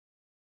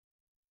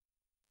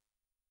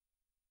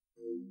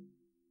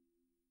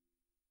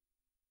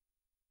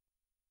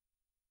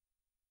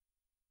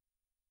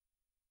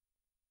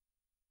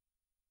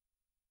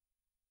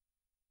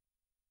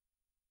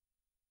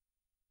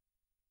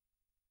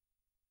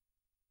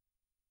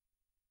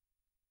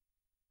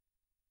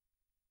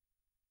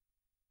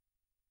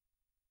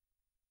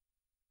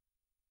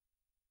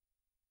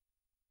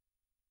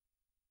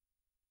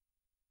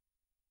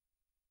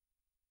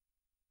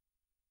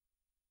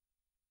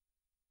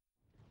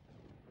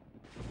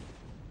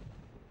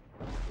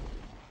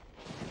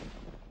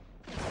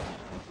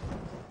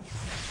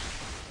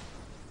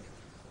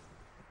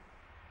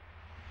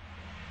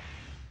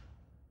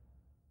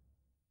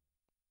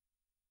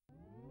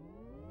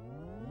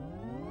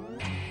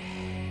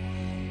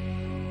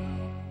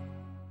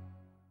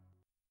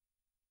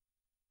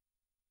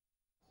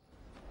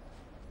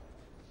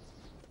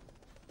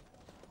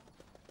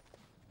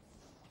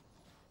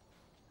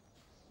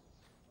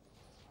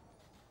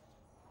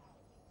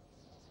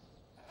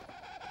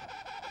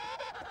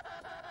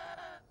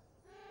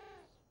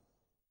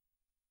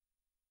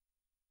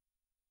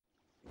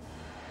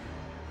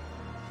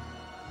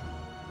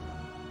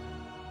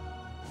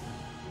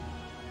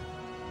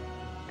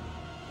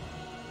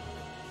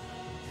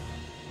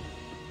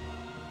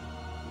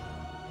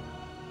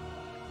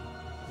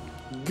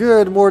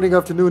Good morning,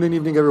 afternoon, and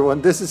evening,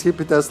 everyone. This is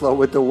HippyTesla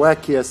with the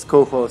wackiest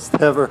co-host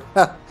ever,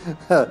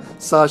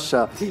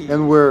 Sasha,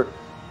 and we're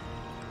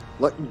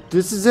like,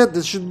 this is it.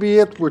 This should be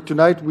it.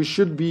 Tonight we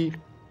should be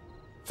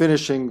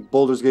finishing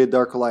Baldur's Gate: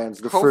 Dark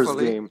Alliance, the first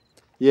game.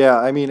 Yeah,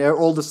 I mean,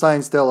 all the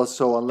signs tell us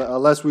so.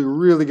 Unless we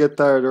really get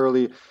tired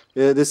early,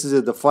 this is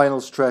it, the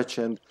final stretch,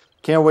 and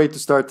can't wait to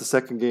start the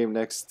second game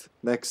next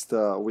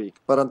week.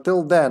 But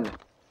until then,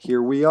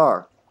 here we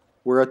are.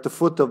 We're at the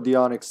foot of the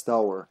Onyx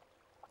Tower.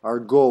 Our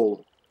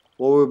goal,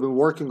 what we've been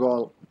working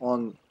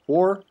on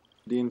for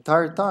the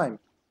entire time.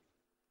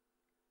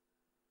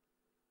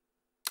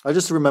 I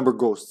just remember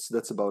ghosts,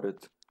 that's about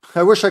it.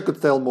 I wish I could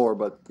tell more,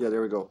 but yeah,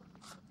 there we go.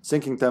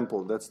 Sinking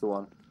Temple, that's the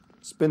one.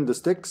 Spin the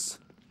sticks.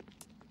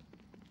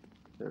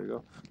 There we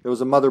go. There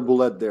was a mother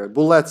bullet there.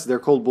 Bullets, they're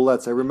called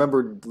bullets. I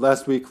remember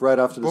last week right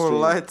after the stream.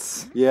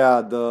 Bullets?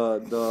 Yeah,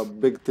 the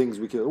big things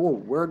we killed. Oh,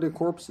 where are the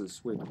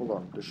corpses? Wait, hold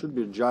on. There should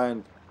be a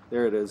giant...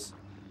 There it is.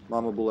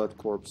 Mama bullet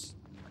corpse.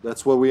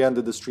 That's what we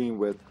ended the stream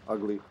with.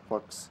 Ugly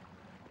fucks.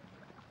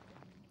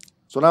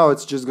 So now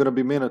it's just gonna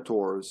be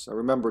Minotaurs. I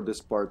remember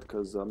this part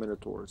because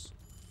Minotaurs.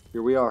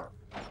 Here we are.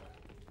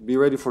 Be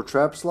ready for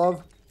traps,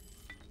 love?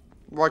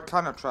 What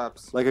kind of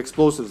traps? Like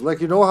explosives.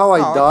 Like, you know how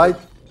I died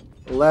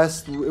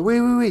last...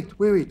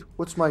 Wait.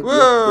 What's my...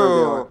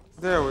 Whoa!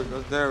 There we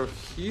go. They're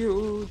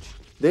huge.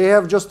 They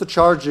have just a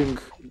charging...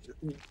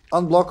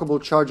 Unblockable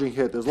charging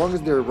hit. As long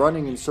as they're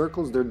running in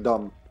circles, they're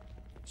dumb.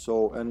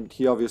 So, and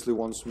he obviously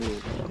wants me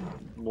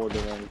more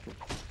than anything.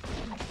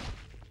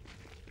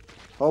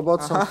 How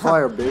about some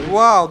fire, baby?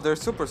 Wow, they're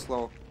super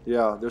slow.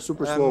 Yeah, they're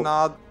super and slow. And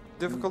not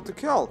difficult to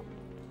kill.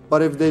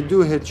 But if they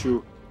do hit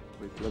you...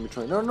 Wait, let me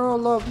try. No,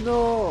 love, no.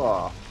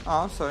 Oh,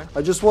 I'm sorry.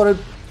 I just want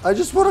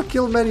to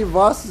kill many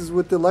Vasses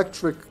with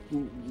electric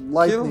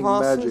lightning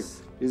magic.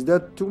 Is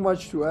that too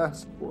much to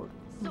ask for?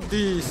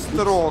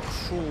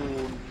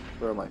 Destruction.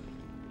 Where am I?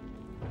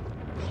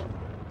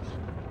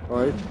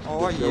 Alright.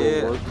 Oh,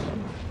 yeah.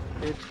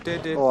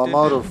 Oh, I'm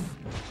out of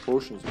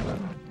potions, man.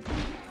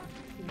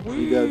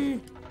 We got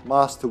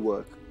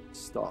masterwork.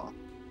 Stop.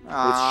 It's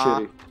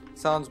shitty.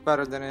 Sounds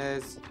better than it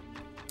is.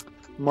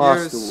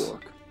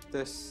 Masterwork.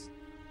 This.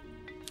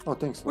 Oh,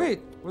 thanks.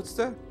 Wait, what's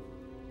that?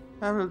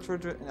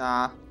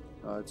 Nah.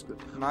 Oh, it's good.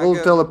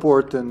 We'll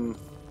teleport and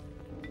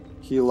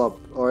heal up.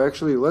 Or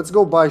actually, let's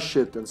go buy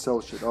shit and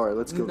sell shit. Alright,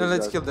 let's kill this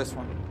let's guy. kill this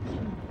one.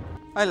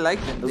 I like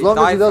them. As long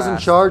as he doesn't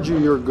charge you,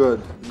 you're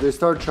good. If they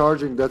start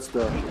charging, that's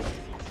the...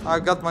 I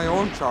got my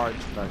own charge.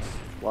 Nice.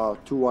 Wow,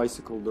 2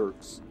 icicle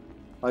dirks.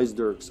 Ice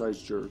jerks.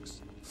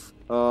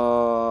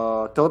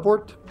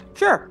 Teleport?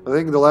 Sure. I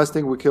think the last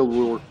thing we killed,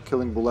 we were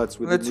killing bullets.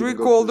 Let's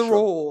recall the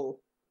roll.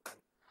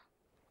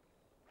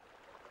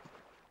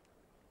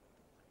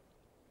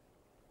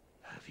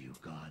 Have you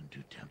gone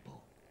to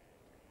temple?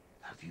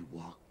 Have you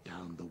walked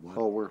down the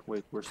water? Oh,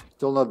 we're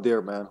still not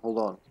there, man. Hold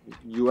on.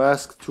 You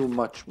ask too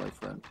much, my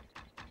friend.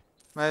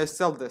 May I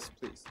sell this,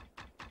 please?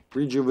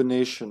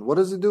 Rejuvenation. What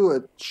does it do?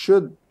 It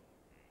should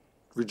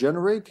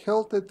regenerate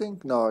health, I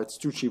think? No, it's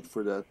too cheap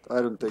for that.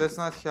 I don't think. That's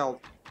not health.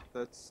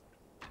 That's...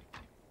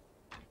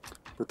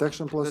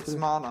 Protection plus That's 3?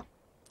 mana.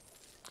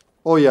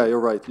 Oh yeah, you're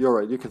right.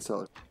 You can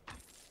sell it.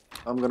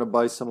 I'm gonna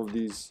buy some of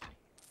these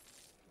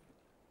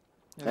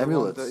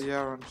amulets. The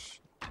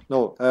orange.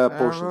 No,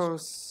 potions.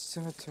 Arrows,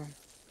 scimitar.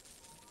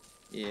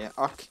 Yeah,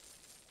 okay.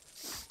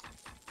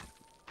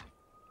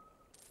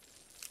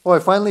 Oh, I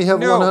finally have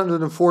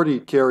 140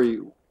 carry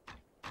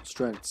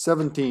strength.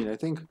 17, I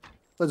think.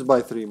 Let's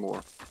buy 3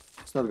 more.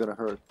 It's not gonna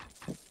hurt.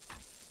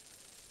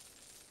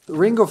 The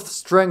Ring of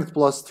Strength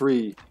plus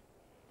 3.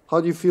 How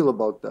do you feel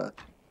about that?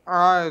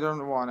 I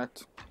don't want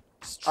it.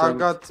 Strength. I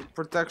got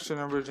protection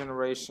and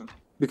regeneration.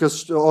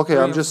 Because, okay,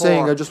 I'm just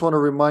saying, I just want to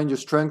remind you,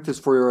 strength is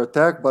for your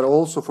attack, but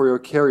also for your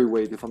carry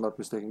weight, if I'm not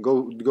mistaken.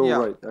 Go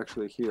right,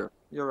 actually, here.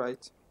 You're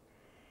right.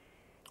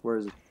 Where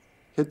is it?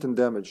 Hit and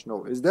damage.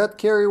 No, is that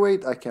carry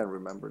weight? I can't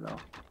remember now.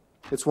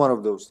 It's one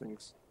of those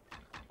things.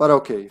 But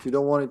okay, if you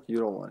don't want it, you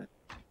don't want it.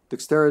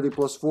 Dexterity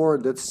plus 4,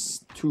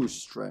 that's 2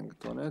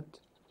 strength on it.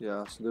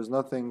 Yeah, so there's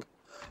nothing...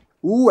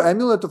 Ooh,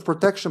 Amulet of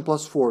Protection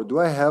plus 4. Do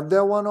I have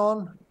that one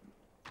on?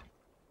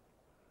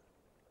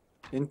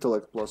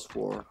 Intellect plus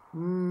 4.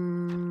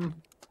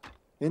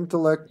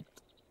 Intellect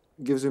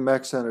gives me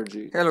max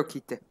energy. Hello,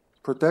 Kitty.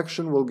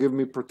 Protection will give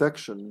me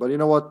protection. But you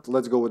know what?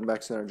 Let's go with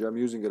max energy. I'm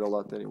using it a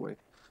lot anyway.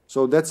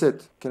 So that's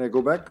it. Can I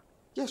go back?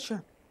 Yeah,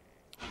 sure.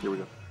 Here we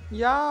go.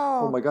 Yeah.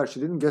 Oh my god, she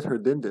didn't get her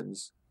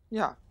dindins.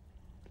 Yeah.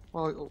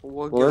 Well,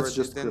 we'll give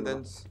her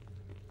dindins.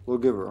 We'll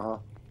give her, huh?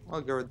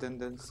 We'll give her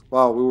dindins.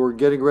 Wow, we were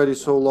getting ready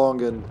so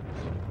long and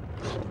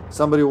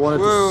somebody wanted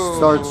to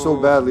start so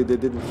badly they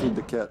didn't feed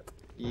the cat.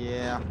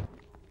 Yeah.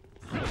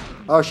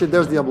 Oh shit,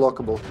 there's the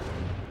unblockable.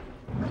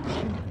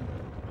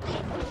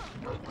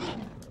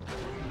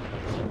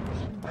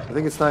 I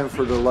think it's time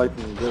for the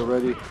lightning. Get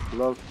ready,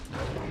 love.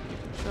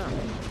 Sure.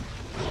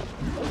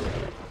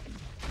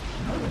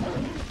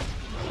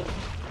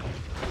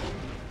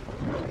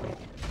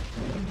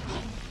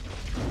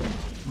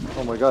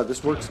 Oh my god,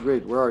 this works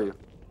great. Where are you?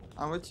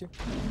 I'm with you.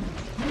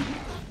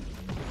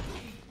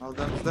 All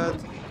them's dead.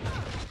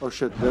 Oh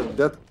shit,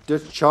 that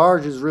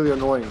charge is really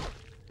annoying.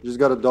 You just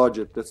gotta dodge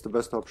it, that's the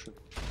best option.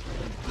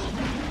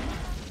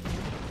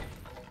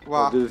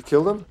 Wow. Oh, did it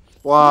kill them?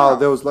 Wow, Yeah.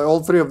 there was like all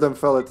three of them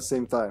fell at the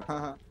same time.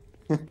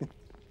 No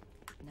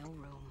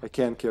room. I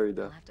can't carry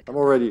that. I'm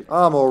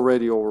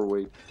already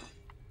overweight.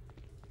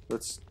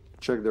 Let's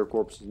check their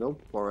corpses.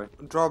 Nope. Alright.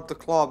 Drop the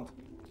club.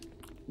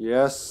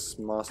 Yes,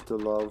 Master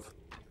Love.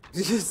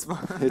 Yes,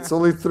 It's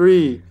only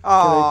 3. Can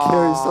I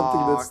carry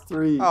something that's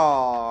 3?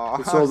 Oh,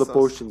 It's all the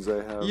potions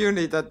I have. You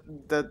need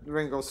that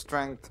ring of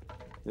strength.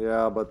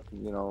 Yeah, but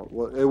you know,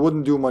 it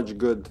wouldn't do much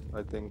good,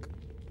 I think.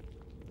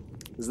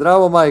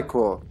 Zdravo,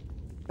 Majko.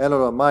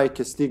 Eno,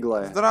 Majke,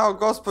 stigle je. Zdravo,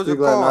 gospođo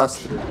Stigla je Kovač.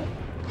 Nastri.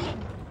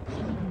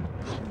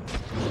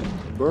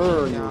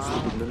 Burn, you Yeah.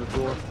 stupid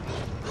minotaur.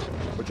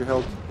 What's your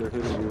health? They're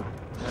hitting you.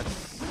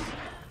 Yes.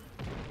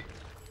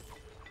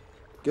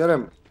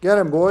 Get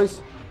him,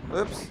 boys.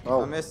 Oops,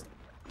 Oh. I missed.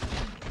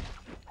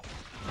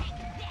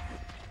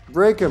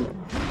 Break him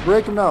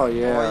now.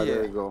 Yeah, yeah.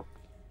 there you go.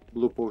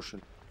 Blue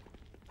potion.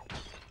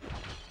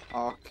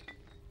 Okay.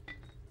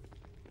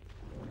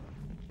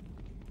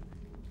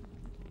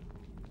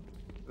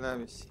 Let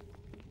me see.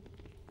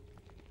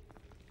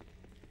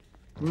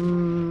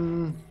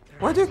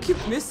 Why do you keep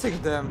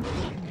missing them?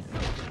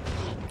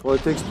 Well,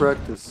 it takes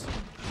practice.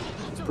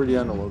 It's pretty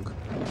analog.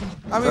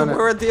 I mean,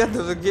 we're at the end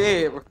of the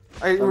game.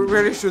 I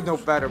really should know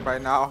better by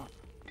now.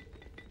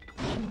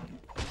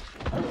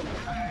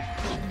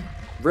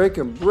 Break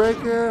him!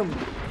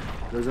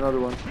 There's another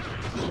one.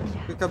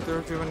 Pick up the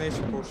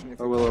rejuvenation potion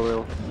if I you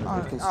will.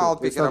 I'll You can I'll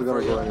pick it's it not up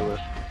gonna for go you. anywhere.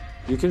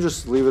 You can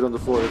just leave it on the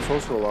floor. It's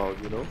also allowed,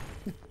 you know?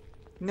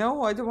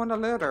 No, I don't want a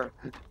letter.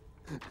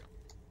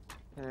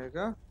 There you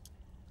go.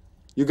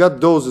 You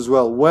got those as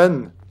well.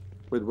 When?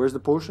 Wait, where's the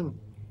potion?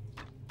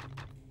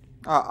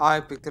 I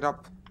picked it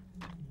up.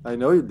 I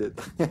know you did.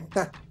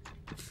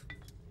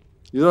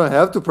 You don't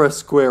have to press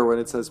square when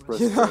it says press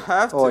You square. don't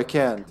have to. Oh, I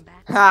can't.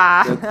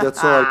 Ha!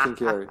 That's all I can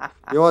carry.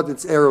 You know what?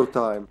 It's arrow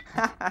time.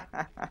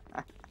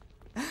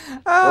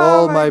 Oh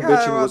All my God,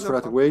 bitching what was the for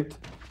that. fuck? Wait.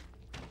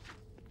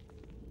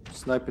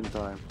 Sniping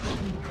time.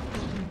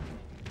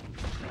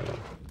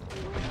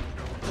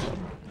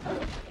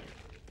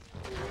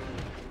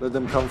 Let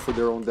them come for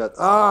their own death.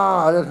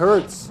 Ah, that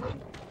hurts.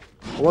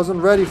 I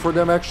wasn't ready for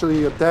them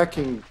actually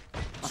attacking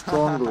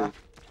strongly.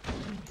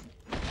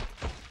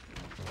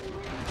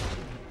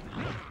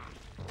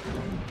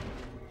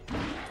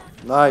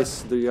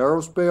 Nice. The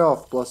arrows pay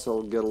off. Plus,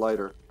 I'll get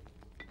lighter.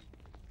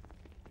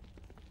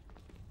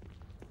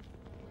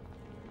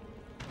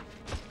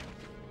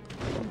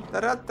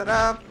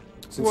 Ta-da-ta-da.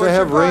 Since Watch I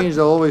have your butt. range,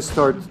 I'll always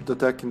start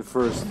attacking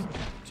first,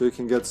 so you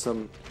can get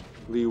some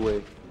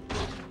leeway.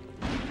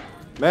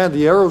 Man,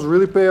 the arrows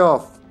really pay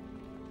off.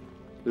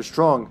 They're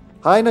strong.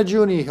 Hi,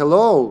 Najuni.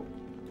 Hello.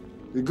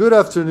 Good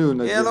afternoon,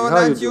 Najuni. Hello,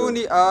 How you doing?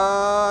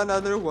 Najuni.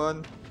 Another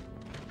one.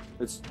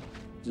 It's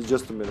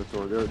just a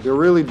Minotaur. They're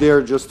really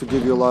there just to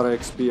give you a lot of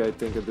XP, I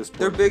think, at this point.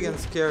 They're big and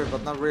scary,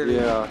 but not really.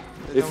 Yeah.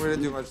 They don't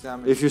really do much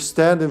damage. If you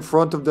stand in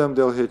front of them,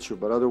 they'll hit you,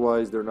 but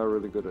otherwise, they're not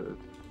really good at it.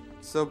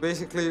 So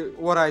basically,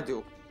 what I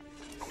do.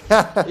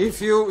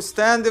 If you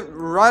stand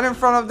right in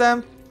front of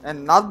them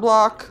and not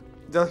block,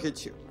 they'll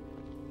hit you.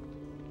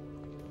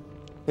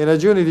 Hey,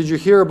 Najuni, did you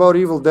hear about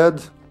Evil Dead?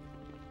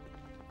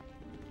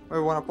 Wait,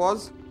 wanna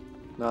pause?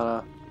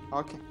 Nah.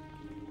 Okay.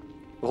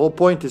 The whole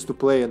point is to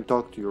play and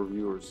talk to your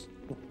viewers.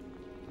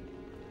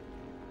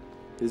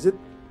 Is it?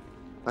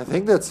 I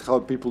think that's how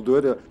people do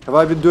it. Have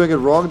I been doing it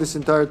wrong this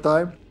entire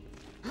time?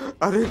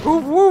 I didn't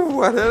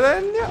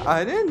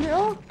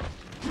know.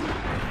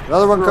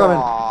 Another one coming.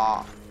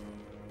 Aw.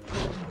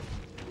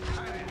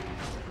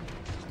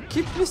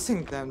 Keep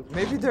missing them.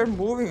 Maybe they're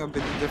moving a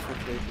bit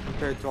differently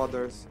compared to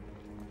others.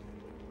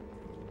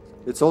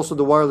 It's also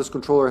the wireless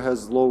controller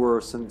has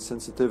lower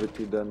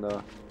sensitivity than,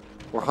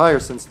 or higher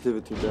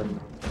sensitivity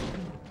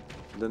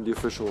than the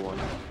official one,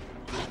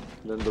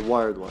 than the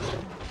wired one.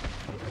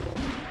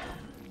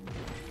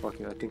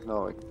 Okay, I think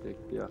now I can take,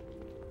 yeah.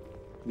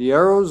 The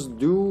arrows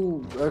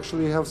do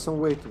actually have some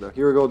weight to them.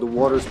 Here we go, the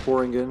water's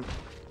pouring in.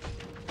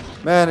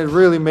 Man, it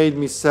really made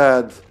me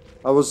sad.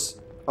 I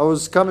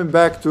was coming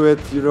back to it,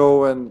 you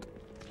know, and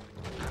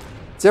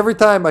it's every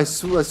time I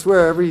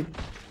swear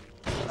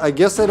I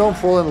guess I don't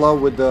fall in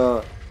love with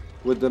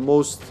the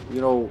most,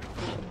 you know,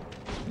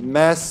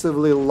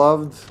 massively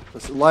loved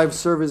live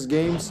service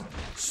games.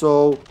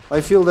 So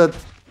I feel that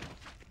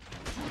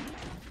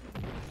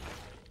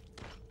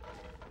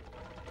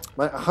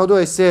how do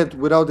I say it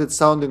without it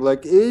sounding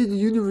like the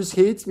universe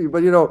hates me?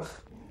 But you know,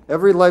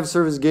 every live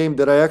service game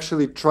that I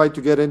actually tried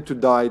to get into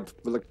died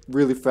like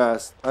really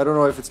fast. I don't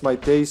know if it's my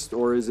taste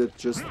or is it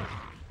just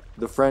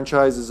the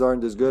franchises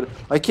aren't as good.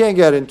 I can't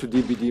get into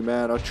DBD,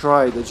 man. I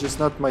tried. It's just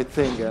not my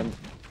thing, and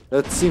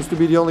that seems to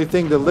be the only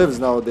thing that lives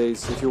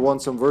nowadays if you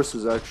want some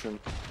versus action.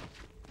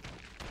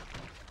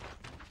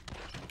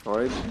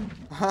 Alright.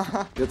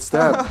 Get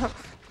stabbed.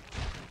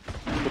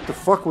 What the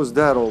fuck was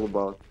that all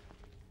about?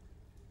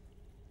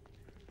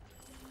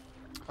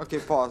 Okay,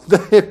 pause. The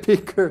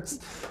hippie curse.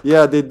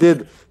 Yeah, they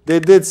did. They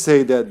did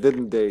say that,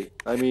 didn't they?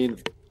 I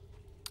mean,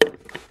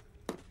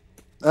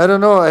 I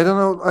don't know. I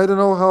don't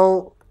know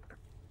how.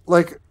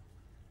 Like,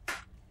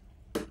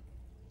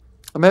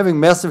 I'm having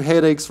massive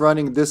headaches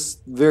running this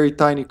very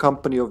tiny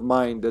company of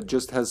mine that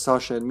just has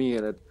Sasha and me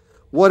in it.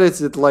 What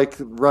is it like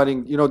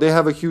running? You know, they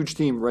have a huge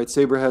team, right?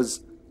 Saber has,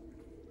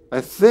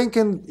 I think,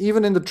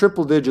 even in the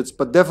triple digits,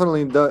 but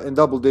definitely in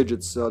double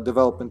digits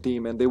development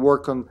team, and they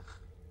work on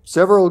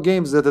several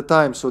games at a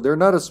time. So they're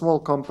not a small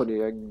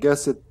company. I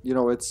guess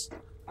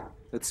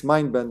it's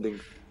mind bending.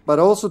 But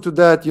also to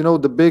that, you know,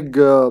 the big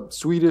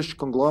Swedish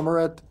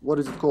conglomerate, what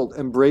is it called?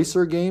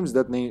 Embracer Games.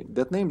 That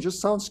name just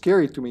sounds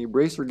scary to me.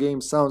 Embracer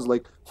Games sounds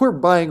like we're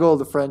buying all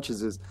the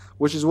franchises,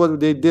 which is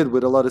what they did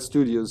with a lot of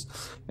studios.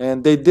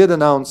 And they did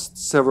announce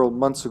several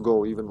months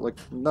ago, even like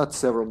not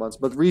several months,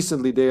 but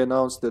recently they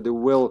announced that they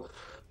will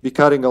be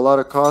cutting a lot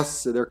of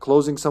costs. They're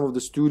closing some of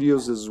the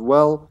studios as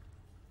well.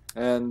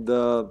 And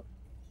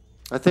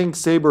I think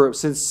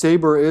since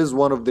Saber is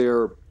one of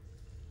their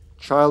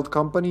child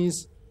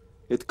companies,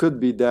 it could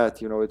be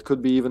that, you know, it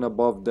could be even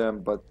above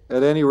them. But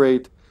at any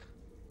rate,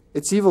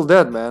 it's Evil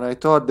Dead, man. I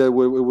thought that it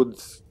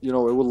would, you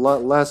know, it would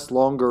last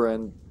longer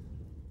and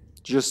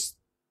just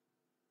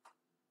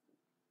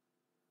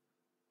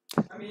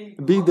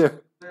be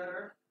there.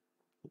 Better.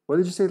 What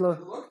did you say, Lara?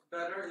 It looked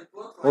better. It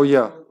looked like Oh,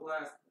 yeah. it would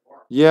last more.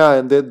 Yeah,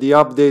 and the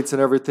updates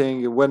and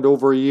everything, it went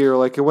over a year.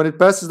 Like when it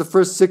passes the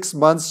first 6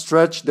 months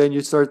stretch, then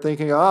you start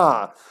thinking,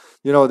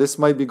 you know, this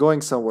might be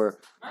going somewhere.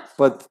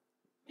 But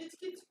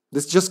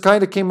this just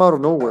kind of came out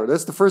of nowhere.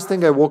 That's the first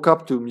thing I woke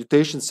up to.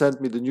 Mutation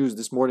sent me the news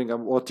this morning.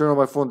 I'll turn on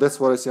my phone. That's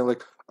what I see. I'm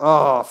like,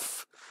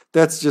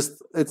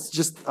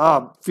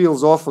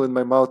 feels awful in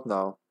my mouth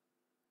now.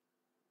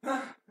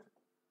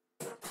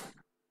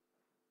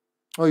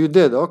 Oh, you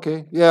did?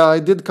 Okay. Yeah, I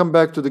did come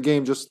back to the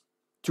game just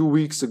 2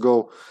 weeks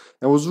ago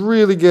and was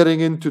really getting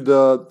into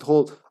the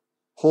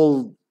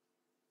whole,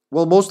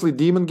 well, mostly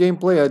demon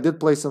gameplay. I did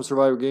play some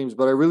survivor games,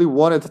 but I really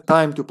wanted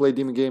time to play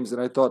demon games,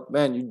 and I thought,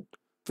 man, you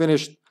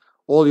finished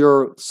all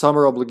your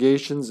summer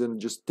obligations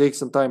and just take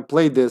some time,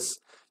 play this.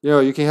 You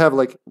know, you can have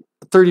like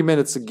 30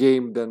 minutes a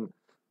game, then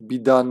be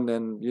done,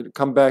 and you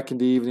come back in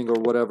the evening or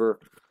whatever.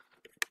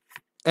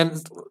 And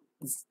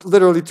it's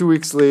literally 2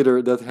 weeks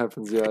later that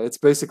happens. Yeah, it's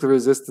basically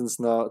Resistance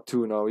now.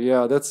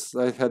 Yeah,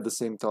 I had the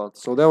same thought.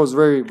 So that was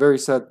very, very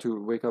sad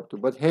to wake up to.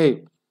 But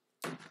hey,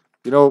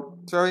 you know,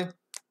 Sorry.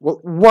 well,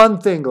 one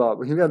thing,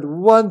 Lob. You had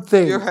one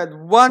thing. You had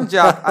one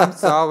job. I'm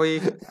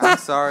sorry. I'm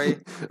sorry.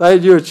 I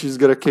knew she's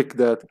gonna kick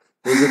that.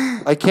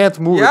 I can't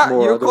move it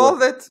more. Yeah, you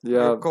called it.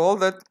 Yeah. You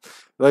called it.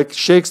 Like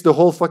shakes the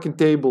whole fucking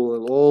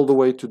table all the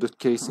way to the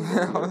casing.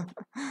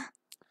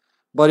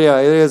 But yeah,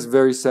 it is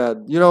very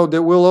sad. You know, they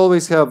will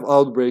always have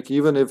outbreak.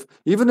 Even if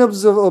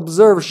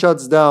Observe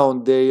shuts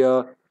down, they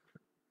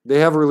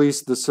have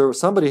released the server.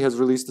 Somebody has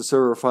released the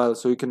server file,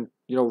 so you can,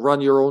 you know,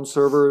 run your own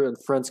server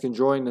and friends can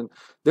join. And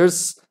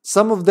there's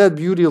some of that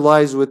beauty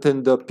lies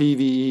within the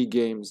PvE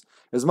games.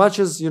 As much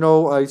as, you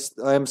know,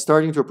 I am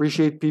starting to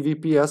appreciate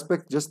PvP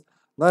aspect, just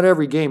not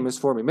every game is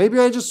for me. Maybe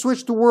I just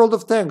switched to World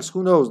of Tanks.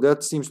 Who knows?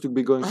 That seems to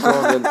be going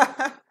strong, and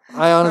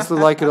I honestly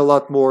like it a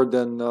lot more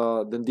than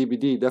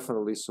DBD,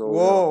 definitely. So.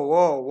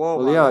 Whoa.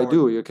 Well, yeah, Lord. I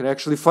do. You can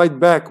actually fight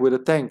back with a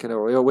tank, and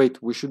oh,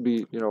 wait, we should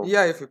be, you know.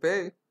 Yeah, if you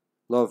pay.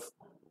 Love.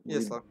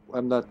 Yes, love.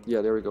 I'm not.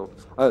 Yeah, there we go.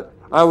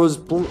 I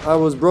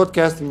was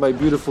broadcasting my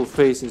beautiful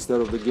face instead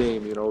of the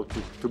game, you know,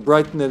 to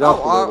brighten it up.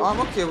 Oh, I'm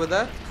okay with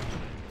that.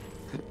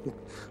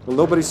 Well,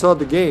 nobody saw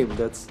the game.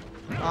 That's.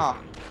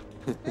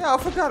 Yeah, I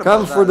forgot about that.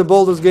 Come for the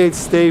Baldur's Gate,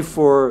 stay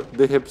for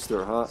the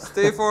hipster, huh?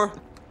 Stay for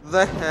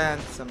the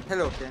handsome.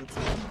 Hello,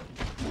 handsome.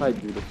 Hi,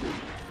 beautiful.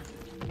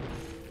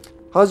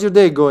 How's your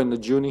day going,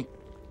 Junie?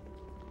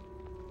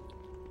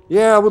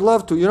 Yeah, I would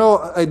love to. You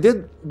know,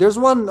 there's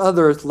one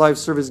other live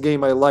service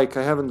game I like.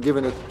 I haven't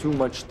given it too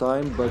much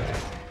time, but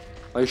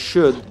I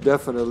should,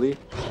 definitely.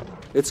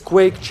 It's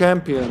Quake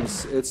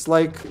Champions. It's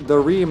like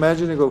the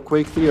reimagining of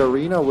Quake 3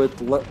 Arena with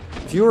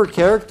fewer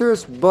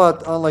characters,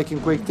 but unlike in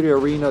Quake 3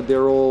 Arena,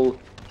 they're all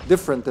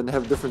different and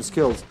have different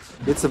skills.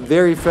 It's a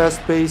very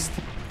fast-paced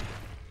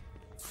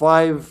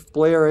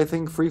 5-player, I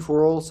think,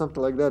 free-for-all,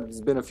 something like that.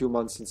 It's been a few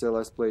months since I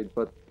last played,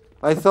 but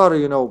I thought,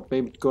 you know,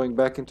 maybe going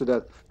back into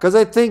that. Because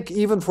I think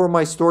even for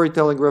my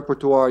storytelling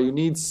repertoire, you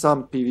need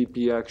some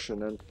PvP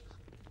action, and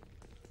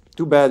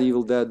too bad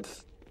Evil Dead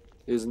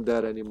isn't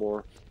that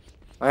anymore.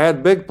 I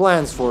had big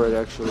plans for it,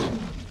 actually,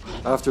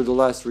 after the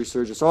last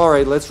resurgence.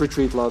 Alright, let's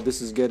retreat, love.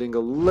 This is getting a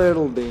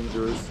little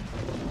dangerous.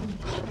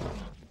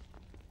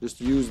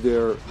 Just use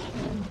their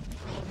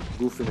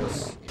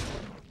goofiness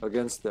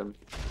against them.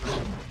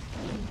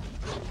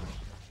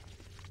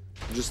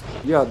 Just,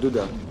 yeah, do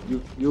that.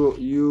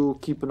 You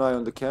keep an eye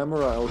on the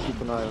camera, I'll keep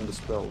an eye on the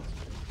spells.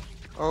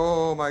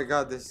 Oh my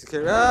god, this is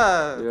scary.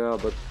 Yeah,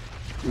 but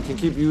you can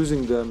keep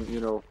using them, you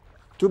know.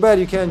 Too bad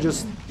you can't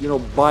just, you know,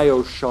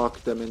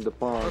 Bioshock them in the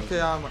pond. Okay,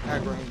 I'm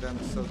aggroing them,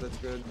 so that's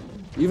good.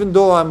 Even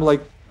though I'm,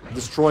 like,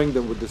 destroying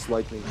them with this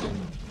lightning thing.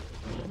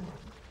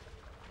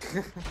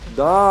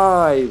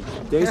 Die!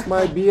 Taste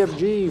my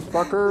BFG,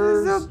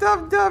 fuckers! This is a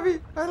dumb dummy.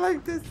 I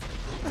like this.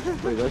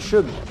 Wait, I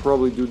should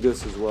probably do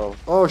this as well.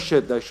 Oh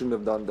shit, I shouldn't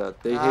have done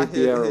that. They hate the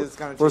he's arrows.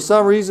 gonna For cheat.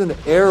 some reason,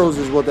 arrows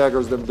is what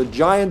aggroes them. The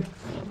giant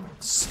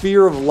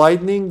sphere of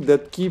lightning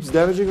that keeps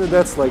damaging them,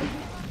 that's like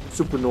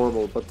super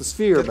normal. But the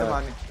sphere, Get the man,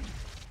 money.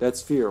 that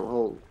sphere,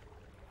 oh.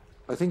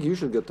 I think you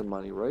should get the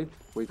money, right?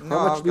 Wait, No,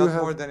 how much I've do you got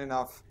have? more than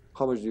enough.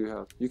 How much do you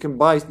have? You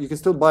can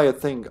still buy a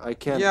thing. I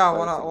can't. Yeah, I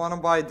buy a thing. wanna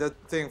buy that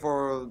thing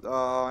for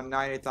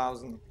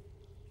 90,000.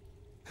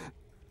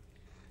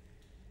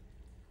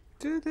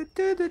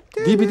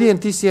 DBD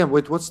and TCM.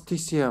 Wait, what's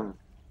TCM?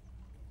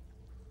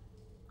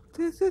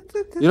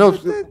 You know,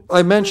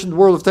 I mentioned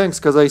World of Tanks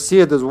because I see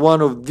it as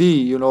one of the,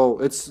 you know,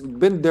 it's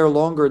been there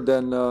longer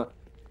than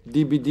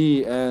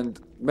DBD, and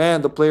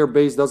man, the player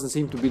base doesn't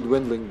seem to be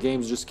dwindling.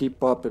 Games just keep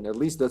popping. At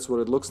least that's what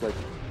it looks like.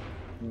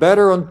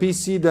 Better on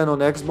PC than on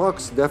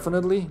Xbox,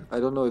 definitely. I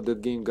don't know if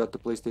that game got the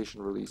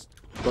PlayStation release,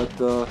 but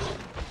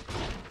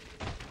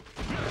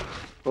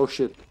oh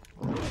shit!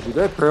 Did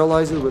I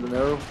paralyze it with an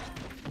arrow?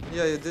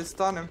 Yeah, you did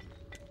stun him.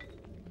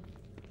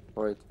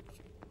 All right,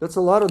 that's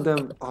a lot of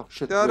them. Oh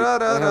shit! Wait,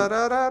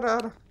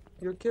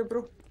 You okay,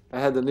 bro? I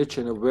had an itch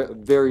in a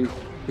very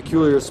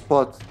peculiar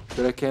spot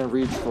that I can't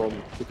reach from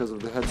because of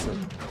the headset.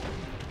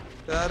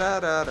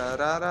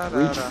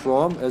 Reach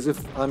from, as if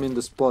I'm in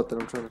the spot that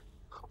I'm trying to...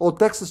 Oh,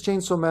 Texas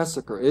Chainsaw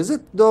Massacre. Is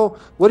it, though?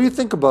 What do you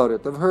think about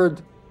it? I've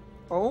heard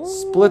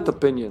split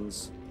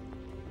opinions.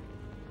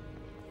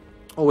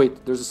 Oh,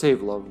 wait. There's a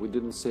save, love. We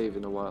didn't save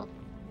in a while.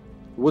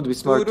 It would be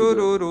smart to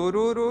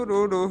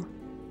do.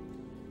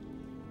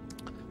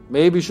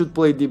 Maybe you should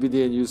play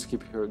DBD and use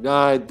Keep Here.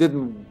 Nah, it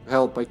didn't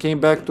help. I came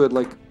back to it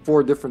like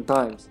 4 different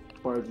times.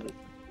 Pardon me.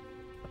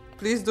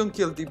 Please don't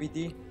kill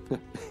DBD.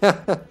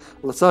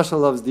 Well, Sasha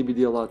loves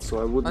DBD a lot, so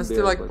I wouldn't I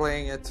still like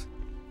playing it.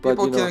 But,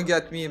 People you know, can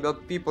get me,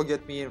 but people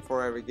get me in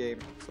for every game.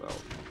 So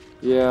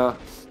yeah,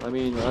 I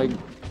mean,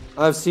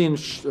 I've seen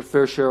a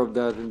fair share of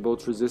that in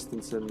both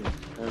Resistance and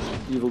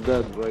Evil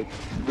Dead, right?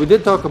 We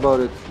did talk about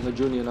it,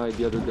 Najuni and I,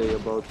 the other day,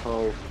 about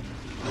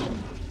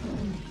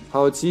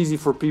how it's easy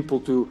for people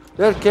to...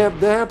 That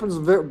happens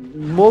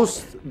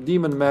most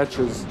demon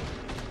matches.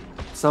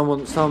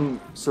 Some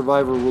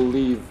survivor will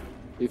leave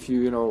if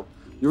you know...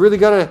 You really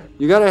gotta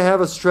have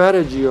a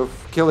strategy of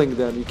killing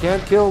them. You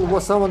can't kill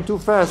someone too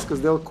fast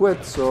because they'll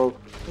quit. So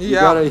you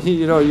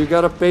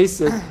gotta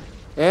pace it,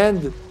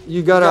 and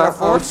you gotta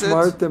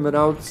outsmart them and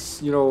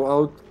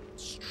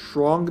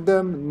outstrong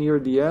them near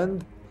the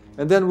end.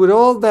 And then with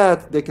all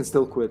that, they can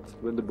still quit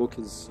when the book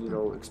is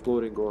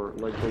exploding or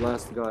like the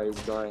last guy is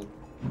dying.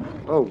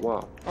 Oh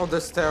wow. Oh,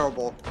 that's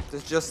terrible.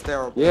 That's just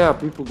terrible. Yeah,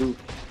 people do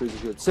crazy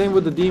shit. Same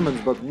with the demons,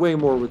 but way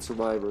more with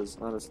survivors,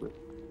 honestly.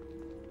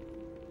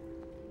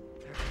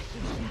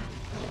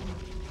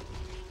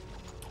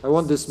 I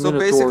want this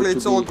Minotaur So basically, to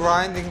it's all be...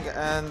 grinding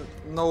and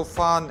no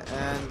fun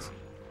and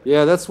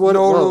Yeah, that's what.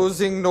 no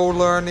losing, no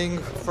learning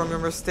from your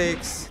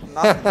mistakes.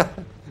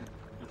 Nothing.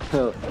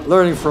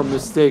 Learning from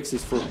mistakes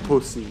is for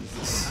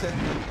pussies.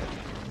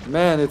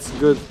 Man, it's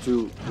good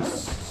to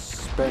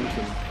spank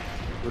him.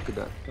 Look at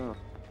that. Oh,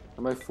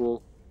 am I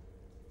full?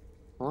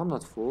 Oh, I'm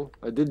not full.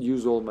 I did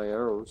use all my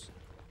arrows.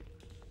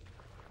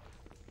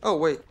 Oh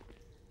wait.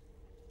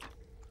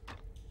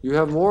 You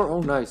have more?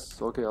 Oh,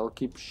 nice. Okay, I'll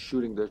keep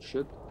shooting that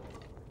shit.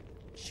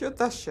 Shoot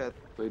that shit.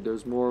 Wait,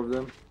 there's more of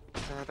them.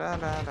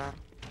 I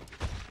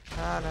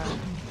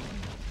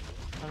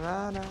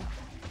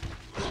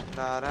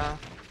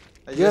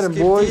Get just him,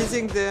 keep boys.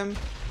 teasing them.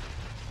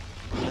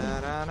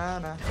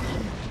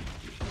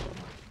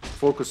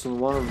 Focus on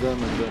one of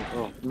them and then...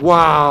 Oh,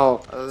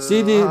 wow!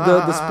 See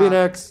the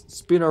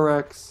spinner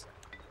axe.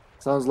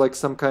 Sounds like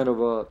some kind of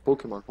a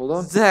Pokemon. Hold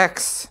on.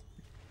 Zex.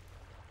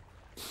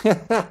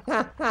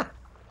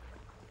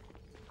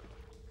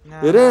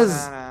 It is.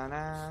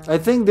 I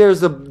think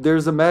there's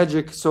a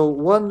magic. So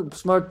one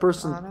smart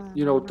person,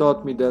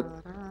 taught me that,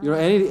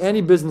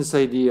 any business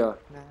idea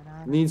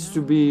needs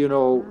to be,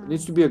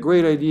 a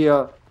great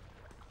idea,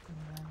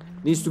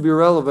 needs to be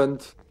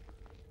relevant,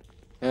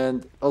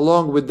 and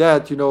along with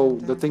that,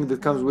 the thing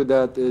that comes with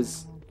that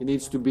is it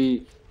needs to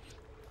be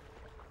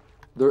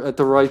at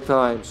the right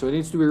time. So it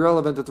needs to be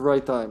relevant at the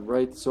right time,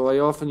 right? So I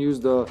often use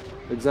the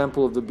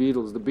example of the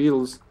Beatles. The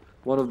Beatles,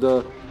 one of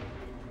the,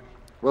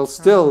 well,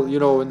 still,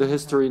 in the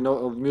history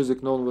of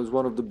music, known as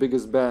one of the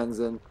biggest bands.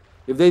 And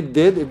if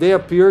they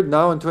appeared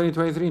now in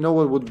 2023, no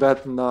one would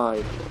bat an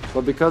eye.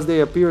 But because they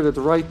appeared at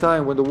the right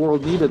time when the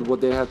world needed what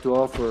they had to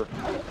offer,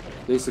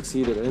 they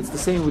succeeded. And it's the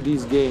same with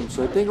these games.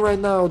 So I think right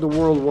now the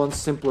world wants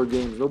simpler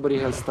games. Nobody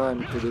has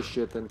time for this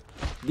shit. And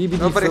DBD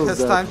Nobody fills has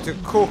that. time to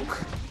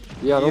cook.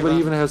 Yeah, nobody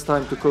even has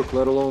time to cook,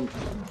 let alone,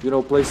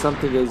 play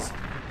something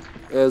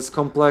as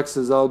complex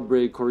as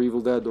Outbreak or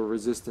Evil Dead or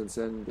Resistance.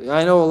 And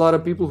I know a lot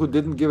of people who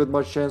didn't give it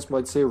much chance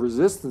might say,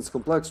 Resistance,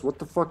 complex, what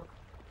the fuck?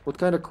 What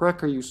kind of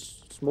crack are you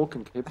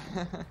smoking, Hip?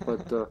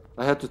 But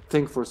I had to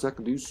think for a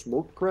second, do you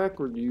smoke crack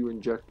or do you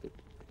inject it?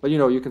 But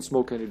you can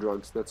smoke any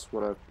drugs, that's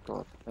what I've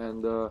thought.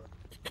 And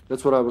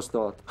that's what I was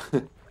taught.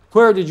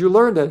 Where did you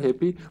learn that,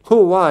 hippie?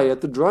 Oh, why?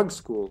 At the drug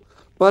school.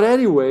 But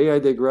anyway, I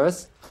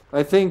digress.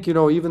 I think, you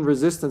know, even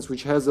Resistance,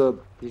 which has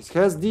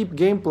deep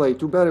gameplay,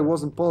 too bad it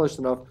wasn't polished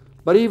enough.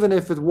 But even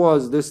if it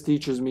was, this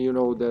teaches me, you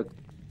know, that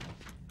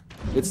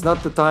it's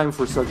not the time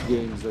for such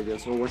games, I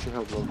guess. Oh, watch your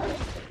health, love.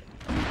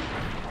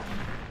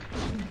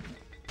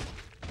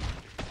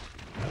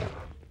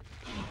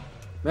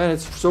 Man,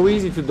 it's so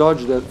easy to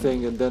dodge that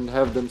thing and then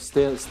have them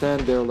stand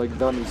there like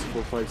dummies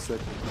for 5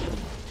 seconds.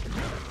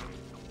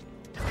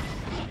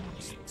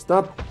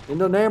 Stop! In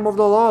the name of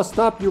the law,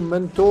 stop, you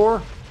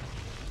mentor!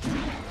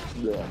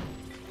 Yeah.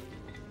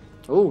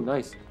 Oh,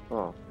 nice.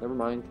 Oh, never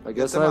mind. I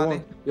guess I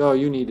won't. Yeah,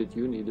 you need it,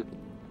 you need it.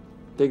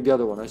 Take the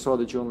other one. I saw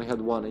that you only had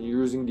one and you're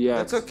using the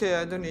axe. That's okay,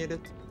 I don't need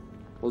it.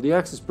 Well, the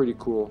axe is pretty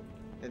cool.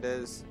 It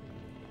is.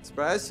 It's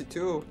pricey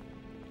too.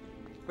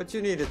 But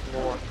you need it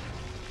more.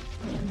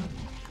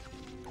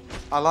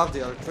 I love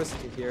the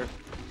electricity here.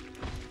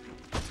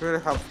 It's really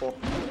helpful.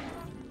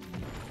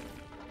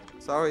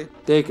 Sorry.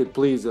 Take it,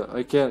 please.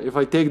 I can't. If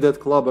I take that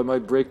club, I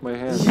might break my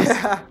hand.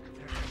 Yeah.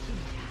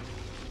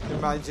 You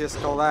might just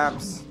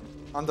collapse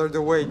under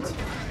the weight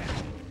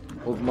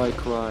of my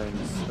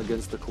crimes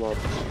against the club.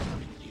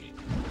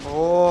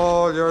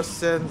 Oh, your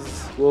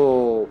sins.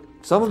 Whoa.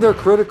 Some of their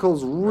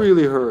criticals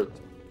really hurt.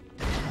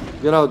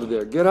 Get out of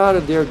there. Get out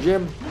of there,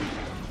 Jim.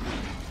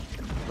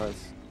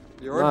 Nice.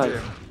 Your nice.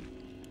 Jim.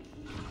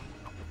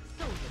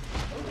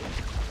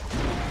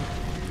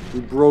 We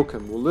broke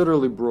him. We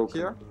literally broke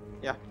Here? him.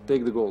 Yeah.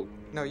 Take the gold.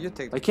 No, you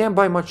take I can't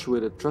buy much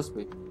with it, trust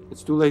me.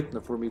 It's too late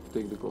for me to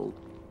take the gold.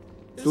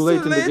 It's too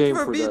late in the game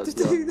for that.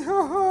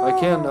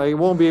 Yeah. I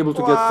won't be able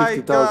to get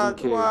 50,000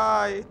 K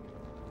Why?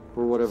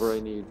 for whatever I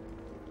need.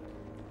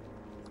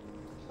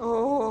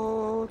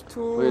 Oh,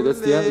 too Wait, that's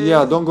late. the end?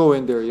 Yeah, don't go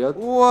in there yet.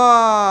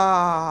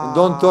 Wow. And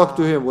don't talk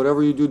to him.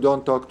 Whatever you do,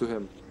 don't talk to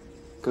him.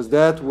 Because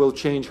that will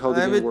change how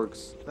the game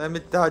works. Let me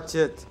touch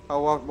it.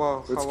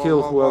 Let's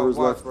kill whoever's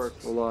left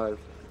alive.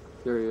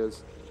 There he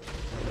is.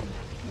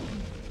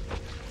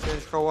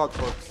 Change how what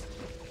works.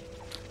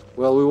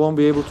 Well, we won't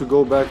be able to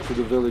go back to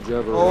the village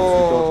ever.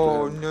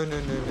 Oh, no.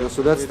 Yeah,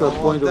 so that's the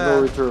point of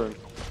no return.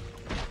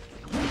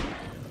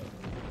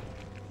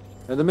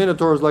 And the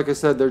Minotaurs, like I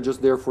said, they're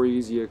just there for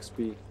easy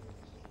XP.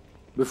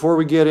 Before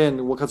we get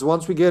in, because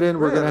once we get in,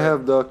 we're gonna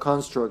have the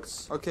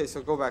constructs. Okay,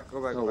 so go back. Oh,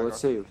 let's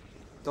save.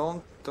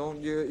 Don't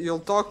you'll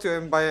talk to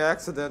him by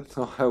accident.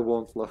 No, I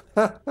won't.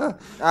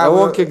 I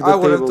won't kick the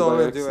table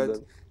by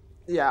accident.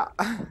 Yeah.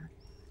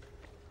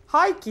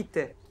 Hi,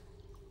 Kitty.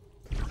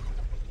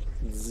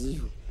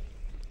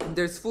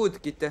 There's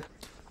food, Kitty.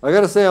 I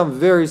gotta say, I'm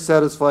very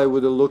satisfied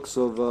with the looks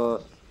of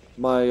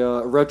my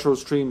retro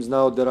streams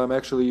now that I'm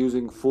actually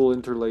using full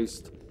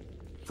interlaced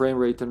frame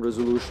rate and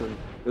resolution.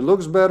 It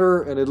looks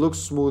better and it looks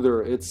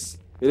smoother. It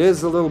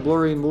is a little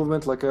blurry in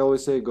movement, like I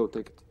always say. Go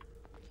take it.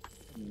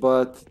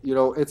 But you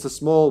know, it's a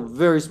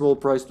very small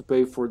price to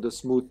pay for the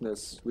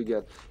smoothness we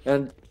get.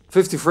 And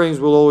 50 frames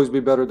will always be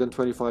better than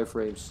 25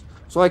 frames.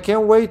 So I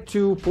can't wait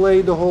to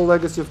play the whole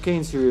Legacy of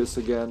Kain series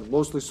again.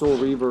 Mostly Soul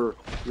Reaver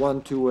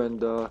 1, 2,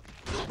 and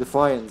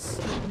Defiance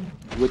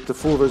with the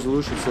full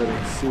resolution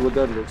settings. See what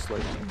that looks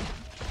like.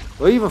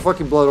 Or even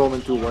fucking Blood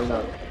Omen 2, why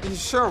not?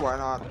 Sure, why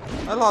not?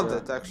 I loved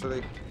it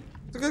actually.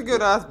 It's got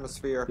good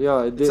atmosphere.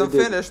 Yeah, it's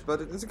unfinished,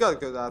 but it's got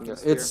good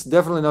atmosphere. Yeah, it's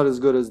definitely not as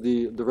good as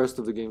the rest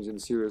of the games in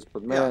the series,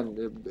 but man,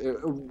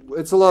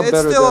 it's a lot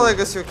better. It's still a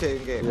Legacy of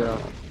Kain game. Yeah.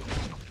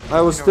 I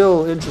was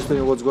still interested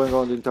in what's going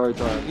on the entire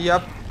time.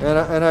 Yep.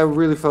 And I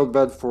really felt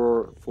bad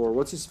for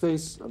what's his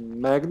face?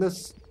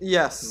 Magnus?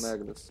 Yes.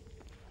 Magnus.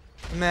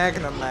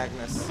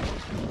 Magnus.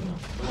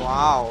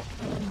 Wow.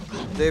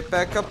 They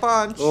pack a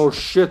punch. Oh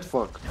shit,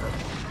 fuck.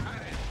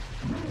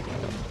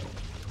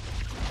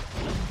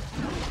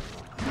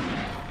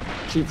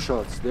 Cheap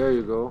shots, there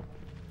you go.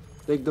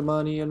 Take the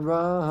money and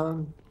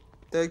run.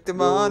 Take the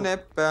money,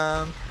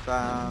 bam,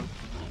 bam.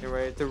 You're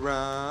ready to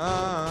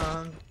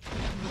run.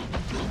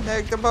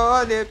 Take the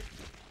money.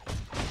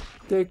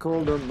 Take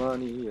all the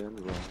money and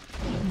run.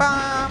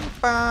 Bam,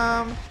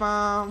 bam,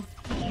 bam.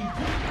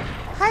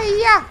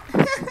 Hiya!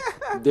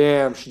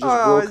 Damn, she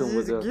just broke him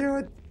with that.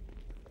 Cute.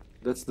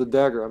 That's the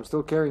dagger. I'm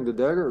still carrying the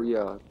dagger?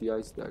 Yeah, the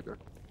ice dagger.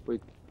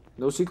 Wait,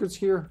 no secrets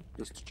here?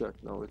 Just to check.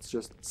 No, it's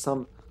just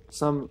some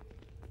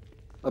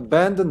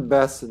abandoned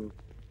basin.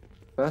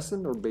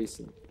 Basin or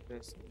basin?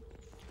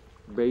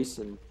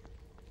 Basin.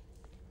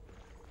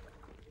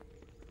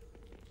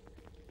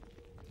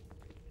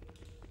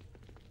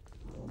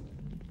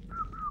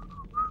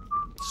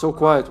 So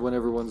quiet when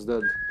everyone's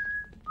dead.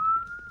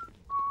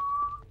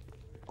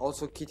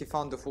 Also, Kitty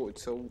found the food,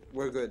 so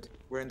we're good.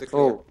 We're in the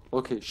clear. Oh,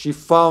 okay. She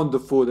found the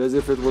food as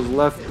if it was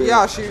left there.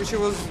 Yeah, she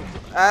was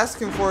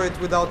asking for it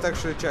without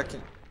actually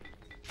checking.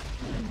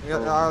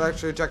 Without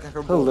actually checking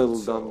her bowl. A little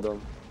dum-dum.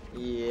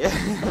 Yeah.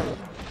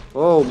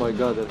 Oh my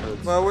god, that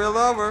hurts. But we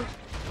love her.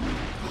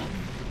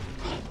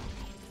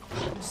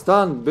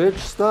 Stun, bitch,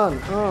 stun.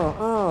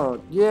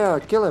 Yeah,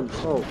 kill him.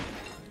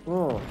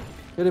 Oh.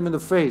 Hit him in the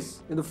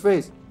face. In the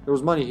face. There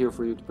was money here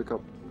for you to pick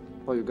up.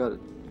 Oh, you got it.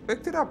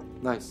 Picked it up.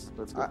 Nice.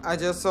 Let's go. I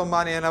just saw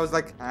money and I was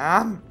like,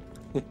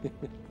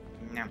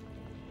 No.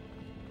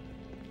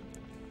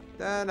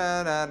 Da,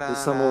 da, da, da, There's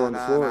some more on the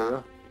da, floor, da.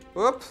 yeah.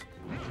 Whoop.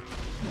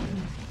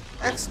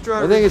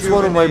 Extra I think it's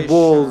one of my rejuvenation.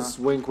 balls,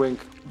 wink wink,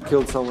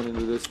 killed someone in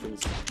the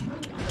distance.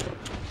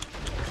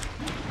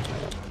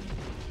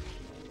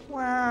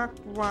 Quack,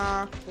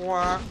 quack,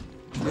 quack.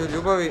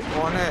 Ljubavi,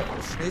 one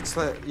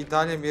šnicle i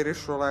dalje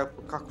mirišu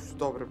lepo. Kako su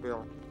dobre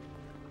bile.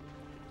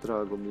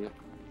 Drago mi je.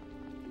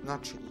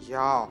 Znači,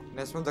 jao.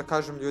 Ne smijem da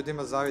kažem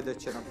ljudima, zavidat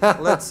će nam.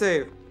 Let's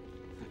save.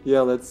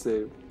 Yeah, let's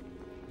save.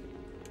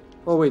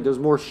 Oh wait, there's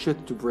more shit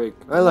to break.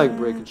 I like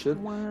breaking shit.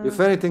 If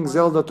anything,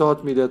 Zelda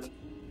taught me that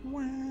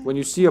when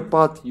you see a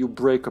pot, you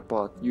break a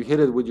pot. You hit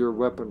it with your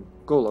weapon.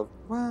 Go, love.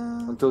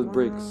 Until it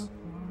breaks.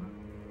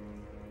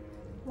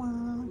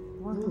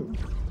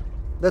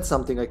 That's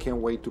something I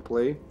can't wait to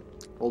play.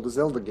 All the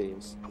Zelda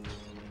games.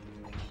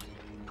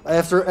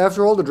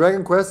 After all the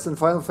Dragon Quests and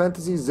Final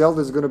Fantasy,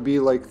 Zelda is gonna be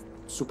like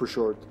super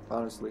short,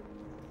 honestly.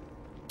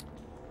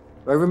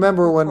 I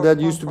remember when that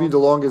used to be the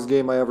longest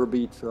game I ever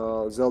beat.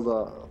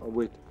 Zelda.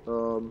 Wait.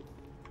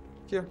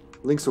 Here.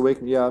 Link's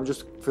Awakening. Yeah, I'm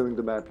just filling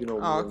the map. You know,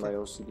 Oh, me and okay.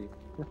 my OCD.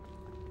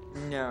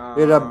 No.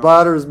 It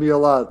bothers me a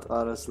lot,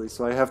 honestly.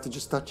 So I have to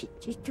just touch it.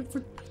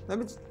 Let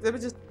me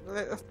just...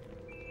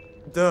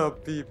 Da,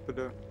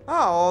 people.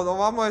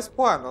 Ovamo je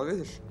spojeno,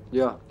 vidiš?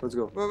 Yeah, let's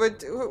go.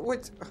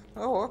 Wait.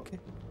 Oh, okay.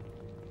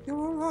 You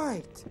were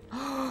right.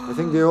 I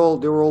think they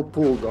were all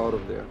pulled out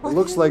of there. It What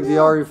looks the like the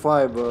hell?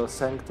 RE5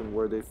 Sanctum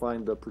where they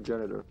find the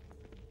progenitor.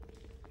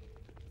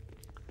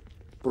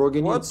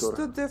 Progenitor. What's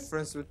the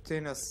difference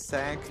between a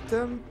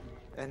sanctum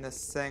and a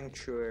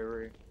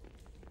sanctuary?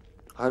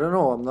 I don't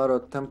know. I'm not a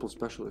temple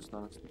specialist,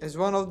 honestly. Is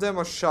one of them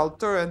a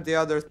shelter and the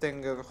other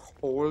thing a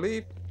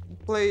holy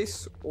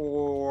place,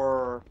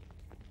 or...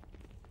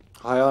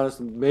 I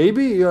honestly,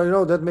 maybe, you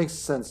know, that makes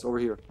sense over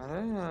here. I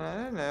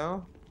don't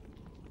know.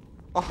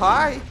 Oh,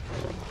 hi!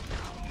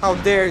 How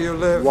dare you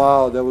live?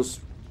 Wow, that was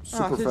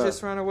super Oh, he fast.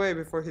 just ran away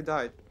before he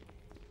died.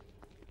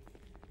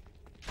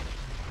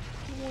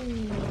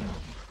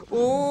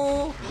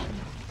 Ooh!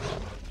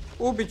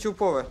 Ubit ću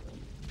pove.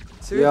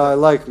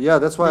 Yeah,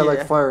 that's why I like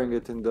Yeah. firing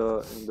it in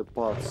the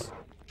pots.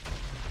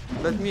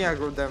 Let me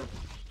aggro them.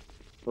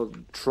 Well,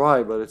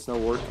 try, but it's not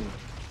working.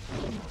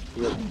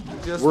 Yeah.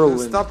 Just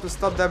Whirlwind.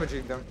 stop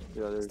damaging them.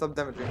 Yeah, there you go. Stop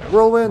damaging them.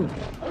 Whirlwind!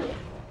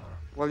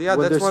 Well, yeah,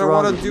 When that's they're what I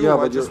want to surrounded. do. Yeah, I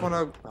but just you're-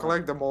 want to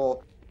collect them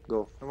all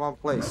Go. in one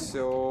place.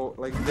 So,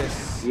 like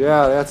this.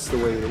 Yeah, that's the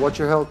way. Watch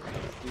your health.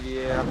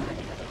 Yeah.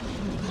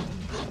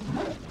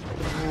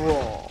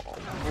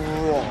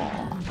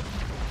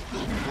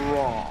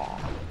 Raw.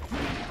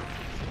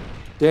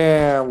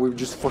 Damn, we've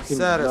just fucking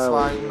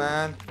Satisfying, annihilated it.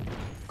 man.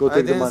 Go I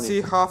take the didn't money.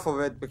 see half of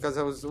it because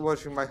I was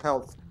watching my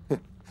health.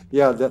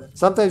 Yeah,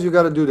 sometimes you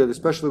gotta do that,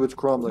 especially with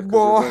Chrome, like,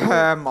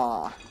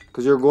 Bohema.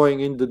 because you're going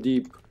in the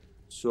deep.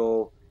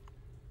 So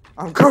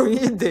I'm going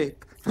in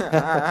deep.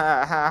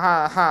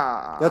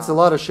 that's a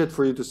lot of shit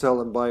for you to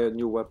sell and buy a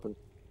new weapon.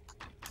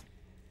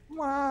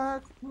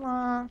 Wank,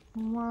 wank,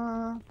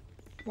 wank,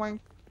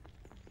 wank.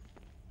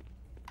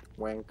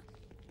 Wank.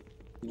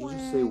 Did you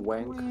just say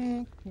wank?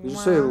 Wank, Did you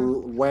say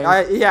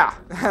wank? yeah,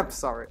 I'm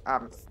sorry.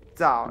 I'm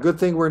down. Good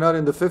thing we're not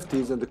in the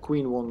 50s and the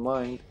queen won't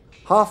mind.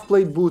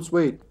 Half-plate boots,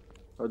 wait.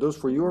 Are those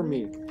for you or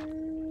me?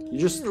 You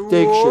just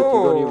take shit, you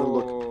don't even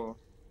look. Whoa.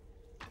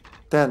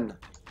 10.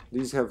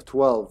 These have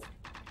 12.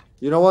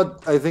 You know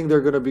what? I think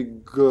they're gonna be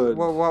good.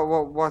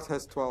 What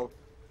has 12?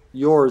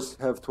 Yours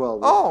have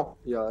 12. Oh!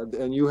 Yeah,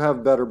 and you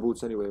have better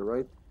boots anyway,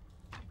 right?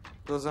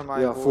 Those are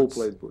my Yeah, boots. full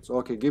plate boots.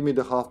 Okay, give me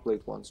the half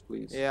plate ones,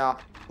 please. Yeah,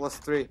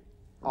 +3.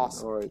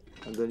 Awesome. Alright,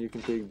 and then you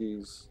can take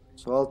these.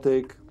 So I'll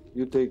take,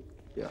 you take,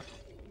 yeah.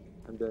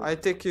 And then... I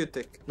take you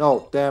take.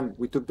 No, damn,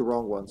 we took the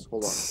wrong ones.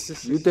 Hold on.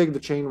 You take the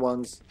chain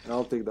ones, and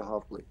I'll take the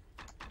half plate.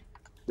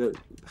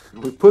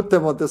 We put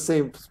them on the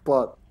same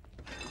spot.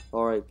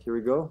 Alright, here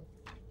we go.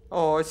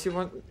 Oh, she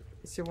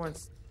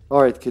wants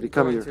Alright, kitty,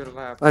 come go here. into your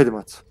lap. Haydi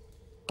mat.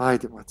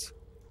 Haydi mat.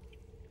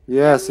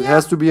 Yes, it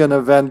has to be an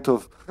event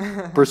of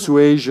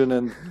persuasion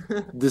and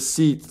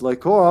deceit.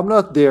 Like, oh, I'm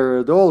not there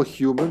at all,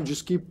 human.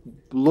 Just keep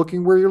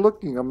looking where you're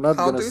looking. I'm not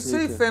How gonna do you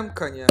say sneak in.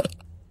 femkanje?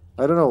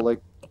 I don't know,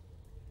 like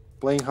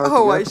playing hard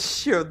Oh, to I get.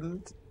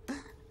 shouldn't.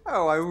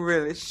 Oh, I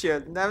really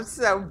shouldn't. I'm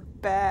so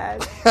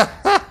bad.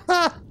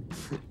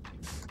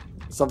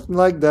 Something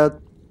like that.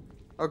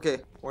 Okay,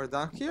 we're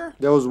done here.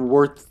 That was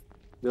worth.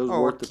 That was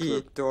Oh, worth the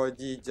trip. Kito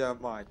Dija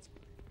mать.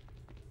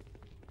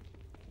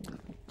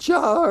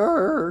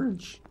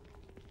 Charge.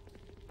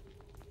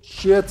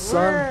 Shit,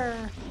 son.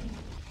 Where?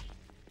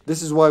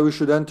 This is why we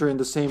should enter in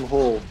the same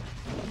hole.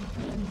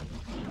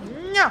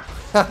 No.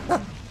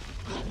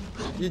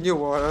 You knew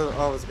what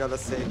I was gonna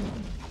say.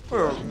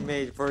 We're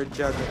made for each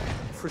other.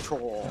 For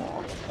sure.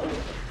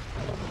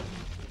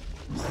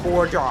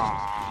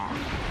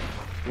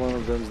 One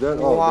of them's dead.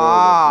 Oh,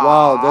 Wow.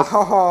 wow,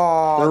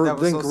 that that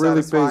was thing so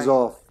really satisfying. pays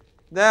off.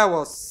 That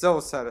was so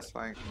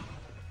satisfying.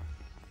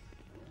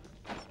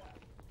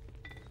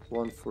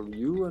 One for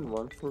you and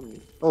one for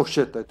me. Oh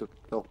shit, I took.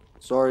 No,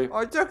 sorry.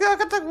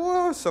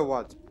 Oh, so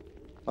what?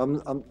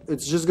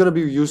 It's just gonna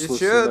be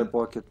useless in my should.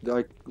 pocket.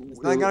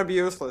 It's not gonna be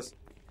useless.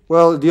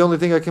 Well, the only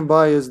thing I can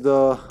buy is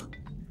the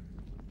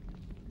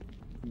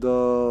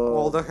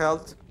All the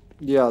health.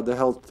 yeah, the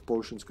health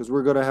potions, because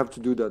we're gonna have to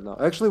do that now.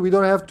 Actually, we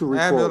don't have to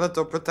record. Amulet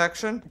of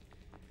protection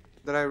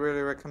that I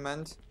really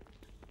recommend.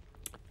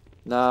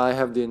 Nah, I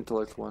have the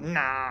intellect one.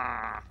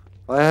 Nah.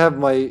 I have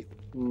my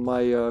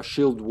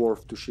shield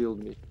dwarf to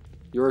shield me.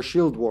 You're a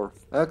shield dwarf.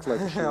 Act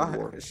like a shield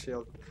dwarf.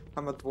 Shield.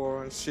 I'm a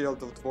dwarf and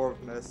shield of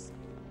dwarfness.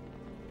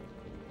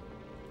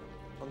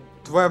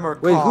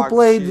 Dwemer Wait, cog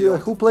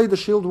shield. who played the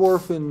shield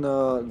dwarf in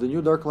the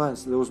New Dark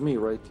Lands? That was me,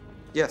 right?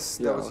 Yes,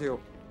 that Yeah. was you.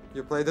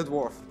 You played the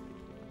dwarf.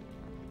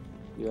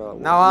 Yeah.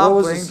 Now what I'm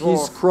was playing his, dwarf.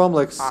 he's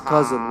Cromlech's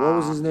cousin. What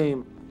was his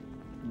name?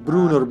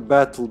 Brunner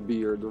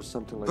Battlebeard or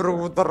something like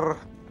that.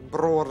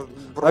 Bruder.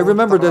 I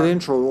remember that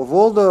intro of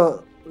all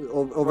the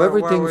of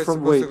everything where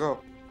from. we're Wait, supposed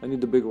to go? I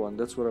need the big one.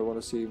 That's what I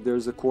want to see. If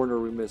there's a corner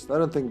we missed, I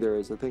don't think there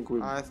is. I think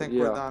we. I think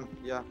yeah. we're done.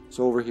 Yeah. It's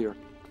over here.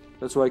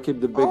 That's why I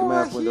keep the big Over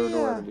map when there are no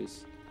here.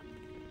 enemies.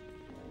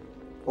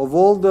 Of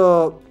all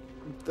the,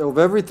 of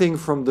everything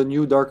from the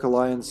new Dark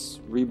Alliance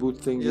reboot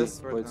thingy, Yes,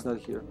 but right it's now.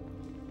 not here.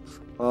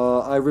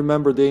 I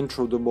remember the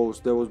intro the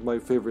most. That was my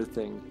favorite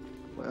thing.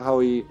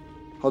 How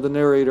the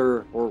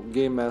narrator or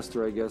game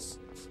master, I guess,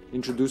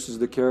 introduces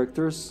the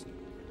characters.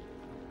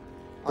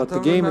 But the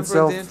game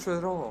itself, The intro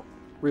at all.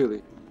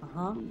 really,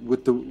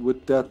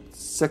 with that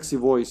sexy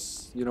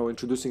voice, you know,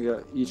 introducing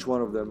each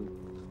one of them,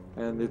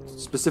 and it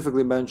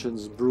specifically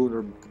mentions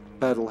Brunner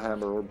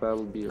Battlehammer or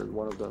Battlebeard,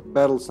 one of them,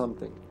 Battle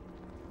something.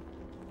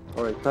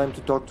 All right, time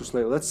to talk to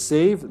Slave. Let's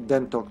save,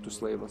 then talk to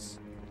Slavus.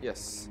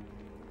 Yes.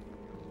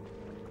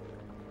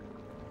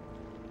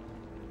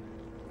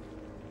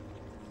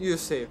 You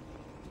save.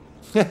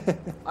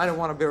 I don't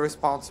want to be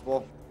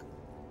responsible.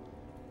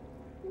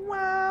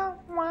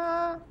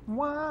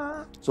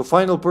 So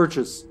final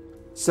purchase,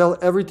 sell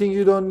everything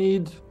you don't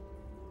need,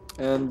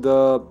 and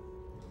you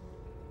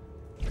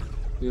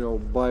know,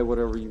 buy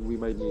whatever we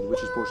might need,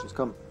 which is potions.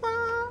 Come.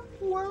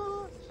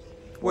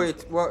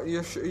 Wait, what?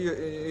 You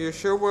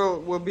sure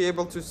we'll be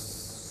able to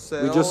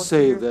sell? We just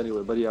here? saved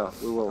anyway, but yeah,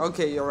 we will.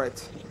 Okay, you're right.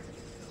 Your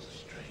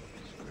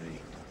strength is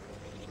great.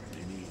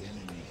 Many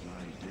enemies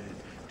lie dead.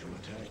 To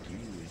attack you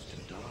is to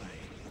die.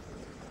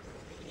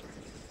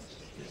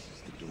 This is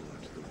the door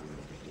to the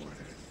world of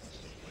water,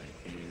 where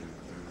air,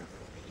 earth,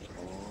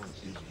 all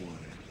is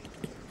water.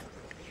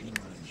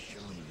 Human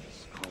shamans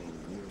call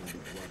world of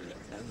water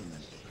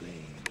element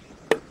plane,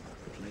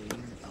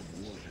 plane of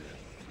water.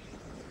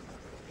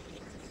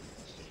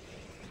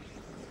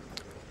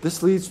 This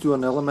leads to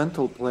an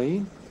elemental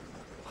plane?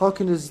 How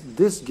can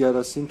this get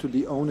us into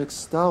the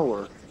Onyx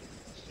Tower?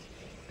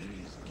 There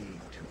is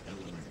gate to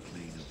element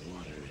plane of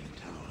water in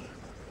tower.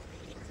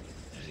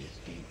 There is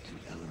gate to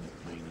element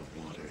plane of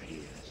water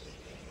here.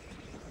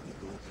 We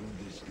go through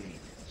this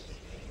gate,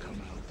 come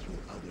out through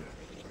other.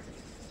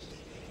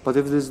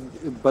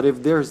 But if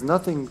there's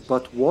nothing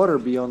but water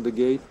beyond the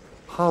gate,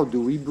 how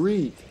do we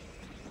breathe?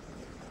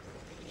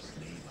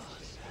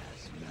 Slavas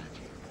has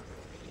magic.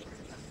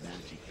 A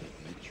magic that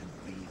lets you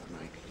breathe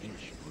like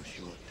fish for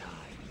short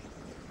time.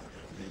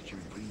 Let you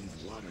breathe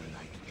water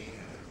like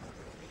air.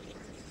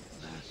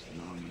 Last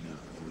long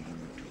enough for you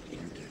to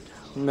enter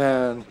tower.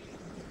 Man,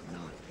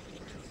 Not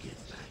to get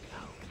back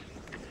out.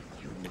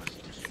 You must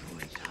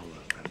destroy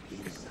tower from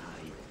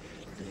inside,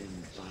 then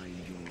find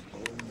your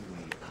own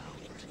way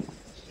out.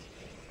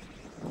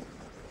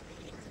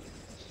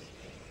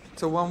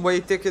 It's a one-way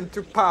ticket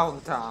to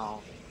Pound Town.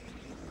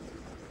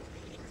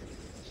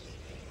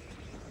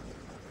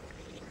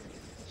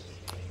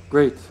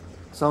 great.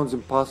 Sounds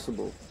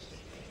impossible.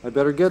 I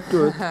better get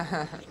to it.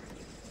 Listen.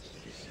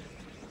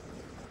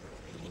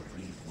 You will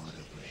breathe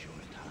water for a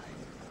short time.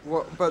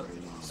 What? But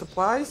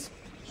supplies?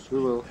 We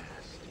will.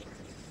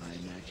 My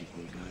magic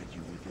will guide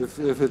you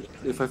with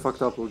If I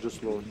fucked up, we'll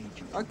just load.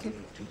 Okay.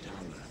 to tower.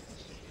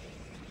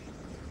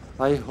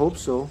 I hope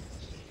so.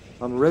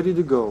 I'm ready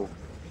to go.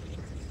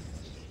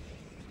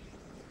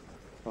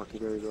 Okay,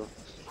 there you go.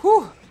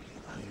 Whew. Are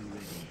you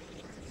ready?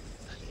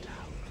 The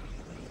tower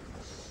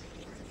waits.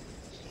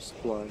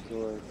 Supplies,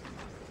 alright.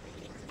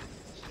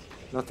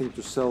 Nothing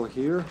to sell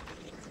here.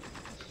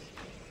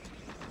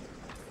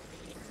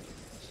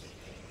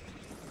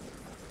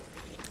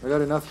 I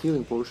got enough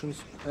healing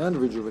potions and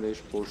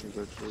rejuvenation potions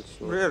actually,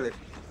 so Really?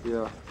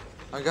 yeah.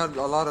 I got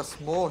a lot of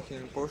small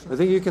healing potions. I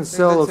think you can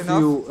sell a that's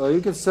few,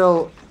 you can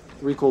sell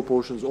recall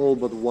potions, all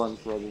but one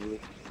probably.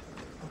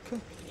 Okay.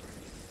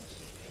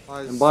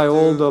 And buy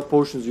all the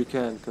potions you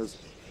can, because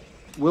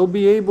we'll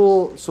be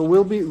able, so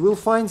we'll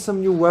find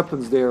some new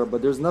weapons there,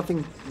 but there's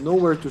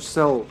nowhere to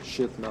sell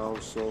shit now,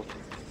 so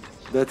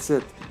that's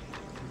it.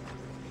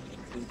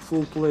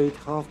 Full plate,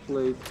 half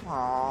plate,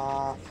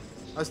 Aww.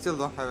 I still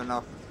don't have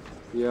enough.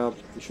 yeah,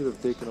 you should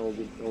have taken all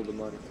the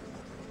money.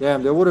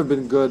 Damn, that would have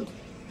been good.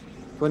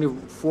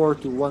 24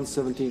 to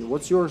 117.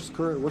 What's your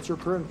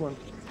current one?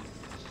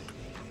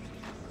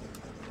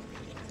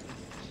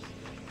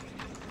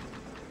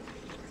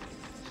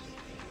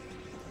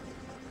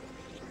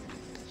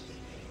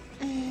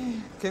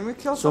 Can we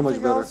kill So much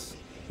something better. else?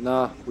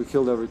 Nah, we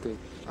killed everything.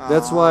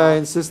 That's why I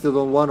insisted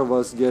on one of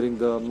us getting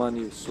the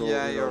money. So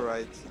Yeah, you know, you're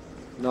right.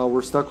 now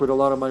we're stuck with a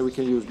lot of money we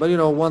can use. But you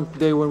know, one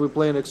day when we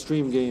play an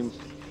extreme game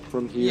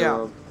from here,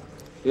 Yeah.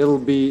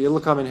 it'll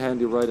come in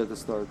handy right at the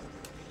start.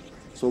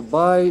 So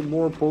buy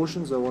more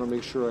potions. I want to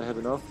make sure I have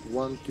enough.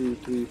 1, 2,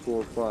 3,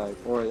 4, 5.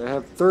 All right, I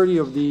have 30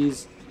 of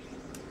these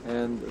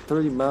and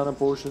 30 mana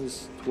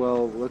potions.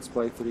 12. Let's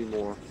buy 3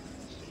 more.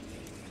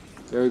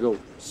 There you go.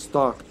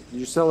 Stock. Did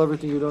you sell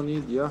everything you don't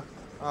need? Yeah.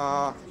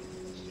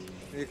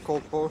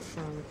 Recall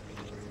potion.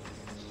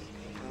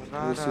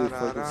 Let me see if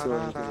I can sell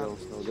anything else.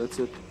 No, that's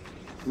it.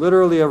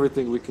 Literally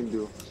everything we can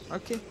do.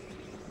 Okay.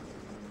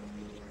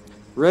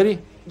 Ready?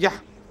 Yeah.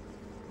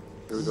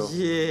 Here we go.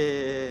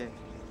 Yeah.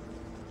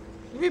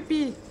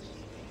 Whippy.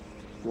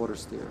 Water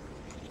stair.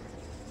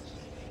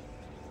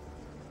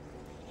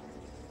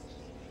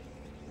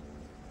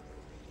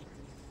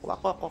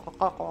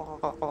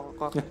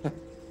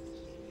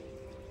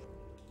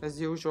 As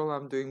usual,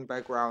 I'm doing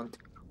background.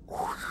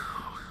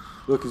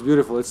 Look, it's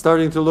beautiful. It's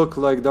starting to look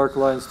like Dark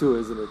Alliance 2,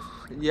 isn't it?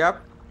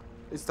 Yep.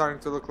 It's starting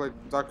to look like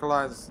Dark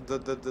Alliance,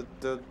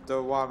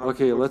 the one.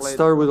 Okay, we let's played.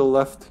 start with the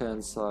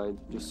left-hand side,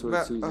 just so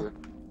it's But, easier.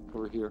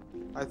 Over here.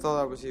 I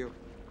thought that was you.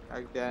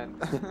 Again.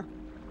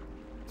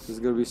 There's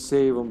gonna be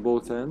save on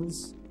both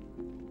ends.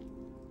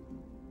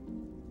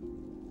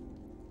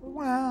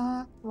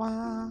 Wah,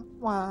 wah,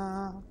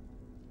 wah.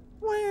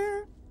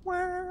 Wah,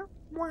 wah,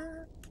 wah.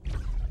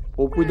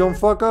 Hope we don't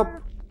fuck up.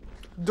 There's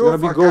Don't gonna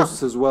be fuck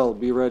ghosts as well.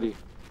 Be ready. up.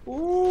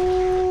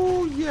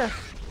 Ooh, yeah.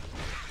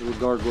 Little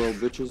gargoyle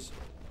bitches.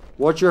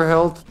 Watch your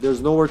health. There's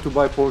nowhere to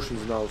buy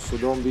potions now, so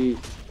don't be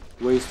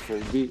wasteful.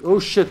 Oh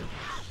shit!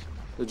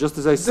 Just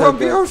as I said Don't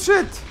be, that. oh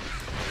shit!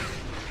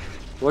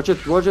 Watch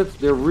it, watch it.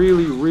 They're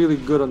really, really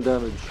good on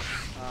damage.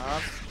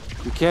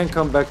 You can't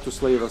come back to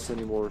slave us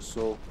anymore,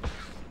 so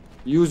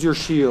use your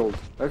shield.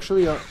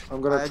 Actually,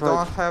 I'm gonna I try.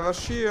 don't have a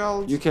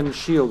shield. You can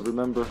shield,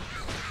 remember?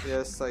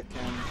 Yes, I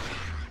can.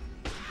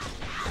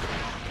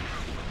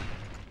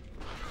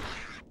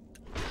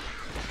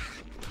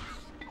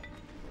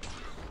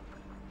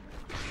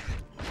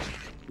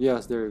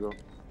 Yes, there you go.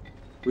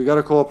 We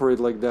gotta cooperate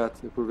like that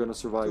if we're gonna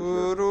survive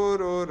here.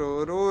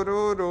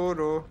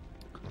 Do-do-do-do-do-do-do.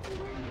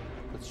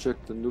 Let's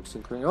check the nooks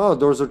and crannies. Oh,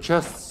 those are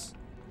chests.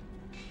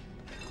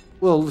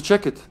 Well,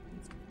 check it.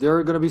 There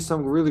are gonna be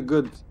some really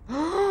good...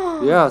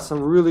 yeah,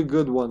 some really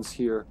good ones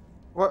here.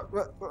 What?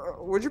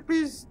 Would you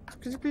please?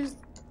 Could you please?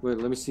 Wait,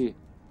 let me see.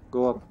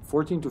 Go up.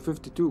 14 to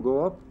 52,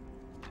 go up.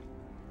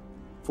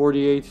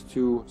 48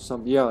 to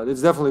some... yeah,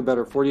 it's definitely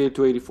better. 48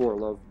 to 84,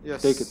 love.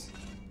 Yes. Take it.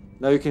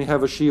 Now you can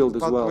have a shield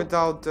as But well.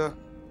 without the.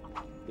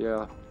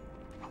 Yeah.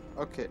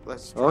 Okay,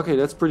 let's. Try. Okay,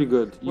 that's pretty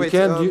good. You Wait,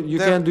 can't you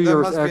there- can't do there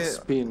your must X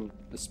be-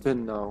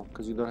 spin now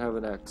because you don't have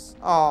an X.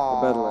 Oh.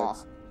 A battle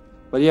X.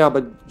 But yeah,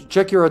 but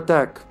check your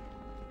attack.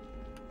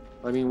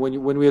 I mean,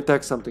 when we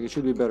attack something, it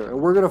should be better. And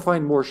we're gonna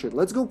find more shit.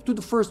 Let's go to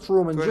the first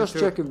room and just 22.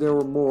 check if there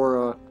were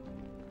more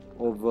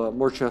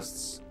more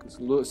chests. 'Cause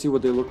see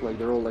what they look like.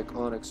 They're all like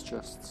onyx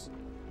chests.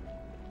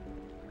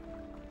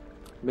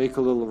 Make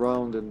a little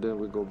round and then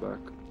we go back.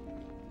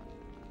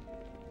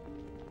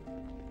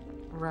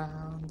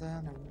 Round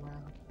and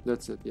around.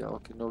 That's it. Yeah.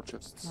 Okay. No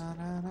chests. Na,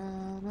 na,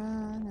 na,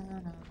 na, na,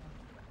 na.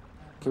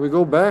 Can we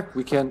go back?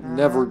 We can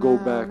never go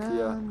back.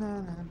 Yeah.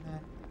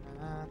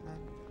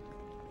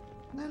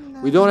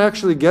 We don't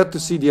actually get to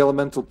see the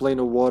elemental plane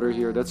of water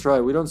here. That's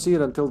right. We don't see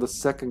it until the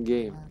second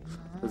game.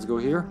 Let's go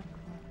here.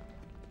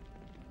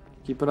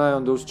 Keep an eye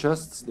on those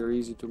chests. They're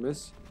easy to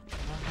miss.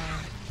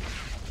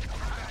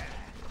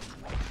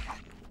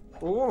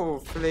 Oh,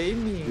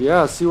 flaming.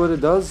 Yeah, see what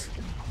it does?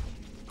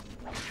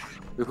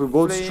 If we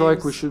both strike,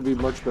 we Flames. should be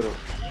much better.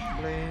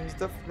 Flames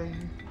the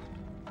flame.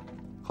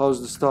 How's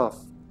the stuff?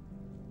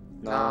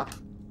 Nah.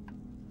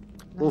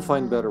 We'll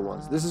find better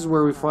ones. This is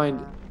where we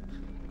find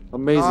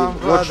amazing. Oh, I'm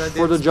glad Watch I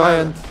for the didn't spell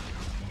giant.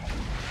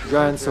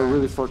 Giants are Yeah.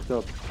 really fucked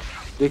up.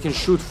 They can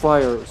shoot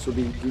fire, so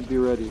be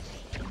ready.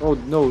 Oh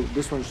no,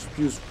 this one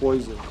spews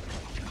poison.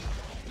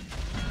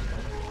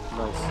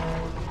 Nice.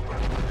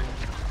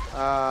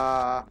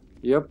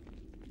 Yep.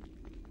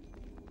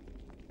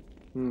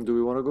 Do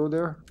we want to go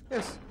there?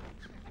 Yes.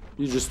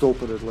 You just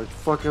open it like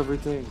fuck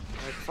everything.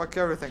 Like, fuck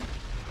everything.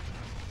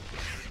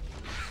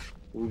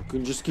 We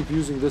can just keep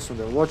using this one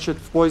then. Watch it,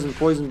 poison.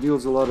 Poison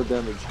deals a lot of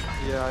damage.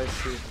 Yeah, I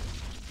see.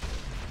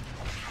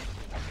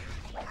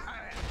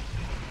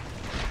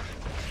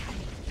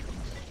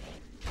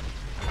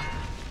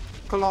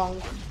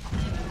 Clonk.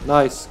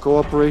 Nice.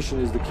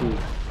 Cooperation is the key.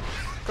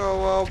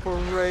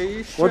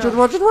 Cooperation. Watch it,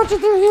 watch it, watch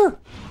it. They're here.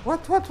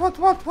 What?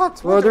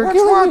 Oh, they're What?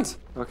 killing What?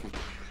 me. Okay.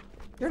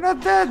 You're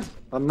not dead.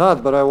 I'm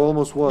not, but I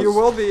almost was. You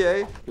will be,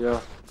 eh? Yeah.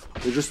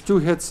 They're just 2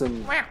 hits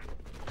and...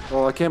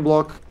 oh, I can't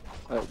block.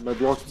 My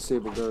block's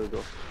disabled. There we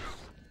go.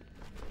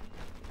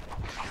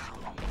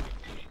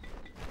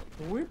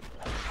 Whip,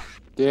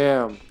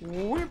 Damn.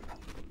 whip.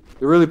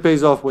 It really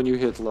pays off when you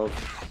hit, love.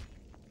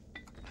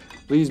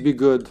 Please be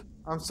good.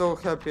 I'm so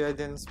happy I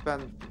didn't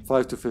spend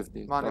 5 to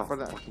 15. money Oh, for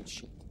that. fucking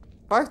shit.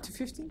 5 to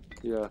 15?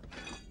 Yeah.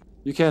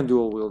 You can't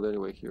dual wield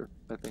anyway here,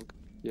 I think.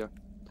 Yeah.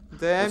 Damn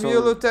That's you,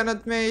 all.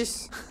 Lieutenant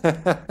Mace.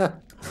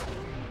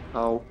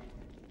 Ow.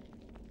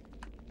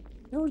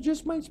 It was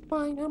just my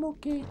spine. I'm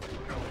okay.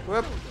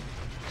 Whip.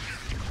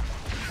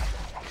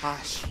 Ah,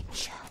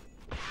 shit.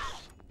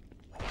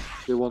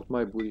 They want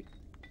my booty.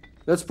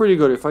 That's pretty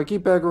good. If I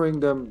keep aggroing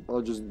them,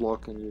 I'll just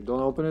block and you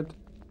don't open it.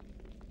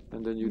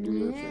 And then you do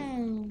your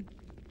thing.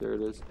 There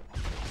it is.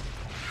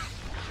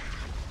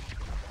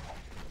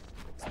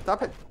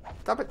 Stop it.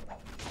 Stop it.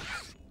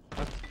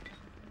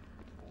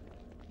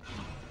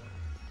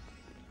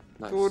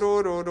 Nice.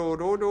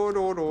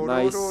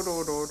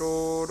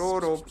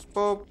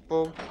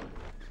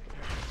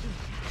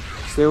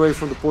 Stay away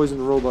from the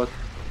poison robot.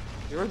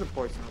 You're the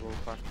poison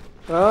robot.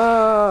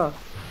 Ah!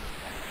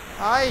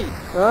 Hi!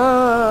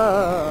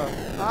 Ah!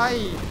 Hi!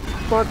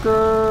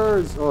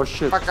 Fuckers! Oh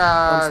shit. I'm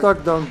Fuckers!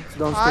 stuck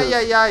downstairs. Ay,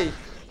 ay, ay!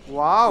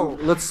 Wow!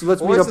 Let's meet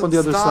up on the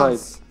other Poison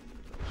side.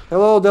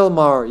 Hello,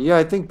 Delmar. Yeah,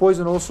 I think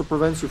poison also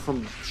prevents you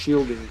from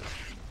shielding.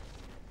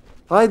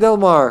 Hi,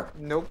 Delmar.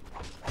 Nope.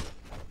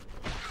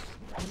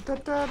 Do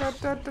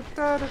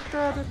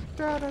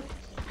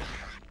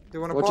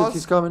you wanna Watch pause? it,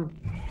 he's coming.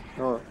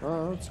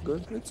 Oh, it's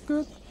good. It's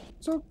good.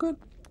 So good.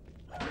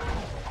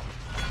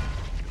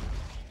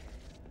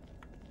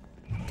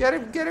 Get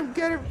him, get him,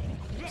 get him!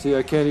 See,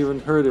 I can't even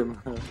hurt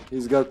him.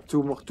 He's got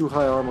too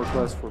high armor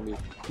class for me.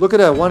 Look at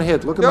that, one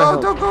hit. Look at my No,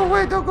 health. don't go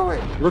away, don't go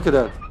away! Look at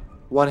that.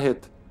 One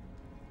hit.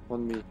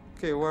 On me.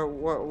 Okay, where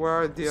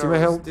are the See my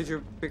arrows? health? Did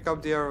you pick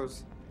up the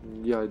arrows?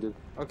 Yeah, I did.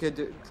 Okay,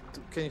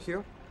 can you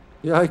heal?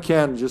 Yeah, I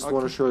can. Just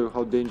want to Okay. show you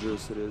how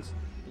dangerous it is.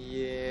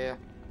 Yeah.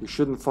 You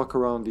shouldn't fuck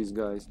around these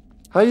guys.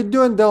 How you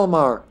doing,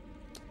 Delmar?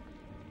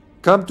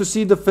 Come to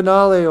see the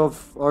finale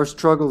of our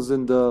struggles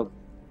in the...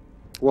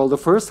 Well, the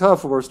first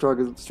half of our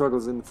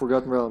struggles in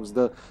Forgotten Realms.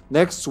 The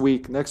next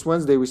week, next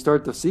Wednesday, we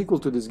start the sequel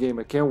to this game.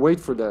 I can't wait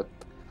for that.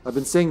 I've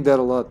been saying that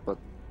a lot, but...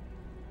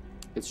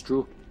 It's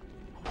true.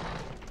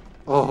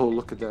 Oh,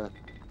 look at that.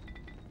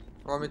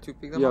 Want me to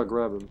pick them Yeah, up?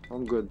 grab him.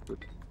 I'm good. But...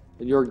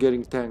 And you're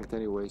getting tanked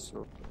anyway,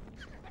 so...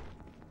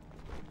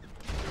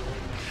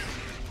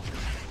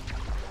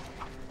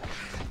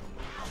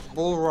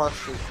 Bull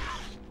rushes.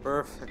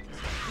 Perfect.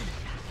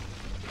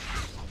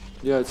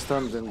 Yeah, it's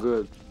stunned and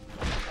good.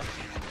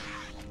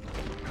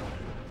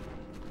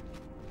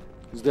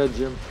 Is that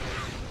Jim?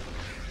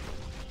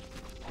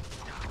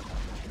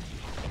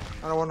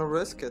 I don't want to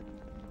risk it.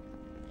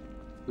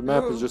 The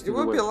map is just It in the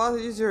would way. be a lot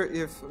easier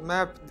if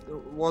map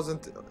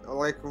wasn't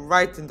like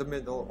right in the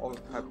middle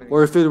of happening.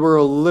 Or if it were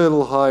a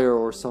little higher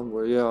or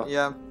somewhere, yeah.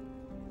 Yeah.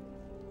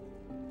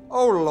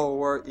 Or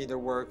lower, either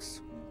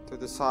works. To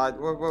the side.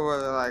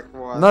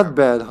 What? Not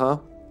bad, huh?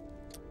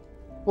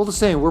 Well, the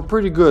same. We're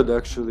pretty good,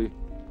 actually.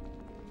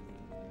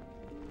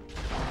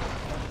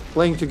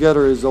 Playing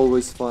together is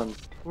always fun.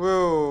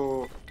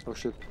 Whoa. Oh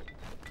shit.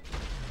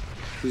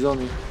 He's on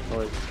me.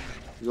 Alright.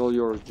 He's all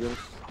yours, Jim.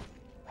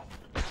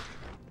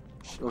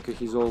 Okay,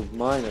 he's all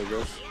mine, I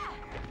guess.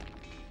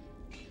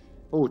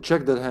 Oh,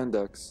 check that hand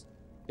axe.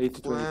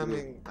 80 20.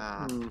 Flaming.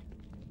 Ah.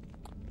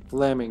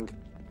 Flaming.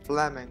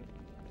 Flaming.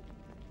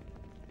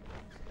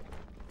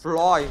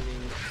 Flaming.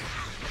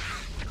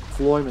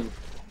 Floyman.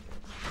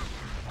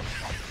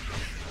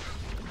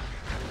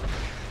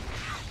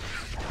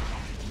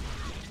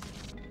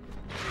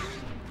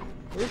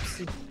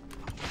 Oopsie.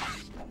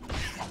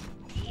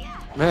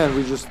 Man,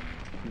 we just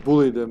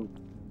bullied them.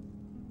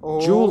 Oh,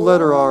 Jewel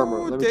leather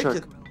armor. Let me take check.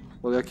 it.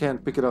 Well, I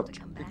can't pick it up.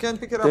 You can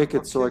pick it up. Take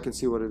it so I okay. can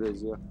see what it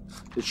is, yeah.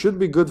 It should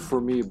be good for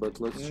me, but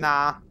let's check.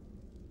 Nah.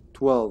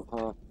 12,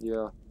 huh?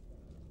 Yeah.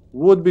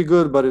 Would be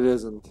good, but it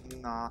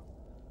isn't. Nah.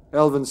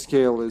 Elven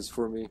scale is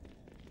for me.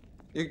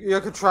 You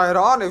could try it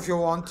on if you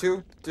want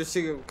to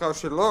see how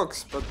she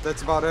looks, but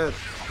that's about it.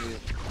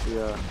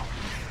 Yeah.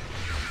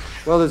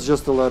 Well, it's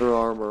just a leather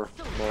armor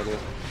model.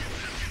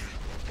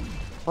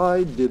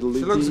 Hi, diddly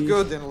She looks dee.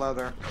 good in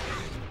leather.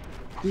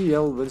 The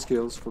elven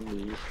scales for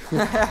me.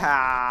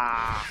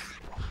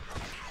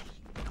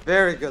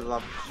 Very good,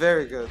 love.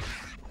 Very good.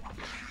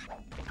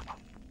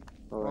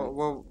 Alright,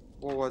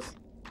 What was?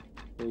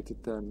 8 to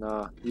 10.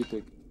 Nah, you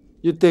take it.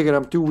 You take it,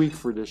 I'm too weak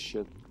for this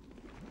shit.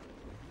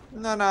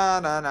 No.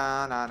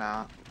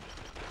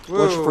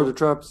 Watch for the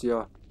traps,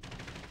 yeah.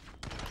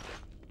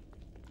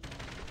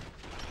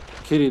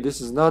 Kitty,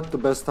 this is not the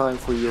best time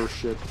for your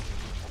shit.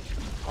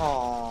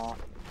 Aww.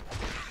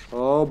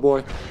 Oh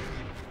boy.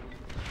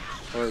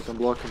 Alright, I'm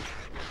blocking.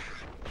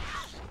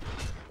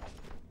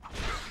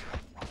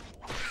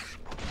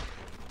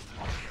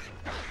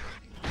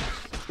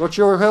 Watch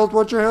your health,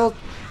 watch your health!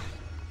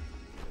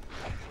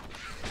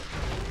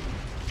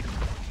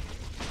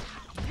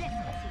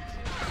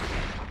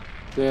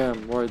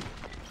 Damn, right.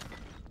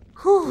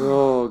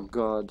 Oh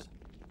god.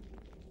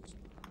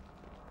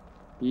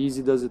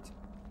 Easy does it.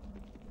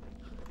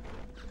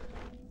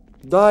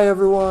 Die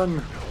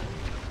everyone!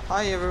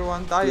 Hi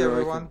everyone. Die Yeah, I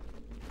everyone.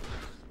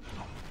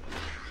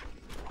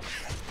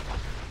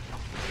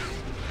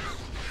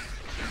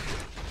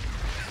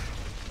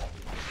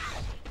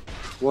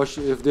 Watch,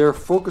 if they're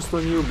focused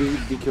on you,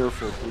 be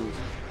careful, please.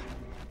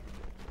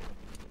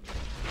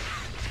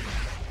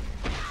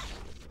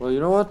 Well, you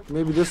know what?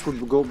 Maybe this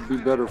would be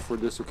better for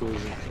this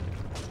occasion.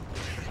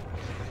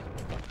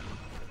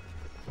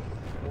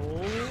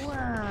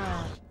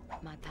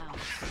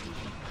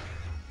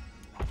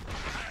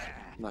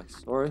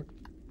 Nice. Alright.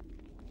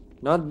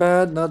 Not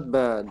bad, not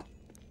bad.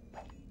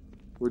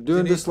 We're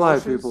doing this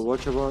live, people.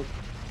 Watch about.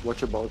 What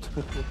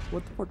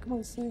the fuck am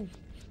I saying?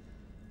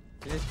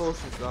 You need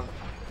potions, dog.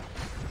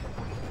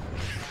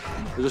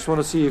 I just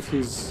want to see if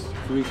he's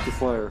weak to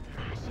fire.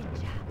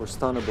 Or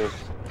stunnable.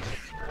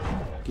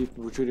 Keep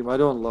retreating. I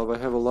don't love. I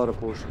have a lot of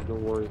potions,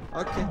 don't worry.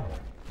 Okay.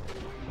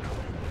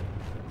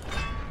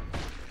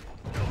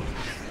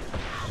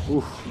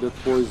 Oof, that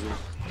poison.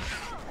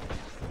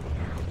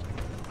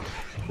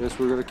 Yes,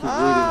 we're gonna keep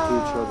reading to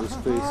each other's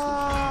faces.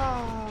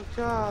 Oh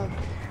god.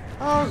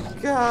 Oh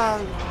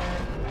god.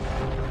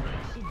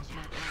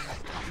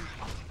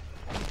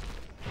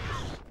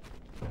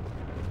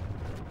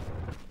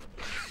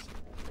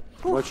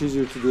 Much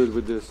easier to do it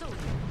with this.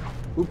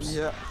 Oops.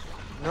 Yeah.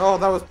 No,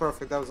 that was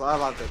perfect. That was, I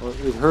loved it. Oh,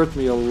 it hurt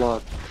me a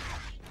lot.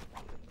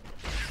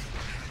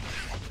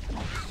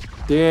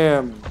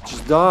 Damn,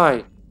 just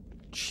die.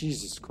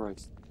 Jesus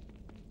Christ.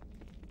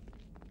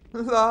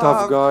 Love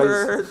Tough guys.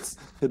 hurts.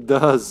 It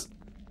does.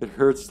 It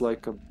hurts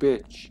like a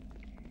bitch.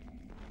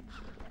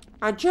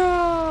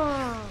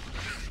 Aja!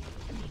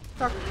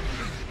 Tuck.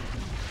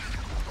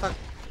 Tuck.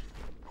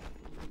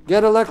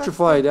 Get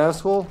electrified,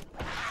 asshole.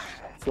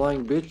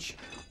 Flying bitch.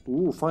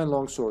 Ooh, fine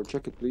longsword.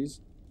 Check it,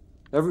 please.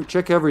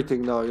 Check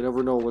everything now. You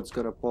never know what's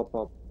gonna pop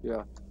up.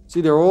 Yeah. See,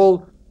 they're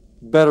all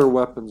better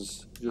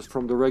weapons just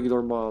from the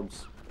regular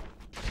mobs.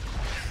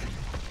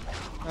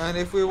 And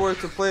if we were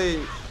to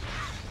play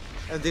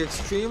at the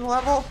extreme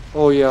level,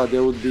 oh yeah, they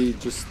would be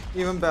just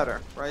even better,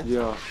 right?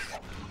 yeah.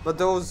 But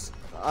those,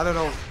 I don't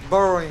know,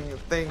 burrowing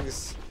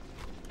things,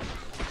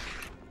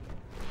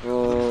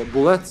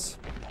 bullets.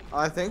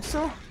 I think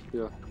so.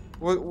 Yeah.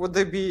 Would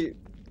they be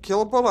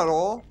killable at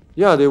all?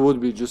 Yeah, they would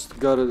be. Just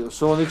gotta.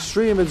 So on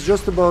extreme, it's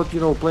just about,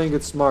 you know, playing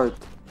it smart.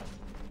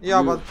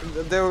 Yeah, but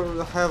they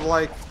will have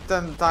like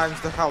 10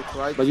 times the health,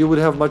 right? But you would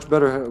have much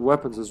better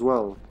weapons as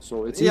well.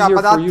 So it's yeah, easier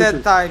but for not you 10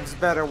 to. times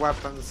better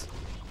weapons.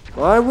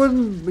 Well, I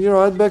wouldn't. You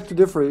know, I'd beg to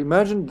differ.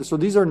 Imagine. So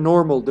these are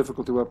normal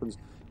difficulty weapons.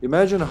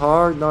 Imagine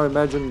hard. Now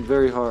imagine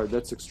very hard.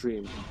 That's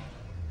extreme.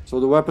 So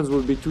the weapons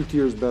would be 2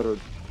 tiers better,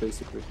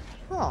 basically.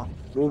 Oh.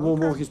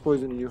 Move. He's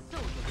poisoning you.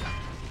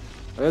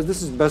 I guess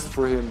this is best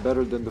for him.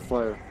 Better than the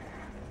fire.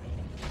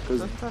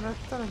 Because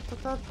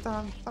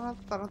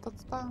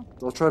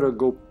I'll try to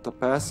go to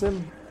pass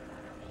him.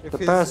 If If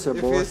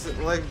he's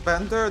like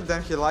Bender,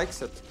 then he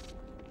likes it.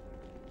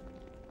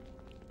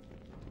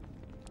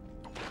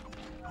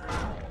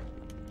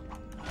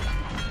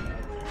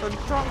 Oh,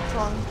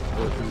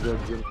 he's dead,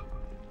 Jim.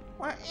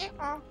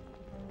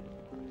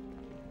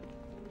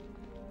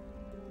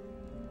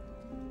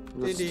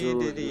 Let's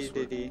do it this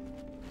way.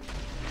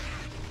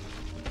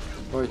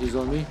 Alright, he's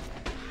on me.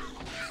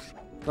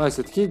 Nice.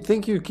 I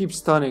think you keep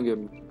stunning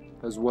him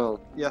as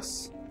well.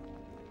 Yes.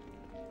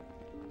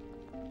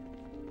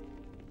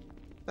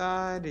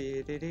 Oh,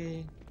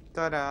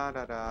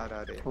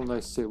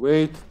 nice. Say,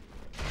 wait.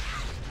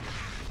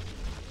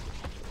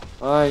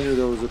 I knew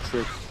there was a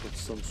trick of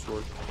some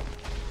sort.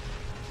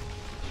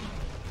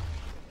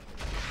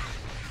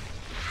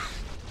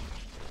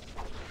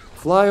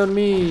 Fly on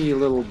me,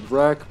 little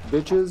brack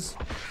bitches.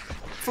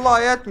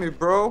 Fly at me,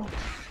 bro.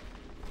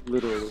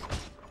 Literally.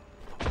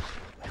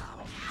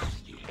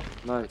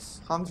 Nice.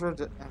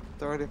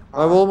 135.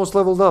 I've almost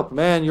leveled up.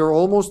 Man, you're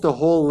almost a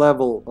whole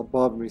level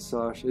above me,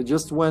 Sash. It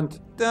just went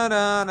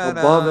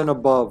above and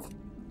above.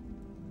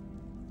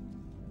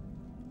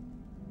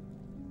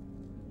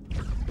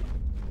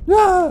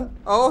 Yeah!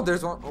 Oh,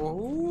 there's one.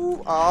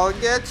 Oh, I'll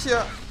get you.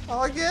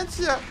 I'll get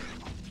you.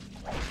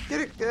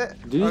 Get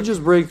it. Did you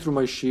just break through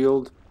my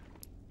shield?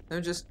 Let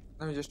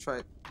me just try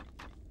it.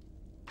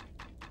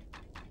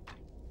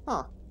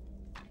 Huh.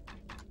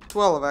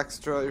 12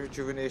 extra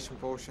rejuvenation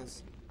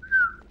potions.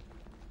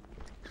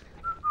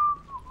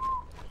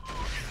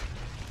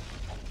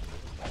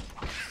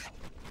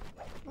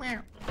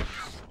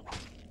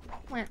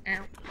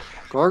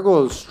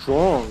 Cargo is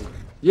strong.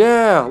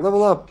 Yeah,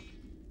 level up.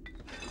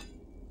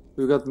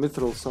 We got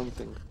mithril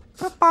something.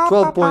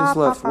 12 points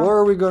left. Where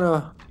are we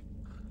gonna...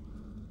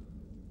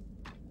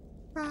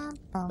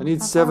 I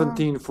need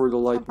 17 for the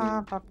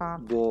lightning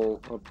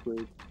ball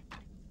upgrade.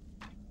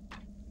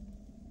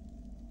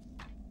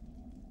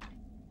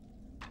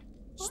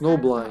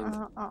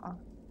 Snowblind.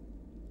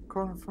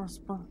 Corner first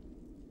spawn.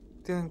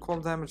 Dealing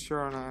cold damage to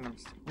your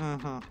enemies.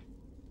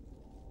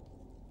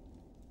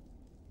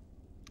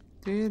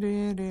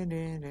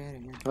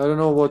 I don't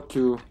know what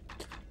to...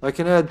 I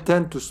can add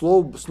 10 to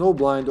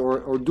snowblind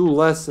or do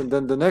less, and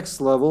then the next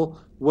level,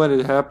 when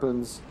it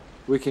happens,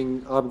 we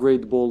can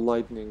upgrade ball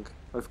lightning.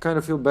 I kind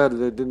of feel bad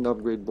that I didn't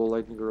upgrade ball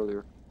lightning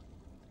earlier.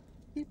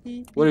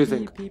 What do you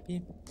think?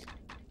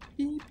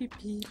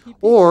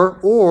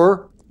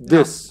 Or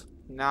this.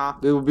 Nah.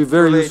 They will be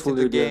very Too late useful in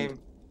the in the game. end.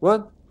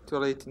 What? Too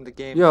late in the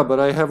game. Yeah, but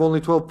I have only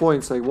 12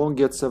 points. I won't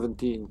get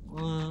 17.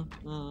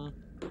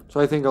 So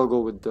I think I'll go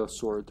with the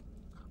sword.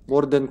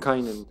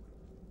 Mordenkainen.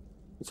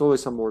 It's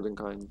always some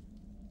Mordenkainen.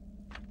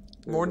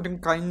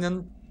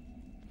 Mordenkainen.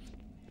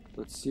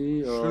 Let's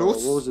see.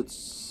 Schluss? What was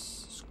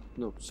it?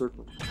 No,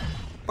 circle.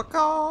 Baka.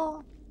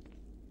 Oh,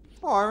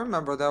 I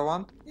remember that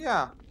one.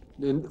 Yeah.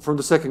 From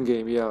the second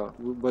game, yeah.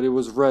 But it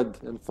was red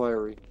and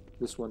fiery.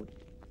 This one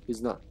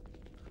is not.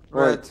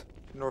 Red. Right.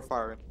 Nor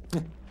fiery.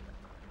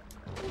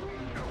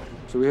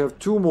 So we have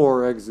 2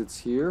 more exits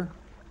here.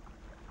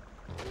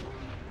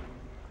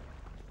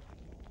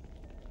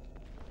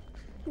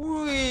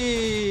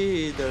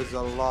 Whee! There's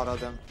a lot of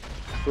them.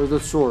 Where's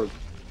that sword?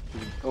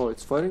 Oh,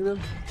 it's fighting them?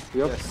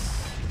 Yep.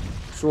 Yes.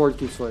 Sword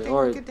keeps fighting.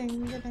 Alright.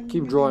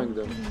 Keep drawing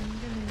them.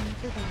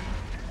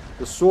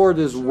 The sword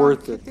is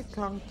worth it. Kitty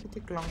clunk, kitty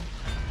clunk.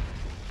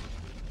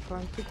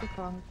 Clunk, kitty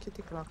clunk,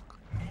 kitty clunk.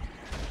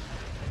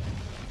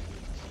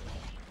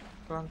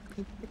 Clunk,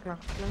 kitty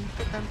clunk,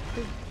 clunk,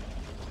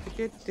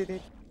 kitty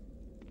clunk.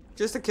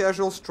 Just a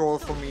casual stroll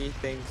for me,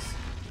 thanks.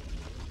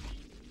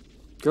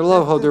 I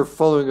love how they're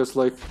following us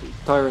like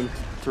tyrant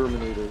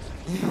terminators.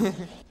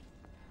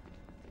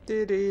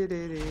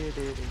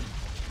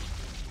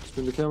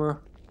 Spin the camera.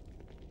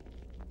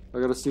 I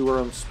gotta see where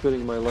I'm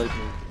spinning my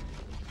lightning.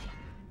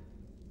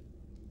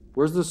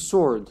 Where's the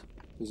sword?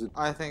 Is it?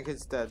 I think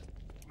it's dead.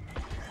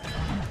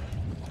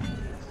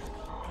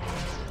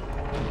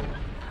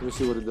 Let me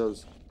see what it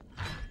does.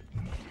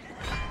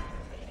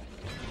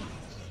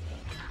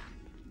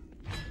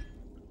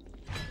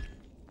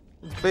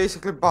 It's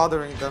basically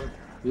bothering them.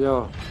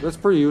 Yeah, that's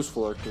pretty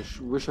useful actually.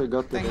 Wish I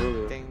got that Ding,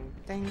 earlier. ding,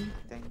 ding,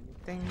 ding,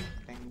 ding,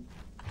 ding.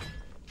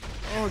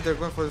 Oh, they're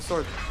going for the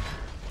sword.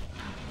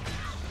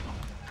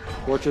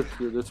 Watch it.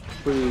 Yeah, that's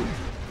pretty.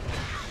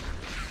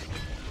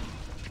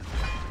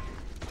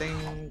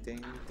 Ding,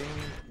 ding, ding,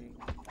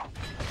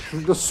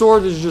 ding. The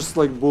sword is just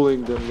like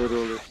bullying them,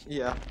 literally.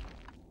 Yeah.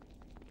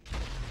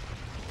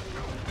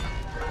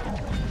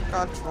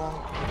 Got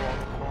wrong,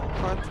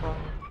 got wrong.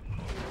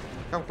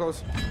 Come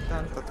close.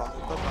 Dun, dun, dun,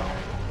 dun, dun.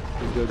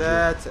 He's dead,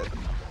 That's it.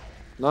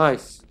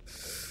 Nice.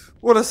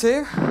 What a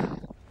save?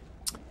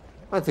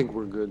 I think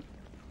we're good.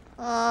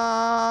 Yeah,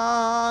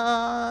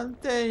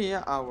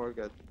 oh, we're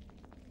good.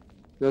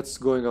 That's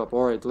going up.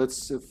 Alright,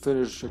 let's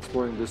finish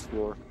exploring this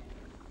floor.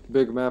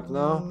 Big map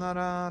now. Na,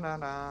 na, na,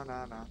 na,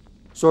 na, na.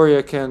 Sorry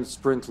I can't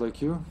sprint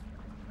like you.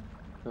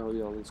 Oh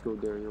yeah, let's go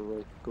there, you're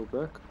right. Go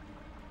back.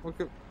 We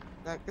could.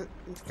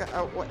 It's got.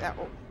 Oh, what?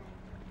 Oh.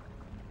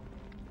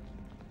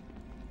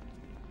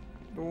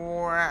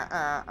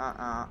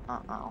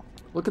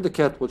 Look at the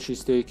cat, what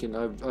she's taking.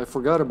 I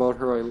forgot about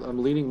her.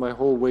 I'm leaning my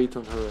whole weight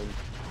on her and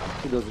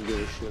she doesn't give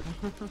a shit.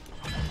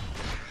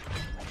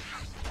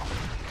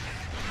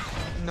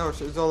 No,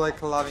 she's all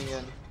like loving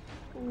it.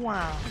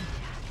 Wow.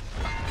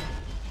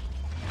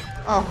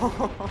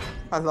 Oh,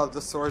 I love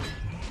the sword.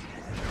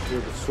 Yeah,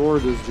 the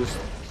sword is just...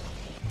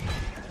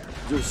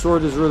 The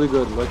sword is really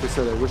good. Like I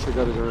said, I wish I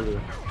got it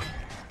earlier.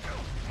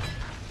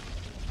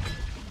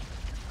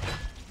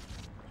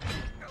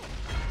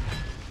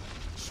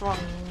 Swung,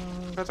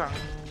 ga-chung,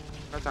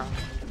 ga-chung.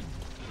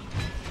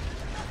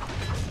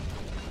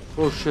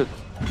 Oh shit.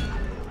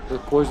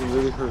 That poison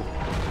really hurt.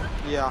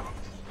 Yeah.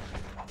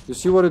 You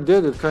see what it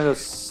did? It kind of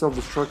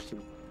self-destructed.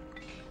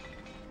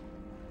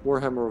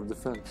 Warhammer of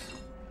Defense.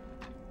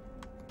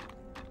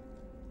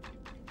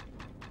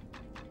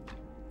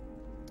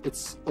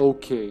 It's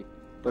okay,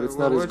 but it's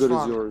not as good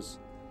as yours.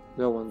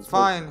 That one's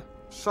fine. good.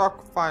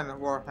 Shock fine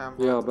Warhammer.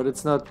 Yeah, but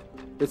it's not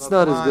as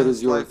good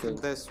as your like thing.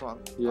 This one.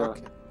 Yeah.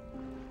 Okay.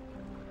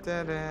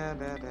 Da, da,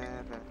 da,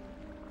 da, da.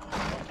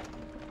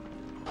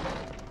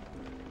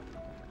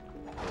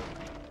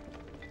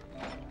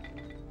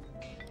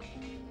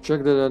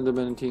 Check that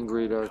adamantine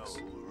great axe.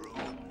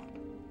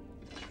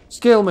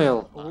 Scale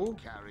mail. Ooh.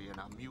 Carrying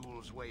a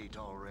mule's weight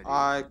already.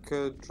 I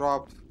could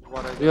drop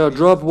what I Yeah, need.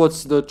 drop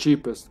what's the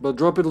cheapest, but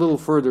drop it a little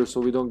further so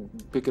we don't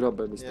pick it up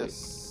by mistake.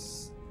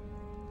 Yes.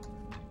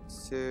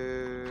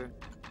 So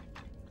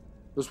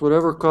Just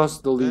whatever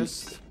costs the This?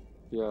 least.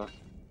 Yeah.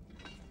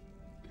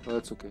 Oh,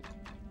 that's okay.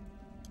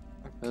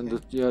 And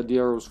the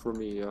arrows for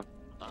me, yeah.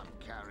 I'm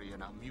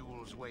carrying a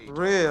mule's weight.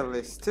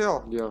 really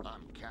still. Yeah.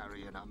 I'm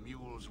carrying a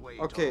mule's weight.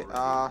 Okay,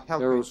 already.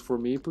 help Arrows for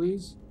me,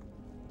 please.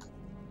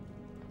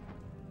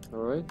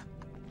 Alright.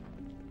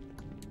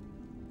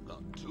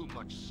 Got too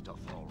much stuff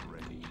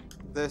already. me.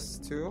 This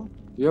too.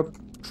 Yep.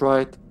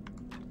 Try it.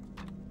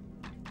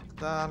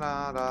 Da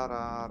da da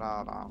da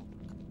da da.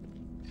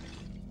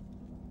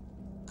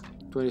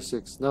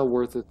 26. Not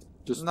worth it.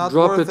 Just Not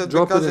drop worth it. it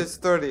Drop because it. it's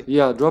 30.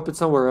 Yeah, drop it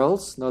somewhere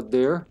else. Not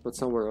there, but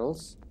somewhere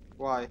else.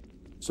 Why?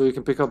 So you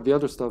can pick up the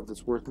other stuff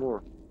that's worth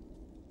more.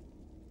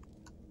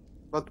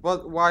 But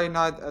what? Why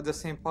not at the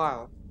same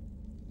pile?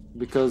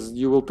 Because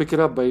you will pick it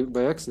up by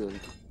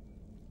accident.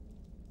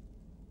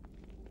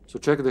 So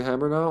check the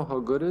hammer now. How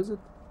good is it?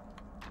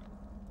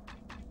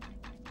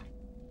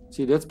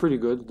 See, that's pretty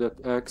good.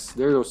 That axe.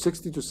 There you go.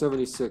 60 to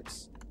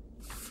 76.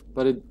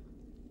 But it...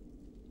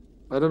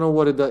 I don't know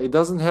what it does. It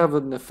doesn't have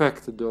an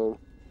effect though.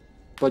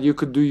 But you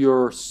could do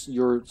your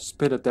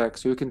spin attack.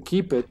 So you can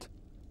keep it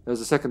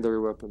as a secondary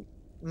weapon.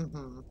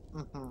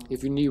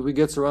 If we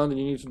get surrounded,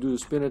 you need to do the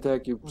spin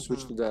attack. You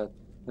switch to that,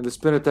 and the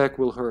spin attack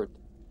will hurt.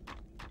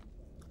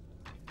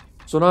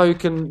 So now you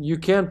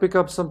can pick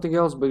up something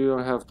else, but you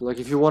don't have to. Like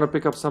if you want to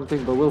pick up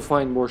something, but we'll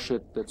find more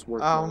shit that's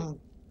worth money.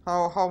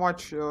 How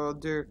much do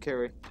you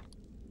carry?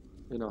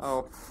 Enough.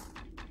 Oh,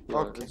 yeah,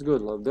 okay. It's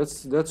good, love.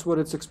 That's what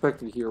it's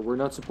expected here. We're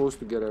not supposed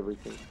to get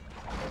everything.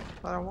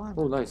 I don't want.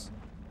 Oh, nice.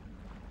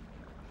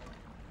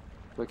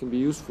 That can be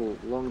useful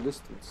long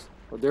distance.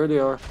 Oh, there they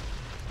are.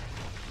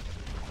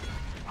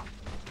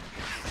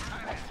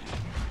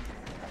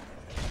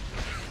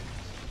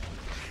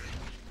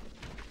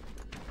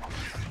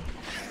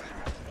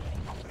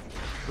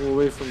 Go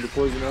away from the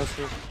poison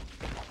asshole.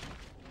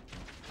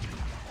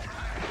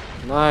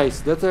 Nice.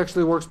 That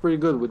actually works pretty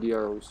good with the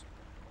arrows.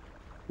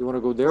 You want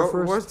to go there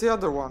first? Where's the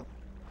other one?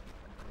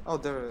 Oh,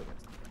 there it is.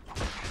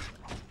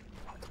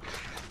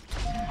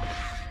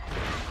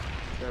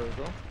 There we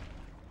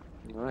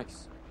go.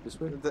 Nice. This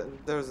way?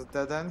 There's a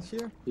dead end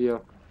here? Yeah.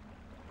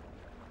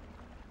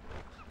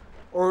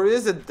 Or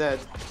is it dead?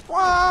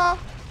 Wah!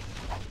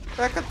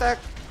 Back attack!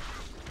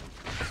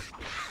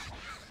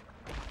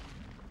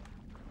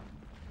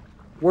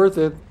 Worth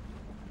it.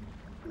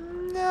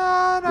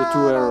 The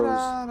 2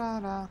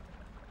 arrows.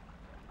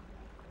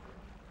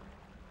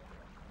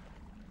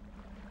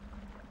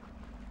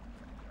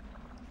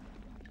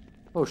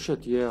 Oh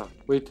shit, yeah.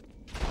 Wait.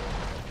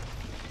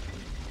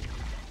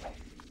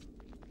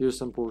 Here's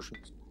some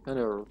potions and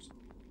arrows.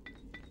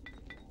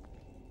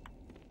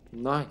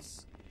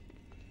 Nice.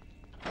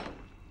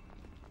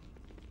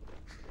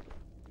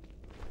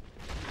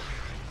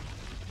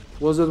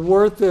 Was it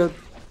worth it?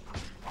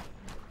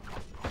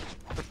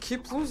 I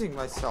keep losing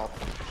myself.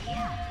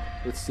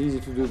 It's easy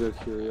to do that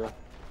here, yeah.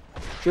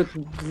 Shit,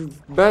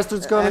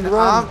 bastards coming, And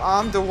run!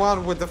 I'm the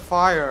one with the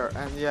fire,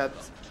 and yet...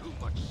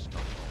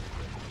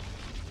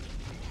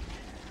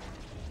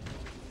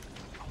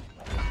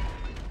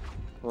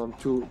 Oh, I'm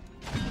too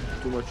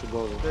much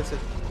above it. That's it.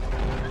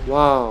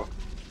 Wow.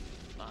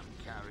 I'm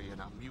carrying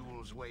a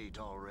mule's weight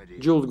already.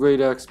 Jeweled Great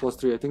Axe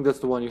 +3. I think that's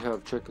the one you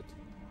have. Check it.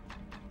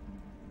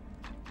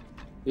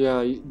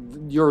 Yeah,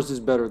 yours is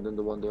better than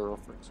the one they're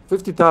offering.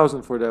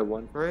 50,000 for that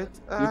one. Great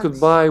You could axe.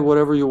 buy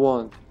whatever you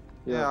want.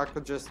 Yeah, I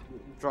could just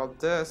drop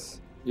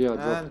this. Yeah,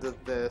 and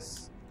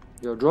this.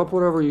 Yeah, drop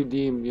whatever you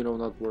deem,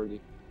 not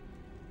worthy.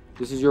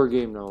 This is your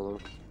game now,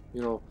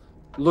 though.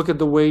 Look at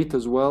the weight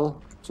as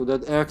well. So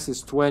that axe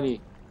is 20.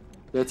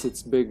 That's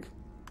its big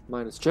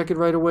minus. Check it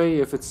right away.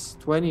 If it's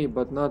 20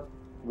 but not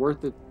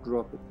worth it,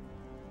 drop it.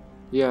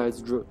 Yeah,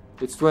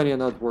 it's 20 and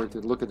not worth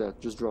it. Look at that.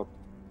 Just drop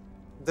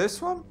it.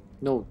 This one?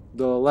 No,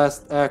 the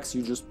last axe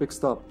you just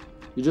picked up.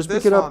 You just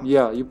This pick it up. one?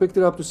 Yeah, you picked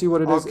it up to see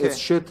what it is. Okay. It's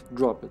shit.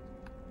 Drop it.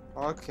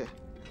 Okay.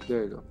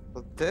 There you go.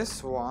 But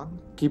this one...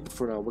 Keep it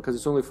for now because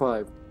it's only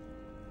 5.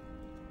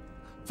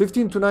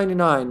 15 to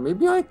 99.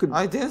 Maybe I could.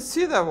 I didn't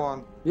see that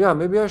one. Yeah,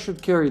 maybe I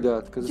should carry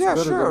that because it's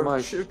better than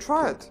my.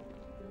 Try it.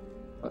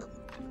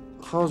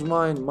 How's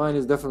mine? Mine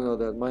is definitely not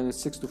that. Mine is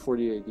 6 to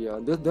 48. Yeah,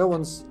 that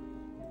one's.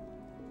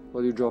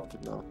 Well, you dropped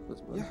it now.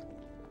 That's fine. Yeah.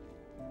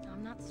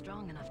 I'm not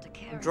strong enough to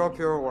carry. Drop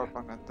your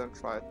weapon and then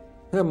try it.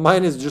 Yeah,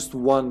 mine is just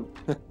 1.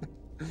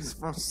 It's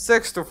from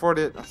 6 to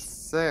 48.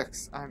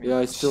 6. I mean. Yeah,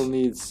 I still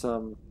need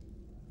some.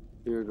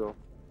 Here you go.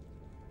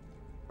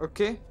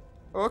 Okay.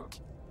 Okay.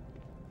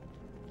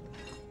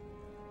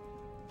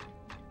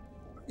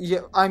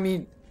 Yeah, I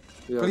mean,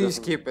 Yeah, please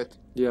definitely. keep it.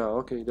 Yeah,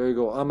 okay, there you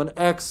go. I'm an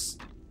X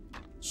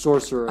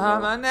sorcerer.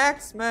 I'm now. an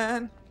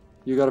X-Man.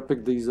 You gotta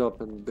pick these up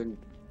and then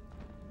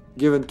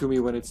give it to me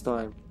when it's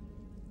time.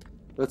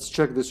 Let's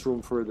check this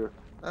room further.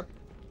 Yep.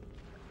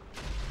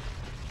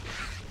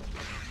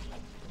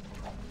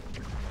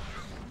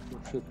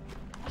 Oh, shit.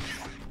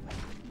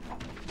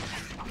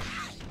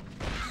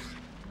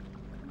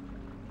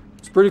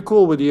 It's pretty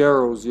cool with the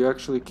arrows. You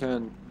actually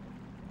can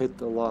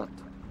hit a lot.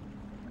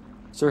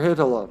 Sir, hit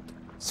a lot.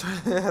 So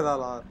hit a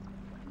lot.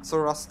 So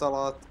rust a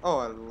lot. Oh,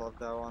 I love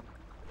that one.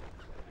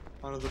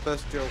 One of the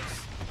best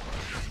jokes.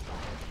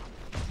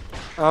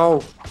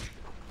 Ow.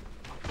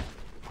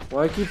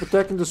 Why keep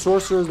attacking the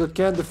sorcerers that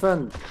can't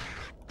defend?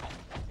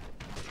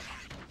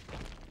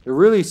 It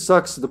really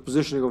sucks the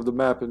positioning of the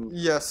map in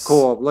Yes.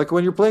 co-op. Like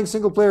when you're playing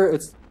single player,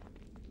 it's...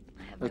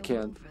 have I no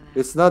can't. room for that.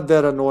 It's not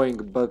that annoying,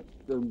 but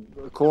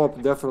co-op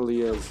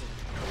definitely is.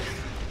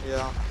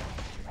 Yeah.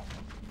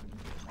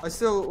 I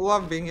still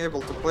love being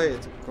able to play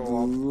it. Go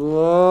on.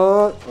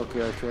 What?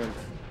 Okay, I can't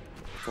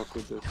fuck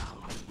with this.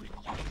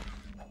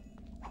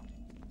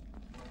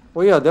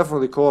 Well, yeah,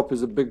 definitely co-op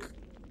is a big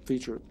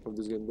feature of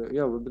this game.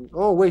 Yeah, we've been...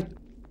 Oh, wait!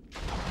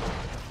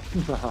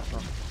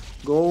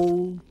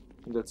 Go...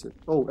 That's it.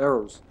 Oh,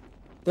 arrows.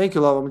 Thank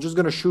you, Lava. I'm just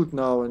gonna shoot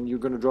now, and you're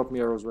gonna drop me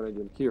arrows when I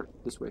do. Here,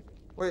 this way.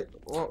 Wait.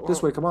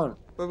 This way, come on.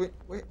 Wait.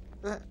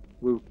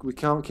 We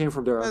came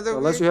from there. Yeah,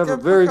 Unless you have a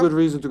very good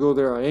reason to go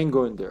there, I ain't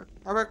going there.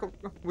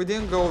 We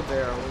didn't go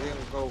there. We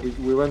didn't go.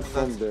 We went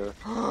from there.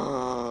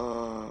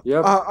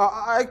 Yep.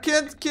 I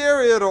can't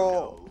carry it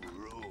all.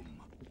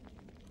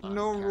 No room.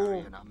 No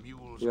room. Carrying a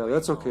mule's Yeah, weight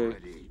that's okay.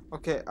 already.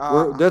 Okay.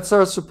 That's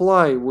our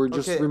supply. We're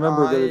just okay,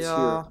 remember that it's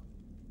here.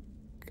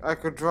 I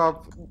could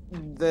drop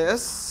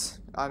this.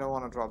 I don't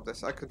want to drop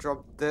this. I could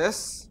drop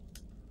this.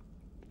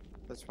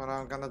 That's what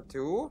I'm gonna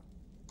do.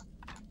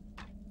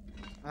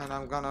 And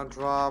I'm gonna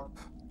drop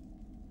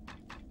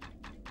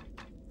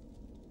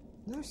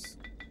this.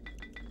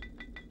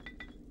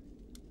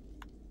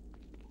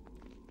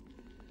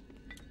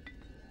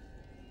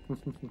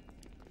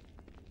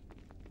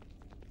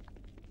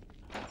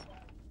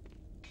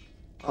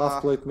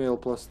 Half plate mail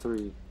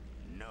 +3.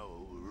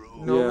 No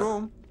room. No Yeah.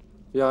 room.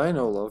 Yeah, I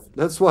know, love.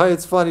 That's why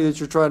it's funny that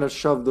you're trying to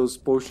shove those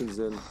potions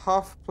in.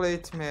 Half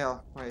plate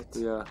mail. Wait.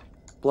 Yeah.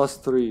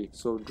 +3.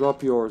 So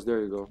drop yours.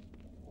 There you go.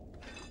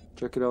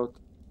 Check it out.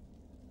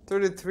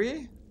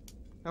 33?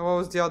 And what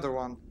was the other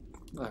one?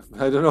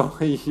 I don't know.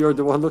 You're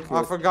the one looking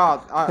I at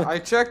forgot. I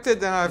checked it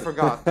and I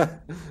forgot.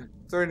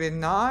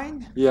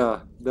 39?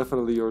 Yeah,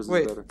 definitely yours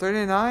Wait, is better.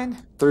 39?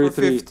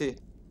 33. Or 50.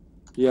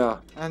 Yeah.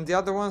 And the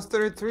other one's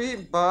 33,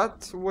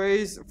 but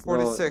weighs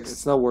 46. No,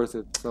 it's not worth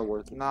it. It's not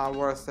worth it. Not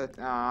worth it.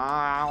 That's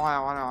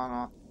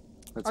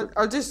okay.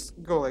 I'll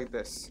just go like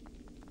this.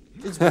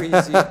 It's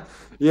breezy.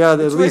 Yeah,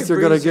 It's at way least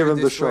you're gonna give breezier him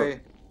the this shot.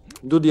 way.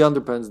 Do the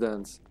underpants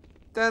dance.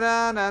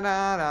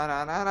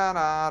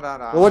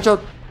 Da-da-da-da-da-da-da-da-da. Oh, watch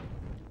out!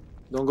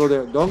 Don't go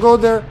there. Don't go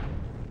there!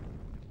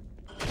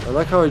 I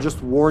like how I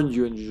just warned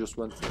you and you just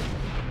went there.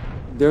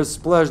 There's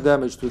splash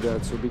damage to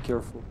that, so be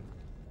careful.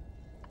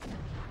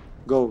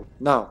 Go,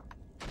 now.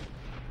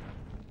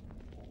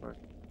 Right.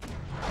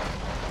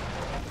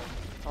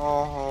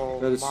 Oh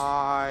That is-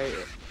 my.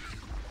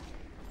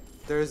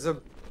 There's a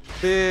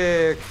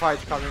big fight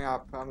coming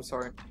up. I'm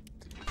sorry.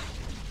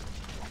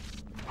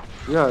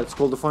 Yeah, it's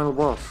called the final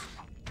boss.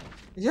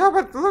 Yeah,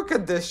 but look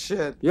at this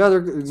shit. Yeah,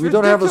 we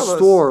don't have a ridiculous.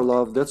 store,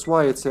 love. That's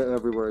why it's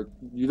everywhere.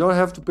 You don't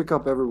have to pick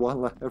up every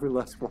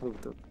last one of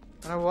them.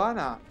 I don't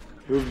wanna.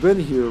 We've been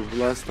here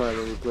last time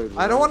when we played.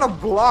 I don't wanna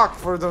block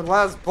for the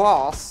last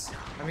boss.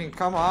 I mean,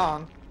 come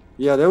on.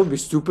 Yeah, that would be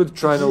stupid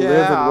trying to live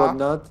and Yeah.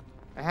 whatnot.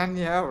 And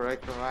yeah, right,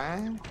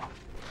 right.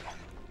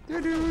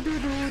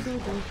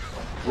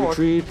 Retreat. Oh,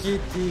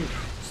 kitty.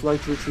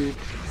 Slight retreat.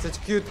 Such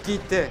cute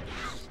kitty.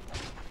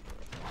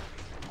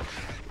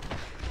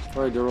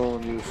 Alright, they're all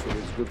on you, so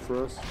it's good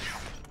for us.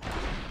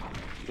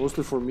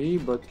 Mostly for me,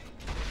 but...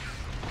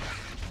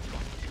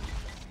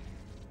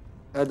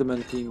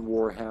 Adamantine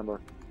Warhammer.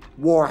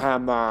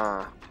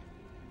 Warhammer!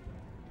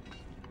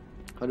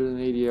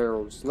 180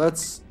 arrows.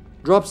 Let's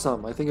drop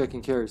some. I think I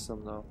can carry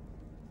some now.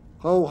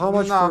 How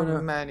much Not for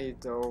an many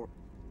though.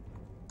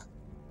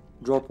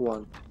 Drop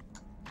one.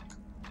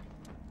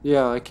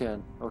 Yeah, I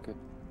can. Okay.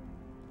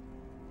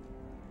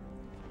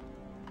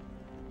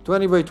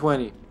 20 by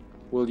 20.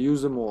 We'll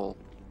use them all.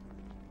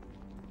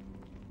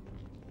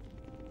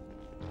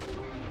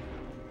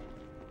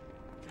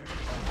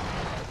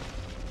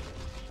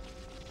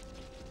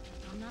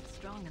 I'm not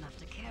strong enough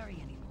to carry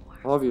anymore.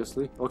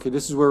 Obviously. Okay,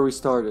 this is where we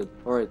started.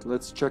 Alright,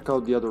 let's check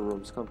out the other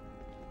rooms. Come.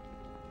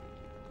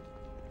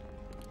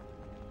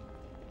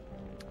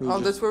 Oh,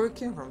 that's where we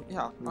came from.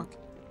 Yeah, okay.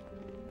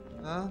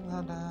 Now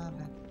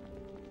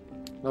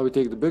we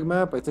take the big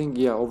map. I think,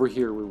 yeah, over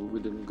here we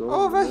didn't go.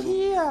 Over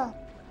here!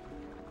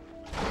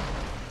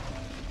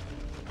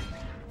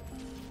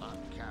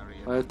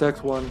 I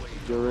attacked one.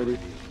 Get ready.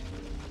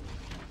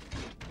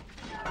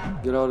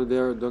 Get out of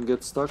there. Don't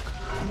get stuck.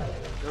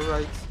 You're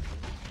right.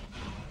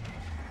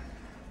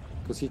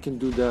 Because he can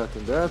do that,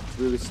 and that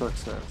really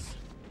sucks ass.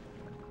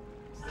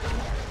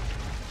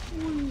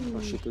 Oh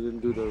shit, I didn't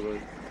do that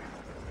right.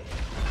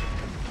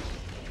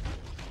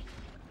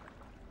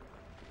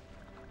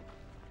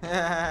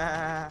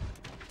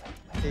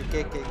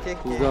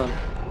 He's done.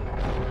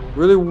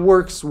 Really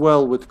works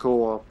well with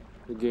co-op,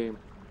 the game.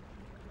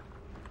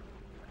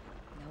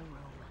 No room.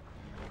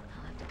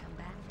 I'll have to come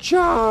back.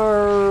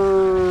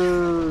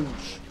 Charge!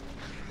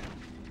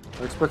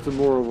 I expected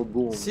more of a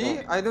boom. See,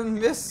 Oh. I don't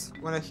miss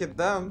when I hit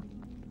them.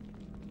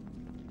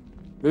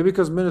 Maybe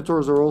because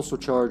Minotaurs are also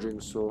charging,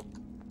 so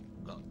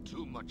Got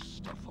too much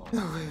stuff on.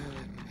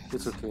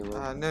 it's okay.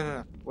 Love.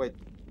 No. Wait.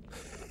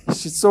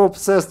 She's so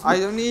obsessed. I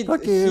with don't need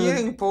fucking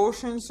healing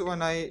potions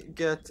when I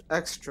get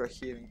extra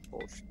healing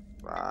potions.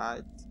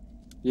 Right.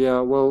 Yeah,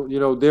 well, you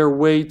know, their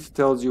weight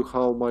tells you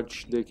how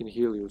much they can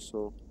heal you,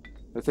 so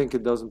I think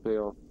it doesn't pay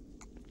off.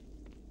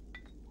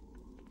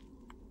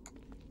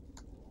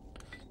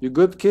 You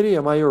good, Kitty?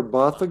 Am I your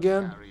bot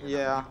again?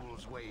 Yeah.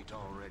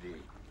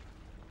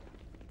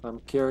 I'm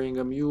carrying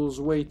a mule's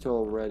weight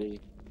already.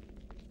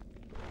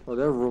 Oh,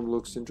 that room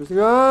looks interesting.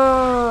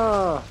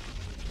 Ah!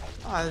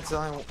 Ah, it's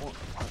only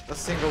a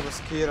single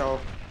mosquito.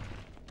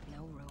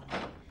 No room.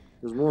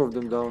 There's more of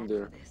them down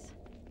there. This.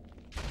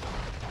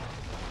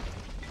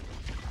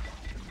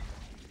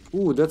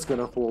 Ooh, that's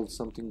gonna hold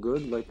something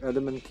good, like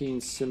adamantine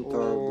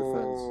scimitar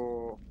defense.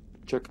 Oh.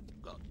 Check it.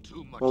 Got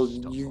too much Well,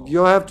 stuff on.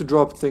 you'll have to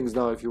drop things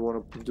now if you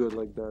want to do it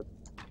like that.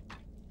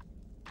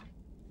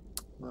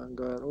 My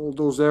God, all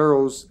those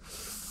arrows.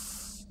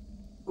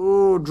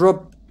 Oh,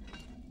 drop.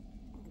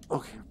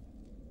 Okay.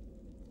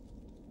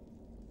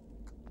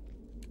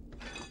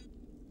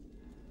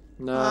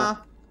 Nah,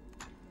 Ah,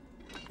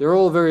 they're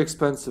all very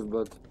expensive,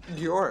 but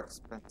you're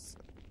expensive.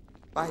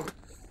 Bye.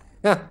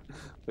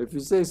 If you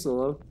say so,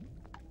 love.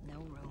 No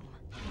room.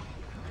 I'll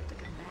have to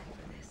come back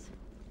for this.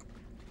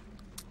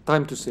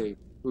 Time to save.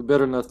 We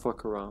better not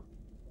fuck around.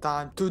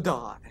 Time to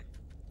die.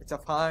 It's a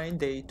fine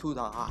day to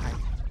die.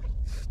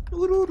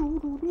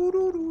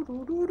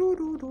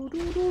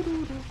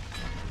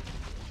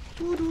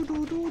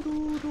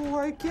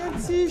 I can't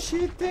see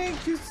shit,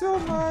 thank you so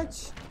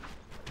much.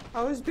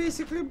 I was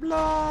basically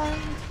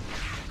blind.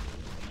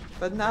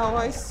 But now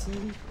I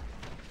see.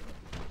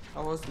 I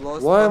was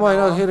lost. Why am I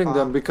now not I'm hitting them?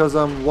 found. Because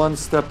I'm one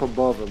step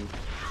above them.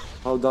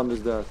 How dumb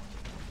is that?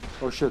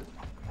 Oh shit.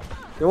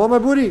 They want my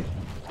booty!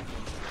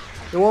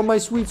 They want my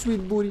sweet,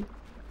 sweet booty.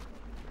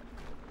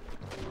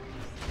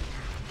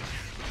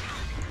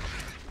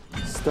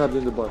 Stabbed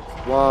in the butt.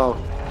 Wow.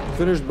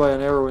 Finished by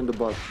an arrow in the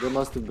butt. That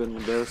must have been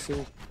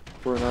embarrassing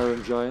for an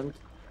iron giant.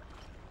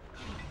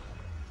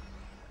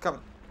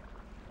 Come.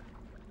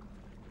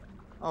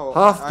 Oh,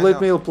 Half I plate know.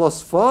 meal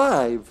plus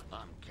 5. I'm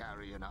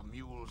carrying a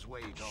mule's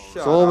weight Shut It's already.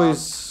 up.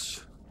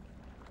 always...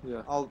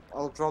 Yeah.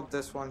 I'll drop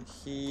this one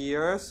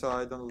here so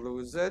I don't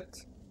lose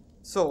it.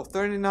 So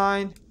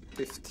 39,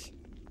 50.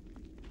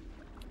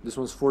 This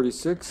one's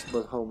 46,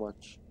 but how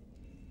much?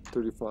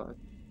 35.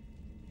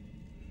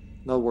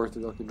 Not worth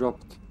it. Okay, drop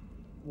it.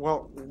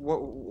 Well,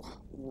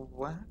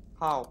 what?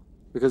 How?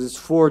 Because it's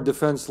 4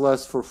 defense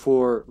less for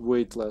 4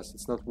 weight less.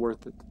 It's not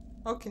worth it.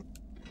 Okay.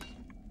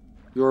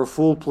 You're a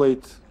full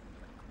plate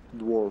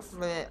dwarf.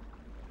 Meh.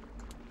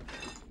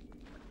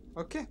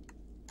 Okay.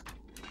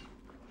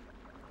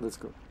 Let's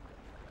go.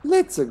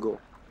 Let's go.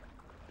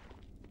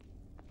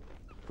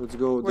 Let's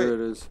go. Wait. There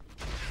it is.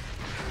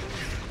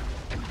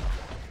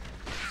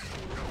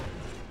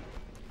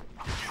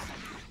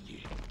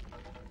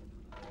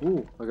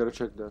 Ooh, I gotta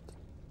check that.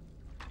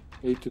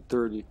 8 to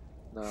 30.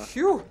 Nah,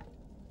 Phew.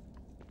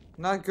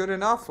 Not good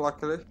enough,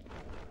 luckily.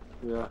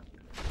 yeah.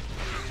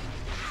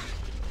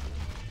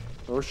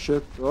 Oh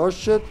shit. Oh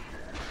shit.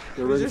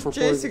 They're We're ready just for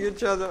chasing poison.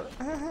 each other.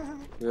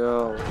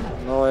 Yeah,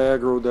 now I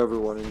aggroed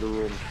everyone in the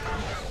room.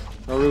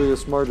 Not really the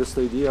smartest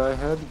idea I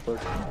had, but...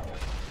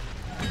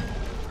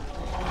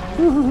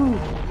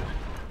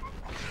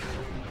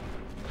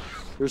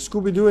 You're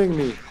Scooby-Dooing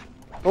me.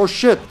 Oh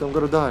shit, I'm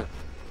gonna die.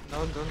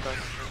 No, don't die.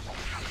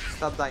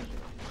 Stop dying.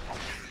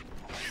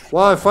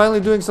 Wow, I'm finally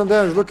doing some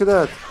damage, look at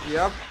that.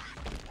 Yep.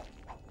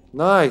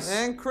 Nice.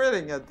 And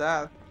critting at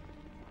that.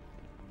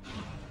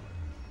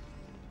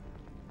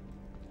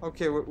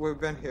 Okay, we've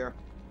been here.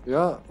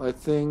 Yeah, I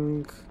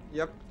think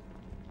Yep.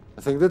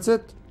 that's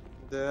it.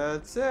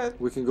 That's it.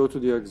 We can go to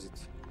the exit.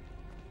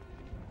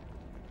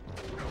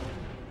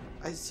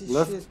 I see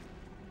Left. shit.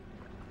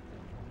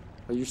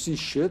 You see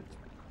shit?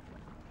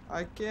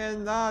 I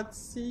cannot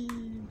see.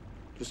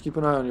 Just keep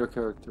an eye on your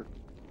character.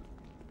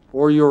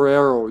 Or your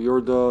arrow,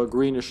 you're the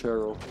greenish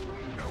arrow.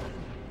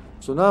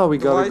 So now we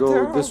The gotta white go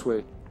arrow? this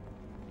way.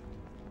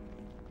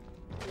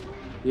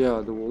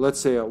 Yeah, let's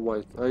say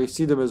white. I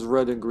see them as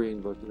red and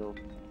green, but you know.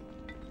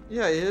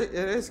 Yeah, it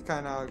is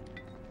kind of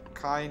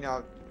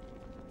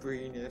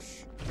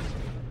greenish.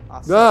 I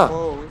Ah!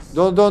 suppose.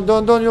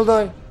 Don't, you'll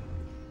die.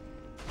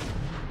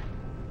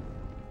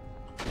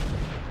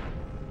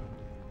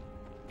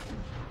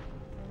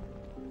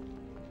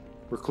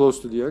 We're close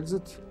to the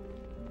exit.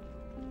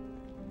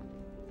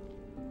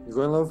 You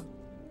going, love?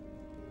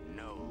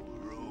 No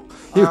room.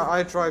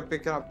 I tried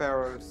picking up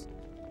arrows.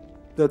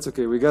 That's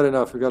okay, we got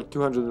enough. We got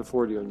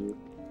 240 on you.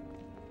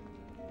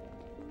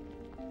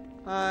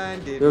 I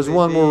did. There's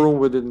one more room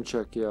we didn't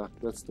check. Yeah,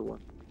 that's the one.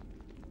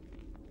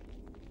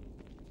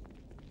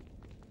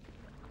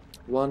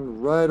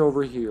 One right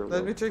over here. Let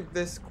love. me check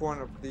this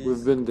corner, please.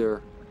 We've been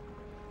there.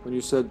 When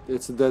you said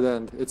it's a dead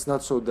end, it's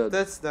not so dead.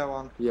 That's that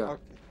one. Yeah.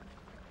 Okay.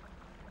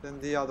 Then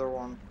the other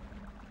one.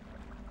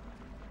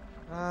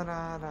 Da,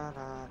 da, da,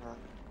 da, da.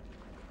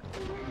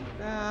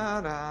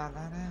 Da, da,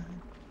 da, da.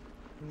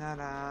 Da,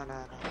 da,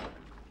 da, da.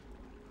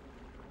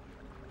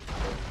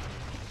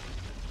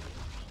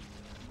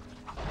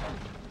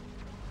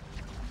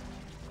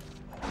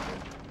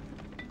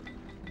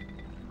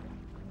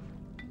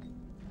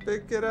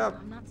 Pick it up.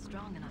 I'm not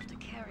strong enough to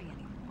carry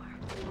anymore.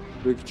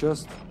 Big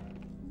chest.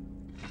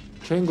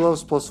 Chain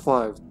gloves plus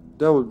 5.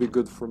 That would be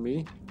good for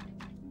me.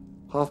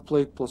 Half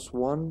plate plus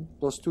 1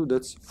 plus 2.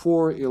 That's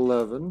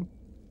 411.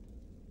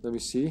 Let me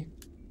see.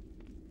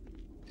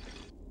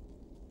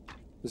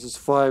 This is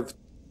 5.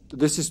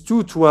 This is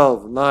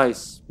 212.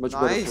 Nice. Much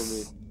better for me.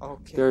 Nice.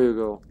 Okay. There you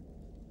go.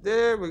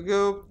 There we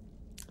go.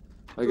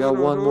 I got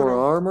one more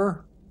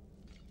armor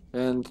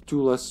and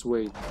 2 less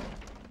weight.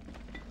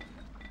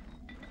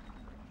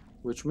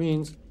 Which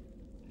means...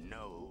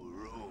 No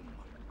room.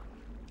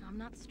 I'm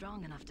not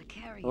strong enough to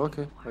carry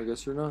Okay, anymore. I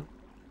guess you're not.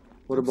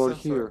 What I'm about so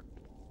here?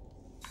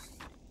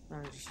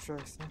 Let me just try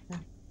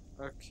something.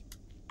 Okay.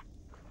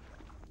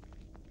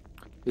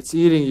 It's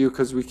eating you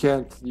because we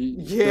can't bring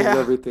Yeah.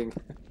 everything.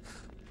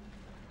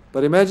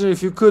 But imagine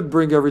if you could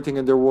bring everything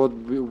and there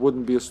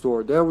wouldn't be a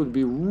store. That would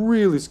be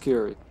really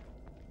scary.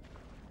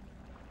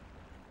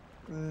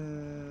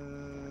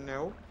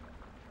 No.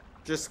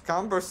 Just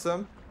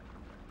cumbersome.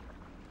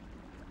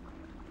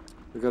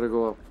 We gotta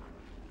go up.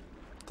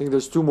 I think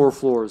there's 2 more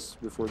floors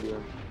before the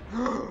end.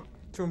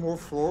 2 more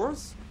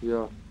floors?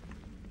 Yeah.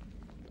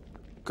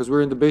 Because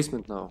we're in the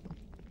basement now.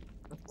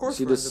 Of course.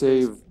 See we're the in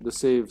save. basement. The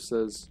save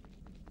says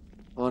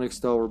Onyx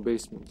Tower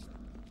basement.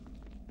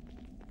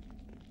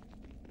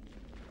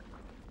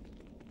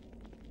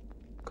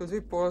 Could we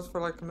pause for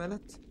like a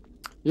minute?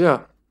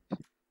 Yeah.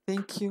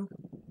 Thank you.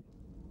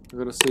 I'm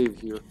gonna save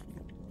here.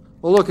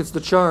 Oh look, it's the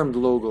Charmed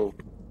logo.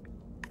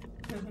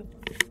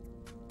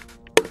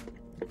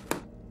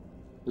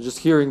 They're just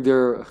hearing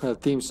their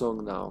theme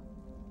song now.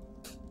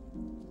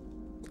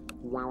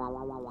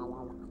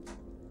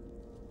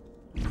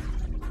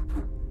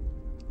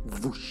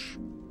 Whoosh.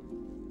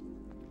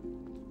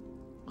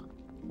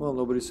 Well,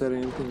 nobody said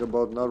anything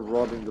about not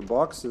robbing the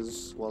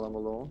boxes while I'm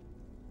alone.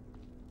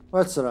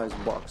 That's a nice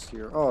box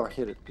here. Oh, I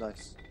hit it.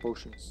 Nice.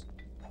 Potions.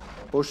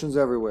 Potions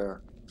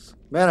everywhere.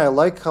 Man, I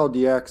like how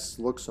the axe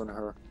looks on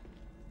her.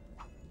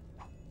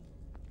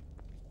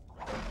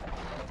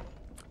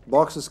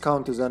 Boxes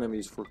count as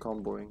enemies for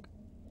comboing.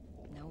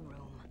 No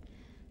room.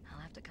 I'll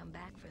have to come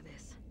back for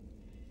this.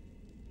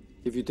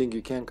 If you think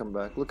you can come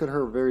back. Look at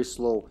her, very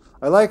slow.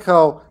 I like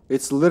how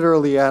it's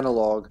literally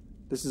analog.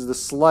 This is the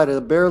slide. I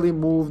barely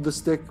moved the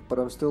stick, but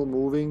I'm still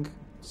moving,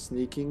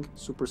 sneaking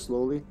super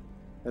slowly.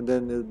 And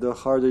then the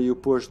harder you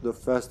push, the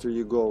faster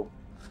you go.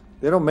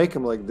 They don't make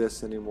them like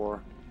this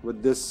anymore.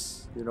 With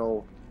this, you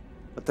know,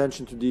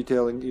 attention to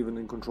detailing even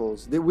in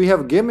controls. We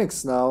have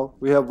gimmicks now.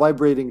 We have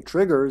vibrating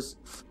triggers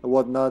and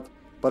whatnot.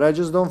 But I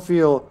just don't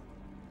feel,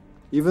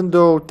 even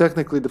though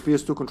technically the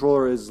PS2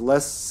 controller is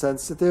less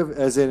sensitive,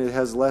 as in it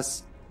has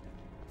less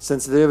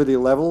sensitivity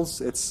levels,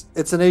 it's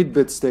an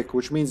 8-bit stick,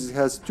 which means it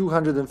has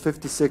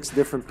 256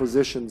 different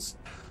positions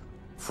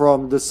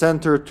from the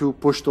center to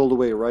pushed all the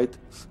way, right?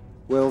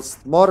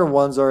 Whilst modern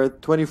ones are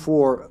at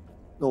 24,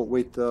 no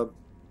wait,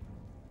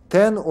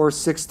 10 or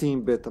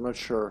 16-bit, I'm not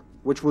sure,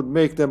 which would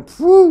make them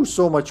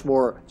so much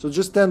more. So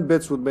just 10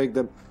 bits would make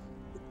them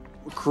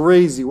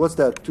crazy. What's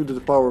that? 2 to the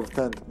power of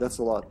 10. That's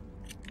a lot.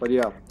 But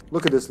yeah,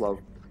 look at this,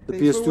 love. The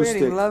Thanks for PS2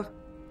 waiting, stick. love.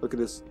 Look at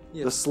this.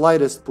 Yes. The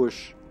slightest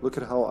push. Look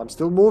at how I'm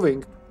still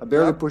moving. I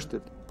barely Yep. pushed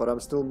it, but I'm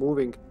still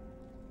moving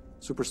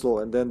super slow.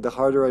 And then the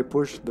harder I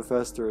push, the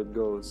faster it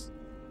goes.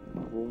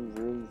 Vroom,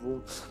 vroom,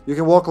 vroom. You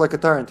can walk like a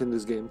tyrant in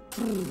this game.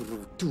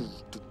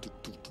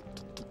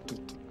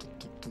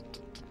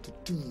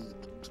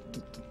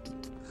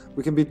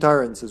 We can be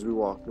tyrants as we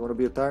walk. You want to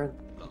be a tyrant?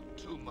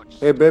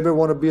 Hey, baby,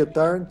 want to be a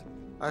tyrant?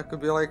 I could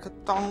be like a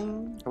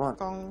tong. Come on.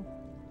 Tong.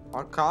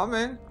 I'm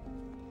coming.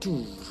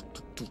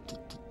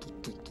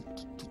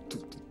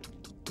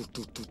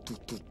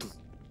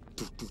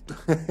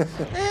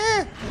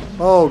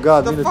 Oh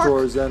god, The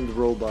minotaurs and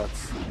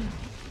robots.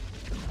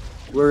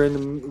 We're in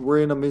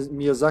a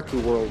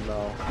Miyazaki world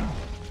now.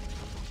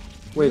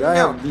 Wait, I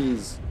have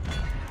these.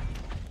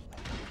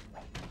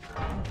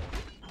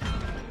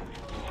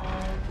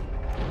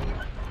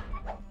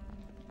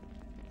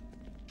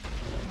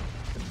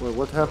 Wait,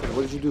 what happened?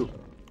 What did you do?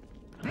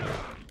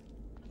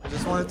 I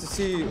just wanted to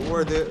see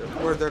where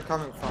they're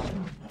coming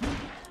from.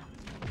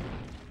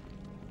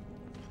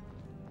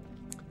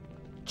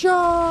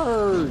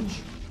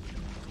 Charge!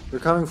 They're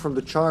coming from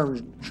the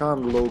charmed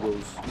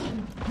logos.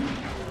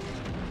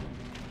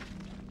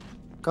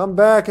 Come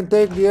back and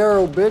take the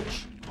arrow,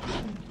 bitch!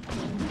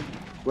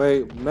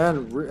 Wait,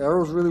 man,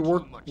 arrows really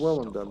work well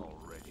on them.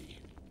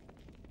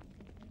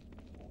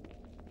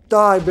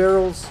 Die,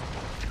 barrels!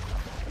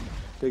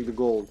 Take the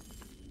gold.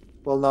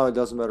 Well, now it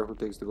doesn't matter who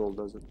takes the gold,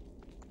 does it?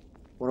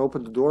 Wanna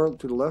open the door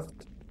to the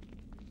left?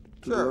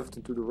 To the Sure. left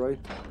and to the right?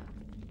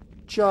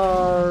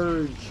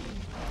 Charge!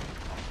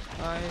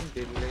 I'm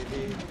the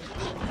lady.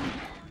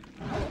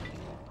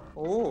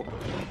 Oh.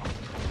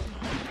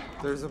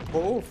 There's a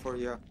bow for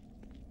you.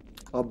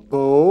 A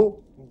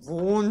bow?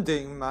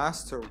 Wounding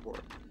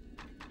masterwork.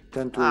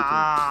 10 to 18.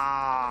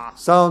 Ah.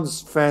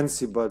 Sounds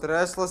fancy, but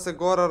Tresla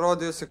Segora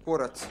Rodio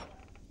Securat.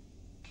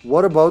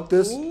 what about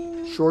this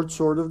Ooh. short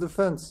sword of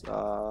defense?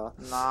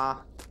 Nah.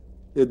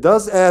 It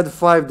does add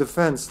 5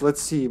 defense.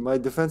 Let's see. My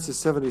defense is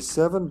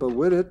 77, but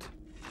with it,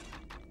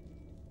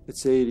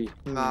 it's 80.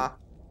 Nah.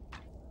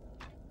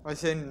 I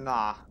say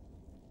nah.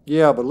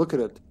 Yeah, but look at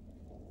it.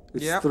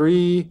 It's Yep.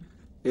 3.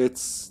 It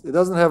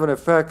doesn't have an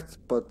effect,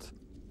 but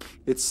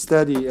it's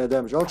steady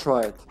damage. I'll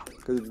try it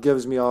because it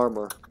gives me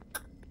armor.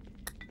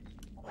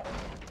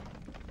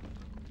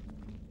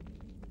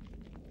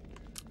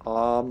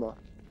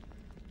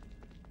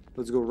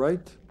 Let's go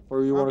right,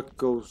 or you want to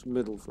go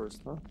middle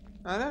first, huh?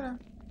 I don't know.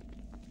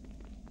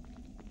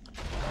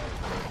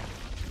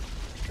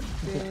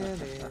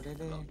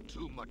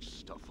 Too much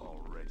stuff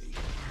already.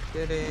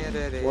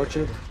 Watch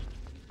it.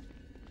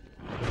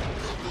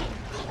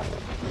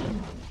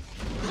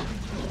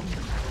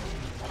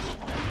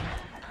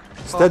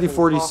 Steady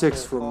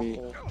 46 from me.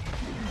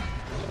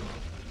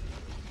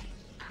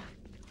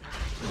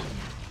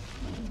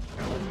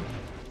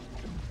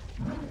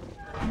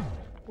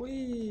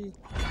 Whee.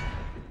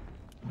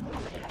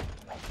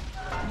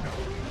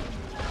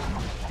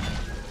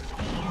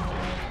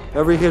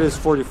 Every hit is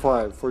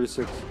 45,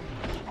 46.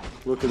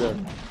 Look at that.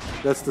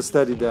 That's the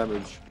steady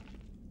damage.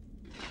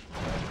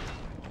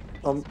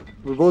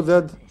 We're both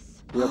dead?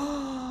 Yep.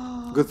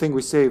 Good thing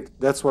we saved.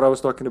 That's what I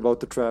was talking about,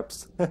 the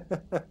traps.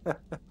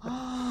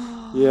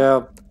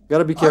 Yeah,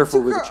 gotta be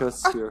careful with the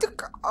chests here.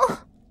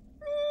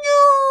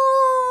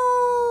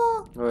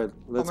 No! Alright,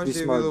 let's How be much did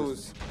we smart.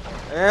 lose?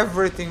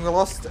 Everything. We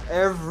lost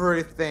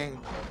everything.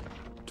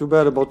 Too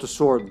bad about the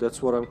sword.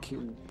 That's what I'm.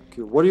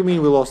 What do you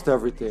mean we lost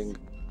everything?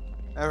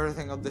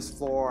 Everything on this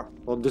floor.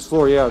 On this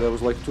floor, yeah, that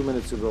was like 2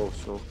 minutes ago.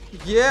 So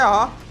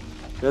Yeah.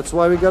 that's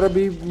why we gotta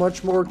be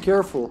much more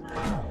careful.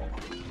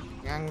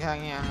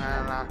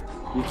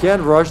 You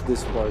can't rush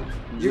this part.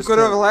 You just could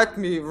have can't. let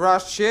me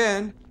rush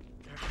in.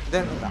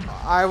 Then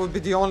I would be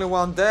the only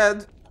one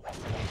dead.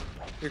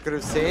 You could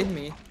have saved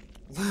me.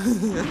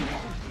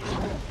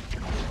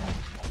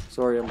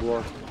 Sorry, I'm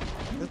blocked.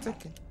 That's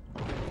okay.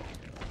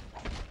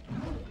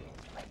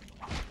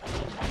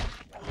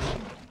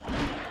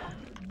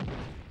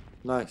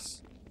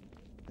 Nice.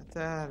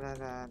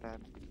 Da-da-da-da.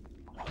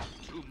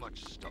 Too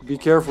much stuff. Be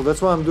careful.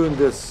 That's why I'm doing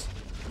this,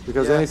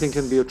 because Yes. anything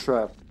can be a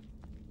trap.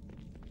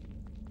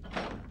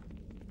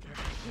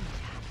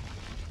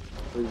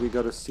 Wait, we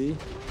gotta see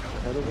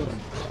ahead of us.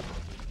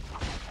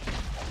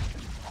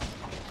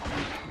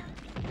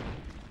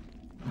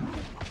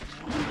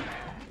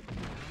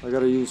 I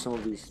gotta use some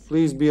of these.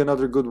 Please be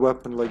another good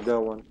weapon like that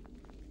one.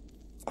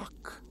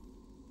 Fuck.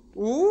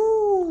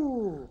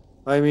 Ooh.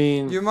 I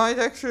mean, You might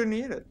actually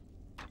need it.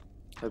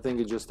 I think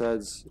it just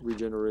adds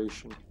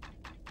regeneration.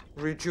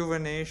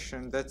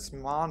 Rejuvenation. That's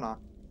mana.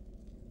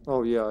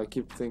 Oh yeah, I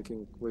keep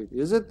thinking. Wait,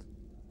 is it?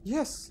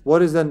 Yes.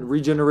 What is then?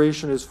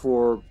 Regeneration is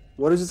for.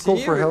 What is it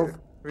called for health?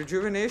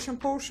 Rejuvenation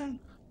potion?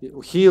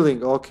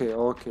 Healing. Okay,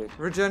 okay.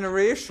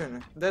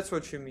 Regeneration. That's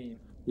what you mean.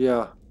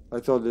 Yeah, I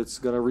thought it's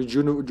gonna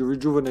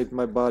rejuvenate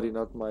my body,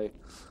 not my.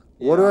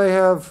 What do Yeah. I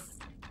have?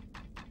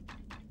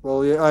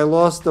 Well, yeah, I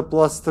lost the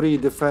 +3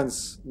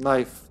 defense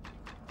knife.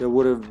 That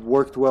would have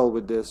worked well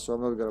with this, so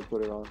I'm not gonna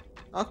put it on.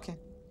 Okay.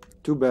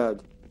 Too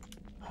bad.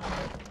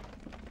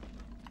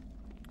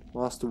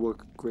 Lost the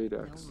work, great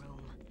No axe.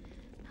 room.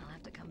 I'll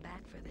have to come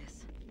back for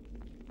this.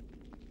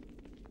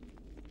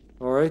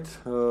 All right.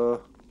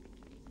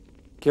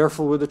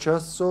 Careful with the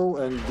chests, so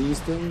and these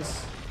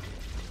things.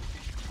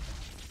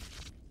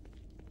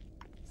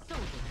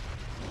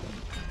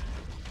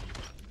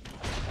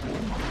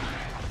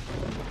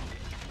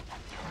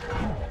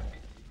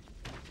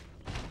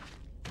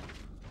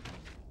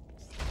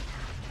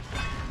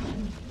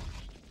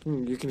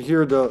 You can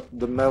hear the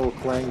metal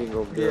clanging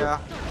of the Yeah.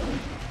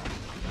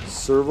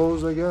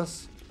 servos, I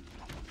guess.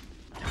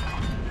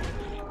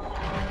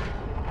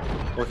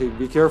 Okay,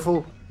 be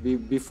careful.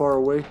 Be far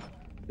away.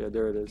 Yeah,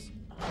 there it is.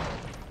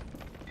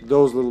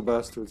 Those little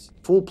bastards.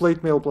 Full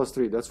plate mail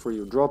 +3. That's for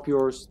you. Drop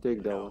yours.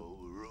 Take that one. No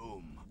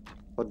room.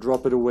 But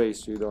drop it away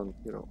so you don't,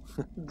 you know.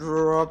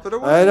 Drop it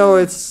away. I know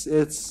it's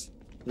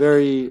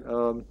very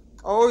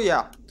Oh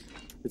yeah.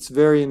 it's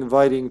very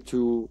inviting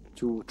to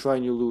try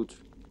new loot.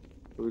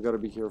 But we gotta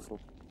be careful.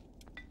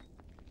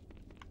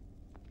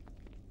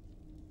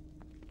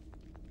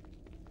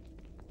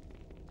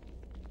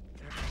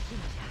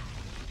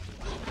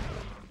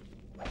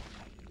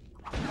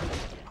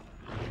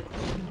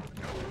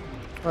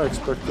 I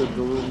expected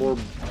a little more.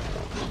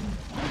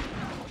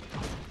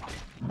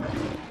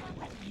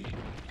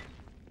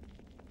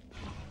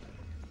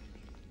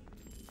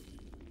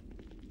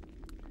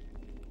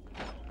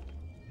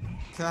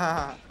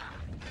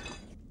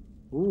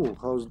 Ooh,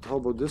 how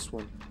about this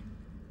one?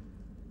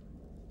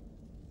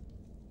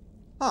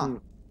 Huh. Hmm.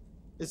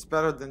 It's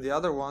better than the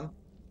other one.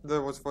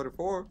 That was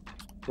 44.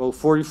 Well,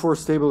 44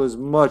 stable is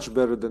much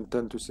better than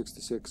 10 to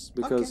 66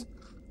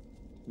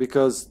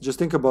 because just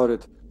think about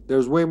it.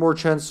 There's way more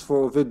chance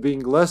of it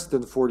being less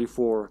than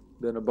 44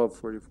 than above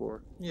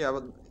 44 Yeah,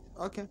 but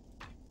okay.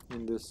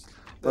 in this.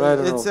 But I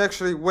don't It's know.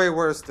 actually way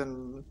worse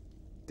than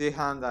the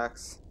hand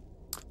axe.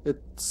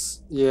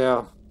 It's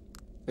yeah,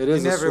 it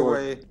is In a every sword.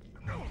 way.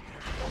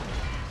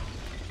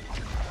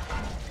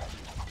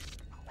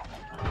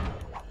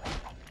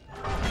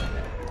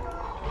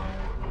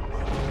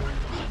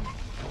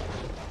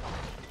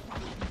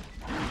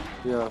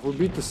 Yeah, we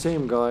beat the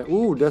same guy.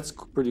 Ooh, that's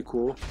pretty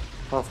cool.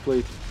 Half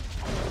plate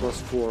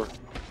 +4.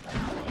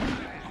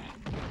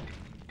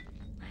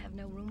 I have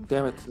no room.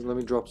 Damn it! Let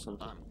me drop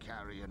something I'm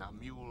carrying a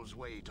mule's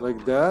weight. like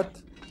already.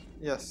 that.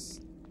 Yes.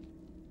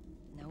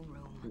 No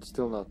room. It's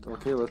still not.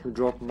 Okay, let me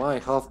drop my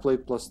half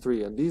plate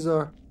 +3, and these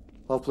are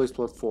half plate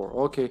 +4.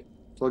 Okay,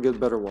 so I'll get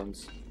better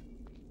ones.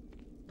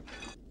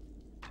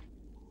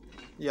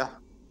 Yeah.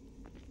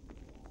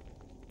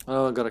 I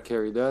don't gotta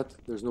carry that.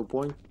 There's no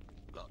point.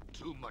 Got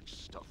too much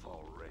stuff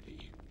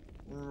already.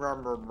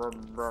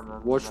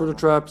 Watch for the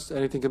traps.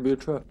 Anything can be a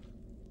trap.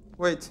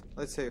 Wait,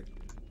 let's see.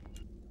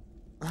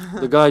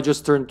 The guy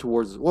just turned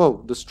towards.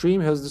 Whoa, the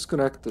stream has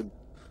disconnected.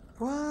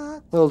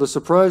 What? Well, the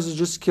surprise is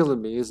just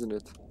killing me, isn't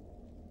it?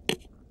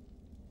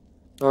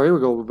 Oh, here we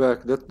go. We're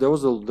back. That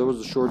was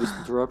the shortest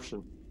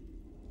interruption.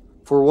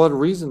 For what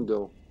reason,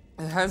 though?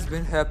 It has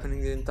been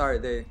happening the entire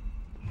day.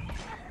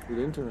 With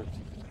the internet.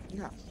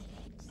 Yeah.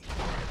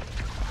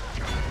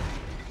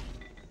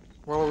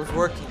 Well, I was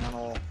working and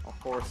all, of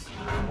course.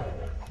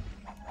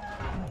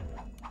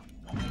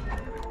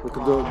 Look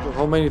at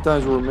how many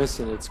times we're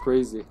missing. It's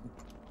crazy.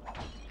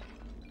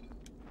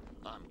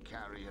 I'm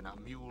carrying a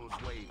mule's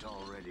weight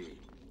already.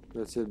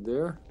 That's it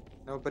there.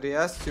 Nobody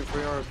asked you for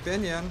your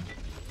opinion.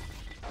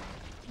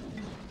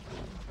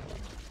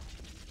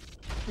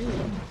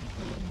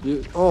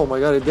 Oh my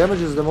god, it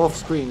damages them off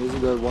screen.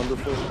 Isn't that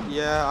wonderful?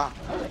 Yeah.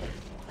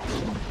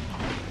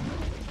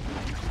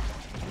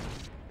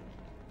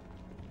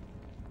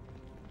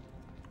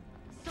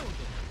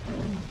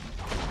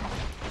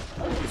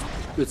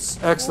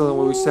 It's excellent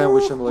when we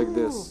sandwich them like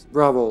this.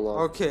 Bravo, love.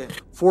 Okay.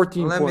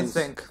 14 Let points.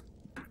 me think.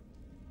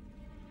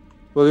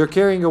 Well, you're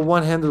carrying a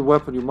one-handed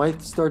weapon. You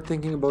might start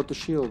thinking about the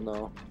shield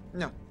now.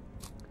 No.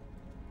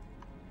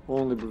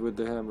 Only with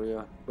the hammer,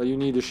 yeah. But you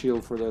need a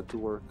shield for that to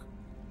work.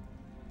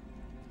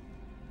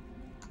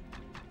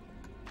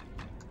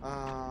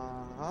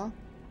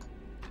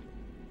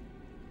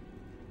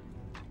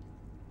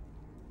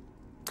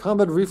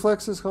 Combat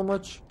reflexes, how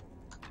much?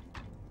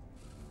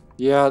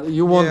 Yeah,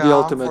 you want the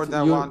ultimate. For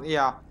that one,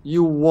 yeah.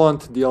 You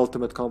want the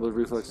ultimate combat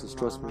reflexes,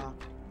 trust me.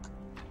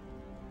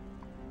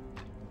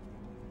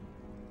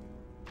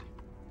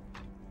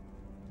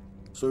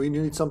 So you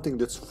need something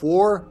that's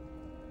 4,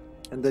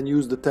 and then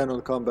use the 10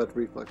 on combat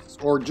reflexes,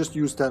 or just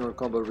use 10 on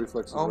combat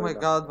reflexes. Oh right my now.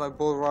 god, my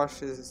bull rush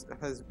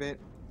has been.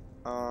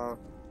 I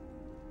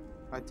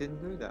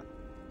didn't do that.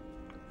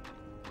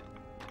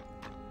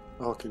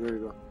 Okay, there you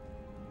go.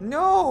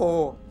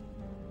 No.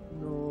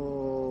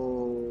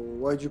 No,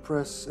 why'd you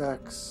press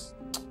X?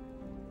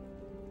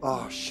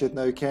 Oh shit!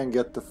 Now you can't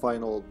get the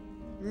final.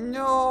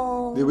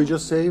 No. Did we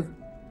just save?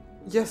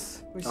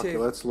 Yes, we Okay, saved.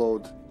 let's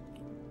load.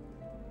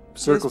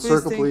 Circle, please,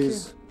 circle, thank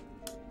please.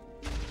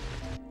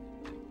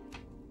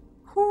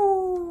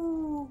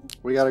 Whoo.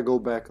 We gotta go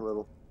back a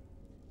little.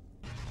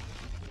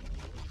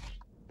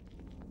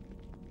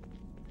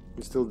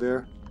 You still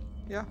there?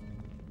 Yeah.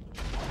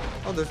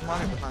 Oh, there's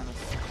money behind us.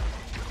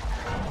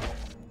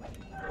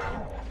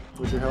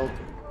 What's your health?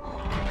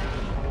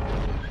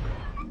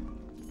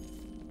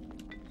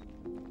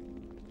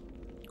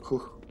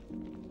 Whew.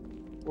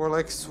 We're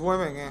like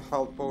swimming in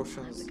health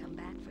potions. Come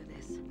back for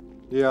this.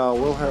 Yeah,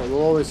 we'll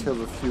always have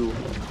a few.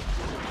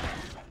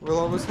 We'll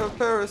always have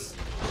Paris.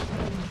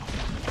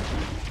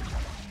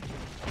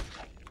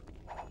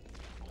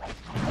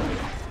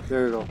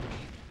 There you go.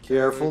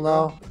 Careful we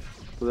go.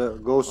 now.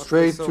 Go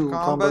straight so to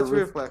combat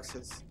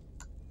reflexes.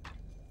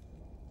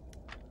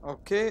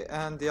 Okay,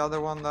 and the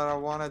other one that I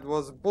wanted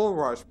was bull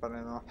rush, but I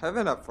don't have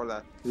enough for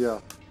that.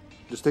 Yeah.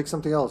 Just take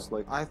something else,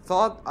 like I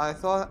thought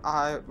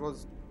I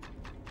was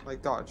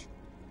like dodge.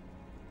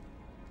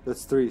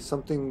 that's 3.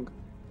 Something.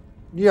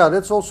 Yeah,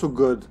 that's also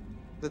good.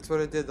 That's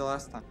what I did the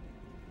last time.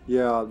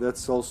 Yeah,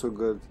 that's also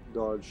good.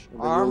 Dodge. And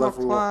then you're Armor left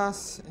with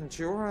class,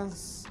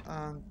 endurance,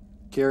 and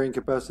carrying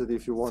capacity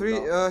if you want. 3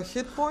 now.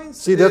 hit points.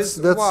 See, that's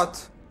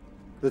what?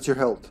 That's your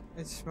health.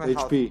 It's my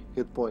HP,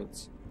 hit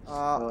points.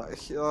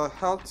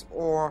 health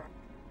or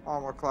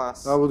armor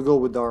class. I would go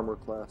with the armor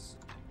class.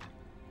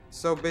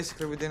 So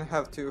basically, we didn't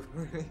have to.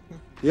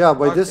 Yeah,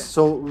 by this, Okay.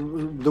 so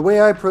the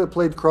way I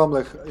played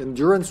Cromlech,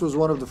 endurance was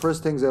one of the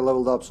first things I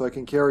leveled up, so I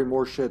can carry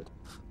more shit.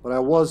 But I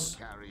was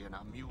Carrying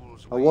a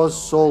mule's I weight was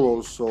already.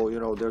 solo, so you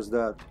know, there's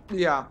that.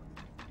 Yeah.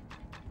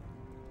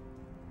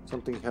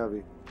 Something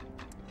heavy.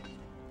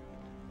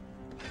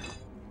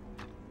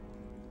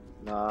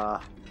 Nah.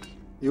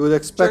 You would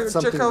expect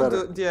something check out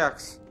better. the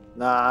axe.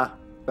 Nah.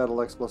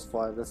 Battle X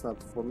 +5. That's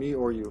not for me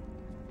or you.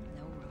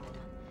 No room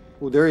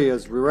Oh, there he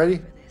is. We ready?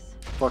 for this.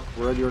 Fuck,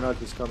 ready or not,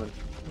 he's coming.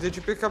 Did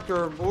you pick up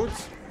your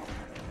boots?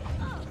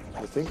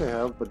 I think I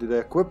have, but did I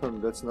equip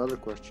him? That's another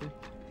question.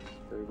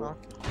 There you go.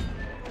 Okay.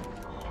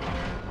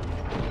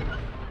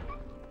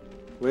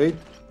 Wait.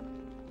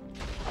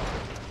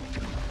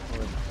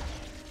 Alright.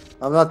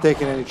 I'm not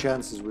taking any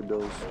chances with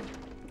those.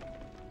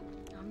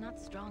 I'm not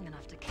strong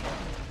enough to carry.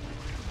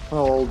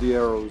 Oh, all the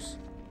arrows.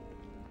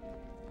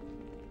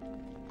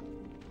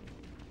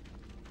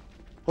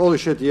 Holy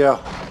shit, yeah.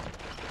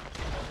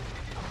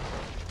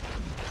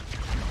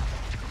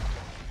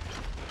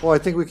 Oh, I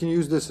think we can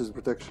use this as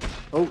protection.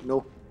 Oh,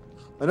 no.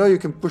 I know you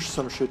can push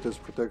some shit as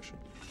protection.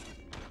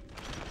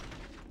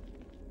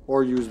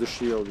 Or use the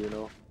shield, you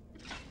know.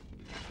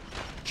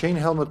 Chain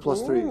helmet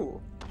 +3.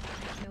 Ooh,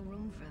 No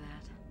room for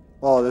that.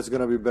 Oh, that's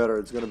gonna be better.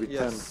 It's gonna be 10.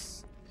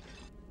 yes.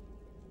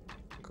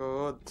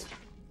 Good.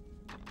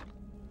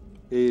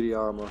 80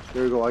 armor.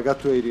 There you go. I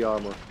got to 80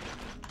 armor.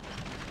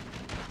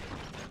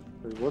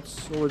 Wait,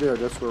 what's over there?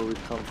 That's where we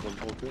come from.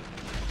 Okay.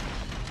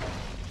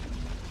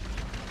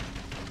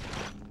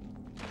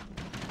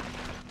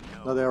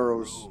 Not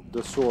arrows.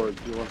 The sword.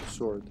 You want the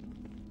sword.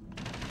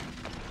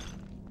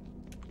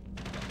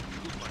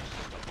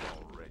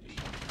 Already.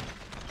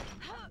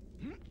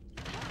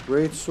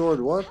 Great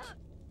sword. What?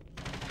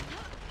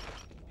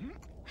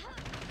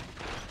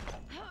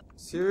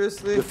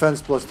 Seriously?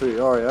 Defense +3.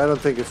 Alright, I don't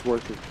think it's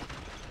worth it.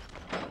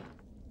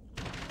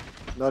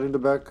 Not in the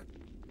back.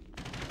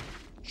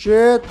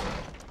 Shit!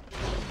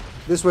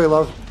 This way,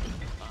 love.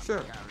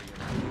 Sure.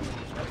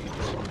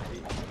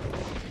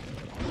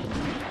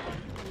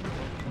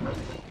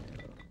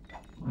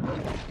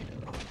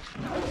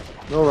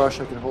 No rush,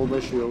 I can hold my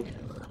shield.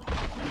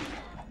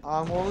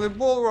 I'm only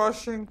bull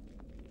rushing.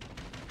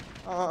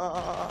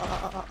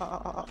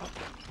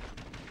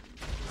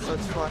 Such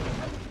fun.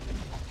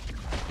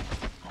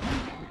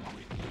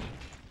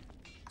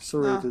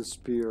 Serrated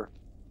spear.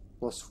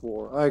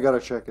 +4. I gotta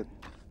check it.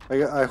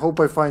 I hope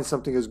I find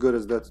something as good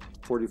as that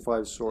 45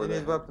 You sword.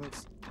 need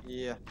weapons.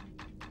 Yeah.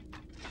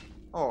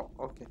 Oh,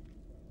 okay.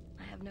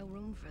 I have no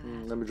room for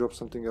that. Let me drop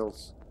something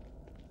else.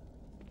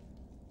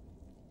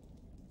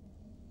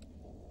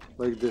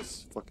 Like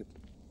this. Fuck it.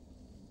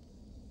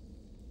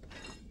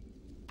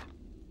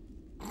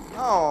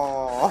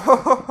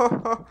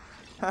 Oh.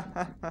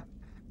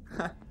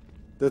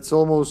 That's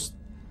almost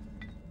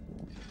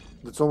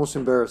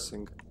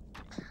embarrassing.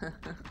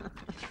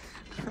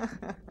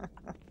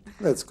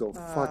 Let's go.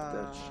 Fuck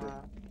that shit.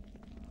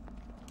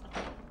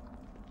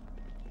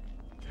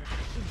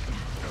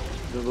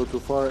 Don't go too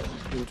far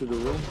into the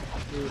room.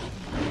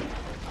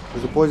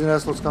 There's a poison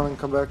assholes coming.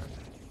 Come back.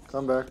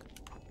 Come back.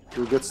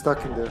 You'll get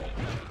stuck in there.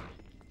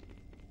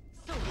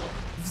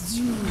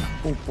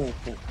 Boom, boom,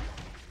 boom.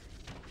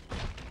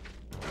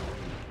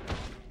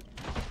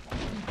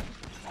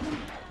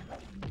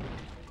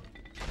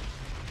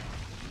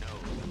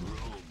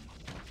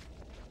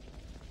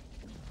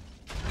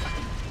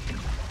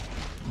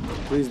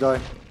 Please die.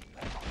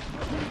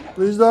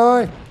 Please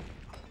die.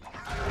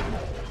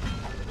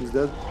 He's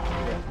dead.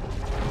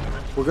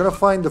 We're gonna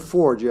find the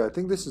forge. Yeah, I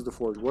think this is the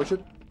forge. Watch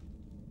it.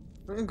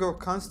 We can go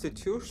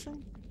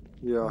Constitution?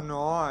 Yeah.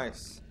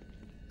 Nice.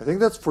 I think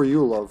that's for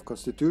you, love.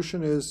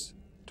 Constitution is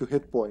 2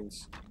 hit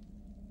points.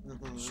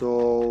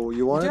 So,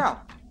 you want Yeah,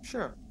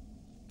 sure.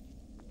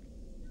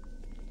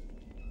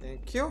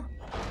 Thank you.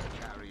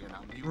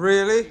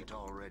 Really?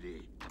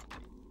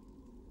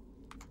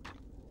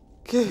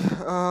 Okay,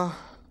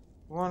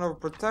 one of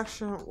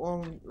protection.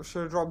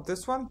 Should I drop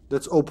this one?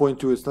 That's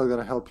 0.2. It's not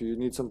gonna help you. You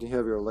need something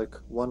heavier, like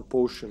 1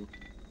 potion.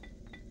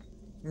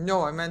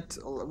 No, I meant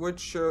which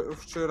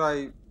should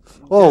I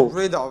Oh. get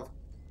rid of?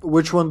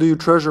 Which one do you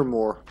treasure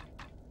more?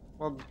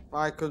 Well,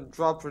 I could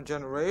drop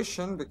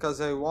regeneration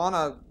because I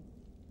wanna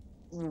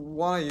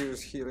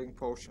use healing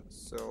potions.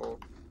 So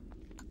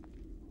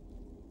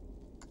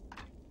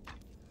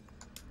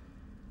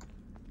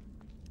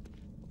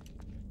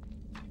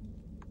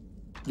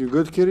You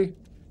good, kitty?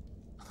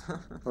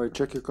 Alright,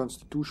 check your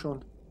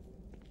constitution.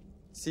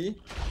 see,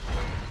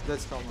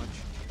 that's how much.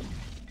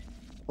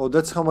 Oh,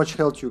 that's how much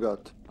health you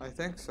got. I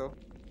think so.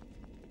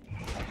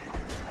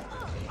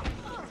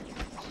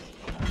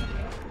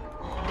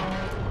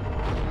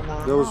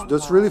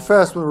 That's really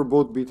fast when we're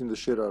both beating the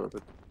shit out of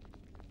it.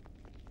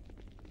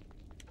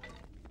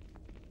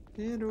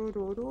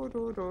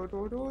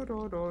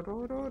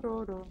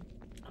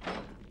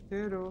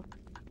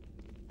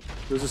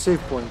 There's a save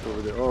point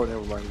over there. Oh,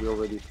 never mind. We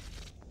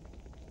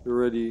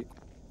already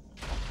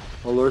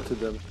alerted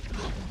them.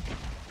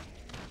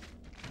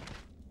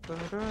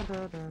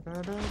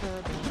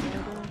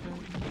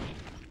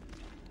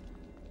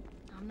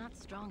 I'm not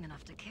strong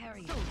enough to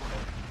carry you.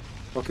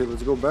 Okay,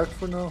 let's go back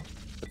for now.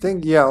 I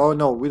think, yeah, oh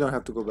no, we don't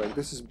have to go back.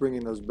 This is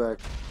bringing us back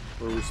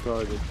where we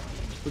started,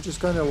 which is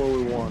kind of what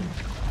we want.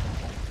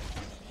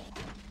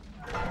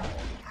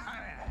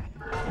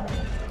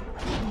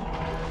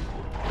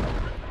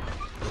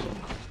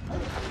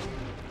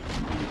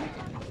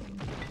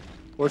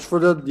 Watch for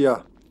that,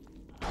 yeah.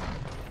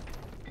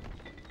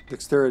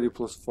 Dexterity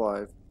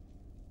 +5.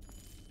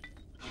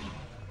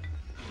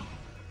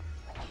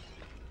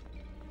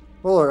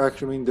 Well, or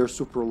actually, I mean, they're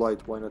super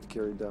light. Why not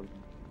carry them?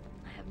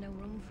 I have no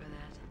room for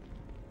that.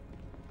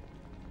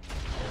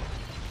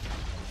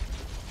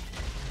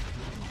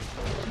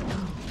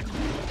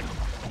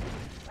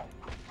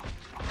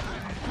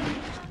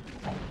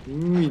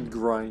 Meat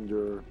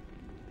grinder.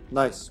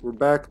 Nice. We're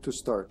back to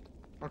start.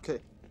 Okay.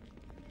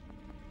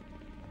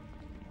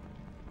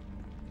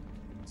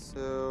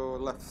 So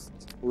left.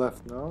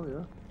 Left now,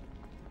 yeah.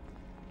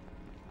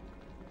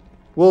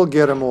 We'll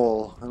get them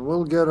all, and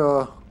we'll get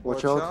a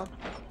watch out.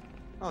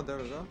 Oh, there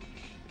we go.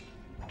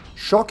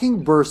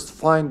 Shocking burst,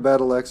 fine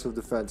battle axe of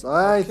defense.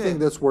 I Okay. think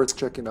that's worth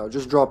checking out.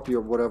 Just drop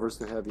your whatever's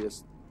the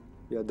heaviest.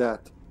 Yeah,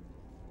 that.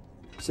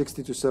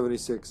 60 to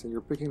 76, and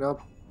you're picking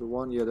up the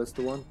one. Yeah, that's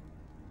the one.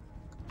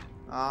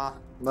 Ah,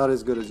 Not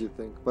as good as you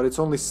think, but it's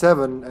only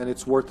 7, and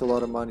it's worth a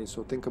lot of money.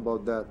 So think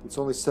about that. It's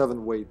only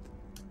 7 weight.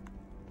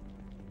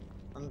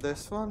 and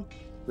this one?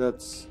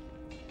 That's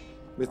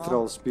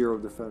Mithril Spear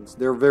of Defense.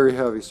 They're very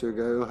heavy, so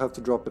you'll have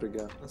to drop it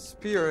again. The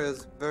spear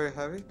is very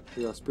heavy.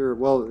 Yeah, Spear.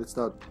 Well, it's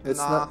not. It's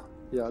Nah. not.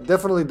 Yeah,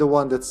 definitely the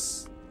one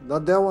that's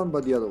not that one,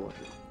 but the other one.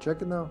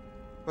 Check it now.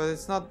 But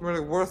it's not really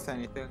worth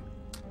anything.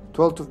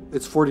 12 to.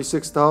 It's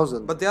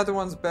 46,000. But the other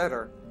one's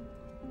better.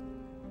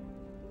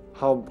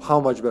 How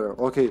much better?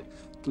 Okay,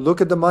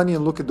 look at the money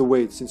and look at the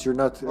weight, since you're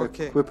not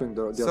Okay. equipping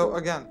the So other one.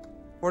 again,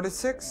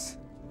 46,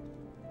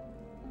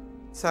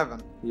 7,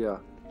 Yeah,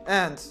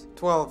 and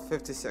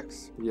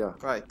 1256. yeah.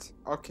 Right.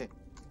 Okay.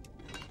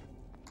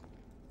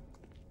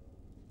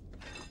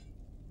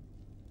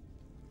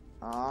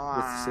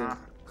 That's the Ah.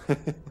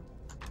 same.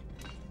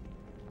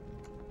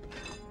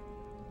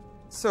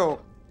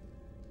 So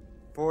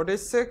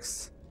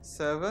 46,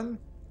 7,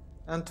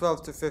 and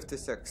 12 to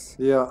 56.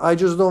 Yeah, I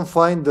just don't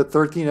find the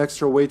 13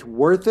 extra weight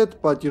worth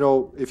it, but you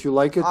know, if you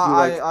like it, you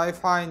like it. I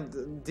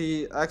find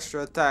the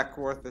extra attack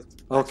worth it.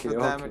 Okay, Extra okay.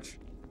 damage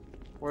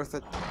worth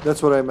it.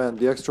 That's what I meant.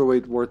 The extra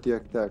weight worth the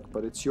attack,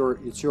 but it's your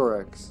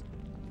X.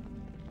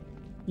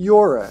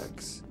 Your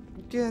X.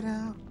 Get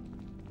out.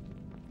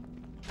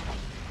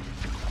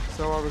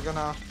 So are we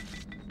gonna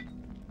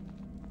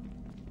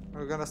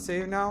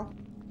save now?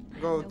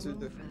 Go No to room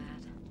the for that.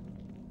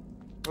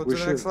 go We to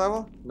the next should.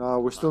 level? No,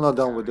 we're still not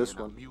done with this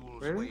one.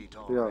 Really?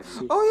 Yeah,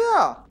 see. Oh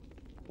yeah.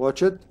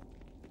 Watch it.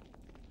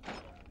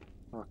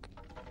 Okay.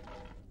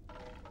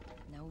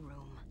 No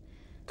room.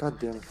 God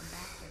damn it. Come back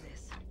for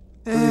this.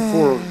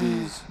 34 of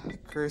these.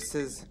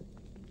 Curses.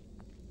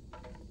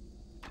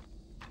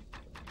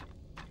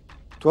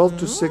 12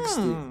 to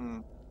 60.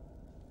 Mm.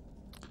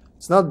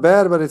 It's not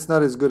bad, but it's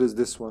not as good as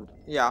this one.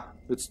 Yeah.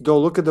 It's though.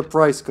 Look at the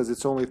price, because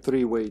it's only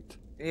 3 weight.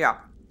 Yeah.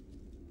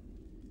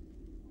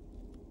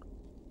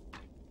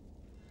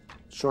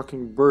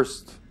 Shocking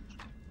burst.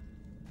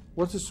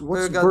 What's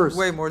We got burst?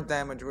 way more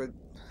damage with.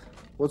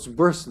 What's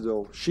burst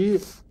though?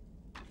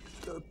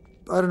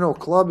 I don't know.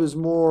 Club is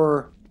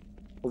more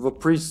of a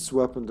priest's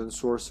weapon than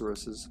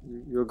sorceress's.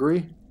 You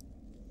agree?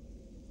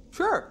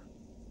 Sure.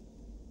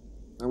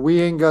 And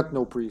we ain't got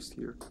no priest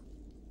here.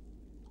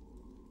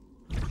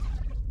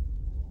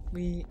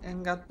 We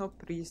ain't got no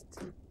priest.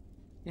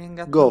 Ain't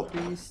got Go. no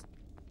priest.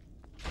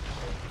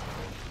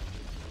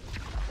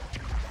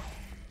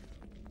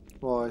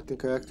 Oh, I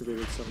think I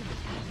activated something.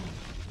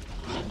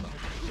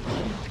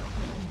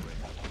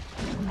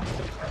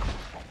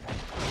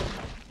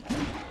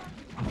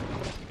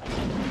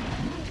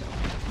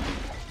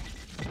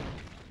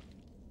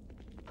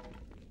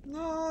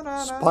 No, no,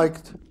 no.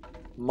 Spiked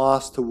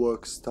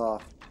masterwork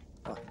staff.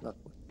 Ah, not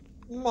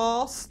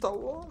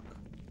Masterwork.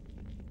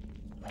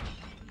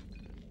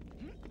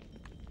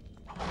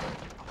 I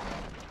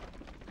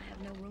have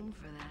no room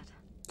for that.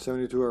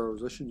 72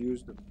 arrows. I should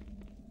use them.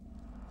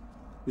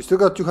 You still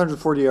got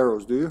 240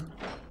 arrows, do you?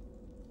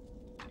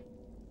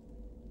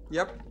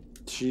 Yep.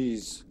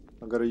 Jeez,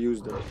 I gotta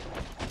use them.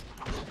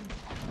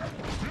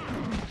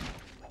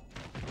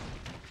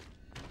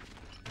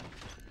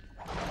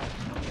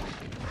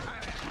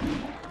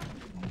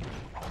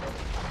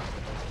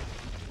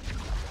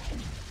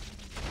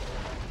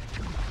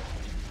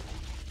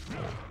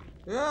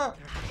 Yeah.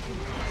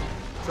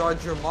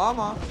 Charge your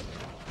mama.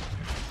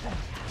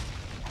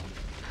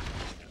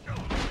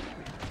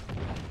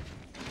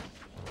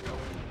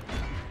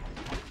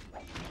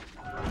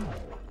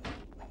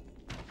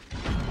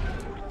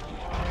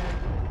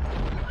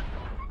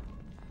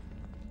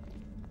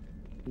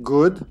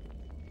 Good.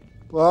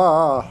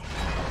 Ah.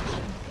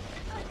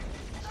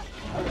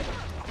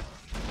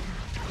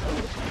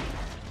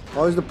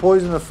 How is the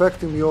poison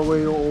affecting me all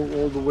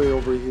the way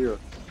over here?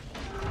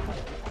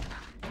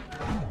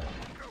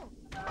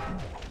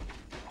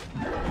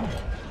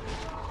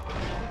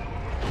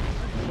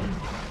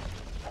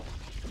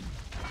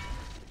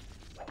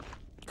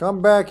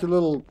 Come back, you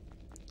little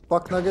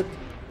fuck nugget.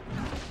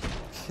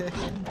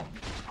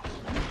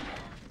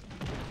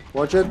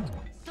 Watch it.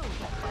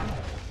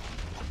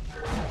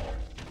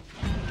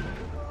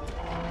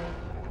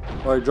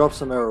 Alright, drop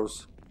some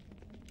arrows.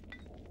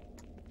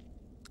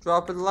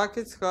 Drop it like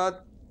it's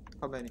hot.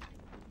 How many?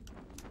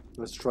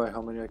 Let's try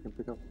how many I can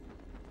pick up.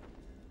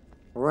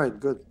 Alright,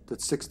 good.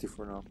 That's 60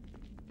 for now.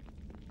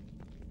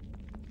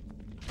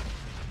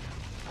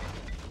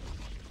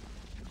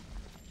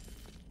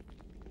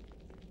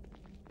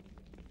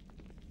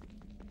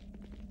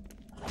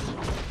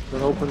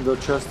 Don't open the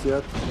chest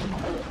yet.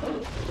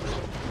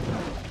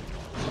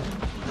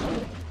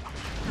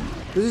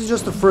 This is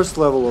just the first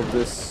level of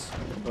this.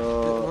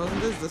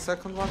 Wasn't this the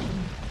second one?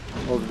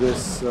 Of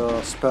this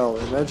spell.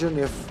 Imagine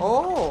if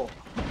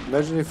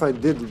I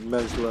did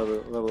manage to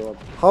level up.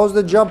 How's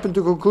the jump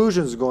into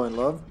conclusions going,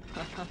 love?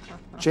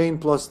 Chain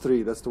plus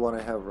 3. That's the one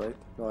I have, right?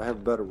 No, I have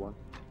a better one.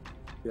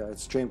 Yeah,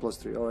 it's chain plus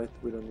 3. All right,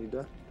 we don't need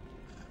that.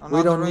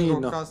 Another don't ring need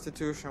of no.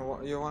 Constitution.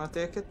 You wanna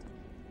take it?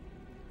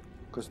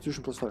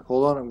 Constitution plus 5.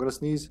 Hold on, I'm gonna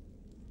sneeze.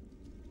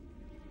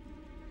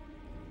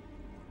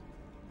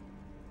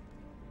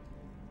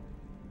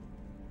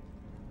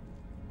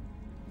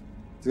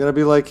 It's gonna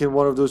be like in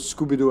one of those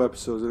Scooby-Doo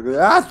episodes. It'll go,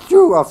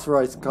 achoo, after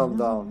I calm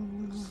down.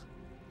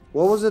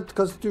 What was it?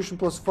 Constitution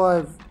plus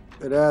 5.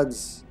 It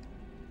adds.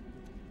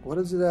 What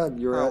does it add?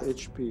 Your Health.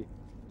 HP.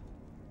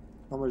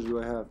 How much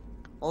do I have?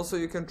 Also,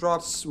 you can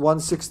drop. It's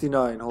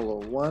 169.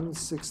 Hold on.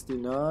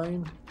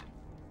 169.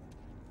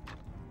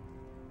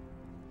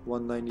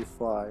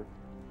 195.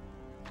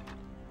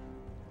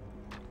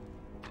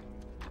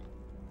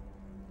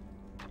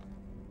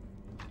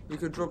 You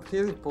could drop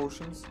healing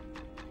potions.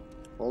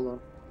 Hold on.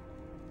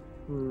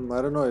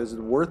 I don't know. Is it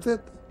worth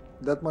it?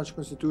 That much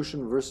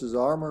constitution versus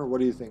armor?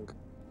 What do you think?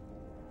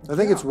 I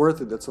think it's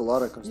worth it. That's a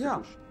lot of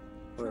constitution.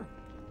 Yeah. Right.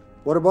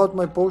 What about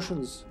my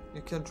potions?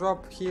 You can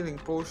drop healing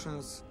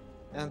potions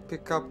And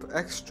pick up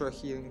extra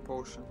healing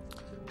potion.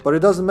 But it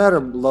doesn't matter,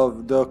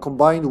 love. The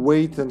combined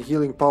weight and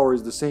healing power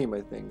is the same,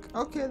 I think.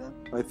 Okay then.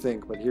 I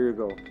think, but here you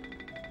go.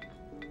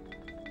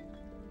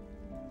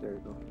 There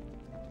you go.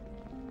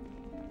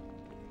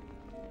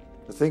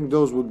 I think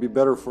those would be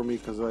better for me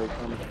because I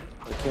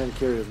can't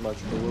carry as much,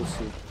 but we'll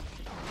see.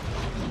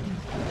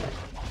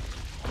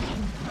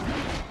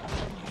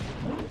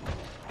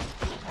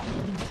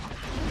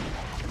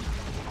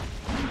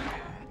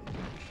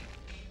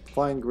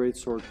 Fine great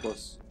sword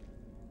plus.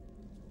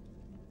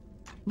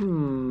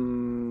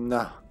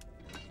 Nah.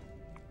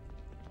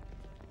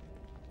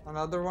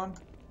 Another one?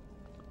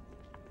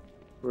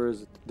 Where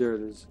is it? There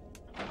it is.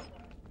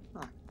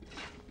 Huh.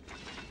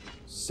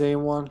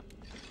 Same one.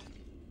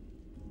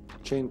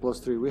 Chain plus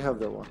 3. We have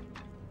that one.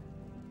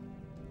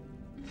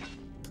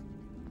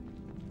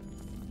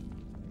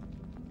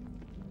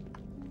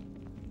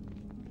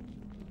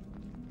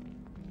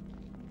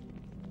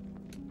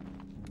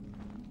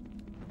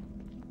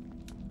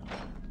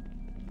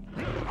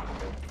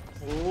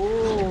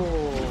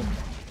 Ooh.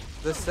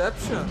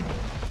 Deception.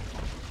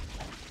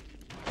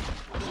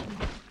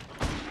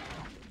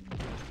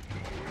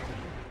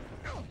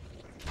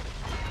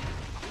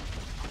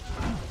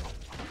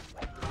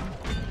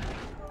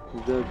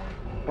 Dead.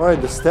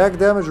 Alright, the stack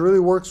damage really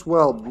works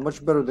well.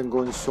 Much better than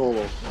going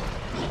solo.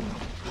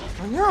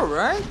 Yeah,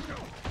 right?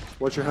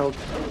 What's your health?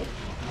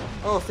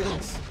 Oh,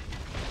 thanks.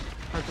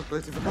 I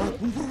completely forgot.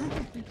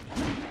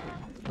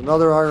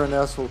 Another iron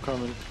asshole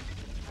coming.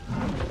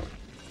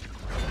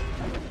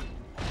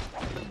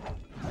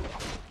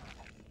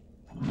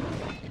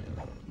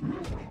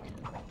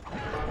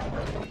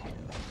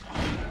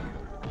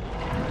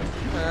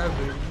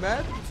 Heavy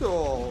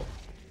metal.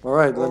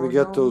 Alright, let me Oh,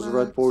 get no those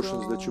red metal,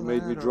 potions that you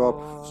made me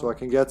drop so I metal.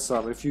 can get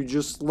some. If you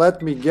just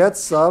let me get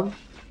some.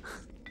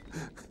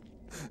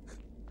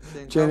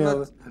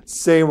 Channel,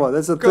 same one.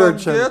 That's a Come third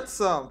channel. get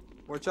some.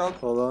 Watch out.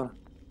 Hold on.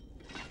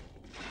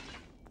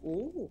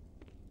 Ooh.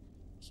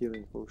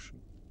 Healing potion.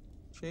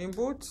 Chain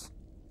boots.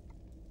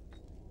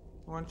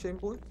 One chain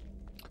boot.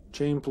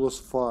 Chain plus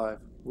 5.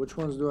 Which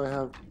ones do I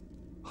have?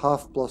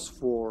 Half plus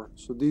 4.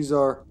 So these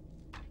are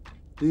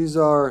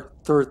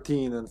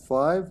 13 and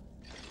 5.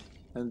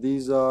 And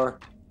these are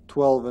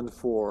 12 and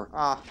 4.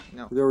 Ah,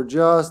 no. They were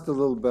just a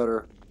little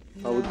better.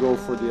 I would go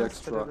for the Just a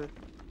extra. little bit.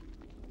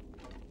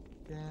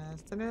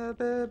 Just a little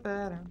bit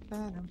better.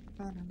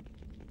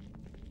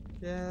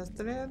 Just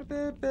a little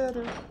bit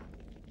better.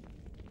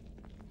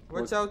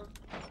 Watch What? out.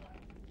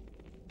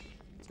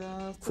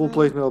 Just Full a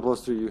plate mail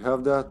plus 3. You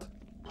have that?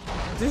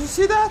 Did you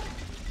see that?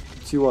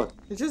 See what?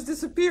 It just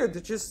disappeared.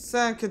 It just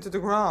sank into the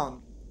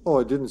ground. Oh,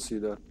 I didn't see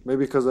that.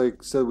 Maybe because I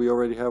said we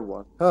already have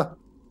one. Huh.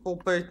 Full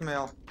plate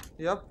mail.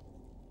 Yep.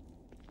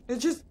 It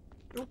just.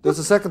 That's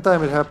the second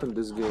time it happened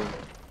this game.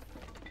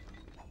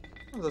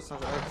 Well, that's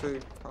not actually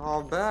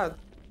half bad.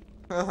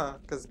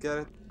 Cause get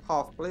it,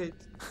 half plate,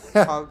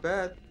 half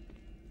bad.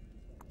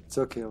 It's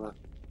okay, lad.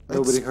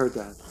 Nobody It's heard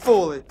that.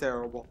 Fully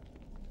terrible.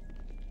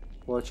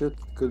 Watch it.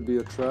 Could be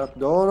a trap.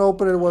 Don't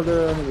open it while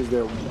there are enemies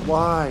there.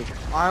 Why?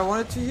 I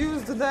wanted to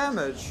use the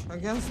damage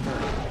against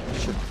her.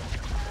 Shit.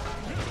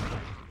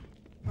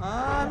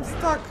 I'm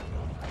stuck.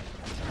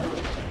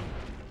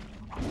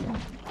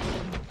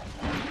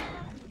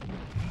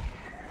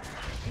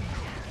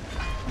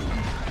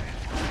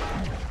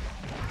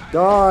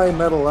 Die,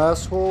 metal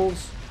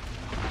assholes.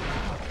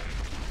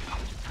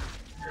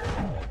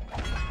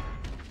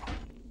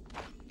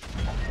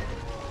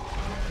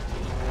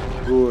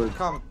 Good.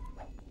 Come.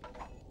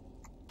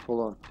 Hold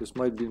on. This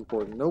might be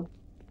important. Nope.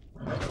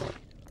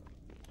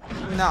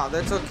 No,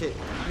 that's okay.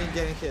 Me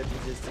getting hit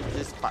is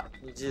just fine.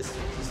 Just.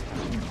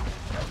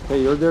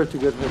 Hey, you're there to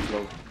get hit,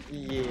 though.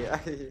 Yeah.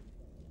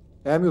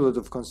 Amulet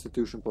of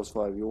Constitution plus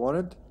 5. You want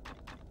it?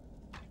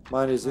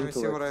 Mine is Let me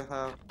see what I intellect.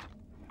 have.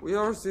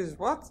 Yours is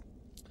what?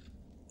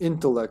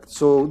 Intellect.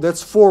 So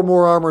that's 4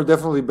 more armor.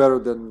 Definitely better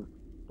than.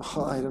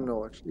 I don't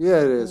know actually. Yeah,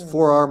 it is.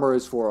 4 armor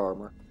is 4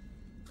 armor.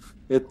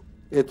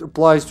 It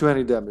applies to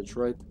any damage,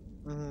 right?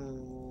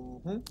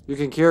 Mm-hmm. You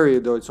can carry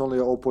it though. It's only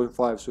a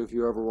 0.5. So if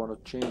you ever want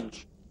to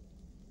change.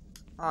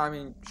 I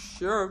mean,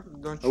 sure.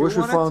 Don't I you wish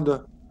we want found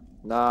a.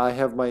 Nah, I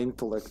have my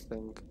intellect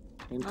thing.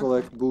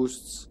 Intellect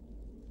boosts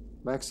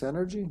max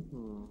energy.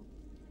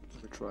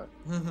 Let me try. it?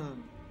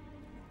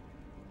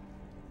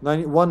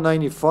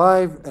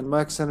 195 and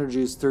max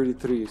energy is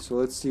 33. So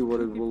let's see what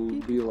it will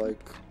be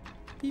like.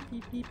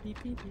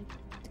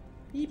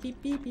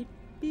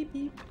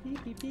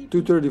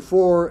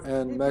 234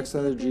 and max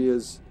energy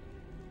is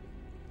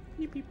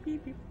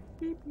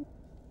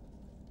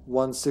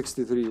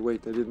 163.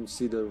 Wait, I didn't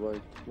see that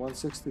right.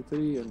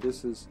 163 and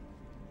this is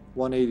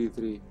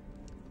 183.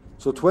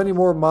 So 20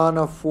 more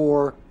mana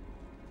for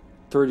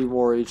 30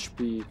 more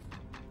HP.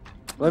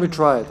 Let me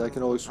try it. I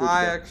can always switch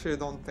I back. actually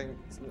don't think.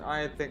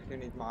 I think you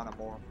need mana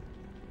more.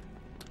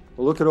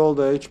 Well, look at all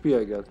the HP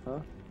I get, huh?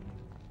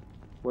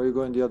 Why are you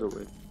going the other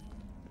way?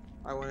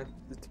 I wanted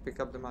to pick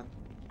up the money.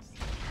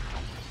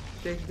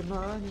 Take the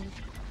money.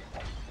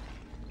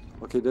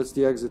 Okay, that's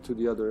the exit to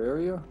the other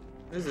area.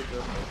 Is it?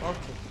 Okay.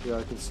 Yeah,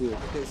 I can see it.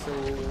 Okay, so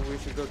we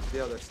should go to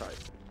the other side.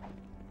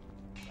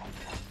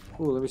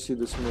 Oh, let me see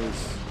this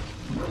maze.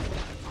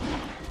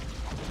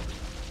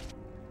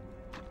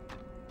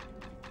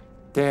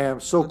 Damn,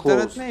 so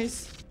Lieutenant close.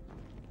 Mace.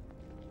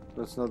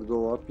 Let's not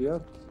go up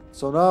yet.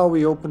 So now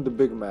we open the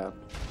big map.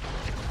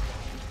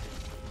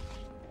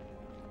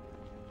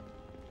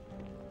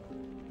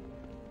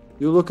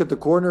 You look at the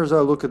corners, I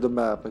look at the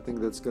map. I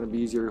think that's gonna be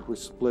easier if we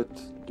split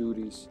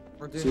duties.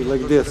 Or do you See, mean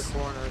like go to this. the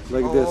corners?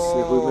 Like this,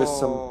 if we miss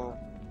Oh.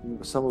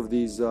 some of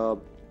these,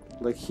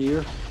 like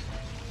here.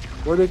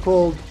 What are they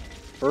called?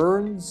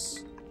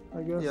 Urns,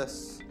 I guess?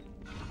 Yes.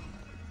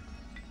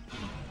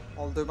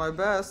 I'll do my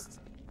best.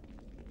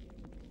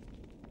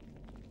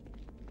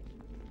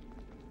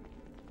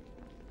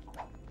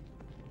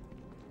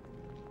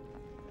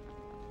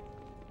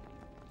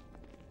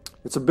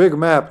 It's a big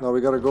map now.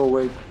 We gotta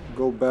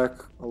go back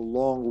a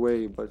long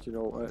way. But you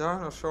know, There are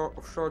no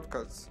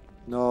shortcuts.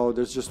 no,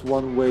 there's just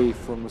one way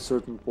from a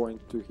certain point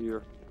to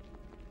here.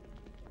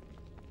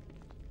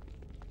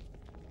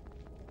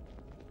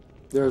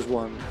 There's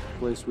one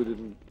place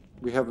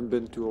we haven't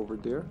been to over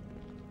there.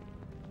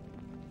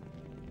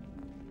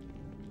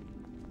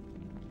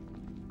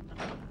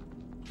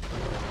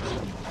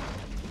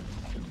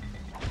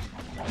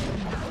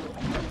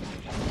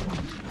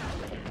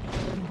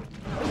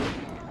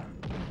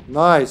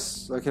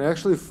 Nice! I can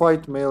actually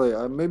fight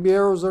melee. Maybe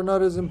arrows are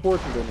not as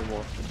important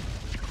anymore.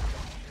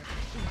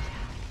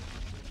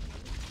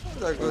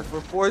 They're good for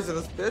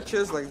poisonous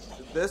bitches like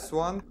this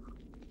one.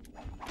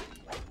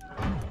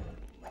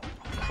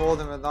 Hold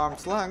them at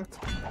arm's length.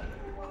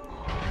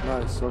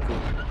 Nice, okay.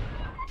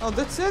 Oh,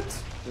 that's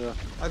it? Yeah.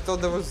 I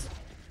thought there was...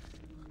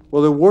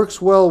 Well, it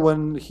works well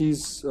when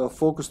he's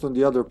focused on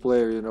the other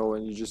player, you know,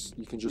 and you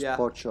can just Yeah.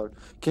 pot shot.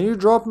 Can you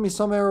drop me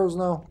some arrows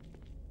now?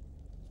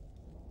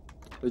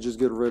 They just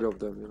get rid of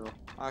them, you know.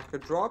 I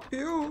could drop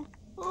you.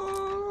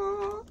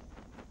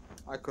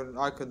 I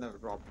could never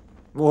drop.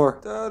 More.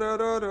 Da, da,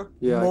 da, da.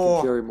 Yeah, I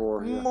More. can carry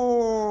more. Yeah.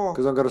 More.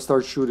 Because I'm gonna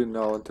start shooting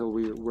now until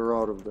we're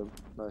out of them.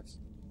 Nice.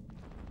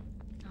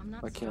 I'm not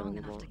I can't strong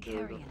anymore. enough to There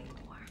we carry go.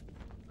 anymore.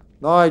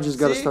 No, I just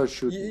gotta See? start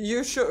shooting.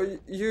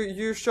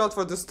 You shot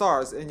for the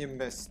stars and you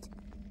missed.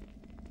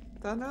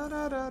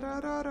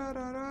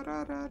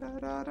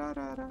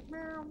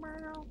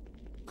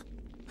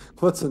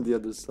 What's on the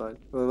other side?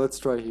 Well, let's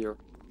try here.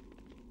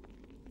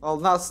 Well,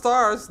 not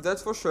stars,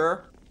 that's for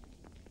sure.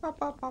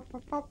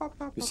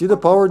 You see the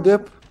power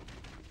dip?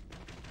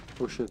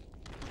 Oh shit.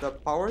 The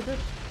power dip?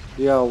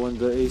 Yeah, when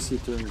the AC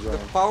turns The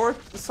on. power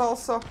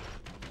salsa?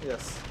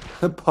 Yes.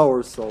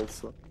 Power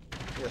salsa.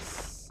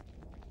 Yes.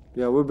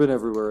 Yeah, we've been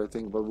everywhere, I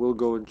think, but we'll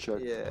go and check.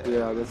 Yeah.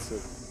 Yeah, that's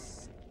it.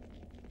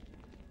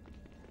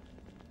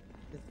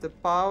 It's the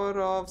power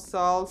of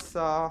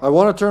salsa. I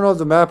want to turn off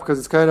the map because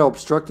it's kind of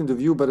obstructing the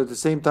view, but at the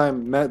same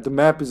time, the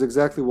map is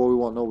exactly what we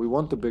want. No, we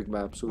want the big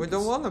map. So We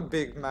don't want a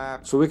big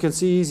map. So we can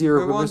see easier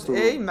We if we miss want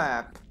the a room.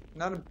 map,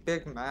 not a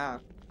big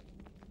map.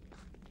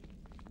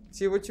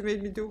 See what you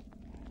made me do?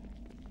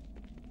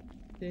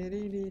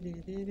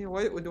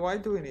 Why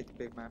do we need a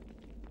big map?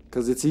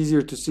 Because it's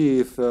easier to see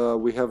if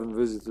we haven't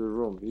visited the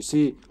room. You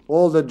see,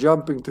 all the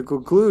jumping to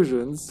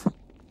conclusions.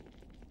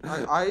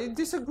 I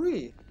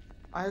disagree.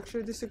 I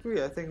actually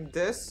disagree. I think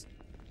this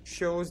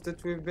shows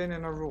that we've been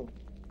in a room.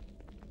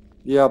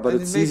 Yeah, but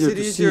And it's it makes easier it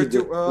to easier see.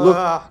 The, to,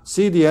 look,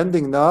 see the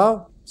ending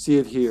now. See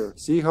it here.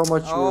 See how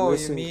much we're Oh,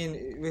 missing. you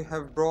mean we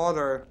have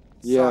broader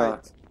Yeah.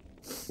 sight.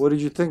 What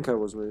did you think I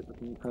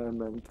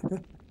meant?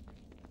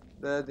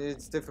 That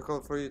it's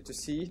difficult for you to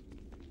see.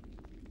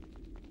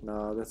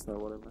 No, that's not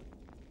what I meant.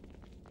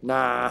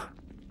 Nah.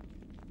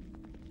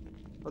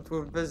 But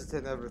we've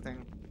visited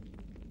everything.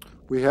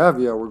 We have,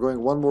 yeah. We're going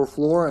one more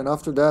floor, and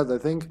after that, I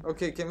think.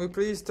 Okay, can we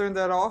please turn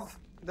that off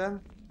then?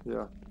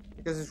 Yeah.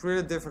 Because it's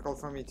really difficult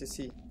for me to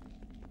see.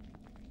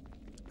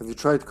 Have you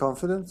tried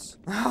confidence?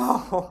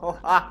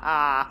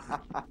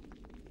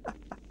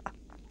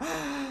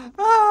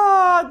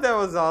 Ah, that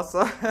was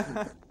awesome.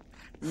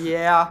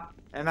 Yeah,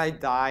 and I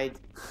died.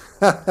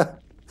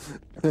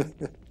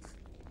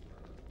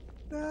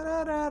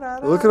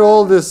 Look at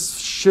all this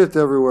shit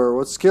everywhere.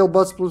 What scale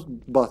butts plus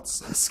butts?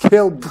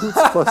 Scale boots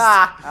plus.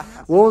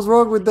 What was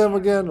wrong with them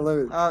again? Let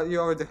me. You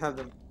already have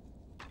them.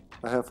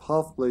 I have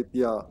half plate.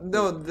 Yeah.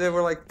 No, they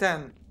were like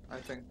 10, I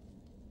think.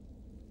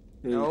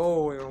 8.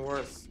 No, even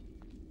worse.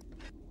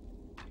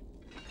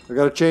 I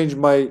gotta change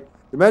my.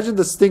 Imagine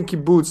the stinky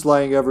boots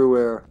lying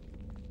everywhere.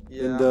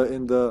 Yeah.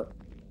 In the.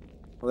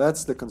 Well,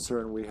 that's the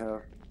concern we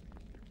have.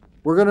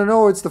 We're gonna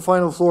know it's the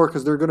final floor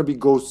because there are gonna be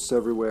ghosts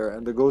everywhere,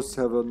 and the ghosts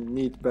have a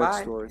neat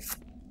backstory.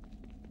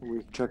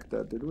 We checked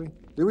that, did we?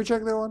 Did we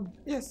check that one?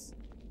 Yes.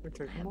 We I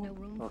checked have them no all.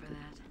 room Okay. for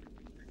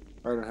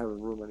that. I don't have a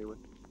room anyway.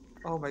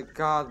 Oh my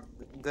god,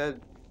 that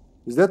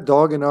Is that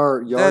dog in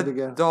our yard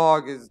again?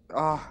 dog is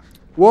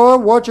Whoa!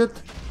 Watch it.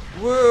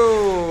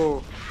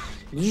 whoa.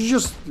 Do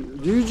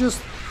you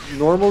just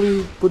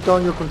normally put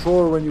down your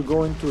controller when you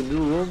go into a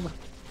new room?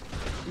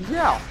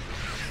 Yeah.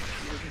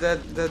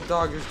 that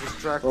dog is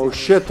distracting. Oh me.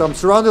 shit, I'm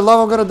surrounded, Love,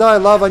 I'm gonna die.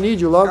 Love, I need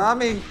you, Love.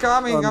 Coming,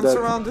 I'm dead.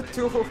 surrounded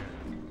too.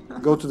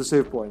 Go to the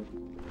save point.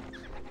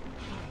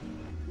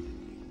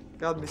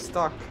 Got me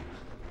stuck.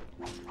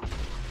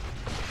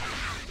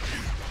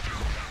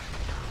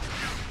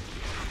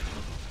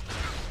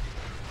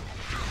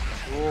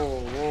 Whoa,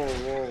 whoa,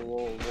 whoa,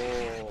 whoa,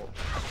 whoa.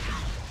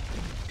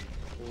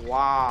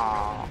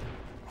 Wow.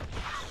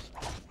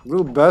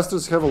 Little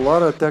bastards have a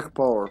lot of attack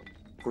power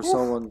for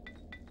someone.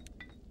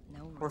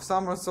 For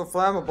someone so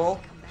flammable.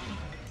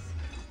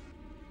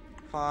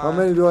 How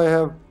many do I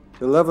have?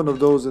 11 of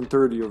those and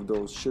 30 of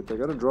those. Shit, I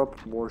gotta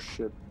drop more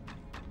shit.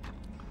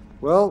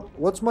 Well,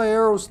 what's my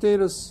arrow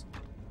status?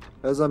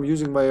 As I'm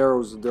using my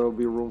arrows, there will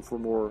be room for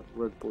more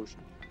red potion.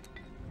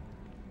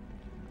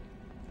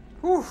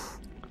 Whew.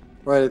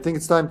 Right, I think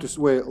it's time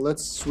to wait.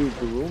 Let's sweep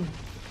the room.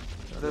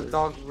 The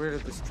dog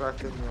really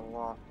distracted me a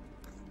lot.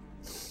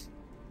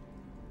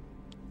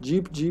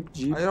 Jeep, jeep,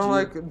 jeep. I don't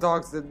jeep. like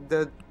dogs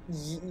that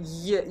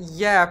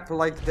yap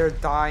like they're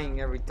dying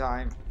every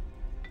time.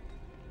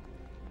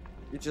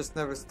 It just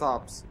never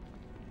stops.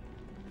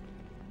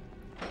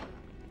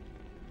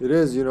 It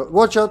is, you know.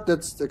 Watch out,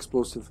 that's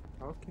explosive.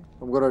 Okay.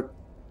 I'm gonna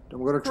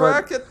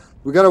try. Crack it.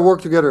 We gotta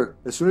work together.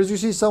 As soon as you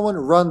see someone,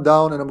 run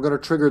down, and I'm gonna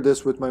trigger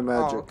this with my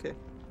magic. Oh, okay.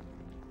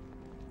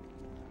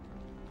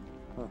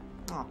 Huh.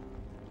 Oh.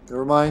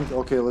 Never mind.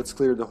 Okay, let's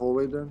clear the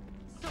hallway then.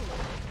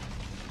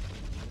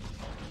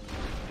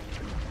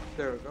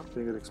 There we go.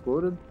 Think it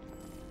exploded?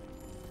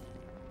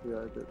 Yeah,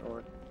 it did.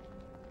 Alright.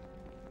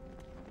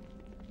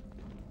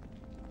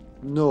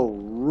 No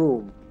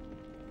room.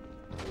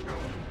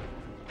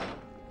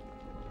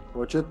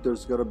 Watch it.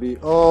 There's gotta be.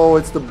 Oh,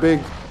 it's the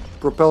big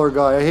propeller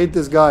guy. I hate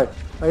this guy.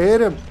 I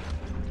hate him.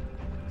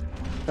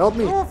 Help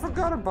me. Oh, I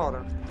forgot about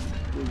him.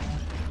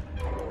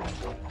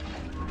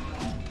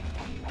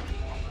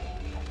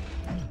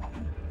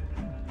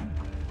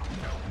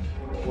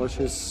 Watch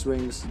his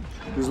swings.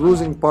 He's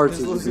losing parts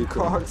He's as losing you beat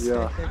him. cards.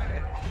 Yeah.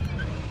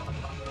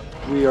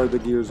 We are the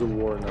Gears of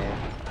War now.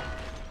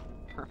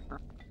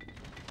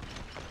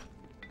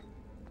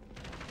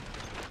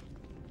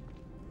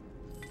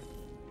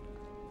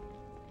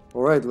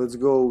 Alright, let's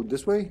go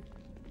this way.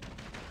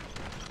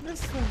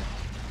 This one.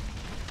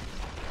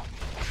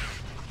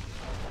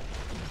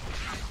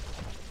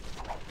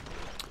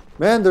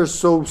 Man, they're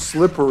so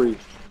slippery.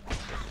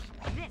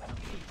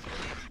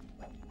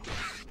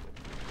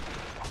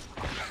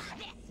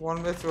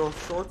 One mithril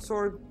short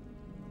sword.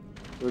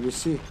 Let me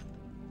see.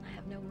 I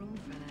have no room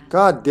for that.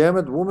 God damn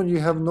it, woman, you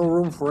have no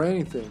room for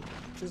anything.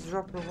 Just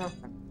drop your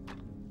weapon.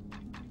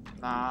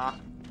 Nah.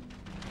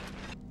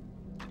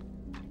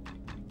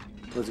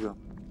 Let's go.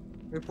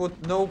 We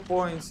put no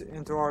points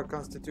into our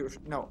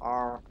constitution. No,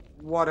 our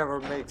whatever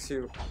makes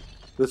you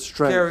Let's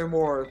strength. carry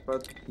more,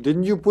 but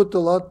Didn't you put a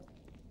lot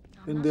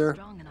I'm in not there?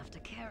 strong enough to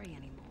carry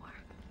anymore.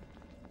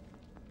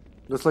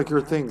 That's like your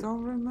I thing.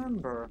 don't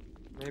remember.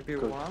 Maybe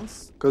Good.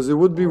 once? Because it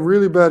would be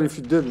really bad if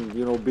you didn't,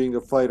 you know, being a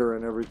fighter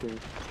and everything.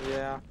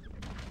 Yeah.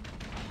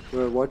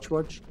 Watch.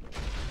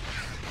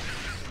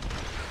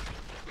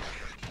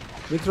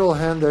 Mithril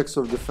hand axe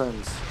of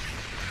defense.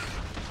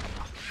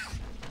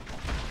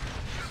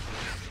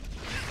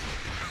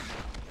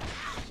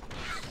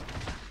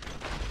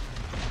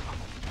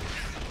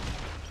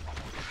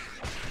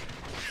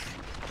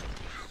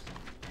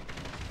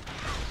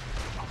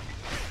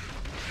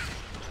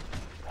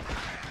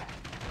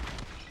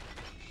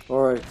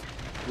 Alright,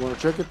 you wanna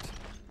check it?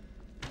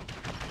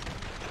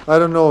 I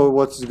don't know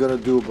what it's gonna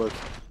do, but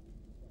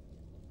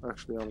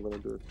actually I'm gonna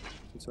do it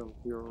since I'm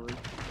here already.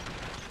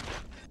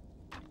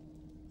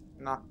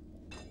 Nah.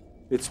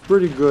 It's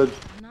pretty good,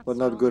 I'm but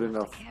not strong good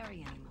enough to enough. carry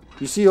anymore.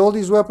 You see, all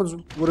these weapons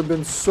would have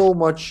been so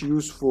much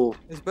useful.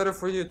 It's better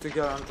for you to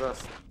get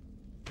undressed.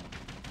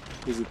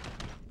 Is it?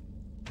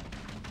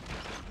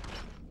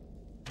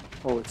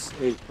 Oh, it's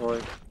 8,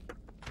 alright.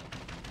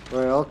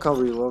 Alright, I'll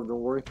cover you, love,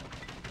 don't worry.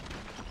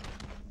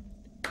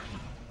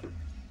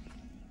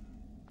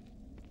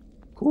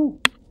 Cool.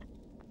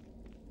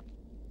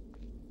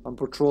 I'm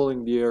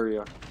patrolling the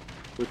area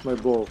with my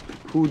bow.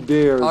 Who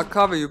dares? I'll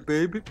cover you,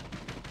 baby.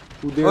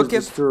 Who dares Okay.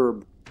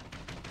 disturb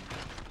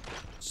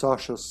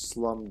Sasha's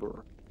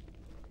slumber?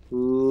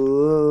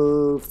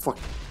 Fuck.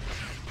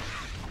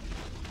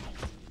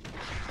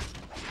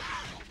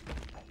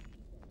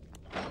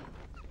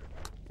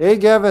 Hey,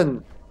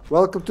 Gavin.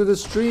 Welcome to the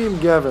stream,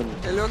 Gavin.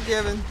 Hello,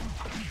 Kevin.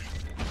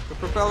 The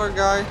propeller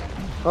guy.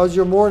 How's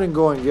your morning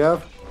going,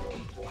 Gav?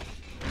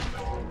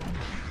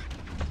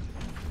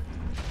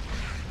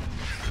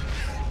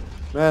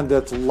 Man,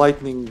 that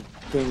lightning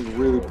thing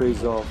really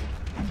pays off.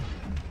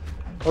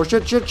 Oh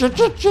shit, shit, shit,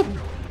 shit, shit!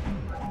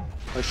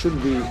 I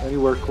shouldn't be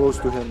anywhere close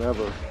to him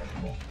ever.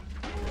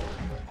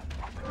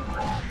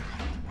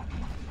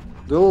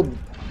 The little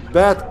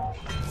bat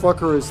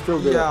fucker is still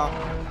there.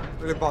 Yeah.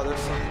 Really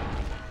bothersome.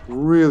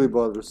 Really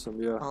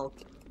bothersome, yeah.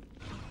 Okay.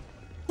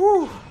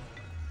 Whew.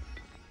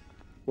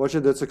 Watch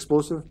it, that's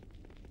explosive.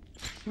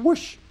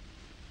 Whoosh!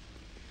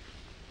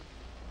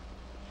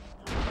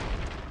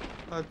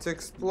 Let's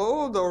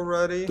explode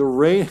already. The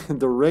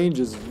range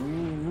is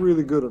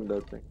really good on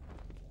that thing.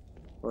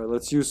 Alright,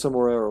 let's use some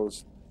more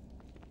arrows.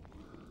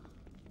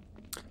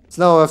 It's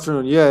now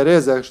afternoon. Yeah, it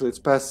is actually. It's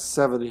past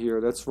 7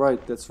 here. That's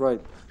right, that's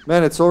right.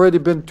 Man, it's already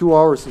been 2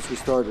 hours since we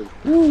started.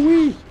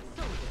 Woo-wee!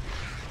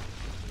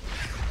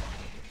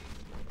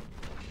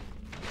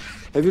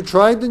 Have you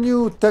tried the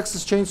new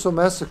Texas Chainsaw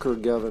Massacre,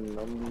 Gavin?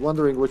 I'm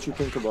wondering what you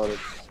think about it.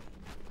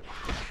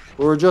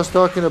 We were just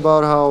talking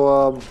about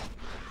how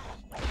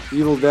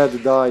Evil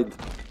Dead died.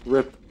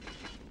 RIP.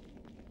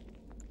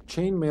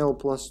 Chainmail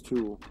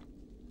 +2.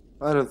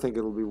 I don't think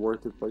it'll be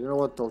worth it, but you know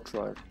what? I'll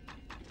try it.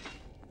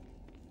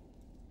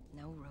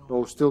 No room.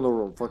 Oh, still no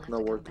room. Fuck, I'll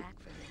not have to come worth it. back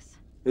for this.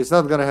 It's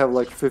not gonna have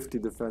like 50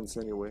 defense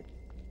anyway.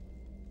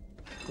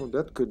 Oh,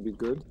 that could be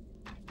good.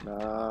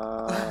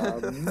 Nah.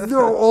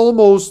 No,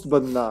 almost,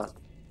 but not.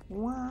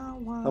 Wow,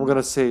 wow. I'm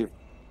gonna save.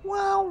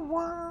 Wow,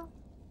 wow.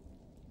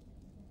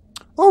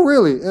 Oh,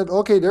 really? And,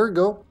 okay, there you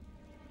go.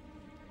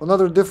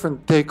 Another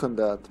different take on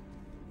that.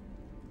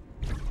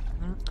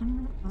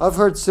 I've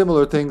heard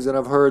similar things, and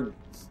I've heard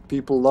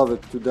people love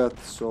it to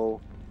death,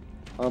 so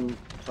I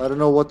don't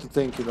know what to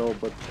think, you know,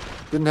 but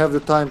didn't have the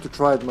time to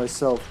try it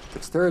myself.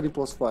 Dexterity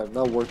 +5,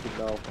 not worth it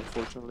now,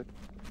 unfortunately.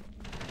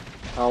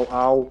 Ow,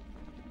 ow.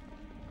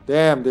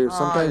 Damn,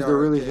 sometimes they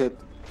really hit.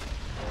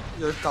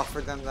 You're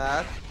tougher than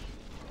that.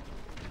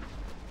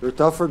 You're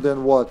tougher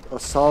than what? A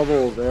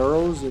salvo of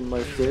arrows in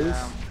my face?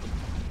 Yeah.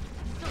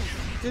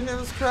 Didn't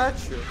even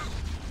scratch you.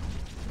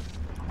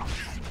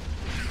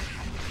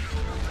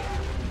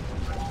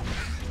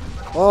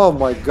 Oh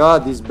my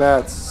god, these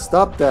bats.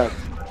 Stop that.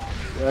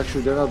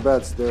 Actually, they're not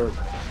bats, they're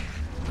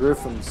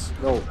griffins.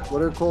 No,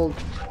 what are they called?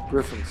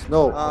 Griffins.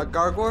 No.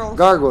 Gargoyles?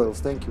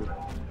 Gargoyles, thank you.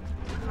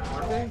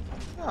 Are they?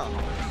 Yeah.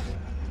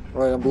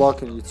 Alright, I'm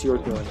blocking you. It's your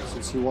turn.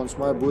 Since he wants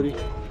my booty.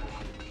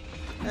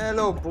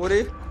 Hello,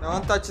 booty. No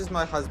one touches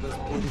my husband's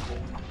booty.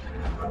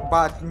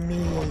 But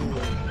me.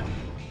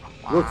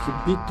 Look, he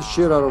beat the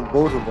shit out of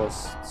both of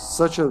us.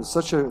 Such a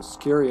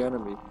scary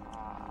enemy.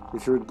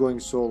 If you're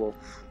going solo.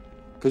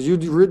 Because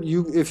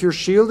if you're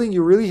shielding,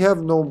 you really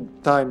have no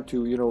time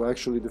to, you know,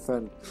 actually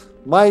defend.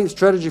 My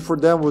strategy for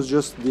them was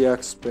just the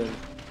X spin.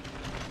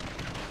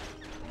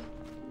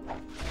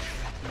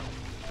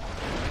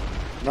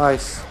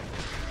 Nice.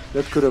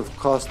 That could have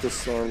cost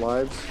us our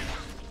lives.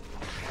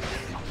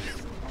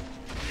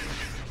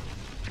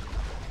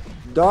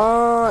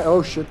 Die!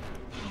 Oh shit.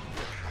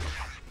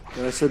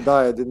 When I said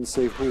die, I didn't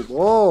say who.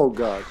 Oh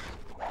god.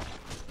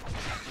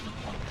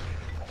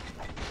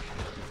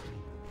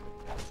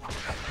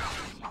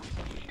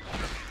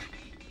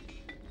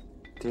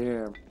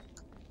 Damn.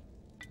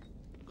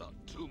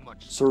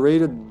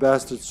 Serrated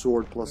bastard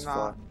sword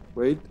 +5.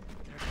 Wait.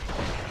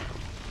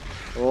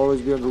 I'll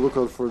always be on the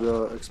lookout for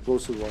the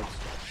explosive ones.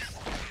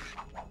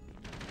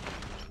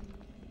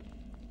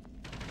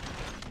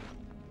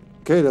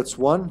 Okay, that's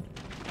one.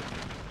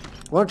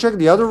 Want to check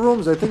the other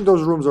rooms? I think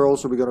those rooms are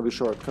also gonna be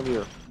short. Come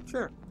here.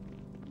 Sure.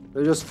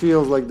 It just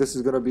feels like this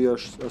is gonna be a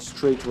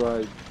straight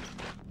ride.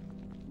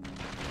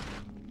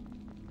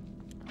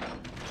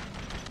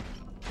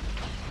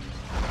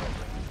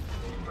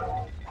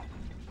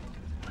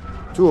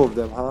 Two of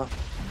them, huh?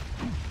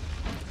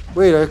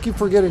 Wait, I keep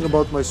forgetting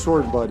about my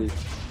sword buddy.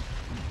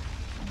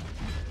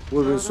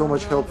 Would have been so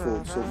much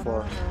helpful so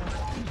far.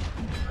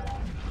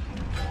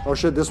 Oh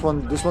shit, this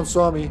one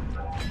saw me.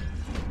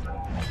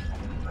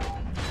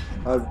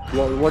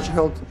 Watch your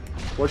health.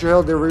 Watch your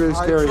health, they're really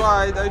scary.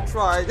 I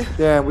tried.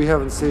 Damn, we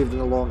haven't saved in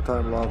a long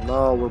time, love.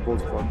 Now we're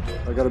both fucked.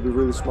 I gotta be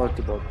really smart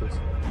about this.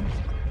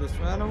 Just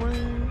ran away.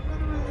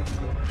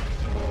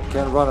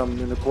 Can't run, I'm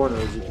in the corner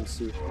as you can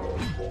see.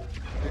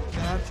 You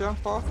cannot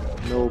jump off?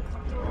 Nope.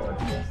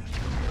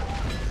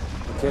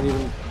 I can't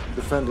even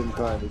defend in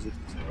time as you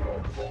can see.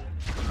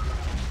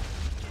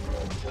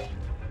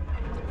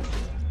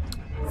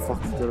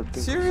 Fuck,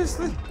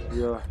 seriously?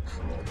 Yeah.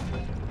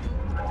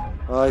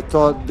 I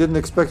didn't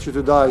expect you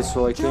to die,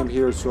 so I came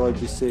here so I'd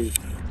be safe.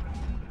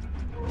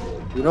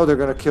 You know they're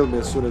gonna kill me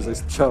as soon as I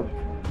jump.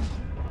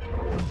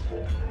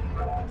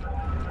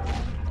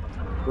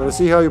 Wanna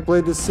see how you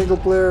played this single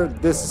player?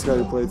 This is how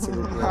you played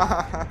single player.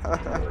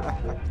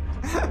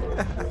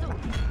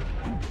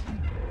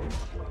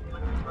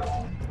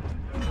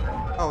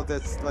 Oh,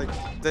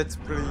 that's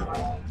bleak.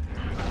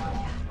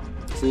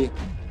 See?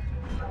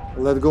 I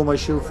let go my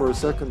shield for a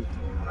second.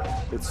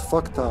 It's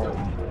fuck town.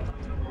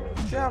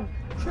 Jump,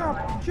 jump,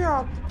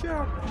 jump,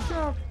 jump,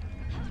 jump.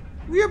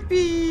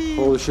 Yippee!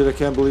 Holy shit, I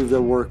can't believe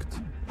that worked.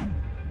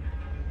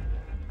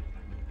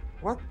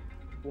 What?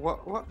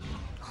 What?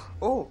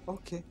 Oh,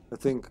 okay. I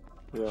think,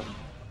 yeah.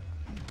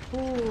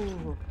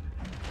 Ooh.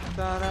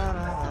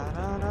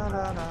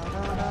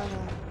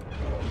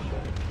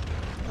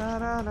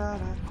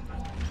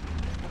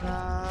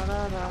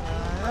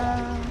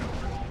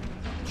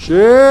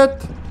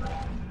 Shit!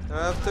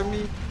 After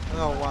me?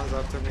 No, one's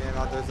after me and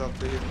others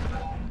after you.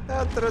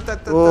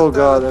 Oh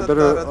god,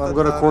 I'm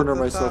gonna corner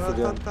myself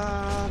again.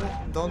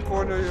 Don't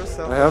corner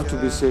yourself. I have to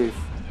be safe.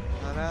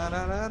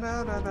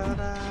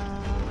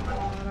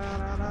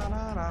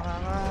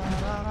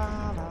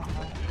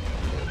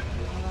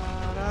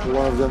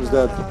 One of them is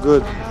dead.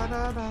 Good.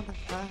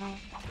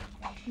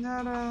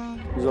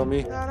 He's on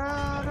me.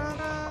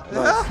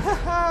 Nice.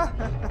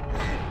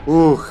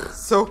 Ooh.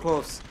 So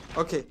close.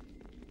 Okay.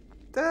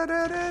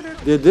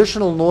 The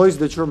additional noise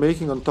that you're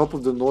making on top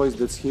of the noise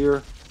that's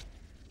here.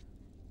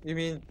 You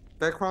mean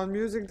background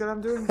music that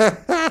I'm doing?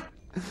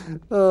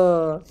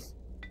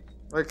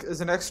 Like,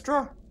 as an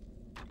extra?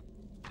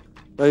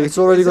 Like it's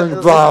already going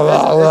blah,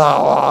 blah, blah,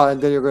 blah,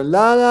 and then you're going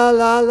la la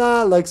la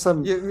la like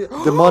some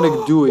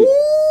demonic Dewey.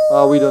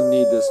 We don't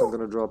need this. I'm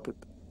gonna drop it.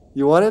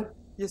 You want it?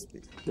 Yes,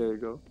 please. There you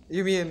go.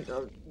 You mean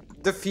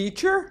the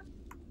feature?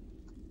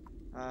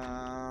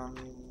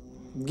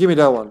 Give me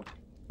that one.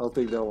 I'll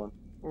take that one.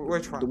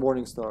 Which one? The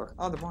Morning Star.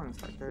 Oh, the Morning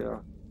Star. Yeah.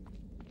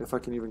 If I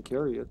can even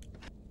carry it.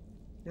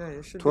 Yeah,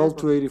 you should. 12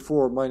 to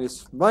 84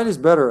 minus. Mine is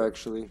better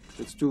actually.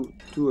 It's too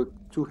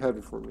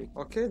heavy for me.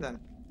 Okay then.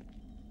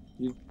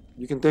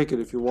 You can take it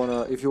if you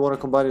wanna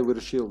combine it with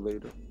a shield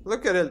later.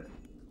 Look at it.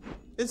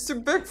 It's too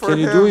big for Can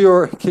him.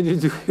 Can you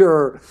do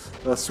your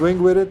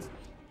swing with it?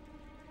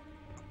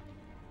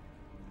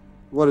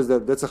 What is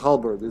that? That's a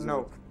halberd, isn't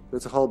it?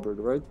 That's a halberd,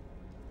 right?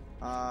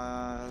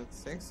 I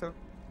think so.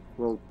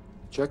 Well,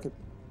 check it.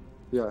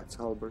 Yeah, it's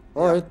halberd.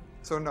 All right.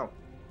 So no.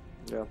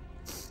 Yeah.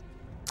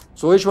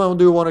 So which one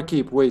do you want to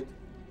keep? Wait.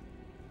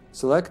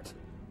 Select.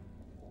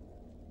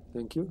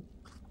 Thank you.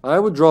 I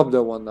would drop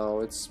that one now.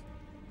 It's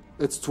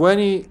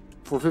 20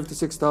 for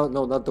 56,000.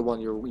 No, not the one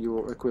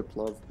you equipped,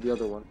 love. The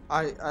other one.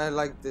 I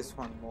like this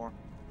one more.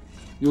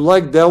 You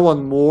like that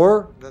one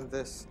more than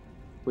this?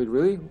 Wait,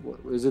 really?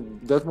 Is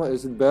it that much?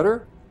 Is it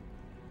better?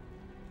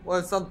 Well,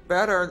 it's not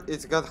better.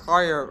 It's got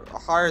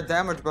higher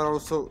damage, but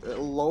also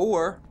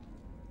lower.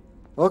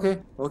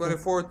 Okay.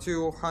 24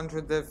 to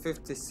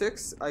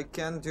 156. I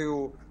can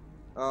do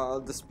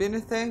the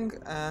spinny thing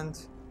and.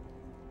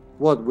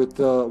 What with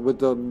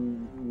the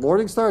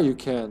Morning Star? You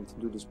can't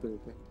do the spinny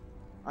thing.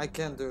 I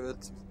can do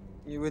it.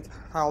 With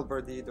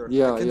halberd either.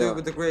 Yeah, I can do it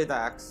with the great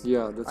axe.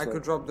 Yeah, that's I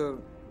could drop the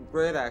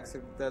great axe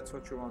if that's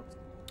what you want.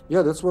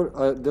 Yeah, that's what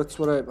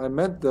I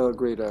meant, the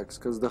great axe,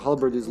 because the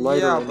halberd is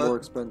lighter and more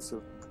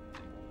expensive.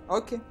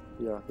 Okay.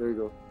 Yeah, there you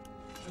go.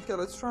 Okay,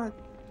 let's try it.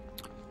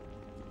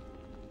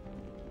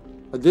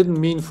 I didn't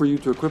mean for you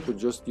to equip it,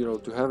 just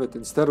to have it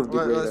instead of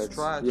the great axe.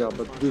 Try it. Yeah,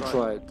 but do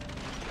try it.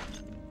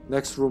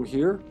 Next room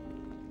here.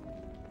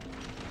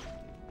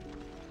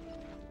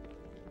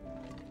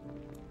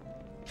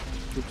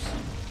 Oops,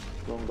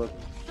 wrong button.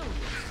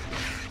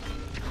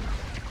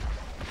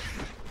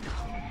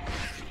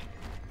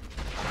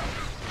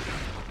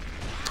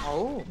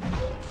 Oh.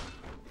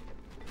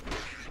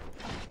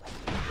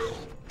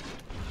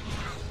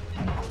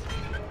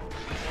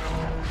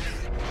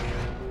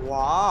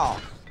 Wow.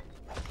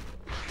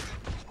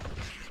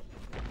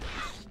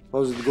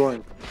 How's it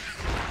going?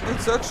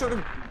 It's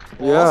actually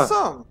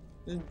awesome.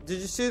 Did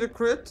you see the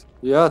crit?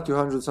 Yeah,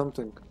 200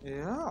 something.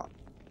 Yeah.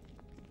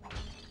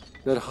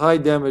 That high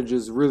damage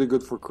is really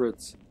good for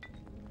crits.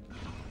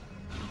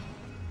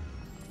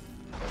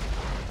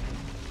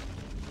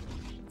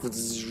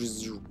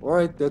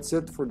 Alright, that's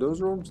it for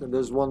those rooms, and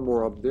there's one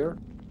more up there.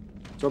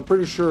 So I'm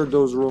pretty sure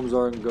those rooms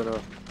aren't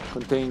gonna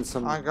contain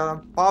some... I'm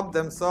gonna pop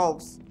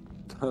themselves.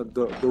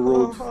 the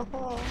road.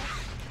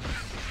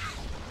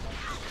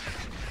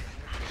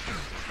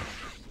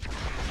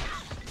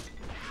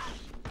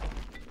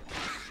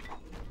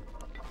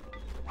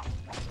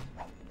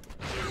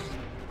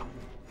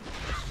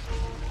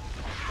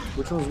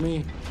 Which one's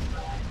me?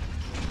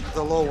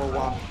 The lower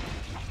one.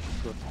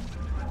 Good.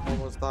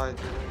 Almost died.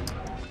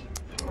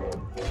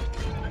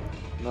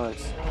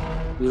 Nice.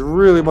 It's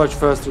really much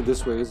faster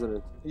this way, isn't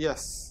it?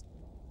 Yes.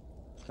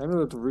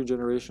 Amulet of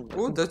Regeneration.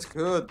 Oh, that's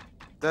good.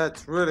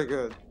 That's really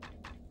good.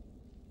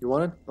 You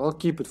want it? I'll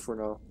keep it for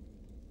now.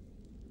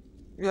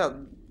 Yeah,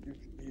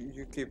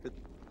 you keep it.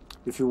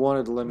 If you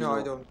want it, let me know.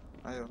 No,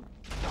 I don't.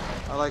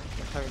 I like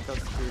having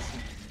Constitution.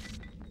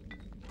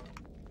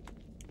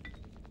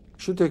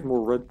 Should take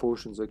more red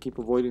potions. I keep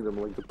avoiding them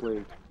like the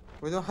plague.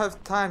 We don't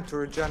have time to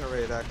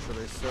regenerate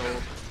actually, so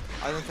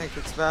I don't think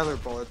it's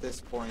valuable at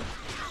this point.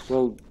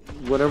 Well,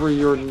 whenever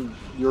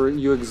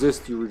you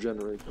exist, you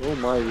regenerate. Oh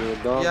my, you're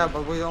down. Yeah,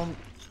 but we don't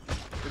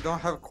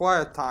have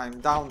quiet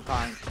time,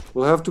 downtime.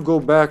 We'll have to go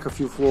back a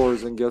few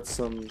floors and get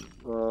some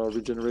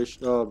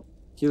regeneration,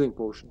 healing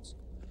potions.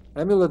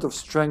 Amulet of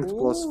Strength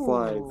plus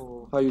 5.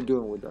 How you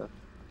doing with that?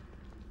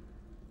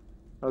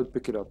 I would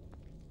pick it up.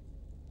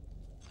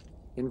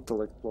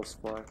 Intellect plus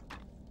 5.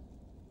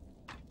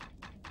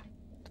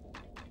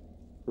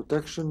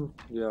 Protection,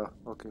 yeah,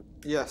 okay.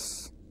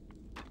 Yes.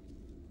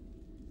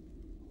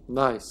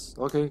 Nice.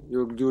 Okay,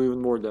 you'll do even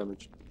more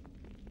damage.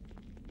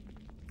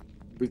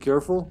 Be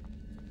careful.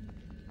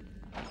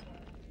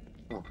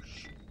 Oh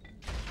shit.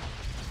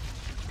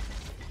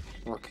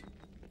 Okay.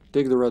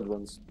 Take the red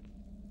ones.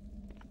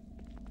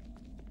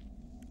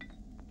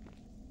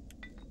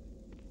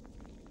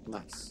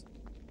 Nice.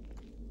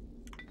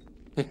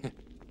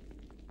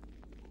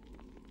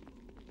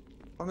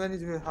 How many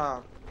do we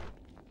have?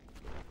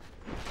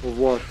 Of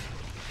what?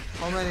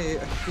 How many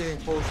healing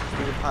potions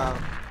do we have?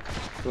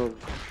 So,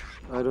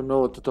 I don't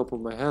know at the top of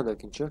my head. I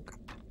can check.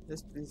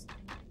 Yes, please.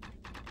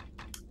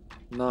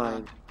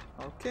 9.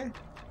 Okay.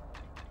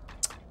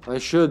 I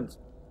should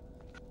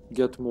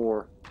get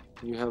more.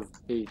 You have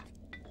 8.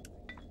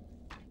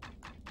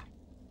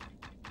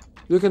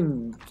 You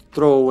can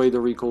throw away the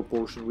recall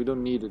potion. We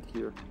don't need it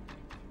here.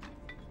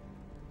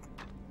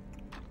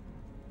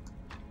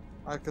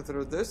 I could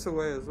throw this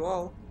away as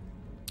well.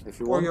 If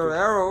you Or want your to.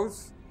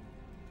 arrows.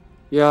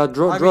 Yeah, I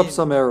drop mean-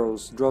 some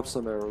arrows. Drop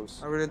some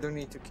arrows. I really don't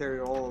need to carry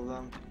all of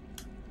them.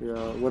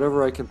 Yeah,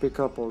 whatever I can pick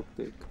up, I'll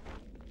take.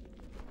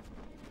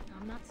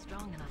 I'm not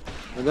strong enough to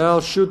And then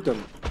I'll shoot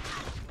them.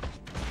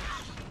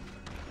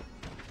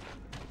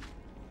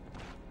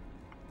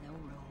 No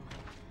room.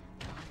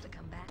 I'll have to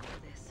come back for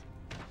this.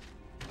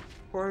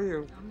 Who are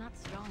you? I'm not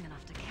strong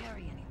enough to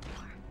carry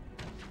anymore.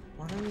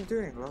 What are you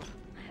doing, love?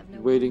 I have no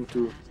Waiting room for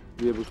to that.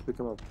 be able to pick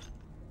them up. No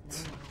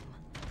room.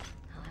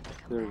 I'll have to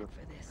come There you back go.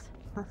 for this.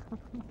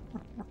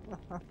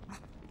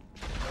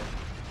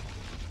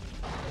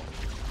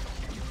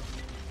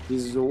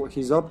 He's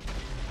up.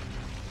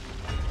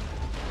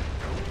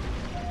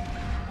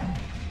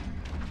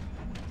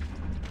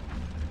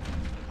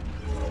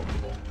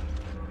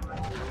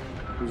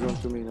 He's on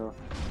to me now.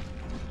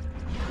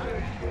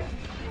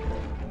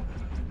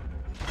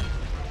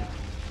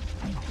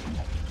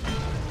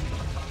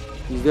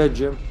 He's dead,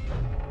 Jim.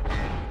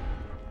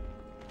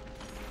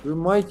 We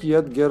might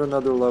yet get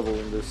another level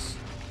in this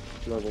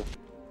level.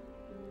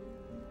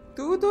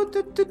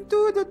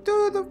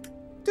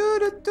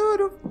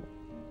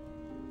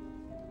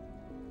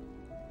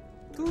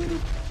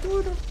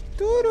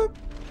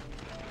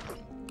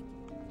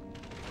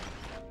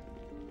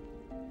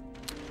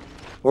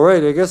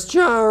 Alright, I guess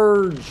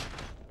charge!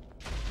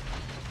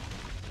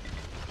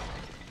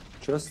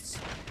 Chests.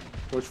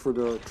 Watch for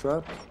the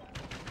trap.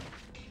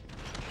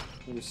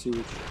 Let me see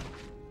which.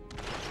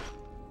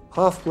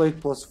 Half plate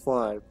plus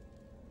 5.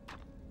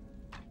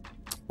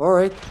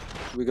 Alright,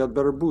 we got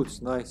better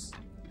boots. Nice.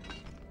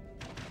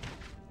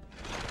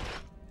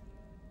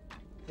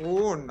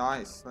 Oh,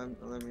 nice.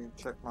 Let me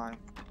check mine.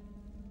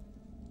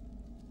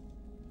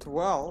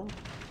 12.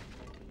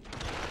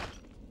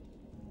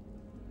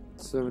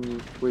 70.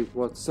 Wait,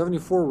 what?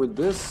 74 with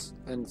this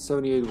and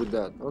 78 with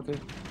that. Okay.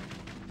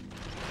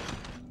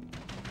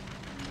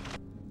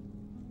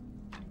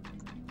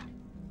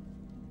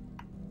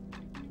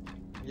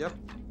 Yep.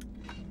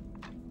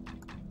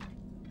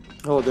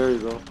 Oh, there you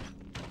go.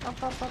 Pa,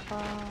 pa, pa, pa.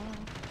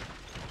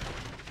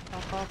 Pa,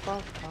 pa,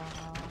 pa,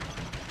 pa.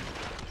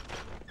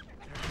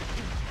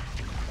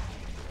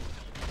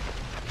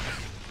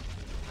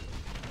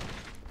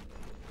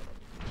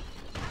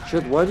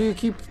 Shit, why do you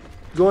keep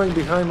going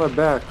behind my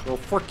back? Oh,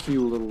 fuck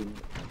you, little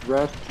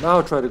rat.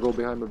 Now try to go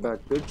behind my back,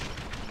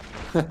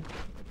 bitch.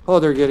 Oh,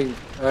 they're getting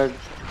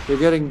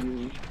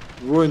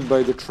ruined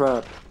by the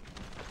trap.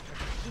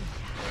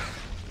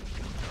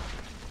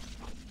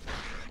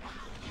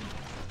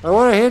 I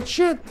wanna hit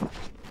shit.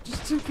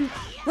 Just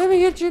let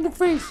me hit you in the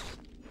face.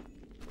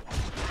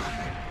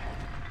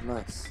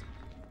 Nice.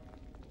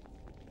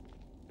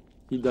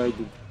 He died.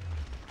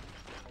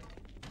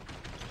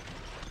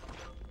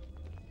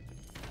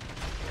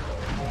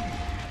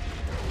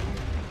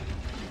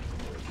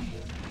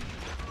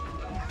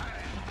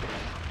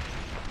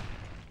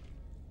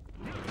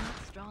 Not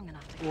strong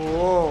enough to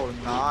Oh,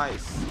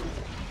 nice.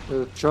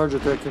 The charge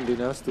attack can be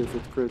nasty if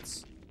it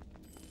crits.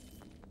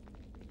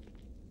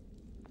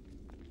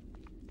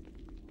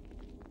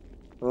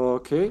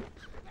 Okay.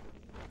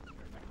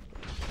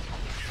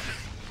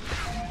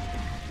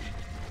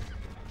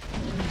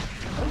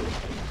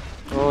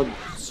 Oh,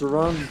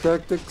 surround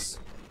tactics.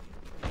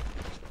 Can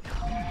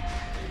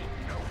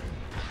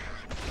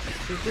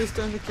you please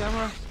turn the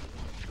camera?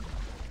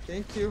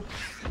 Thank you.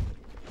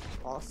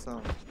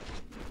 Awesome.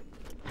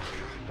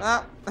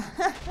 Ah!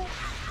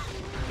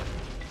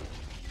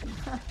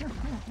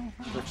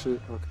 Actually,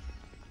 okay.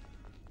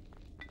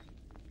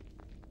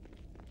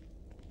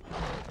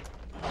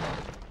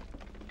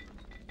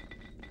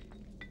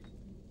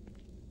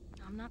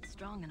 I'm not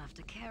strong enough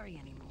to carry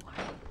anymore.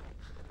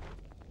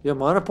 Yeah,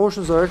 mana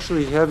potions are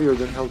actually heavier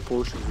than health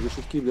potions. We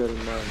should keep that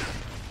in mind.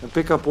 And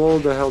pick up all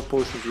the health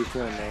potions we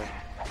can now.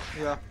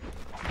 Yeah.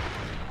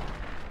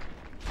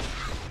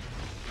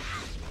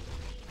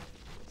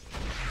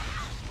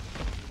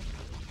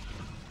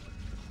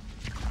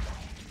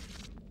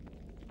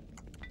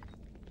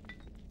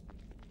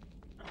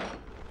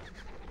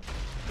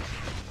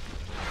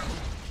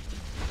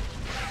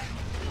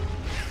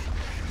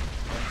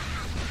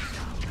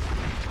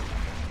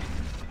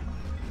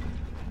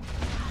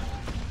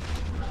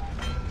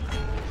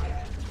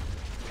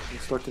 I'm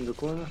stuck in the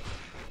corner.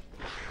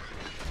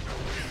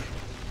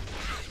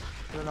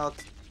 You're not.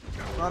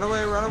 Run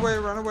away, run away,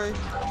 run away.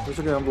 It's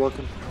okay, I'm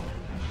blocking.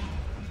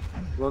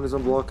 As long as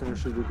I'm blocking, it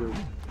should be good.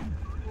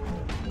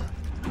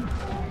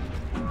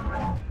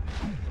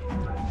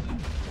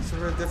 It's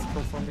very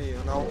difficult for me,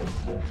 you know.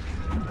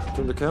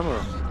 Turn the camera.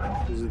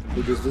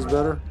 Is this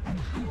better?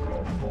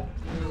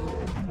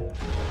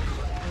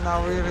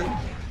 Not really.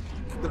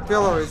 The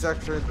pillar is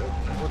actually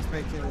what's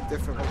making it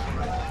difficult for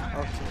me.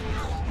 Okay.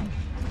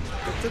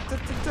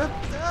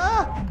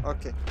 Ah!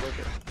 Okay,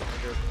 good.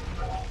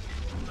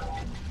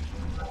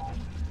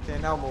 Okay,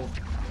 now move.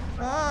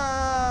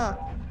 Ah!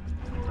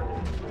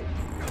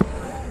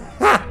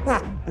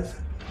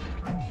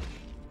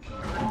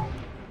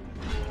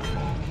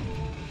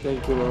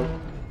 Thank you, Lord.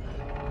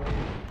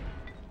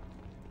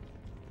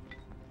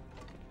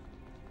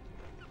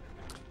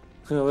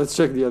 Let's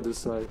check the other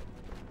side.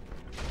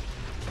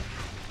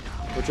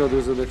 Watch out,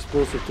 there's an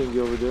explosive thingy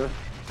over there.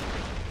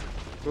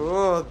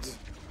 Good.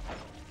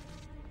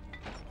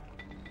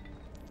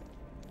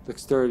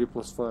 Dexterity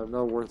 +5,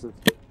 not worth it.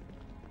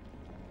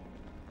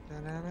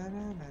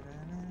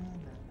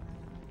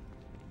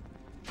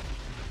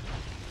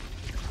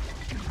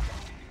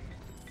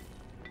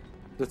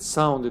 That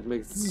sound it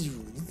makes.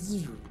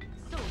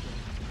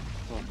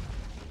 Oh.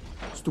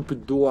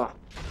 Stupid door.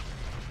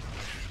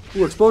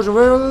 Ooh, explosion!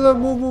 Wait,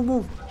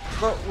 move!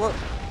 What?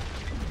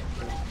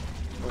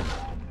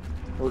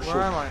 Oh shit!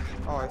 Where am I?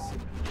 Oh, I see.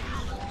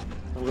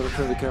 I'm gonna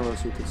turn the camera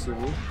so you can see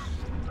me.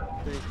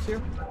 Thank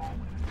you.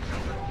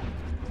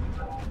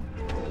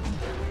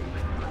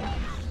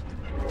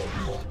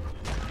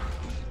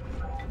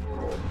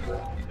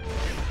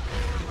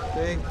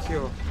 Thank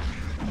you.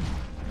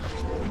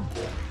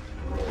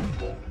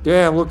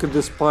 Damn! Look at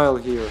this pile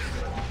here.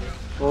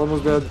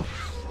 Almost dead.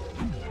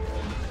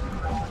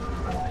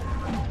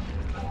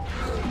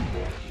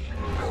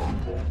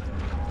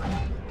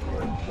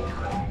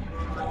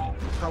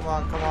 Come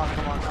on.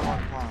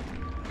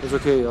 It's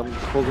okay, I'm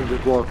holding the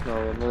block now,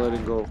 I'm not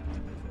letting go.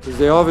 Because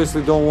they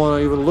obviously don't want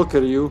to even look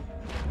at you.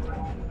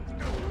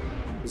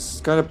 This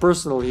is kind of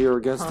personal here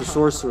against the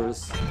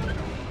sorceress.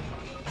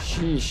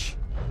 Sheesh.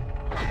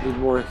 Need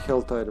more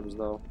health items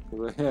now.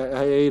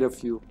 I ate a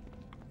few.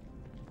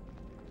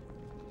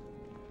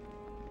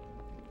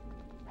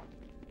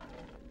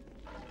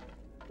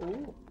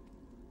 Ooh.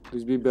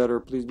 Please be better,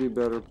 please be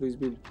better, please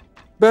be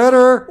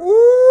better!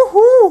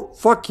 Woohoo!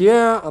 Fuck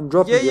yeah! I'm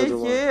dropping the other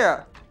one.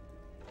 Yeah.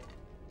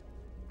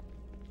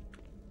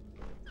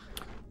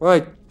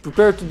 Right,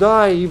 prepare to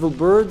die, evil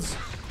birds.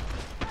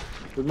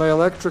 With my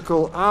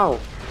electrical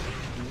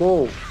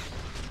bow.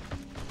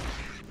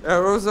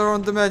 Arrows are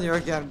on the menu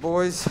again,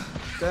 boys.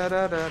 Da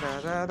da da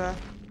da da da.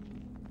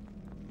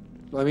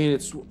 I mean,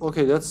 it's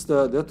okay.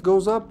 That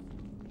goes up,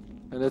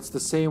 and it's the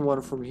same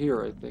one from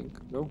here, I think.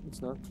 No,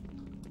 it's not.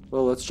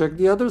 Well, let's check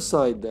the other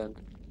side then.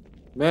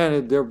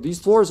 Man, these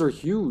floors are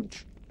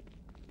huge.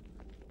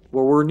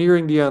 Well, we're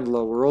nearing the end,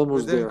 low. We're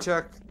almost We there. didn't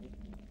check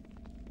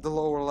the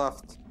lower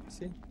left.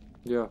 See?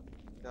 Yeah.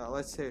 Yeah,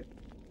 let's see.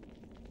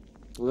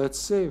 Let's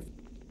save.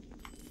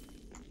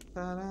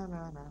 Da da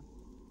da da.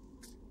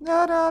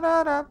 Da da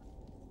da da.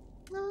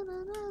 Da da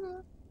da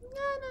da.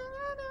 Da da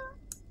da da.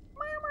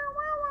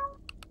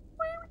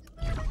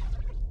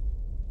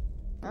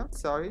 I'm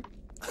sorry.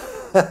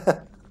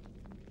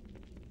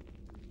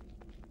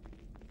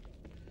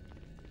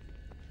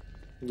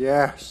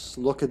 Yes,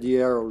 look at the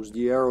arrows.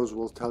 The arrows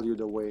will tell you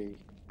the way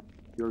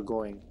you're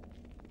going.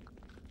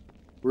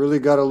 Really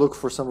gotta look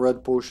for some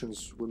red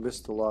potions. We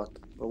missed a lot.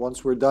 But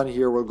once we're done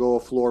here, we'll go a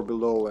floor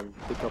below and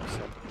pick up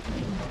some.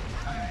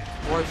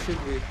 Why should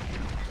we?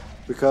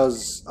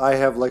 Because I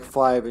have like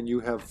 5 and you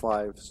have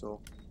 5, so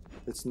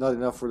it's not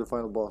enough for the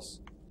final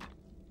boss.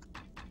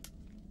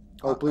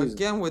 Oh, please.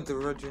 Again with the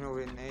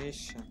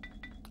regeneration.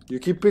 You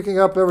keep picking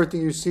up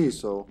everything you see,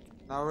 so...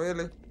 Not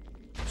really.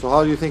 So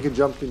how do you think it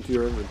jumped into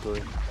your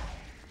inventory?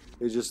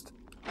 It just...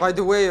 By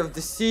the way of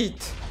the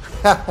seat.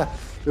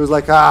 It was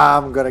like,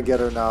 I'm gonna get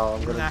her now.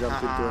 I'm gonna jump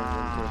into her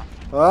inventory.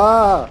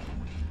 Ah!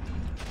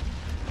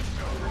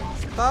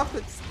 Stop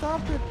it,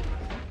 stop it.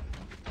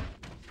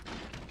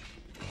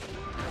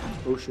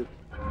 Oh shit.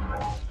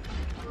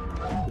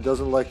 It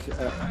doesn't like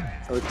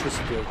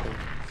electricity, I think.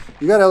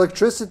 You got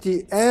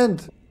electricity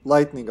and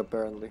lightning,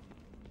 apparently.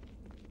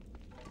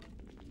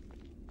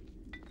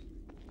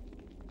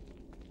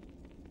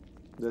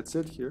 That's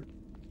it here.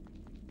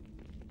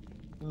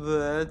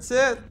 That's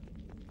it.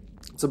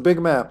 It's a big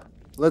map.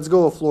 Let's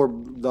go a floor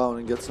down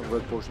and get some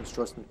red potions,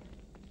 trust me.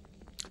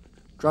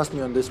 Trust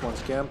me on this one,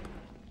 scamp.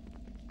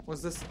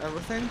 Was this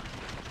everything?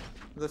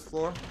 This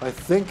floor? I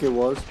think it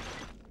was.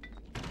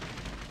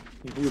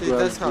 You See,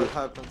 grabbed that's how it. it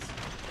happens.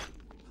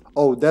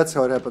 Oh, that's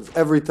how it happens.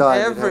 Every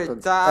time Every it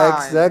happens. time.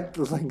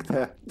 Exactly like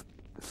that.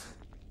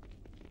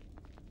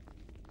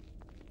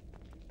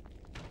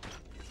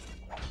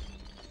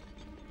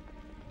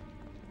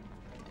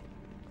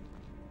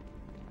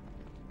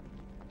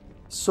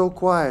 So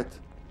quiet.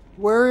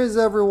 Where is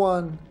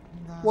everyone?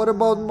 What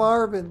about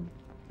Marvin?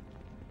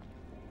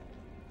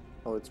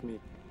 Oh, it's me.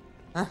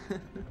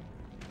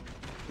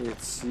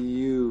 It's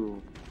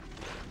you.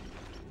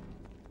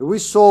 If we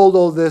sold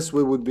all this,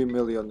 we would be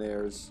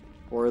millionaires.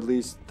 Or at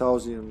least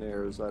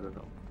thousandaires, I don't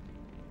know.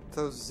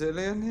 Those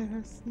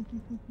zillionaires?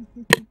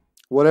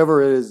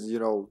 Whatever it is, you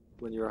know,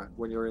 when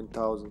you're in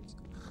thousands.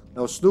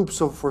 Now Snoop,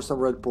 so for some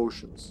red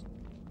potions.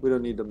 We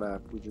don't need the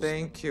map. We just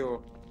Thank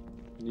you.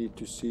 need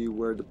to see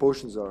where the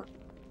potions are.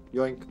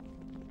 Yoink.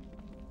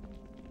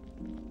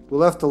 We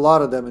left a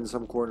lot of them in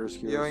some corners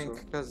here.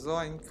 Yoink,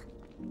 kazoink.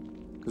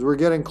 Because we're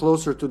getting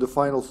closer to the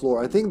final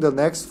floor. I think the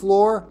next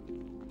floor...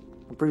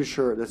 I'm pretty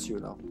sure that's you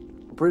now.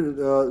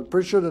 I'm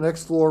pretty sure the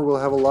next floor will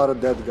have a lot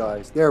of dead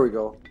guys. There we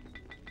go.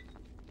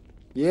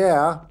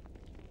 Yeah.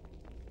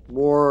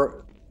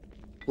 More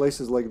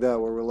places like that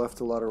where we left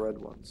a lot of red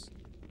ones.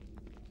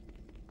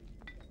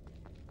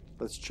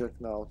 Let's check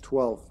now.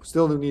 12.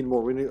 Still need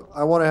more.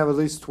 I want to have at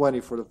least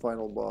 20 for the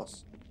final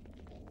boss.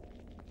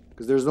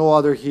 Because there's no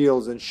other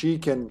heals and she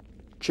can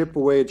chip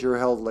away at your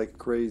health like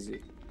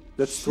crazy.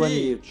 That's 20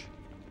 each.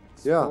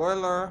 Yeah.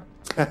 Spoiler.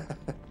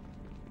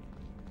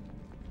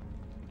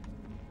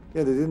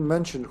 Yeah, they didn't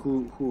mention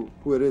who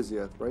it is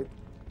yet, right?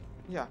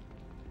 Yeah.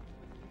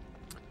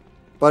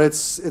 But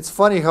it's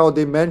funny how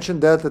they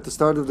mentioned that at the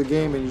start of the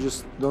game and you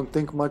just don't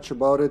think much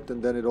about it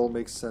and then it all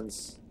makes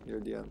sense near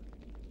the end.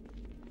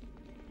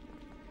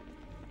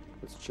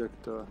 Let's check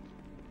the...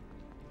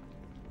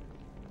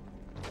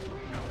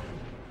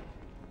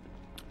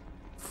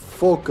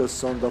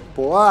 Focus on the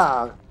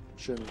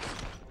potion.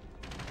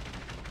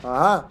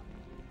 Aha!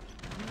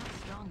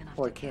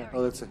 Oh, I can't.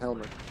 Oh, that's a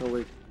helmet. No,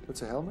 wait.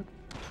 That's a helmet?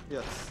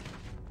 Yes.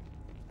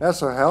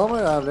 That's a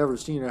helmet? I've never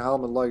seen a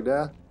helmet like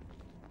that.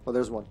 Oh,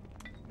 there's one.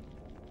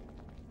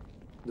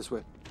 This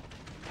way.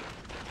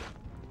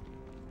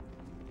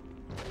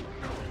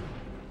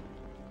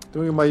 I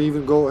think we might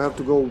even have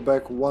to go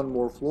back one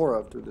more floor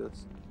after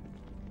this.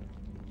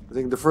 I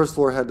think the first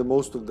floor had the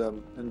most of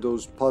them, and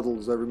those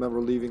puddles, I remember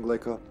leaving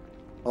like a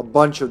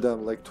bunch of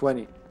them, like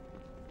 20.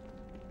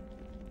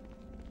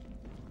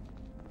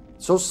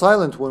 So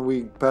silent when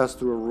we pass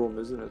through a room,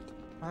 isn't it?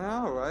 I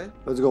know, right?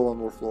 Let's go one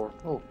more floor.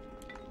 Oh.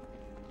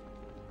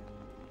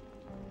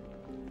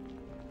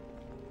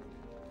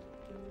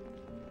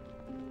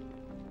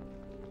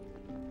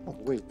 Oh,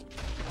 wait.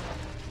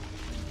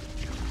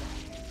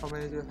 How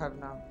many do you have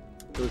now?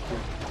 13.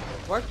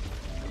 What?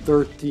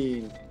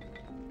 13.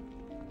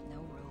 No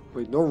room.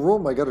 Wait, no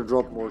room? I gotta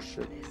drop more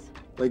shit.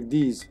 Like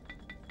these.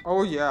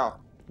 Oh yeah,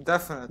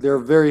 definitely. They're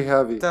very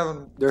heavy.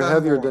 They're They're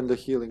heavier more. than the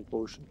healing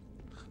potion.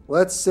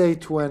 Let's say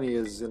 20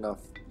 is enough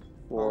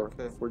for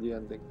the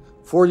ending.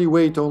 40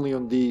 weight only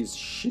on these.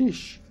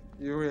 Sheesh.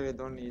 You really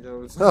don't need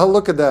those. Oh,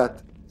 look at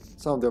that.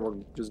 Some of them are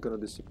just gonna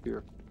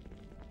disappear.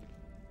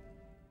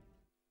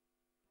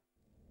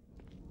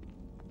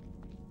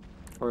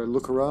 Alright,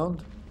 look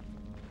around.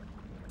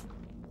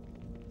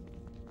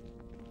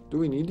 Do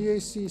we need the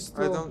AC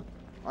still?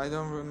 I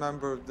don't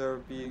remember there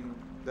being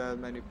that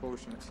many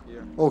potions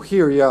here. Oh,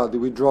 here, yeah.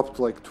 We dropped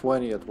like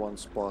 20 at one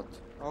spot.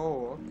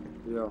 Oh, okay.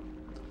 Yeah.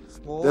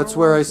 Smaller That's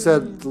where I ones, you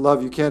said, mean?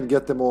 love, you can't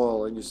get them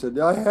all. And you said,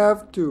 I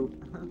have to.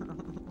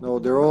 No,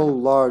 they're all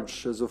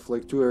large as of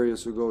like 2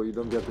 areas ago. You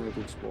don't get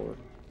anything smaller.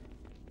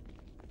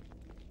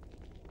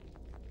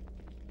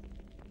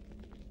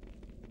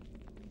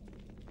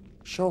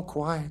 So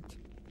quiet.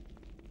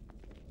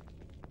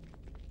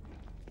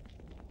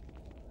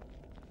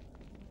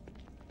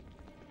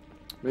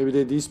 Maybe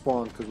they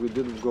despawned because we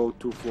didn't go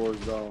 2 floors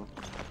down.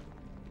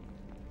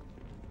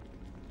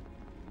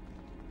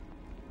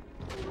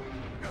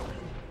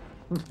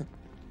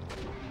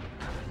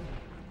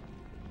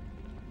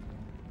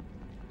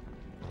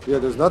 Yeah,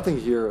 there's nothing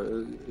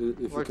here.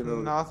 If Like you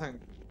can. nothing.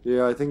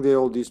 Yeah, I think they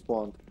all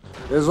despawned.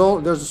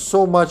 There's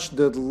so much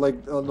that like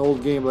an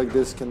old game like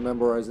this can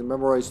memorize. And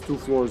memorize 2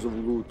 floors of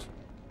loot.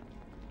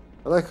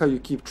 I like how you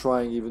keep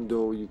trying even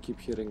though you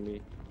keep hitting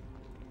me.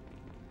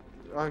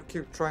 I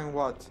keep trying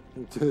what?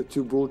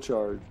 to bull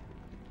charge.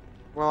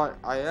 Well,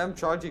 I am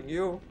charging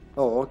you.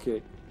 Oh,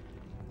 okay.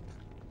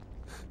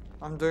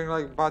 I'm doing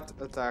like butt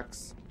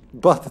attacks.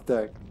 Butt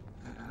attack.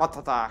 Butt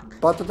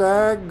attack. Butt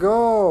attack,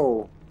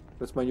 go!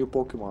 That's my new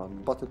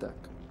Pokemon, Butt attack.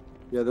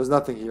 Yeah, there's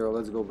nothing here.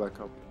 Let's go back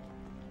up.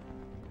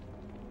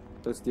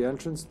 That's the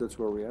entrance. That's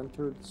where we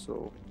entered,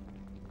 so...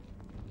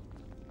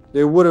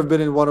 They would have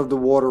been in one of the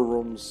water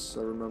rooms,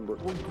 I remember.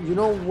 You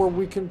know what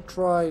we can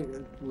try?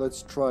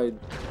 Let's try it.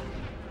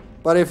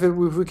 But if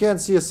we can't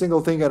see a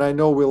single thing, and I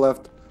know we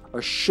left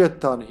a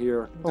shit ton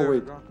here. Oh There we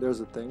wait, go. there's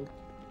a thing.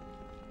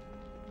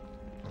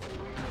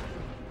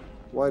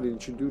 Why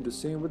didn't you do the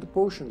same with the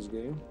potions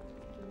game?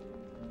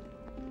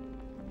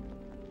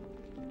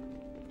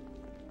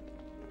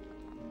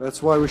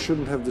 That's why we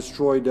shouldn't have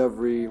destroyed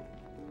every...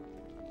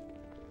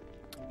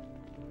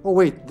 Oh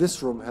wait,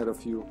 this room had a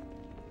few.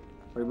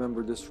 I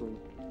remember this room.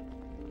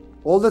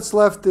 All that's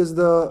left is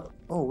the...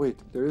 Oh wait,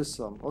 there is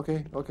some.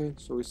 Okay, okay,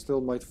 so we still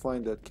might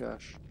find that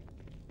cache.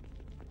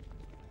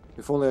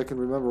 If only I can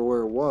remember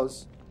where it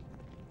was.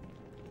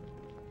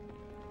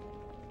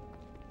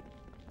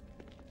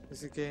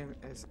 This game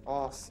is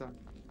awesome.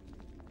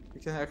 You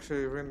can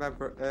actually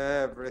remember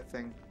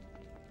everything.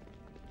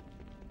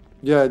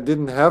 Yeah, I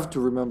didn't have to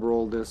remember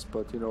all this,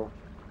 but you know,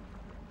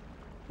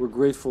 we're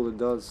grateful it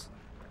does.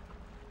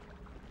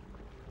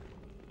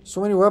 So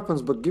many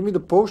weapons, but give me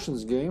the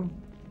potions, game.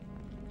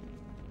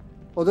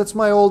 Oh, that's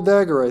my old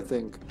dagger, I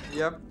think.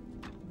 Yep.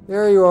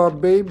 There you are,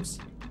 babes.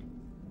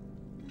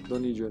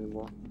 Don't need you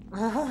anymore.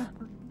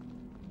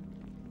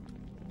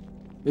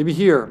 Maybe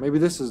here. Maybe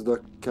this is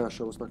the cache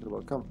I was talking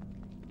about. Come.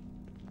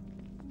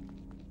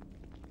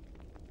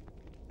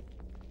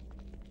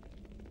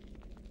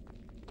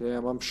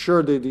 Damn, I'm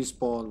sure they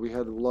despawned. We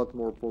had a lot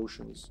more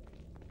potions.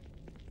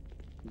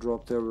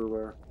 Dropped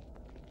everywhere.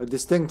 I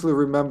distinctly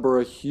remember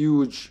a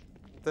huge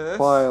This?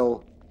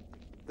 pile.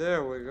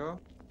 There we go.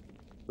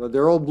 But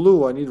they're all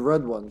blue. I need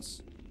red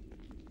ones.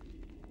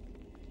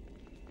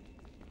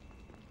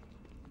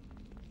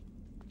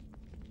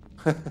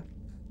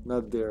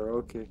 Not there.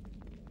 Okay.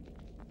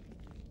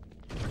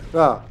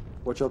 Ah,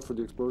 watch out for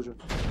the explosion.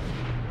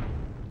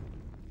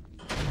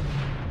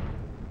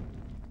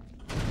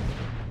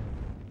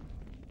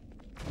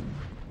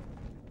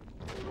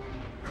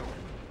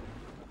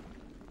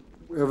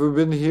 Have we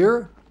been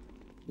here?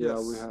 Yeah,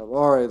 Yes. we have.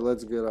 Alright,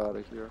 let's get out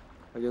of here.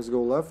 I guess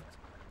go left.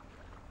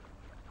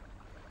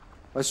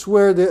 I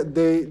swear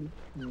they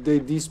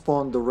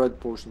despawned the red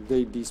potion.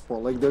 They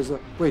despawn. Like there's a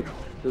wait,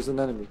 there's an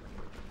enemy.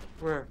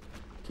 Where?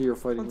 Here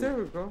fighting Oh, me. there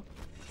we go.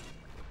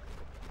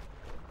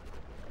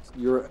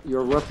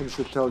 Your weapon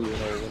should tell you,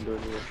 when they're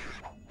near.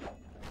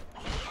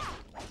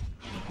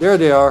 There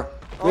they are.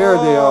 There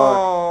they are.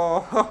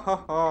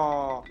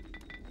 Oh,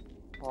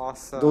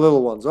 awesome. The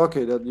little ones.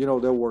 Okay, that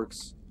that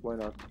works. Why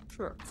not?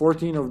 Sure.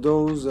 14 of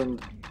those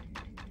and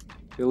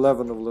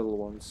 11 of little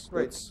ones.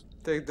 Wait,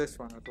 take this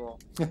one as well.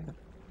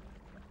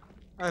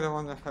 I don't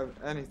want to have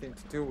anything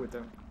to do with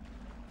them.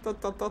 Ta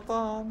ta ta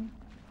ta.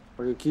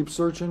 Okay, keep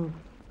searching.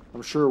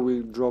 I'm sure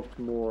we dropped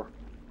more.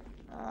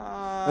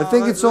 I I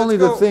think it's only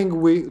the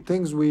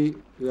things we.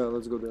 Yeah,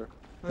 let's go there.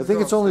 I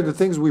think it's only the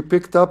things we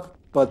picked up,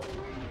 but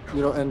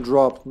and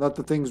dropped, not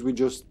the things we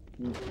just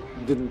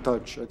didn't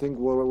touch. I think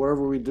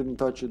wherever we didn't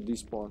touch it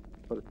despawned.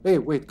 But hey,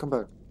 wait, come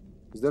back.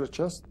 Is that a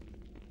chest?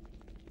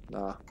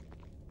 Nah.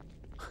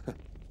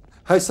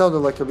 I sounded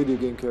like a video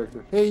game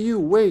character. Hey, you,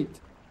 wait.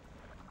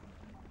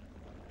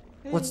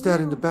 Hey, What's that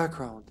in the you.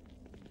 background?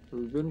 Have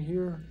we been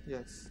here?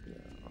 Yes.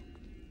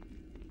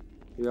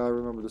 Yeah, I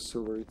remember the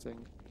silvery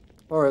thing.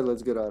 Alright,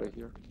 let's get out of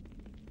here.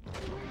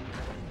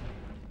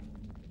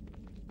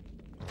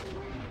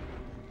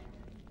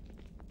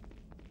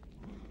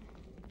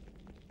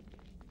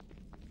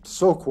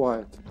 So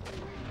quiet.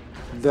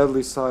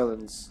 Deadly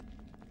silence.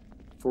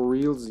 For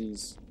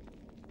realsies.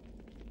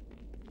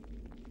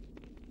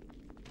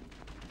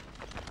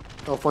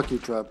 Oh, fuck you,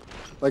 Trap.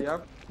 Like,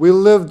 Yep. we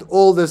lived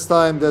all this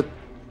time that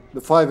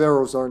the 5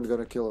 arrows aren't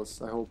gonna kill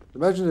us, I hope.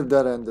 Imagine if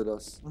that ended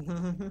us.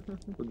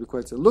 Would be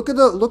quite sad. Look at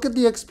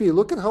the XP.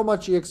 Look at how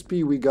much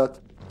EXP we got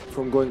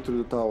from going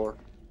through the tower.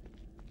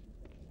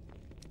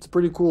 It's a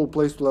pretty cool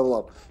place to level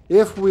up.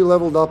 If we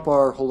leveled up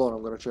our... Hold on,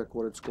 I'm gonna check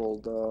what it's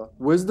called.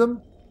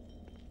 Wisdom?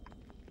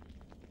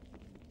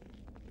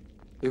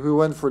 If we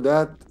went for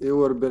that, it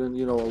would have been,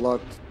 a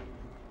lot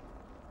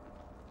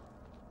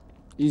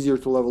easier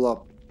to level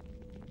up.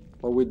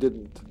 But we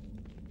didn't.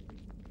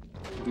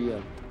 The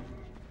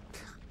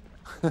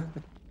end.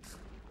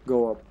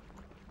 Go up.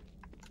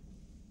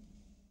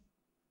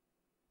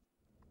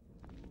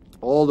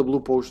 All the blue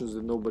potions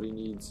that nobody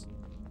needs.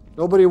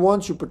 Nobody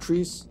wants you,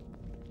 Patrice.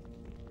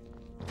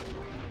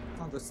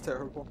 Oh, that's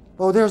terrible.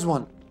 Oh, there's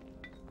one.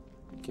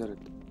 Get it.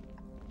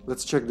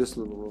 Let's check this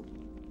little room.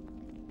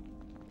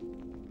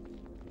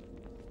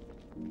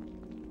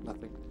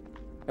 Nothing.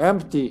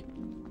 Empty.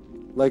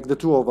 Like the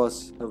two of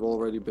us have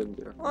already been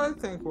there. I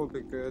think we'll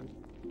be good.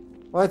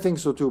 I think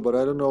so too, but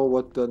I don't know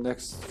what the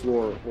next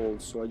floor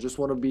holds, so I just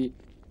want to be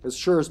as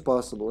sure as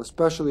possible,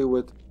 especially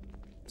with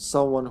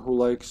someone who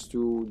likes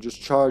to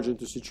just charge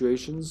into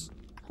situations.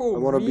 Who, I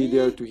want to be me?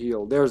 there to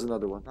heal. There's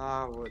another one.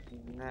 I would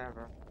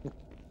never.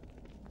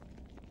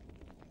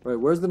 Right,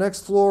 where's the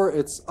next floor?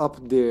 It's up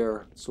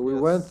there. So we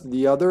Yes. went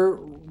the other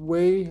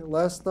way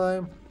last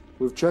time.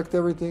 We've checked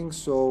everything,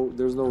 so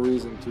there's no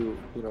reason to,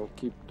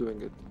 keep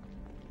doing it.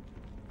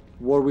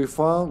 What we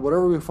found,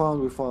 whatever we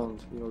found, we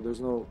found. There's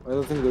no, I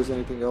don't think there's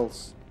anything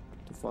else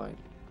to find.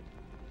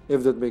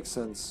 If that makes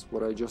sense,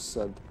 what I just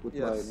said with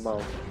Yes. my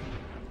mouth.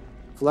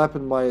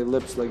 Flapping my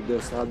lips like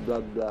this, blah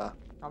blah blah.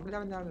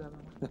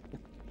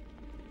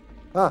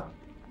 Ah,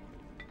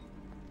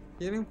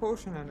 Healing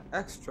potion and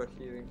extra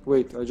healing.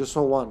 wait, I just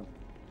saw one.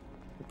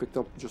 I picked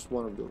up just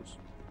one of those.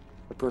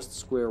 I pressed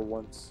square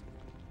once.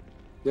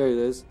 There it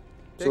is.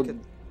 Take So it.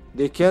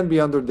 they can be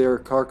under their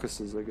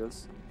carcasses, I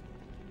guess.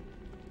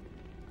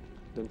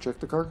 Then check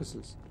the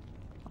carcasses.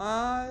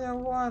 I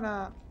don't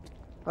wanna.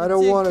 I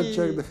don't want to Tiki.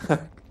 check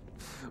the.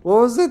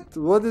 What was it?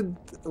 What did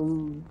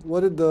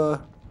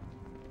the?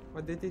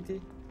 What did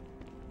it?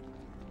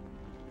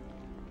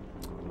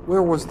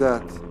 Where was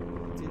that?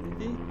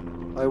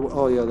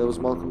 Oh yeah, that was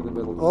Malcolm in the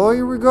middle. Oh,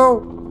 here we go.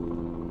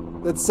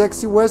 That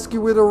sexy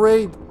Wesky with a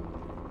raid.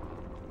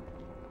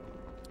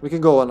 We can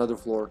go another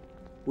floor.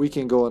 We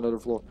can go another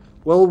floor.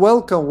 Well,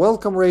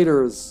 welcome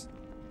raiders.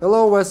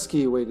 Hello,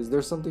 Wesky. Wait, is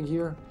there something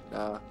here?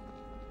 Nah,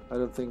 I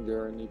don't think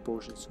there are any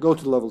potions. Go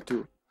to level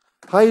 2.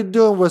 How you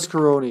doing,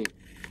 Wescaroni?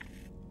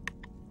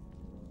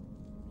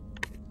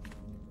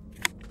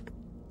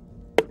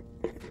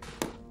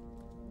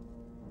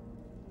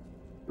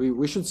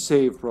 We should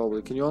save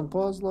probably. Can you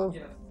unpause, love?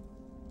 Yes.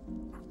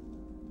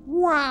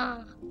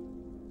 Wow.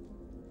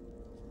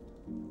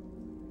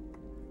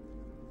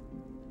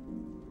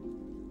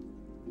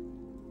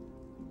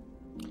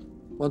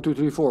 1, 2,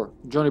 3, 4.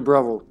 Johnny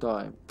Bravo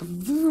time.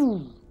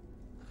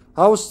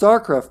 How's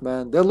StarCraft,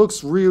 man? That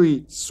looks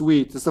really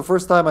sweet. It's the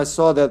first time I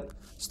saw that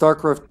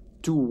StarCraft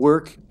 2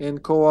 work in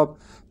co-op.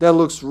 That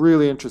looks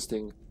really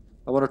interesting.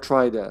 I want to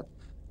try that.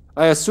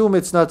 I assume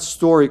it's not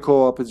story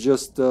co-op, it's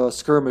just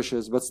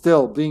skirmishes. But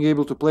still, being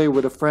able to play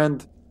with a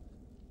friend...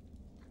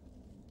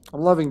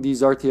 I'm loving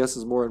these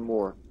RTSs more and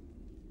more.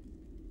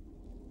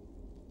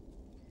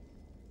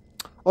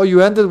 Oh,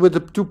 you ended with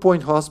the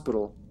 2-point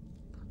hospital.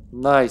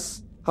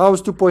 Nice. How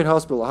was 2-point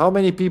hospital? How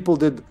many people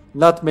did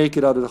not make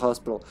it out of the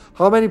hospital?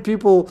 How many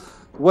people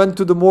went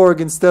to the morgue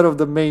instead of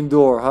the main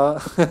door, huh?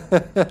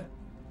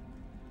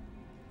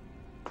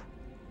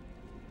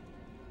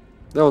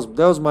 that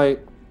was my...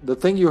 The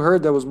thing you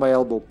heard, that was my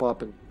elbow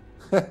popping.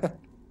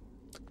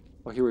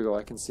 Oh, here we go.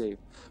 I can save.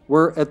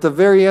 We're at the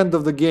very end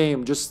of the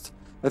game. Just,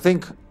 I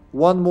think,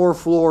 one more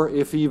floor,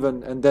 if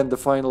even, and then the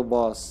final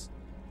boss.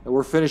 And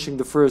we're finishing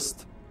the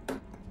first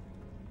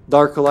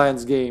Dark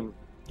Alliance game.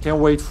 Can't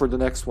wait for the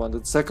next one.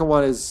 The second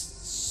one is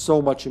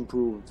so much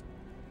improved.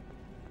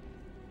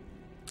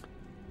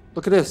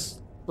 Look at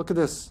this. Look at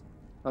this.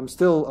 I'm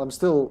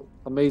still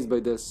amazed by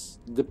this.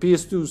 The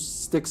PS2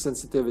 stick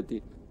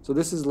sensitivity. So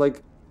this is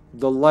like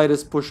the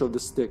lightest push of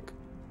the stick.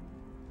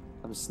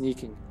 I'm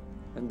sneaking.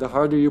 And the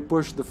harder you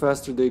push, the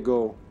faster they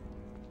go.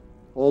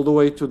 All the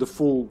way to the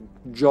full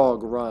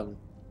jog run.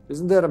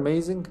 Isn't that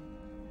amazing?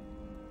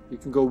 You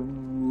can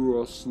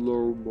go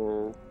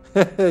slow-mo.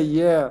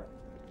 Yeah.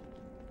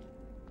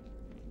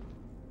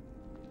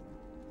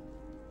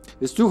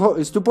 Is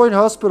 2-point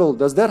hospital,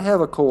 does that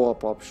have a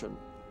co-op option?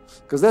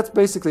 Because that's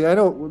basically, I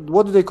know,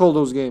 what do they call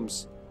those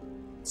games?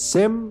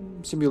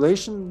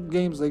 Simulation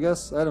games, I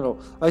guess? I don't know.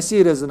 I see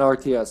it as an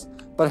RTS.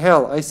 But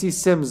hell, I see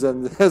Sims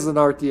and as an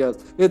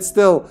RTS. It's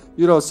still,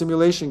 you know, a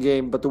simulation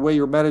game, but the way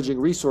you're managing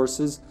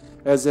resources,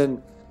 as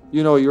in,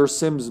 you know, your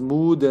Sims'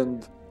 mood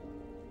and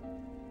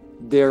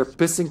their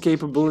pissing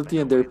capability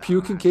and their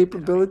puking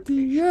capability,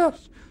 yeah,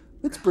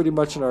 it's pretty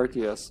much an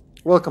RTS.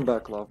 Welcome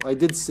back, love. I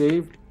did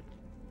save.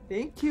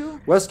 Thank you.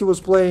 Wesky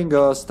was playing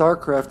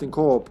StarCraft in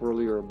co-op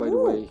earlier, by the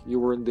way. You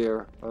weren't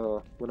there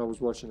when I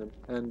was watching him.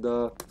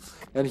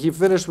 And he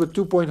finished with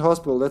 2-point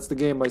hospital. That's the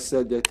game I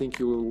said I think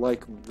you will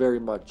like very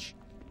much.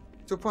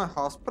 2-point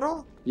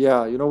hospital?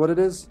 Yeah, you know what it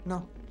is?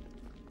 No.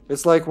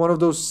 It's like one of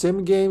those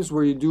sim games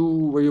where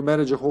you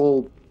manage a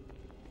whole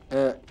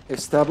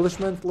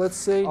establishment, let's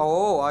say.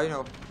 Oh, I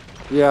know.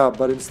 Yeah,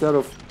 but instead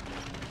of,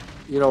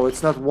 you know,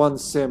 it's not one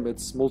sim,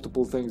 it's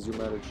multiple things you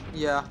manage.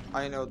 Yeah,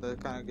 I know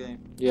that kind of game.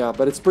 Yeah,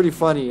 but it's pretty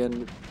funny,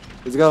 and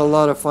it's got a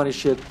lot of funny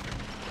shit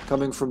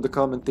coming from the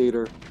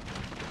commentator.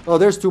 Oh,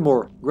 there's 2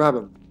 more. Grab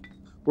them.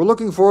 We're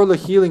looking for all the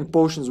healing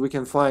potions we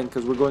can find,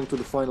 because we're going to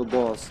the final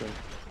boss. And...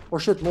 oh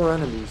shit, more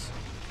enemies.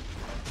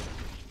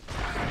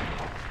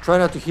 Try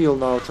not to heal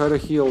now. Try to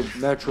heal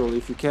naturally.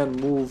 If you can,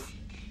 move.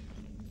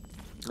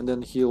 And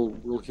then heal.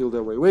 We'll heal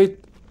that way.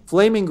 Wait!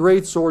 Flaming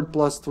Great Sword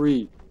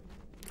 +3.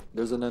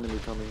 There's an enemy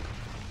coming.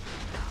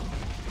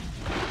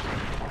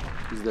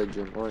 He's dead,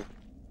 Jim. Alright.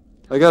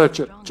 I gotta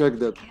check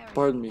that.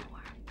 Pardon me.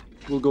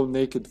 We'll go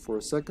naked for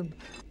a second.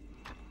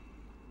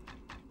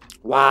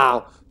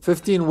 Wow!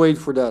 15 weight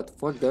for that.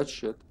 Fuck that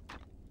shit.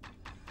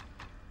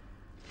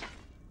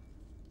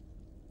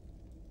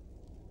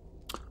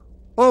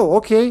 Oh,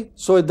 okay.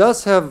 So it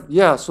does have...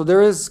 yeah, so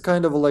there is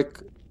kind of like...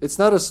 it's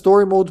not a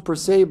story mode per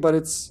se, but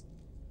it's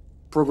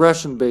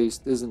progression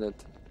based, isn't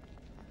it?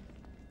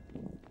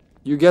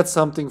 You get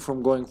something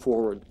from going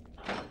forward.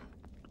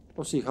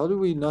 Oh, see, how did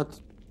we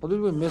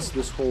miss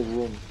this whole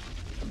room?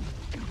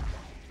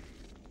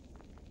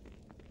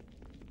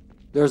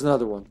 There's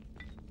another one.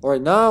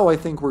 Alright, now I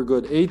think we're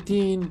good.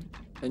 18,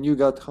 and you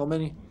got how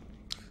many?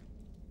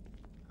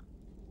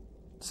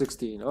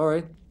 16,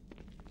 alright.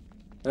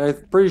 And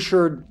I'm pretty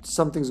sure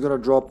something's gonna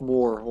drop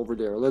more over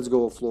there. Let's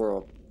go a floor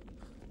up.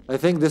 I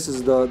think this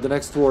is the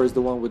next floor is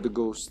the one with the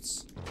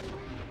ghosts.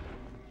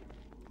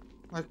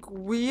 Like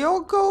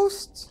real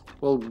ghosts?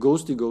 Well,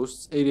 ghosty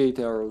ghosts. 88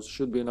 arrows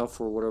should be enough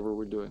for whatever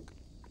we're doing.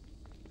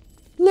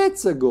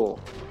 Let's go.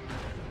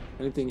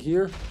 Anything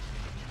here?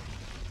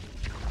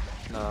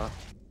 Nah.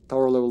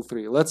 Tower level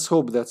 3. Let's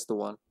hope that's the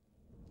one.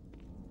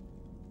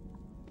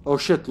 Oh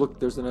shit, look,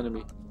 there's an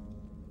enemy.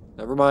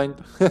 Never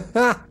mind.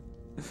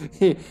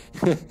 he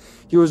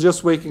was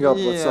just waking up,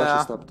 but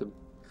Sasha stopped him.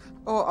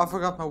 Oh, I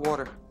forgot my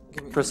water.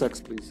 Press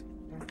X, please.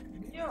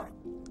 Yeah.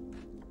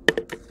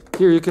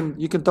 Here, you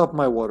can top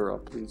my water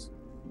up, please.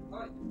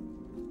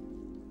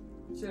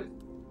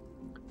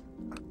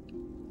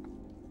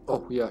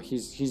 Oh yeah,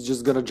 he's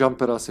just gonna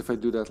jump at us if I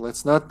do that.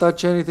 Let's not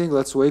touch anything.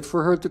 Let's wait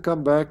for her to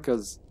come back,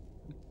 cause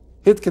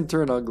it can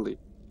turn ugly.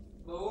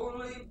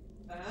 Slowly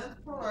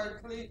and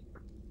politely.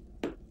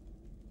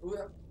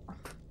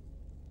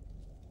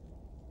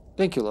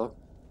 Thank you, love.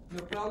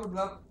 No problem,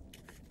 love.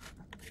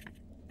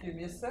 Give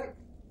me a sec.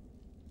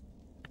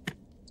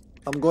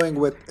 I'm going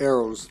with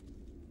arrows.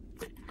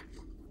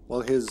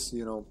 While his,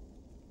 you know,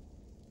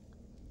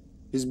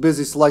 he's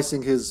busy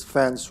slicing his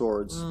fan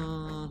swords.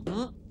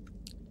 Mm-hmm.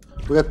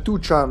 We got 2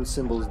 charmed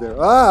symbols there.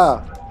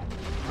 Ah!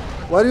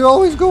 Why do you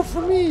always go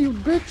for me, you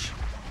bitch?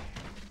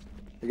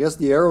 I guess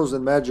the arrows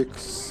and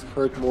magics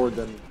hurt more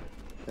than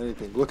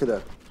anything. Look at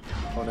that.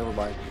 Oh, never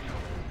mind.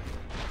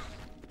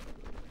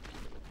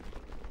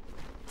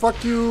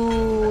 Fuck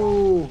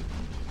you!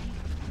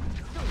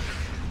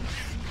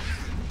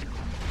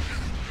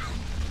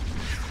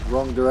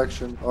 Wrong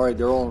direction. Alright,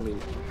 they're all on me.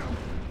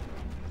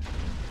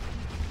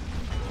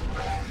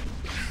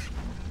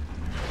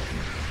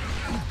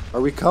 Are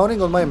we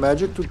counting on my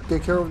magic to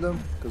take care of them?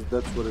 Because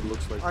that's what it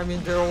looks like. I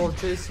mean, they're all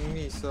chasing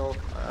me, so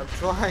I'm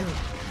trying.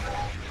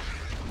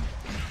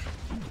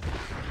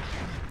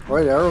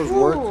 Alright, arrows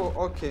work. Ooh,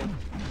 okay.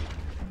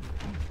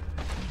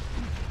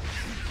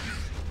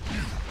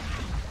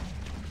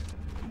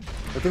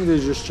 I think they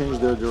just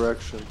changed their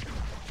direction.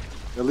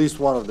 At least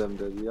one of them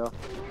did, yeah.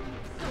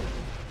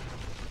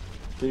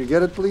 Can you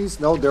get it, please?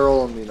 No, they're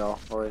all on me now.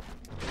 Alright.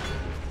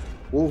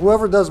 Well,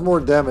 whoever does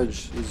more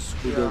damage is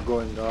who they're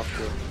going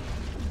after.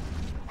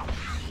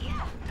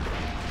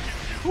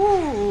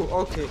 Ooh,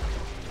 okay.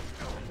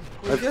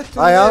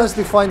 I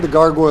honestly find the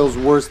gargoyles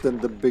worse than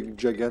the big,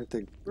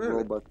 gigantic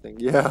robot thing.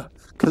 Yeah,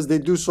 because they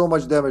do so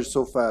much damage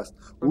so fast.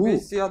 Maybe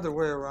it's the other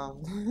way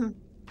around.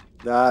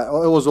 It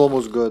was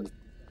almost good.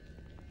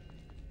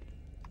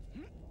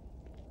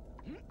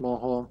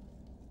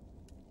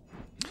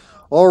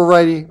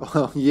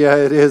 Alrighty. Yeah,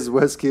 it is,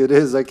 Wesky, it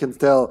is, I can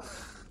tell.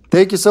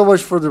 Thank you so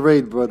much for the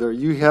raid, brother.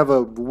 You have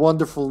a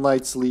wonderful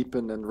night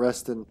sleeping and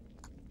resting.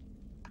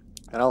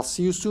 And I'll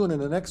see you soon in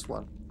the next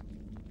one.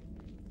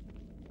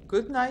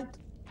 Good night.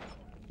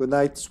 Good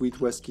night, sweet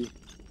Wesky.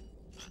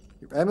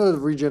 Amulet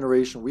of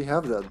Regeneration, we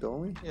have that, don't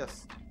we?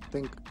 Yes. I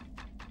think.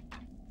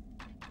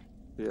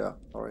 Yeah,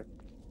 alright.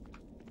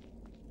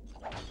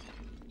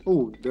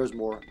 Ooh, there's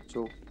more.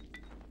 So,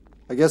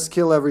 I guess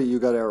kill every... You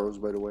got arrows,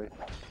 by the way.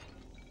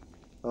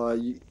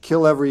 You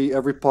kill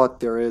every pot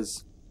there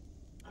is.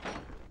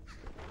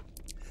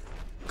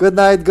 Good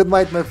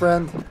night, my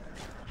friend.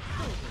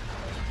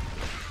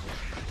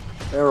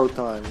 Arrow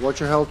time. Watch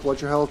your health,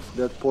 watch your health.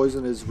 That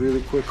poison is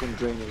really quick on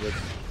draining it.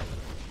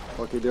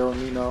 Okay, they're on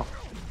me now.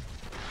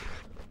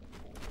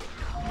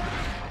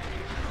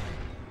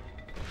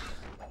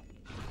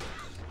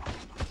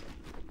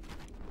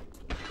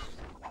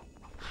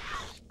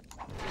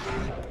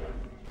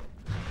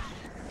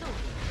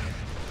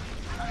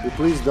 You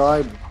please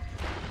die.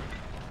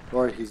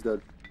 Alright, he's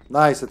dead.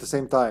 Nice, at the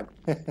same time.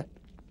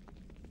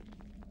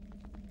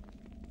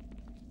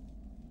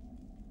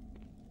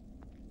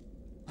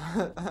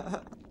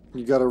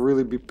 You gotta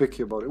really be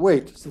picky about it.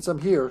 Wait, since I'm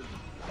here,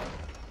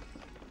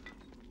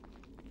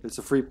 it's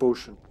a free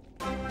potion.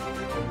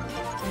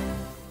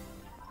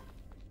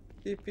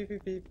 Beep, beep,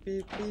 beep, beep,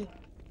 beep, beep.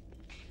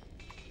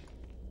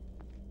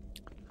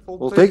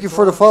 Well, thank you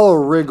for the follow,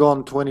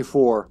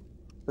 Rigon24.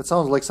 That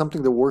sounds like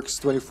something that works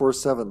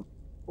 24/7.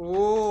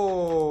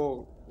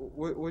 Oh,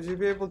 would you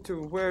be able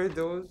to wear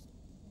those?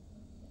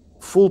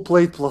 Full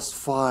plate plus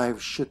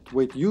 5. Shit,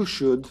 wait, you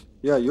should.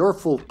 Yeah, you're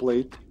full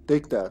plate.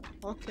 Take that.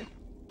 Okay.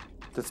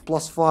 That's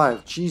plus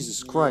 5.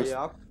 Jesus Christ. Yep.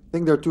 I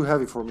think they're too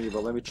heavy for me,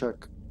 but let me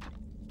check.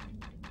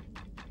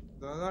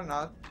 No, they're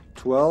not.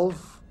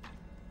 12?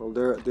 Well,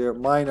 they're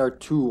mine are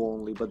 2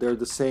 only, but they're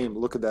the same.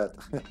 Look at that.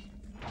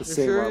 The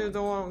same sure one. you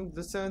don't want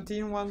the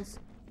 17 ones?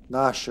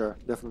 Nah, sure.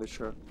 Definitely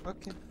sure.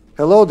 Okay.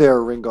 Hello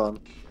there, Ringon.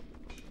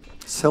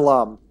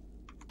 Salam.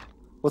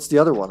 What's the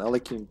other one?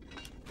 Alekim.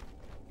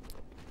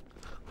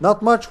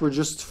 Not much.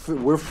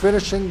 We're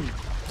finishing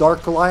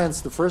Dark Alliance,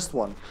 the first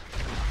one.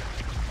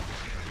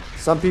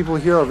 Some people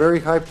here are very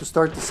hyped to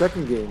start the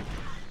second game.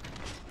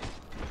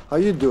 How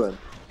you doing?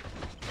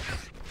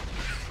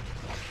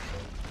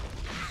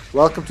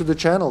 Welcome to the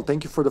channel.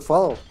 Thank you for the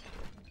follow.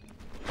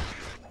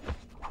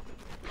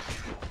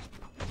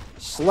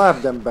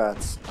 Slap them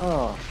bats.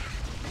 Oh.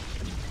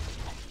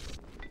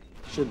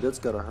 Shit, that's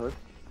gotta hurt.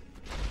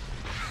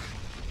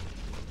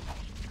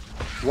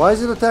 Why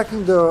is it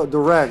attacking the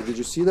rack? Did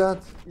you see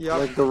that? Yeah.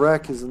 Like the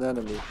rack is an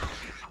enemy.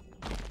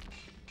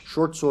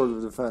 Short sword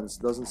of defense.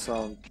 Doesn't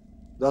sound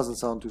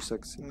too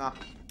sexy. Nah.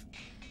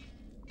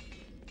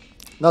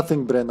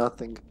 Nothing, bre,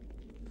 nothing.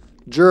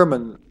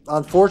 German.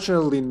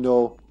 Unfortunately,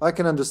 no. I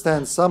can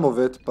understand some of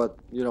it, but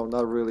you know,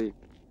 not really.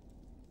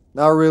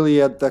 Not really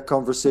at that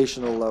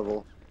conversational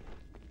level.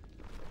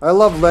 I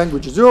love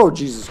languages. Oh,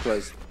 Jesus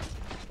Christ.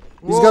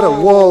 He's got a...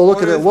 Whoa,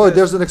 look at it. Whoa,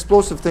 there's an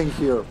explosive thing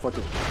here. Fuck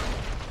it.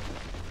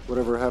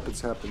 Whatever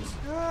happens, happens.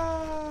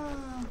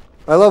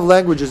 I love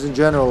languages in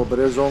general, but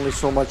there's only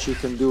so much you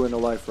can do in a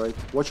life, right?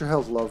 Watch your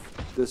health, love.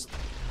 This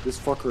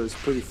fucker is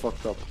pretty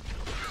fucked up.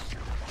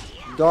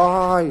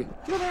 Die!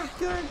 Get him,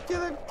 get him,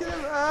 get him, get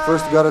him! Ah.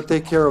 First, gotta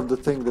take care of the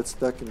thing that's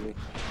attacking me.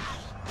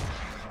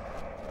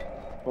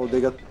 Oh,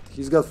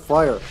 he's got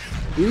fire.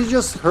 Did he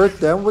just hurt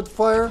them with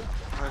fire?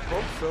 I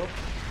hope so.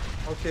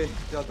 Okay,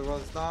 the other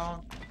one's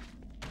down.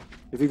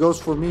 If he goes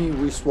for me,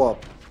 we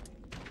swap.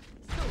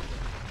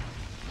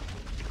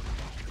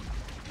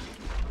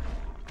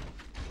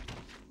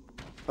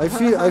 I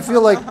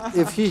feel like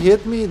if he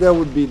hit me, that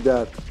would be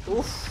that.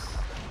 Oof.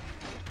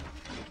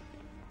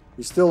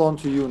 He's still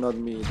onto you, not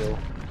me, though.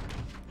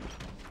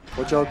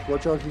 Watch out,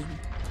 watch out.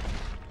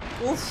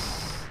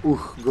 Oof. Ooh,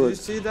 Did good. you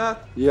see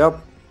that? Yep.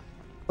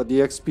 But the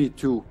XP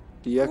too.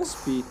 The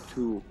XP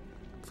too.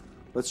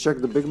 Let's check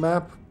the big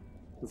map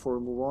before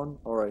we move on.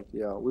 Alright,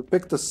 yeah. We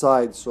picked a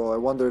side, so I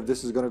wonder if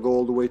this is gonna go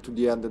all the way to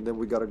the end and then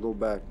we gotta go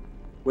back.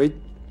 Wait.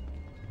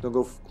 Don't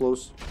go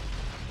close.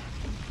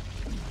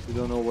 We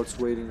don't know what's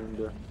waiting in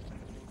there.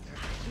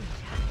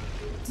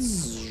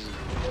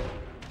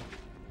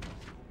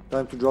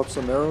 Time to drop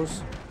some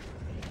arrows.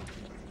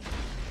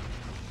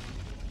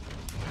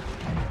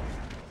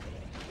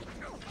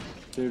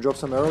 Can you drop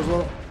some arrows,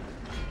 Will?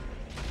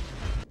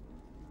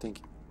 Thank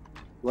you.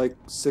 Like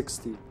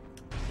 60.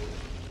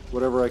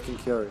 Whatever I can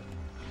carry.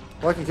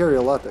 Well, I can carry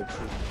a lot,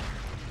 actually.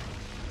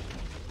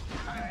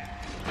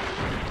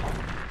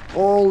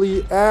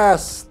 Holy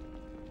ass!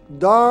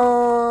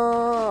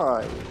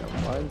 Die!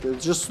 Never mind. It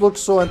just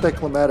looks so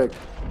anticlimactic.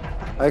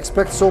 I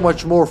expect so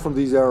much more from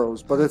these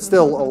arrows, but it's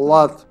still a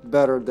lot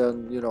better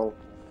than, you know,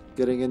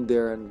 getting in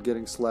there and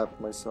getting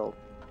slapped myself.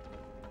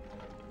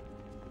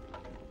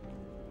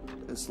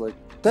 It's like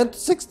 10 to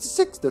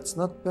 66, that's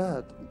not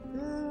bad.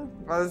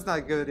 Well, it's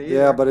not good either.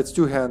 Yeah, but it's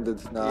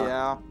two-handed. Nah,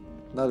 Yeah.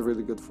 not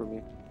really good for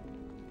me.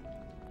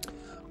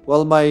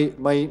 Well,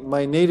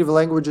 my native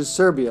language is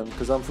Serbian,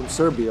 because I'm from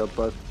Serbia,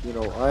 but, you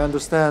know, I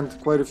understand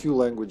quite a few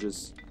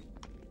languages.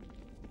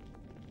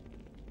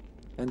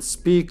 And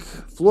speak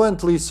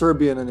fluently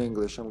Serbian and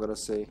English, I'm gonna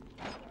say.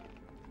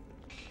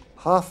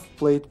 Half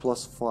plate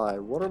plus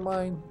 5. What are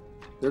mine?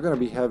 They're gonna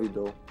be heavy,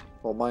 though.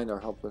 Well, mine are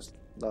half plus...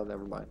 No,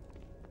 never mind.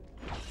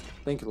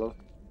 Thank you, love.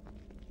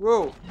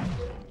 Whoa.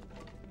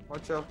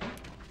 Watch out.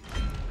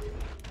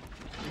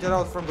 Get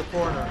out from the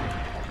corner.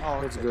 Oh,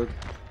 That's okay. good.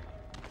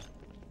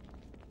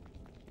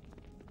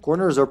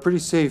 Corners are pretty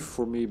safe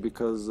for me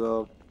because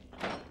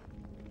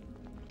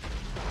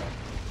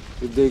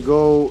if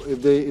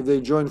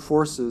they join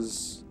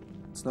forces,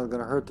 it's not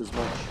gonna hurt as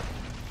much.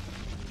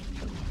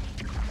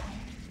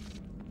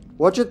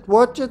 Watch it,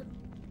 watch it!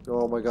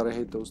 Oh my god, I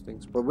hate those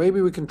things. But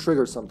maybe we can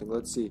trigger something.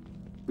 Let's see.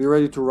 Be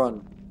ready to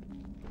run.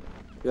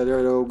 Yeah, there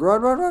we go.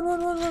 Run, run, run, run,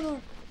 run, run,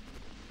 run.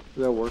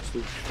 That works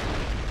too.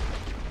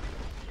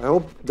 I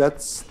hope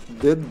that's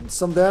did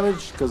some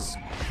damage, cause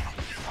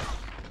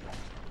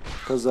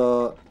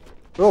oh,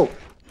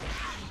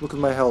 look at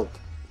my health.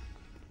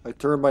 I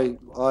turned my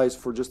eyes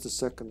for just a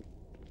second.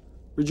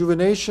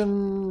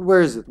 Rejuvenation,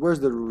 where is it? Where's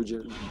the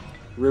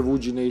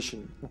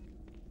rejuvenation?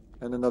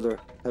 And another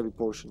heavy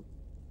potion.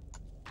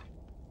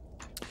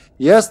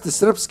 Yes, the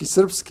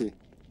srpski.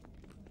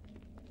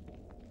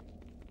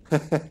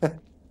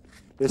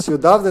 Jesi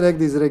odavde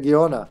negdje iz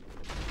regiona?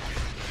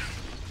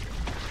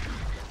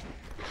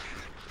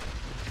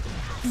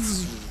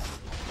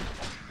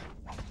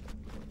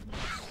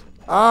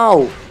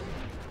 Ow!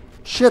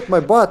 Shit, my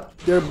butt!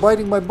 They're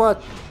biting my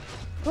butt!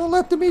 Don't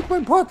let them eat my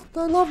butt!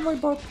 I love my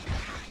butt!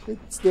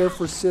 It's there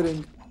for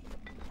sitting.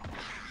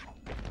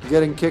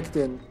 Getting kicked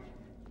in.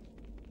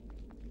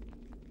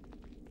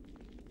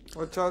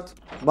 Watch out.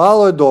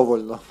 Malo je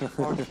dovoljno.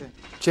 Okay.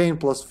 Chain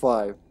plus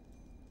 5.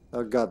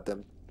 I got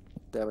them.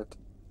 Damn it.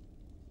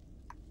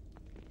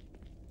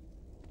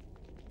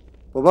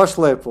 Pa baš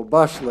lepo,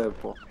 baš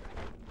lepo.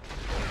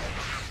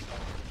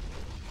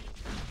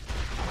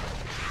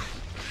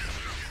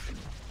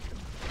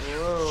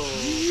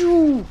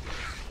 Whoa.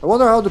 I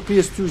wonder how the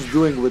PS2 is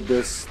doing with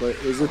this. Like,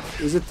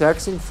 is it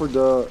taxing for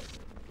the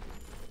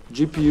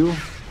GPU?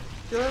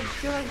 Good,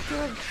 good,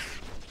 good.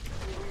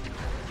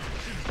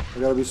 I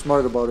gotta be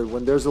smart about it.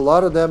 When there's a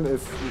lot of them,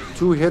 if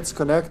 2 hits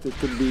connect, it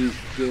could be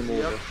game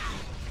over.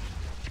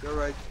 You're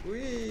right.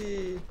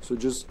 Whee! So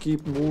just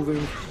keep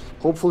moving.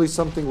 Hopefully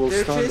something will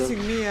They're stun them.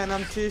 chasing me and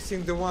I'm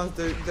chasing the ones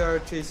that are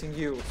chasing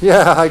you.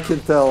 Yeah, I can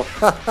tell.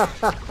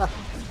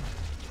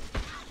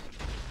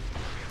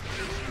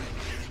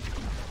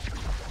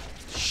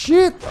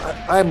 Shit!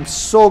 I'm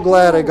so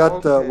glad I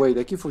got the... Okay. Wait,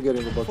 I keep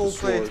forgetting about Full the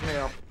sword. plate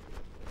mail.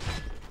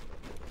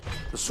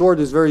 The sword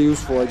is very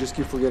useful, I just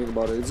keep forgetting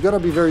about it. It's gonna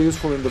be very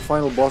useful in the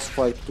final boss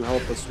fight to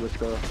help us with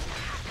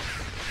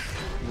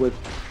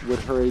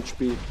her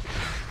HP.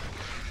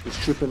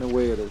 Just chipping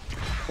away at it.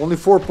 Only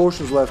 4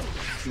 potions left.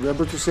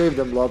 Remember to save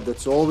them, love.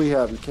 That's all we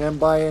have. You can't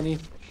buy any.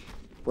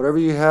 Whatever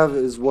you have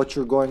is what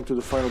you're going to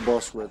the final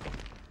boss with.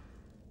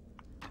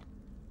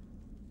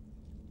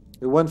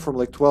 It went from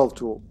like 12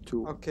 to...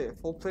 Okay,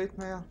 full plate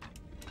mail.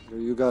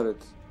 You got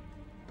it.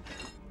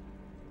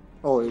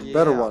 Oh, a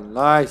better Yeah. one.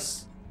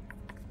 Nice.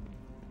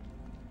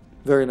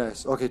 Very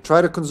nice. Okay,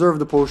 try to conserve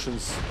the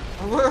potions.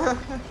 I'm That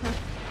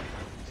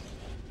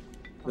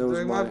was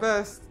doing my my...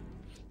 best.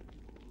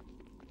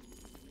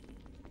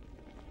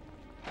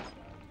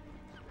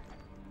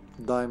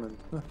 Diamond.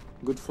 Huh,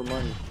 good for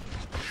money.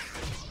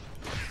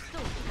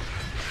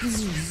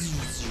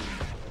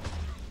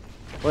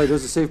 Wait,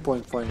 there's a save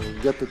point finally.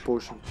 Get the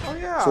potion. Oh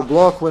yeah. So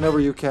block whenever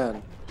you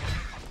can.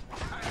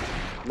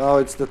 Now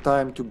it's the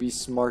time to be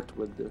smart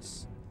with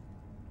this.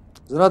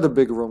 There's another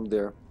big room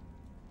there.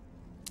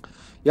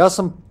 Ja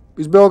sam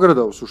iz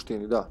Beograda u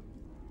suštini, da.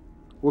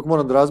 Uvijek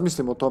moram da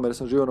razmislim o tome jer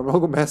sam živio na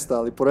mnogo mesta,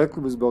 ali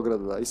poreklom iz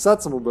Beograda, da. I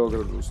sad sam u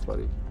Beogradu u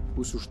stvari.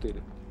 U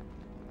suštini.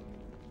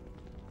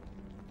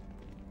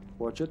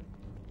 Watch it.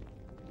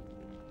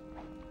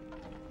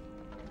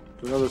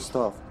 To another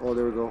stuff. Oh,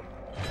 there we go.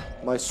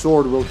 My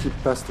sword will keep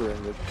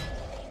pestering it.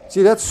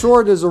 See, that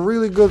sword is a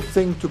really good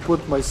thing to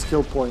put my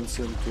skill points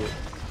into.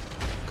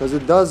 Because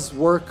it does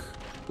work.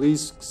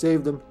 Please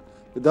save them.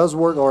 It does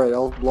work. Alright,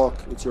 I'll block.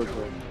 It's your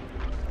turn.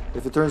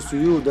 If it turns to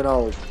you, then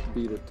I'll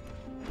beat it.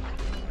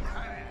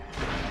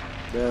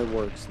 That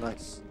works.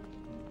 Nice.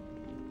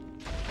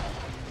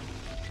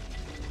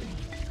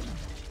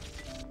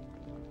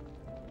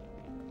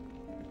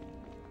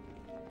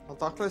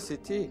 Odakle si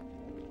ti?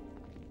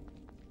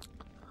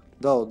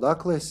 Da,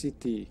 odakle si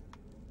ti?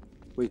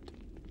 Wait.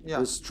 Yeah.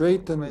 Go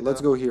straight and Made let's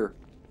a- go here.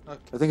 Okay.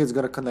 I think it's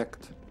gonna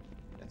connect.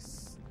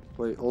 Yes.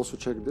 Wait, also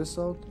check this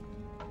out.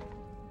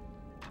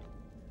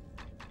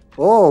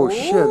 Oh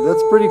shit,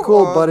 that's pretty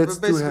cool, Ooh, but it's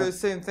basically the two-handed.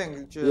 same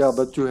thing. Just Yeah,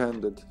 but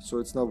two-handed, so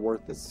it's not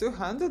worth it. it's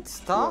two-handed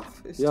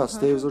stuff. It's Yeah,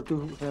 staves are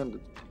two-handed?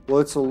 two-handed. Well,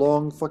 it's a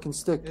long fucking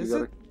stick. Is you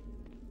gotta. it?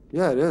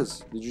 Yeah, it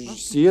is. Did you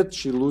see it?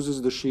 She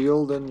loses the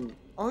shield and.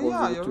 Oh goes yeah,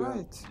 with the you're two-hand.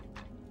 right.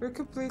 You're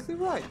completely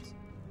right.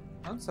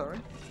 I'm sorry.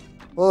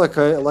 Well,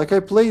 like I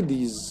played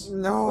these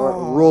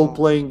No.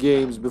 role-playing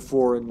games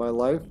before in my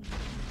life.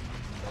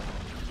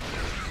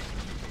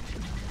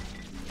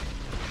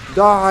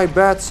 Die,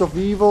 bats of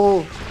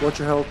evil! Watch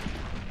your health.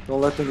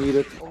 Don't let them eat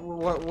it.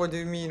 What do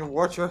you mean?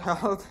 Watch your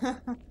health.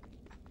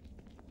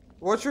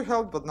 Watch your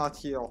health, but not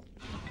heal.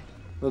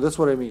 No, that's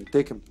what I mean.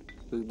 Take him.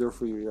 They're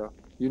for you, yeah.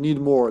 You need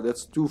more.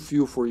 That's too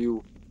few for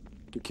you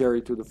to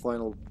carry to the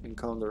final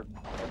encounter.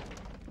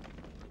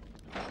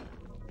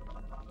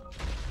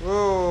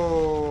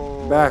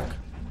 Whoa. Back.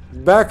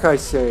 Back, I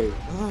say.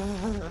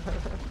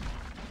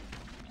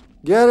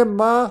 Get him,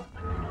 ma!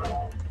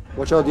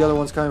 Watch out, the other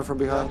one's coming from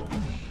behind.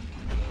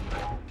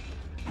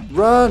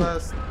 Run!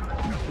 Fast.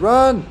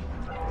 Run!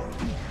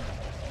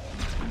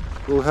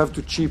 We'll have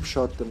to cheap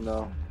shot them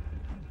now.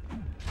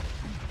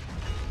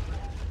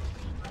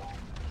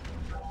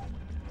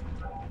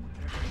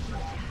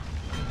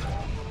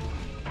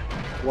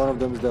 One of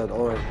them is dead,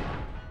 alright.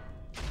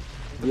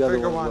 The other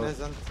bigger one's one left.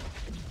 isn't.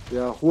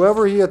 Yeah,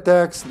 whoever he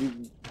attacks,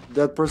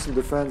 that person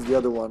defends, the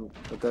other one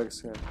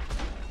attacks him.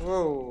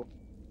 Whoa.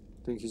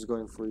 I think he's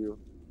going for you.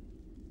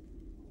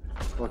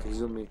 Okay,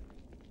 he's on me.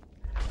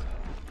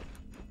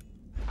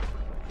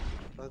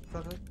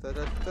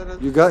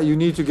 You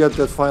need to get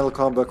that final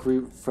combat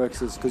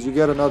reflexes, because you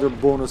get another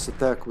bonus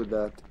attack with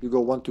that. You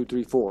go 1, 2,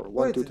 3, 4. 1,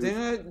 Wait, 2, 3.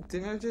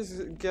 didn't I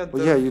just get Oh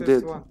the yeah, you fifth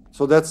did. one?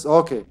 So that's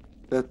okay.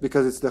 That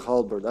because it's the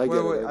halberd. I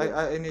get Wait, it. I get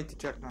it. I need to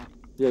check now.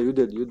 Yeah, you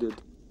did.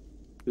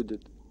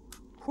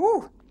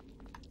 Whew.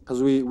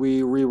 Because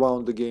we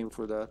rewound the game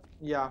for that.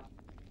 Yeah.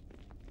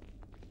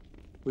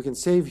 We can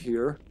save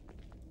here.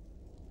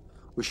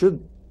 We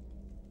should.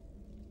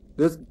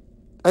 This,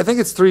 I think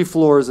it's 3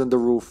 floors and the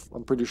roof.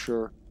 I'm pretty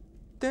sure.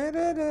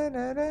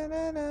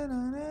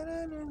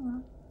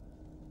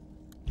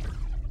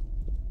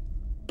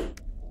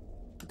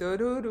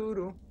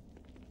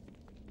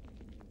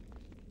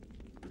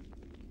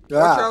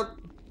 Watch out.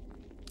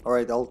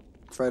 Alright, I'll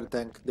try to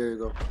tank. There you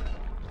go.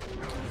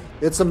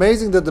 It's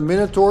amazing that the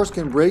Minotaurs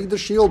can break the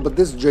shield, but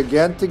this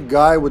gigantic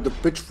guy with the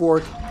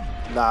pitchfork...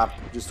 Nah,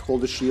 just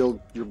hold the shield.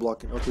 You're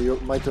blocking. Okay,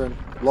 my turn.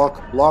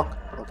 Block, block.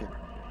 Okay.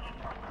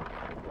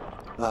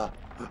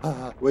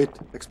 Wait,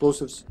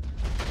 explosives.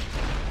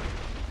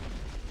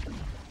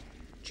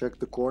 Check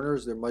the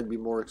corners. There might be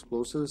more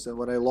explosives. And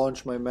when I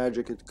launch my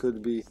magic, it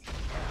could be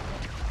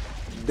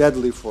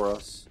deadly for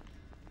us.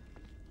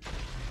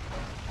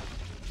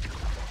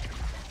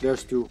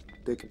 There's 2.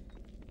 Take it.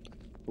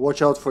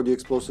 Watch out for the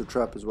explosive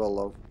trap as well,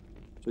 love.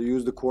 So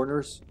use the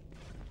corners.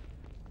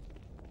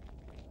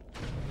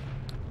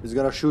 He's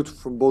gonna shoot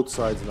from both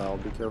sides now.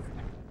 Be careful.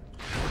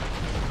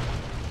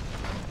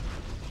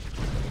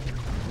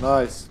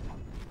 Nice.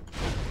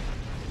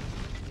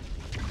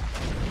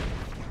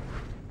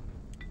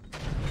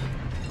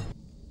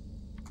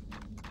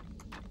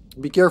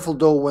 Be careful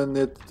though when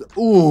it...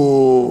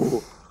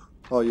 Ooh!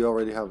 Oh, you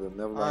already have them.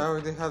 Never mind. I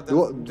already have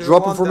them. Do you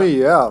Drop them want for me,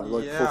 yeah.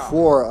 Like Yeah. for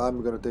 4,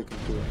 I'm gonna take them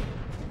too.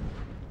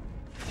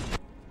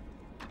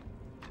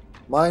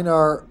 Mine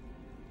are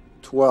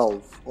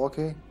 12.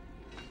 Okay.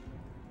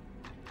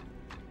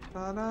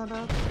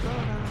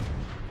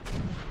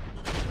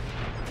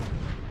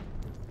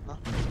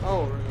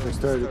 Oh, really?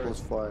 Dexterity plus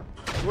 5.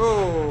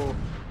 Whoa.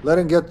 Let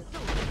him get...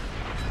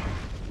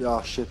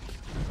 Yeah, shit.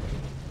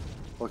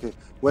 Okay.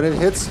 When it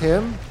hits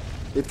him,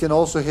 it can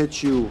also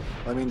hit you.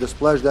 I mean, the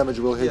splash damage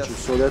will hit Yes. you.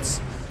 So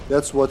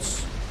that's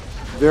what's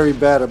very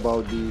bad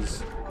about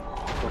these.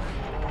 Oh,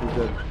 he's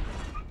dead.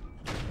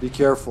 Be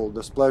careful.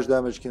 The splash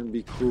damage can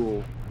be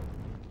cruel.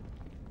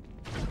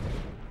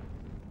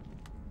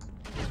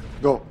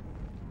 Go.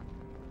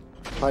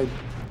 Hide.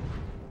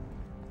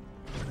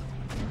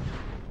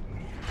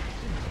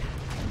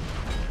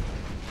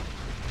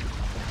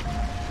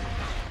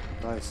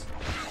 Nice.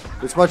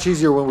 It's much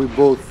easier when we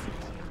both...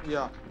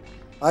 Yeah.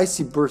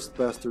 Icy burst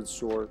bastard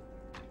sword.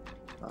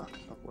 Ah,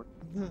 not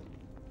working.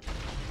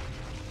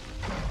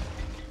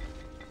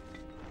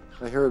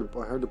 I heard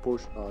the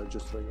potion. Oh, I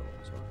just tried going.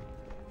 Sorry.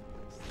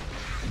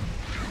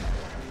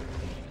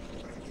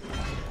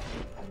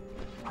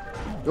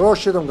 Oh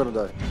shit! I'm gonna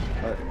die.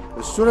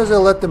 As soon as I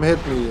let them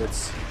hit me,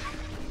 it's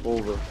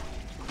over.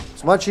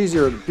 It's much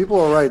easier. People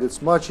are right.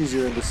 It's much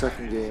easier in the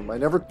second game. I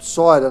never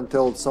saw it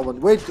until someone.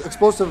 Wait!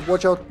 Explosive!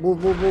 Watch out!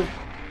 Move! Move! Move!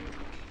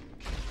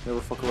 Never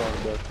fuck around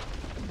with that.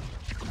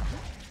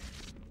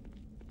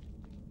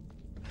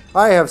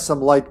 I have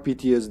some light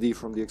PTSD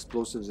from the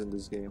explosives in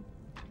this game.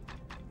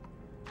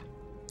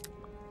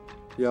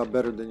 Yeah,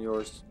 better than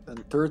yours.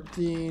 And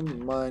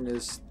 13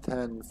 minus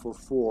 10 for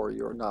 4.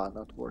 You're not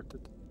worth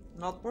it.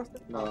 Not worth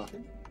it? No.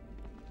 Okay.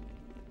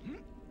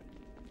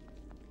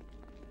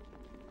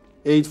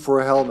 8 for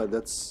a helmet.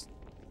 That's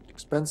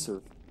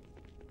expensive.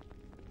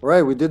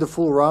 Alright, we did a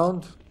full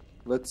round.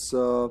 Let's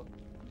you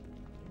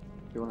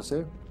wanna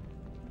save?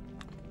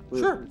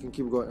 Sure. We can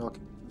keep going.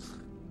 Okay.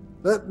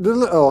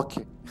 Oh,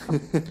 okay.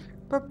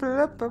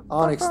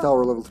 Onyx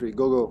Tower level 3.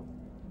 Go, go.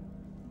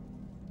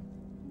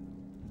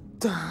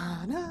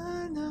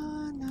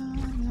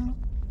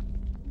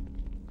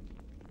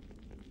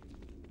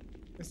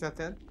 Is that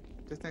it? Do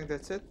you think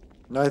that's it?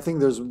 No, I think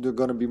there's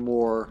gonna be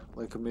more,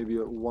 like maybe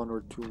 1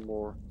 or 2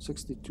 more.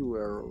 62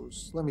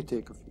 arrows. Let me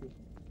take a few.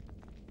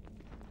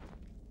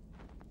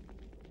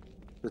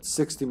 That's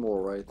 60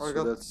 more, right? I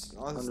So that's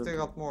I still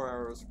got more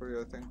arrows for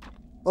you, I think.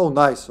 Oh,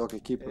 nice. Okay,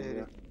 keep them.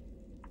 Yeah.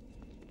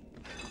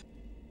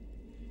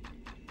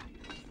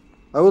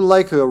 I would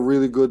like a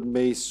really good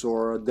mace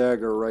or a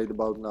dagger right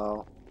about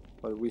now,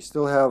 but we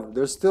still have.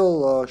 There's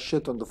still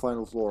shit on the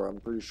final floor. I'm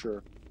pretty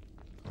sure.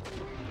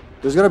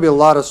 There's gonna be a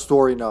lot of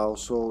story now,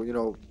 so you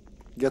know,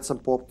 get some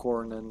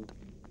popcorn and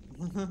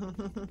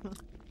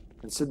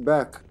and sit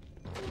back.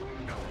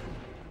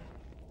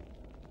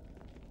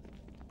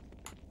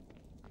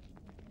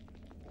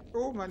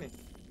 Oh, money.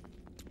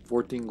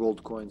 14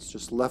 gold coins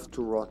just left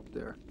to rot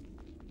there.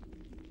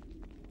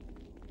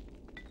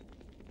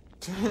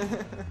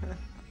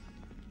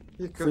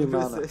 You Free couldn't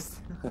mana. resist.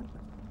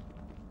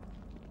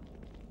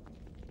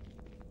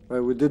 Right,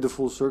 we did the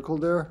full circle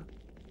there.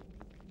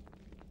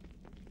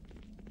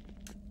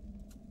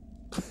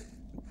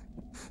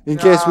 In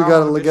case we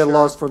gotta get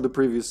lost from the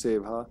previous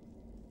save, huh?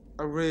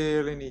 I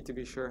really need to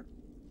be sure.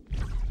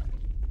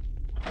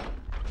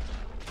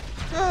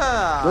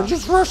 Ah, Don't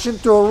just rush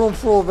into a room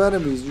full of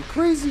enemies, you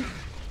crazy?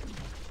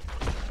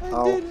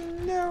 I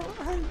didn't know.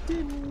 I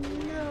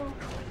didn't know.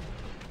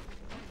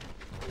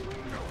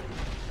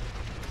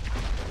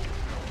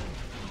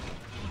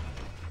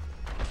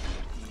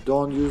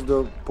 Don't use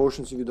the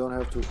potions if you don't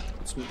have to.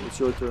 It's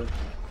your turn.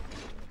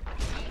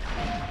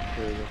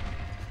 There you go.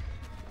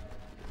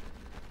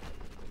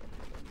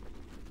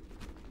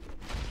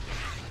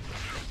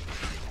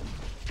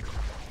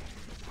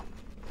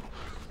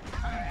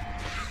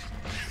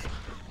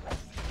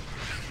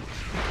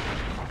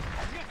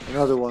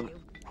 Another one.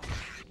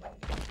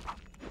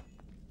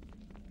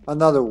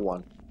 Another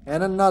one.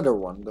 And another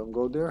one. Don't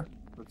go there.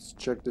 Let's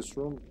check this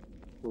room.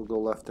 We'll go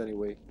left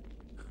anyway.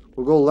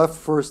 We'll go left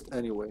first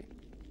anyway.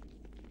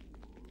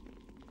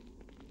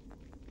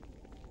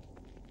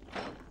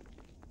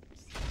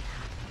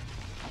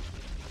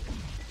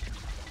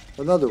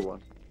 Another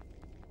one.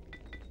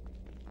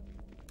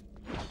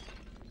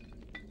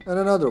 And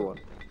another one.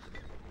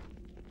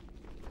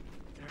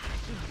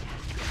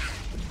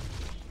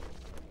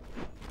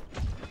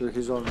 Here,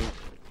 he's on me.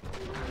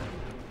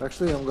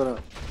 Actually, I'm gonna...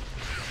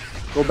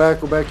 Go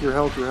back, your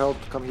health,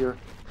 come here.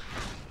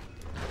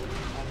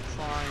 I'm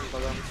trying,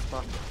 but I'm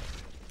stuck.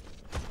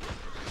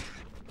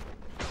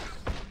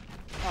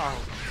 Oh,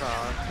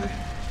 God.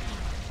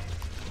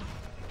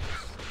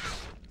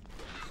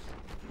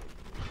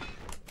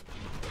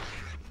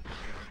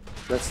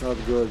 That's not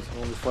good.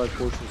 Only 5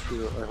 potions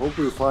here. I hope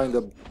we find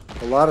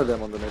a lot of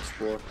them on the next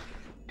floor.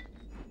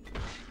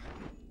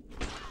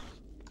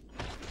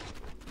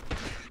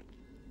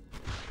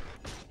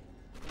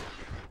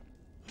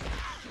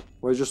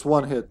 Well, just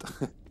one hit.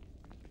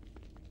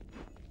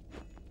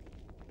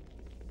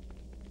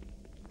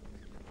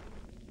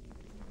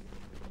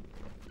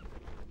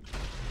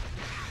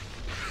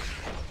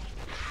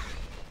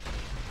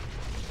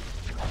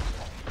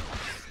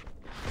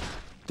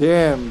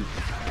 Damn.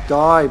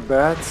 Die,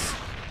 bats.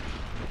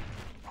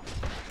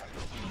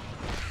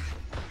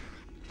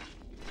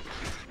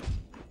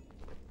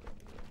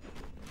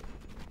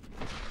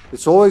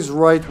 It's always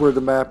right where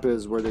the map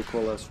is, where they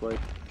call us, right?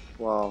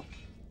 Wow.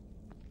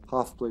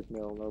 Half plate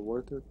mail, not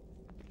worth it?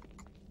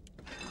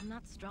 I'm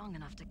not strong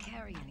enough to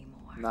carry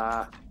anymore.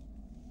 Nah.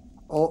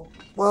 Oh,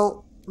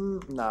 well,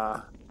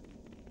 nah.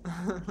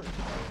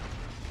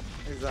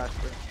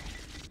 Exactly.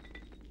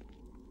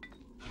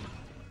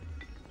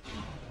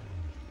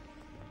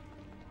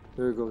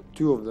 There you go,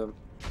 2 of them.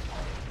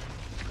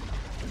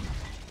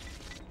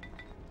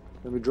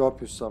 Let me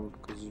drop you some,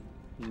 because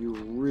you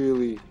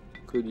really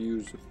could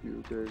use a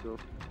few. There you go.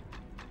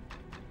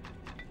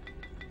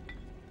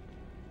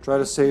 Try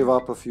to save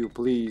up a few,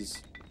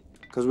 please.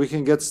 Because we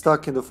can get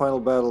stuck in the final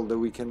battle that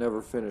we can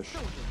never finish.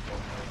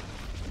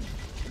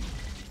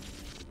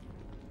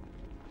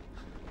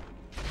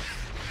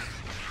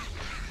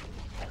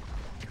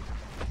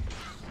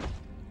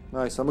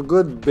 Nice. I'm a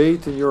good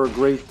bait and you're a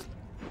great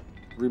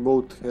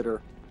remote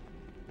hitter.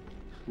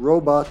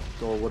 Robot,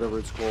 or whatever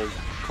it's called.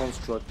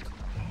 Construct.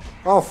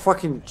 Oh,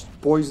 fucking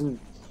poison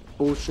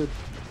bullshit.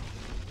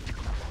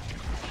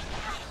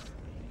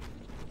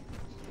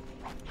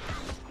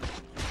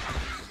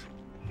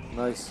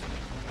 Nice.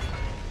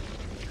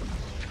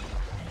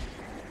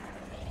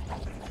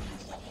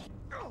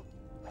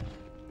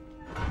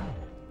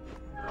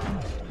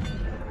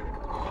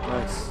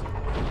 Nice.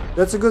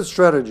 That's a good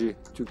strategy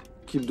to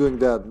keep doing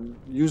that.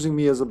 Using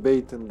me as a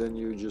bait and then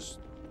you just...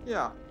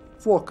 Yeah.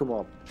 fuck him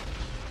up.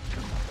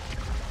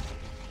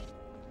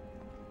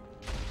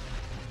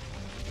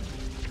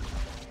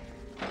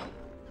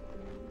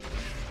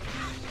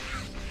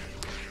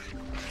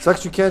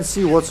 Sucks you can't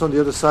see what's on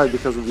the other side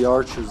because of the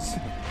arches.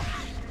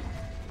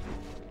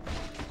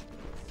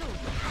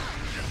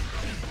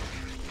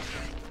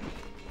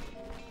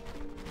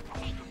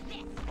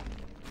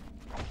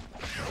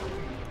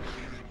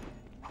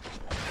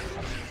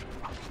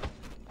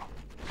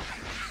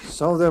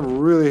 Some of them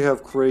really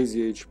have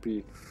crazy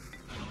HP.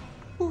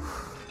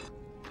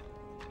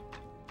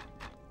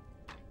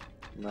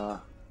 Nah.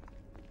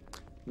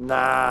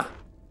 Nah.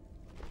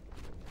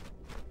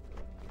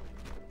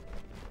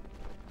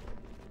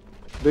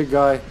 Big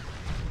guy.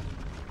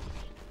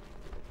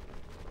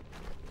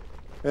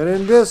 And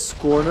in this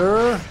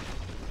corner,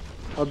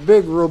 a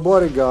big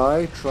robotic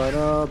guy trying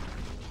to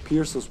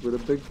pierce us with a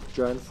big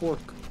giant fork.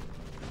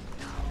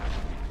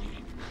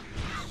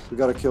 We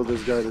gotta kill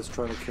this guy that's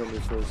trying to kill me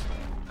first.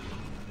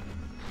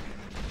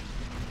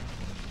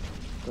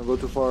 Don't go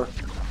too far.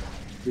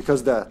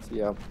 Because that,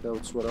 yeah,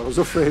 that's what I was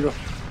afraid of.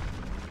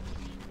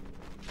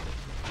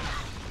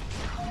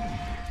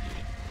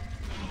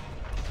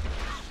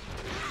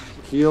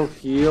 Heal,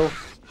 heal.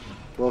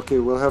 Okay,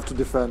 we'll have to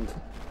defend.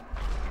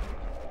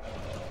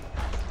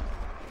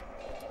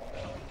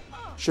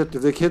 Shit,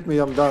 if they hit me,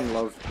 I'm done,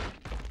 love.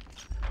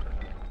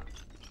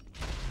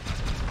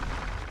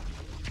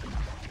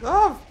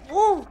 Ah!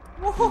 Move!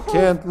 You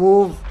can't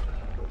move.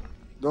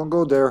 Don't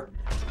go there.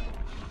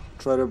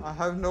 Try to... I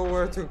have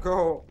nowhere to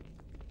go.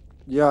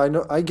 Yeah, I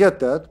know. I get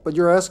that, but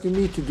you're asking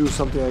me to do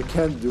something I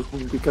can't do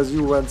because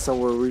you went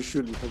somewhere we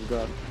shouldn't have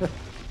gone.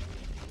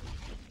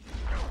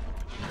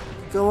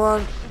 Come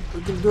on,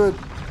 we can do it.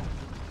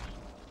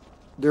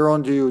 They're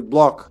on to you.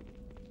 Block.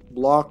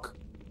 Block.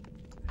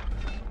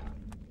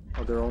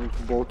 Oh, they're on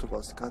to both of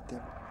us. God damn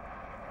it.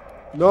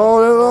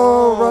 No, no,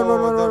 no. Run,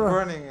 run, run, they're run.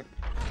 burning.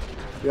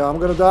 Yeah, I'm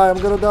gonna die. I'm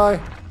gonna die.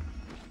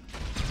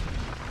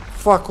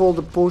 Fuck all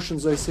the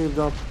potions I saved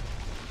up.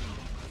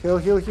 Heal,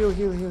 heal, heal,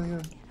 heal, heal,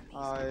 heal.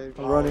 I'm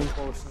running.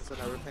 Potions and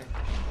everything.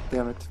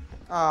 Damn it.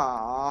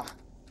 Ah.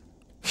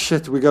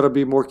 Shit, we gotta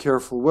be more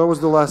careful. Where was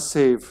the last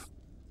save?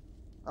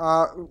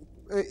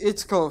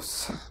 It's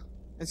close.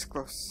 It's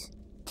close.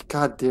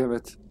 God damn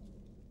it.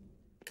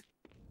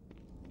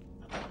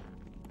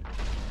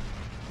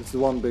 It's the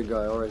one big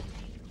guy, alright.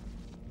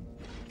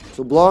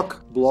 So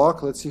block,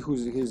 block, let's see who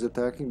he's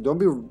attacking.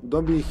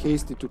 Don't be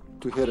hasty to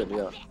hit him,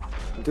 yeah.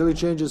 Until he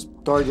changes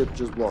target,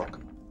 just block.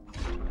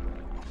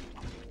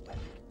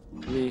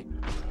 Me.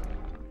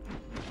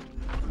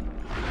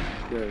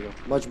 There you go.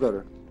 Much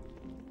better.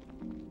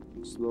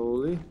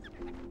 Slowly.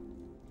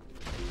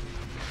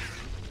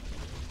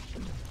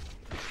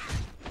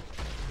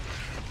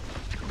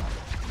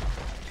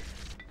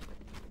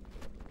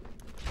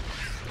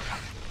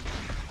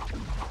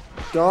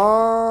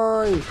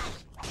 Die!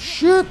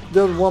 Shit!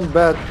 That one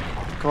bat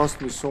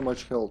cost me so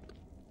much health.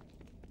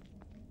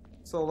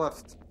 So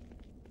left.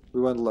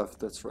 We went left,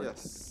 that's right.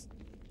 Yes.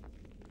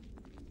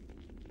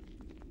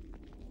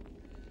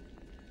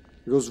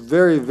 It goes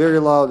very, very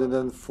loud, and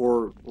then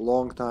for a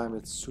long time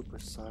it's super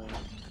silent.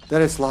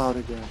 Then it's loud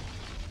again.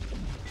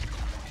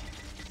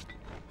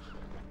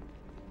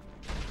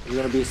 You're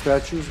gonna be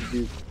statues?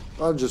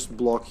 I'll just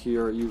block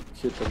here, you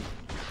hit them.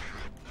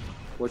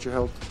 Watch your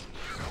health.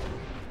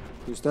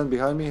 You stand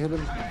behind me, hit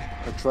him.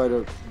 I try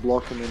to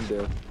block him in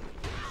there.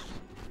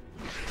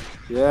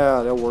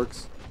 Yeah, that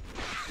works.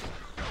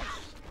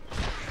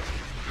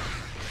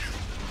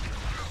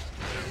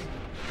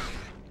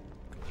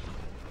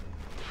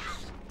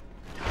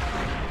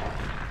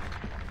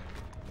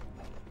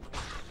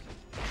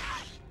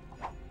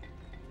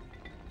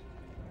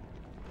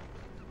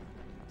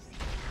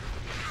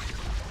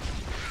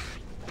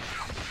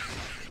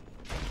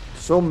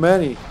 So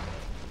many.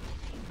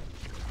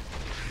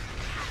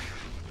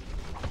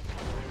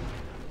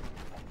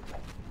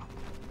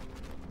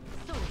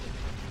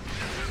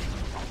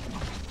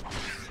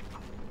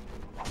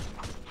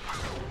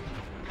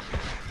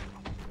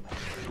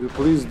 You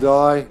please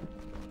die.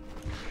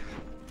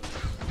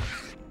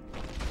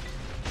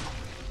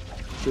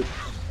 Shit.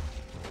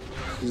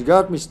 He's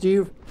got me,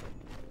 Steve.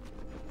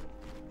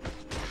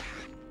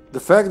 The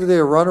fact that they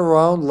run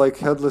around like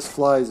headless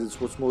flies is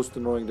what's most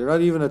annoying. They're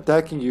not even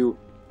attacking you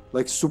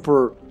like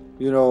super,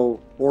 you know,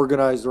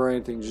 organized or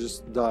anything.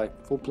 Just die.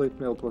 Full plate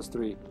mail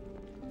 +3.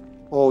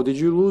 Oh, did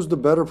you lose the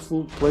better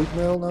full plate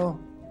mail now?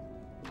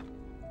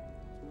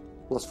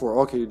 +4.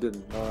 Okay, you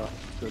didn't.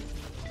 Good.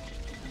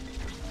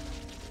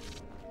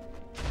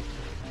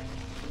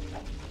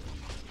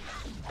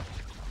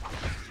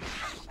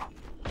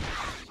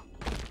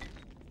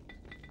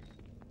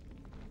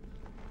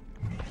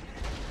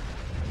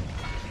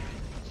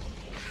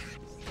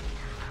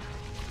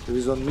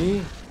 He's on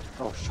me.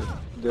 Oh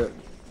shit.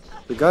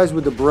 The guys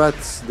with the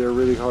breaths, they're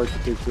really hard to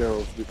take care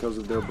of because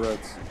of their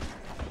breaths.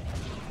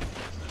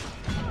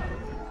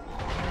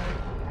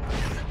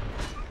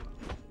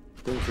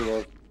 Thank you,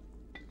 Lord.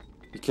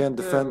 You can't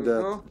defend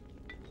that. Go.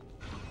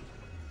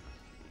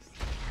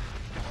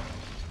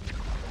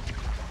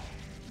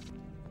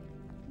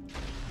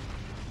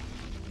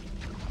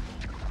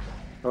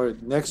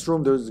 Alright, next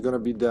room there's gonna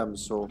be them,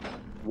 so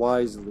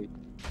wisely.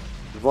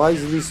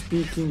 Wisely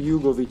speaking,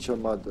 Jugovića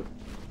mother.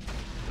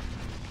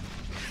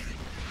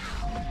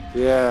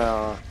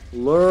 Yeah,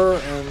 lure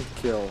and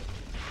kill.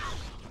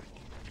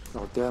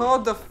 Oh damn, How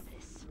the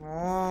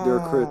they're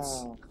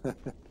crits.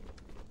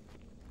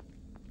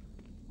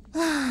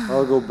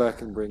 I'll go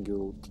back and bring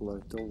you to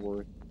life, don't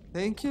worry.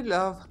 Thank you,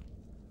 love.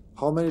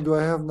 How many do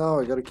I have now?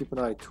 I gotta keep an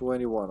eye.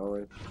 21,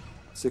 alright.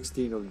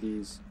 16 of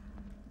these.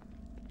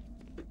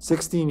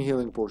 16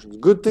 healing potions.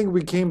 Good thing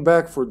we came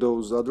back for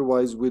those,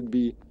 otherwise we'd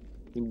be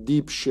in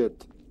deep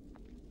shit.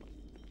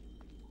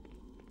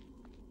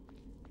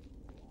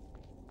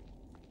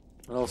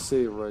 And I'll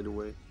save right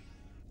away.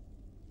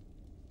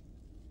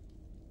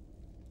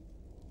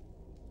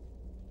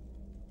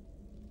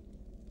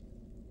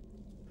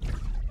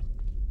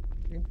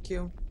 Thank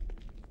you.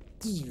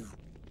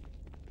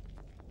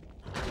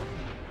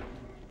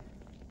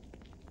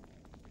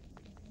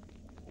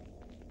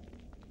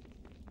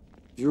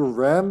 If you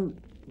ram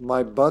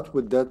my butt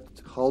with that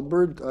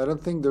halberd, I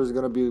don't think there's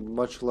gonna be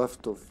much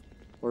left of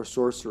our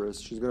sorceress.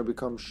 She's gonna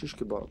become shish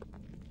kebab.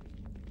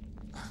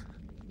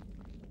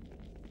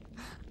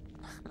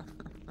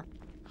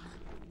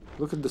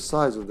 Look at the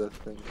size of that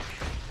thing.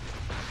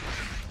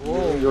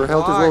 Whoa, Your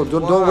health why? is low.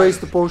 Don't waste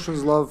the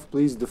potions, love.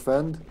 Please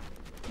defend.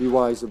 Be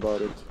wise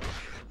about it.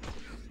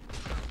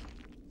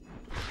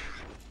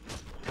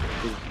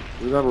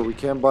 Remember, we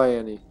can't buy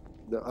any.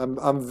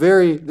 I'm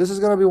very. This is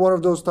gonna be one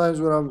of those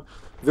times when I'm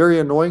very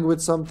annoying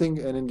with something,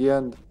 and in the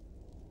end,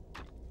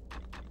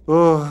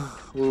 oh,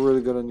 we're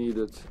really gonna need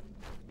it.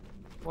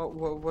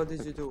 What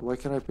did you do? Why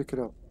can't I pick it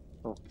up?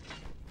 Oh,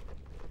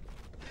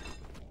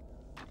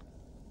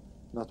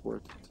 not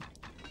worth it.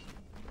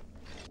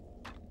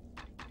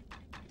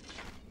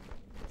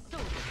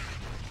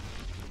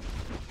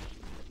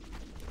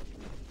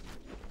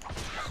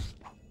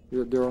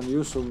 They're on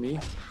you, so me.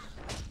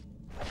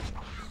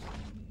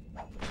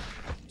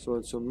 So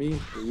it's on me,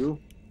 or you.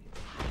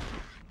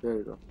 There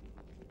you go.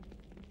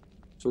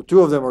 So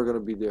two of them are gonna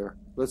be there.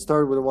 Let's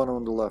start with the one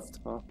on the left,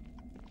 huh?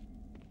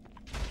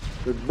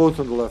 They're both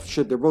on the left.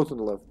 Shit, they're both on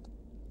the left.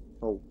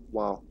 Oh,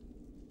 wow.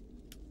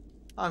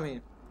 I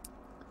mean,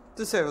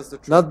 to save us the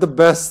truth. Not the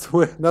best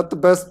way, not the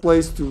best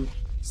place to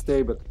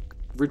stay, but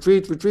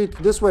retreat, retreat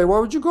this way. Why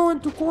would you go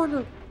into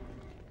corner?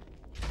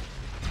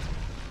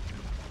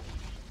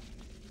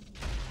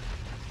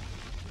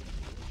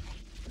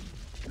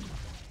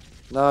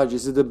 Nah,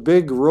 is it the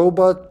big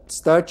robot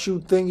statue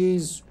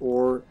thingies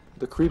or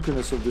the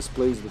creepiness of this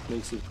place that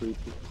makes it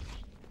creepy?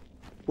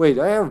 Wait,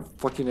 I have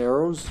fucking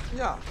arrows.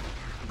 Yeah.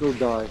 Go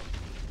die.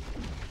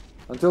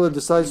 Until it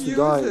decides to Use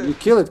die. it. You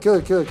kill it, kill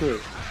it, kill it, kill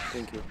it.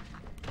 Thank you.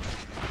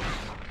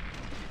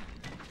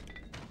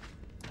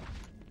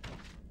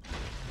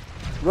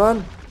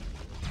 Run!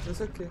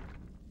 It's okay.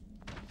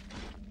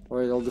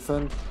 Alright, I'll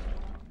defend.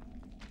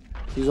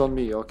 He's on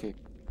me, okay.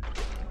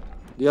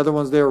 The other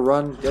one's there,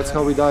 run. That's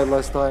how we died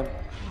last time.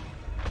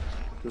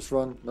 Just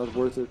run, not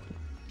worth it.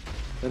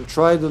 And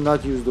try to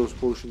not use those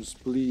potions,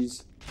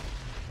 please.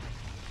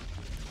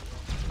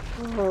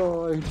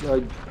 Oh,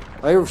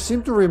 I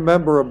seem to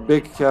remember a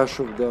big cache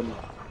of them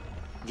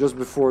just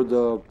before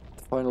the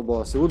final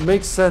boss. It would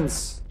make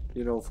sense,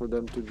 you know, for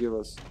them to give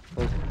us.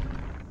 Okay.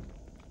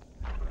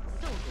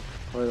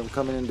 Alright, I'm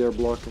coming in there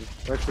blocking.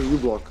 Actually, you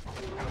block.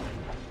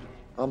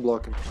 I'm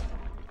blocking.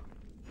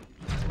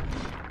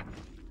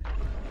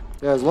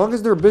 Yeah, as long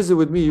as they're busy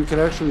with me, you can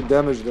actually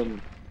damage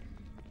them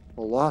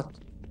a lot.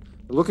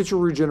 Look at your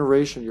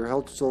regeneration. Your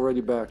health is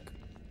already back.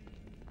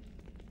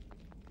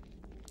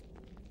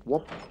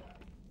 Whoop.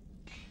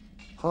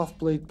 Half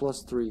plate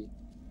plus 3.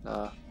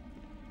 Nah.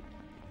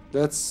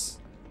 That's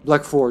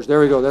Black Forge.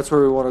 There we go. That's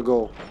where we want to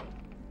go.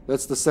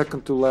 That's the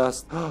second to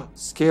last.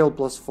 Scale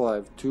plus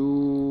 5.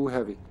 Too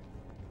heavy.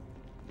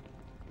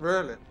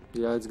 Really?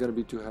 Yeah, it's gonna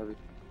be too heavy.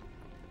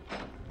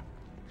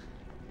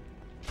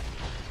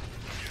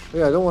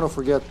 Yeah, I don't want to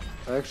forget.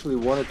 I actually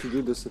wanted to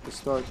do this at the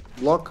start.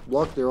 Block,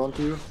 block, they're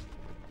onto you.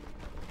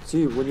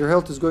 See, when your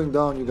health is going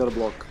down, you gotta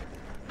block.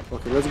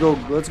 Okay, let's go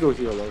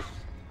here, though.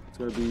 It's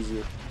gonna be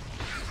easier.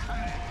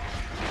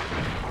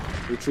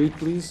 Retreat,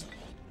 please.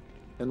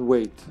 And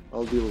wait,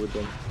 I'll deal with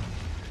them.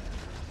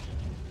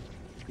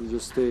 You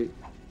just stay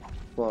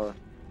far.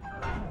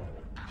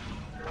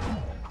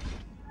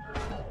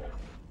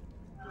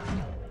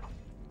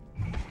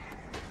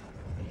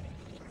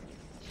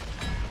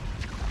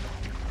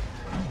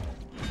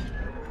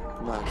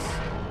 Nice.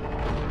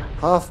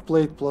 Half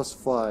plate plus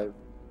 5.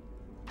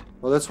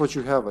 Well, that's what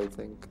you have, I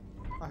think.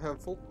 I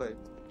have full plate.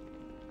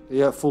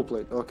 Yeah, full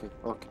plate. Okay,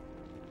 okay.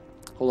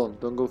 Hold on,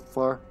 don't go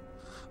far.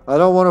 I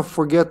don't want to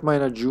forget my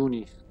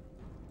Najuni.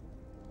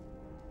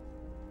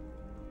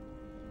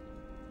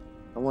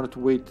 wanted to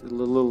wait a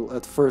little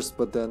at first,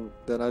 but then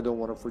I don't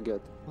want to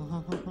forget.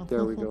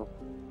 There we go.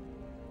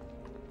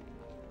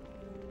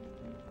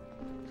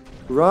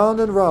 Round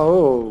and round.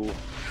 Oh,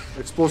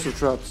 explosive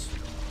traps.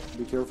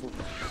 Be careful.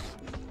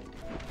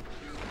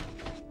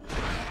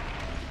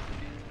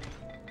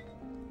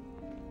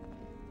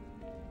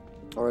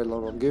 Alright,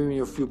 love, I'm giving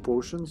you a few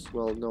potions.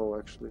 Well, no,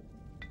 actually.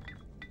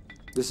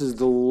 This is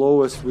the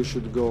lowest we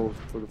should go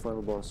for the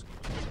final boss.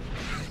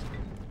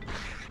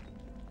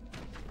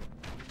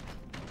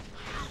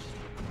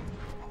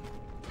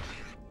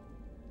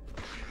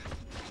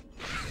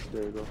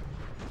 There you go.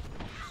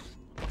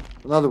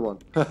 Another one.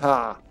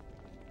 Haha.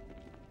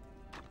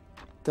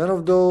 10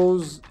 of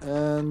those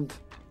and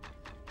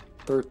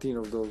 13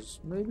 of those.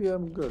 Maybe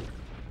I'm good.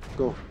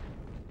 Go.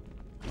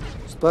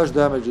 Splash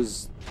damage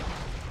is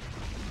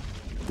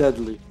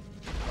deadly.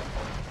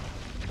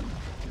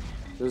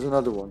 There's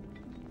another one.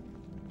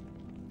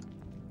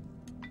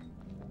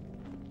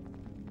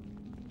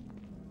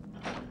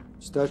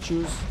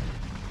 Statues.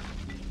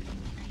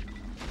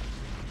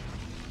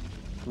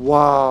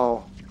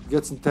 Wow.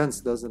 Gets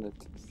intense, doesn't it?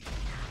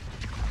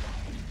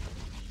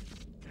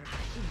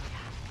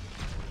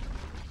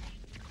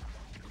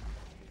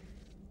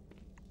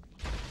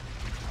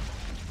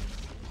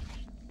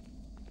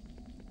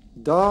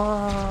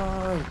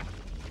 Die!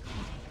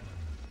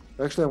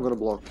 Actually, I'm gonna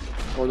block.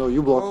 Oh no,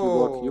 you block, you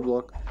block, you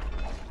block.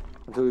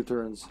 Until he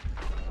turns.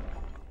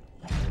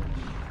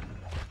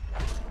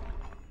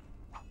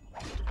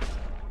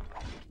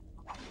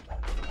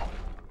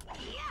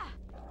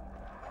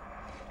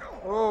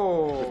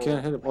 Oh! I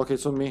can't hit him. Okay,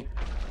 it's on me.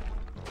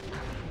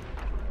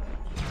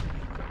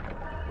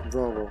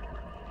 Bravo.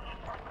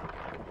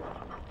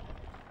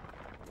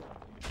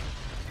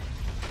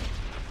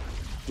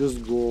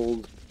 Just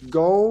gold.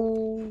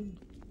 Gold!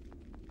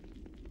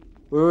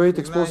 Wait, wait,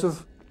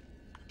 explosive.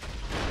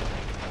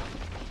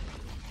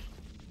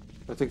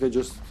 I think I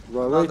just...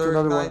 Wait, another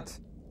one. I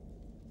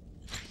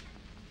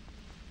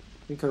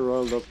think I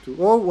rolled up to...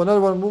 Oh,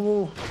 another one. Move,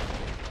 move.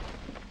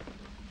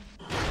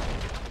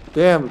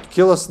 Damn,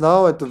 kill us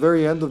now at the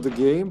very end of the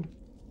game.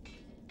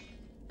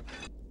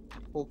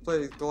 We'll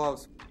play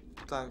gloves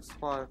times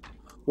 5.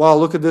 Wow,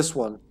 look at this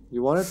one.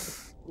 You want it?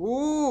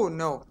 Ooh,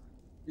 no.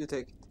 You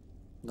take it.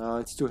 No,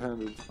 it's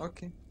two-handed.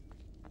 Okay.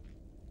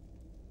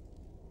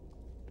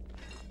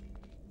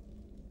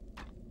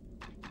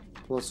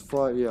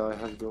 +5, yeah, I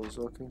have those,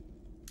 okay.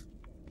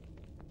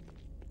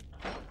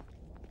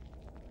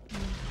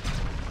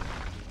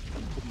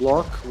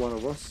 Block, one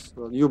of us.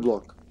 Well, you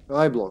block.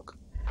 I block.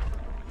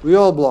 We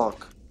all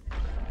block.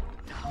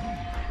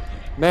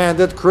 Man,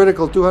 that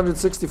critical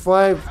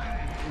 265,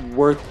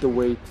 worth the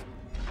wait.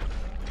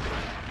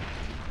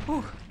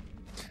 Whew.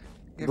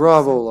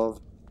 Bravo, love.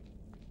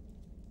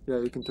 Yeah,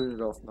 you can turn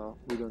it off now.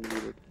 We don't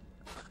need it.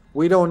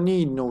 We don't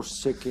need no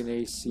second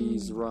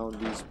ACs around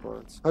these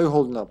parts. How you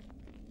holding up?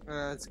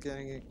 It's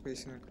getting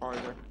increasingly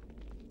harder.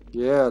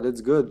 Yeah, that's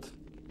good.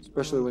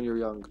 Especially when you're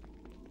young.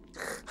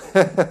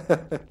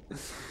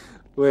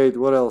 Wait,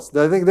 what else?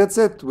 I think that's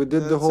it. We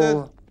did the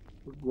whole...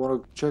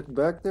 Want to check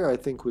back there? I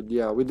think we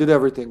did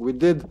everything. We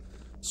did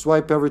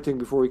swipe everything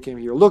before we came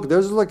here. Look,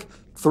 there's like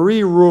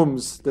 3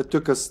 rooms that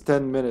took us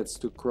 10 minutes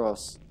to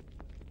cross.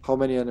 How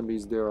many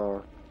enemies there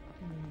are?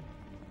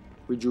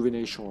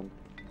 Rejuvenation.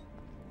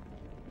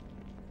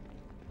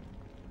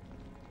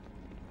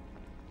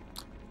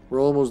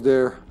 We're almost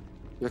there.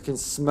 I can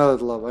smell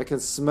it, love. I can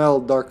smell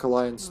Dark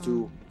Alliance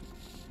too.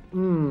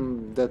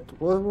 That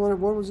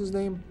what was his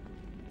name?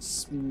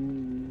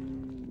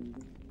 Something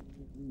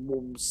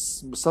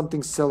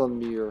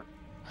Selenmir.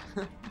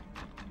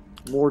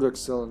 Mordok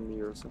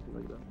Selenmir or something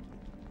like that.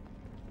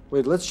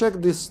 Wait, let's check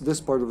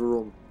this part of the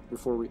room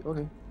before we...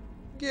 Okay.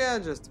 Yeah,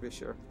 just to be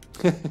sure.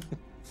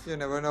 You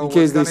never know. In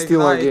case they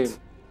steal our game.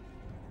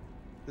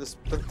 Just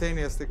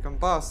spontaneously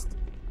combust.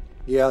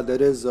 Yeah,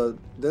 that is a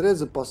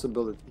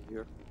possibility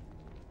here.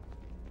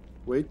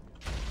 Wait.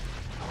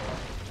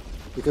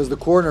 Because the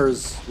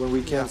corners, when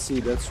we can't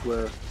see, that's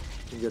where it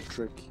can get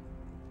tricky.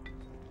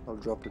 I'll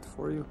drop it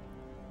for you.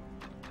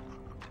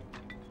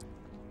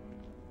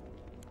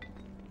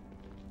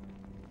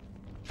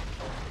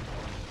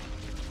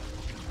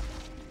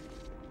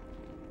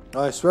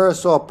 I swear I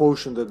saw a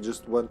potion that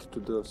just went to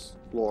this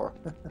floor.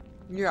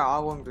 Yeah, I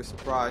won't be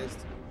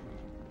surprised.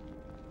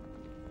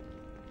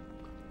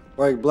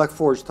 Alright, Black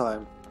Forge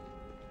time.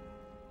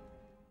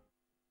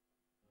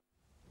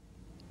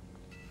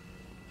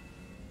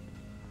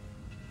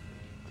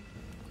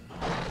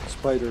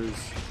 Spiders.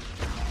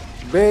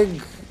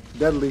 Big,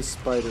 deadly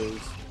spiders.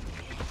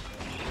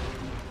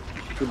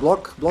 You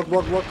block, block,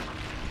 block, block.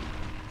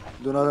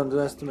 Do not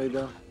underestimate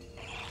them.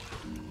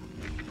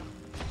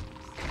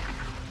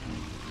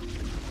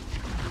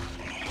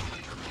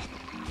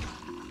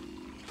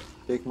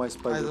 Take my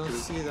spider. I don't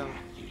please. see them.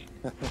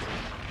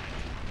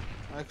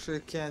 I actually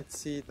can't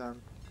see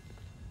them.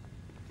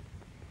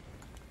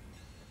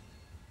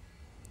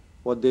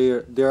 What,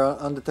 they're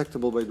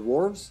undetectable by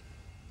dwarves?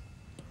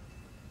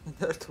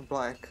 They're too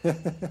black.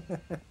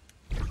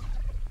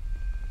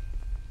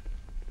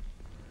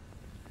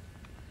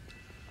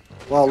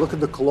 Wow, look at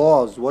the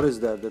claws. What is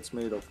that that's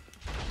made of?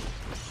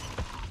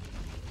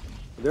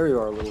 There you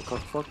are, little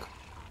cockfuck.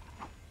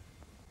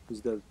 He's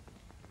dead.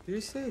 Did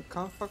you say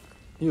cockfuck?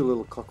 You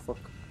little cockfuck.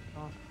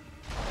 Oh.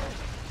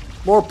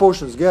 More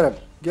potions. Get him.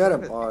 Get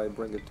him. Bring it. Alright,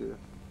 bring it to you.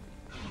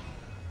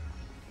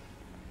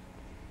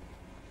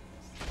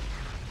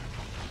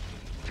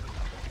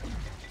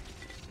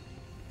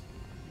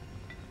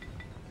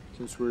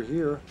 Since we're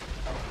here,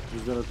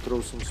 he's gonna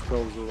throw some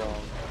spells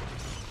around.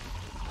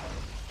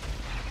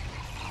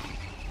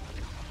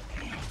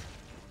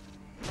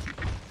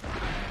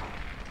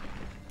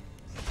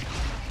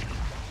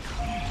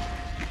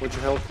 What'd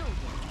you help?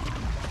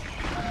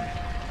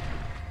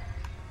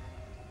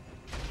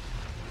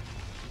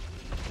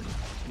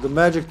 The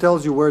magic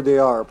tells you where they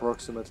are,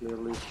 approximately, at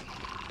least.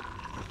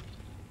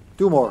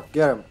 2 more,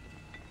 get him.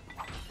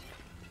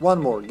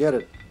 1 more, get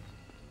it.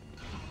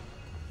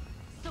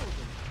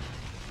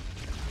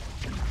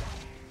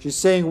 She's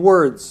saying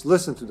words,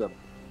 listen to them.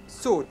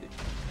 Sword.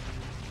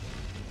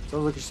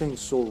 Sounds like you're saying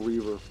Soul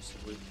Reaver.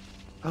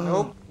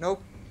 Nope,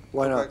 nope.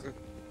 Why Go not? back.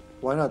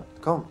 Why not?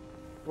 Come.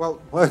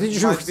 Well, Why did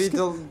you might be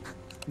the...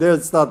 There,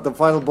 it's not. The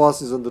final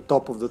boss is on the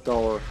top of the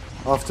tower.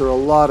 After a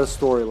lot of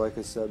story, like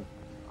I said.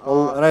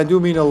 And I do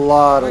mean a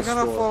lot Am I of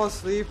gonna story. fall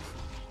asleep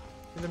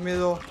in the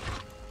middle?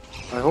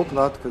 I hope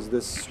not, because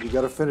this, we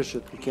gotta finish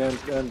it. We can't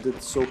end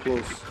it so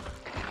close.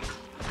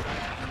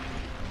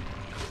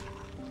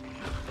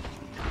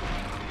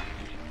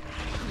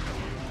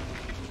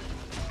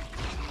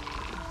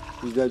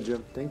 He's dead,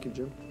 Jim. Thank you,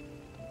 Jim.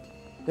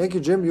 Thank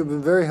you, Jim. You've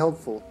been very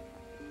helpful.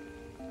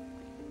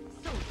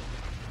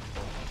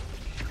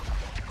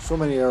 So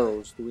many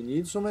arrows. Do we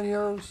need so many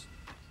arrows?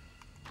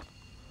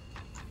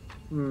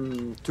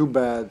 Too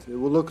bad. It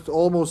looked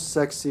almost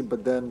sexy,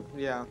 but then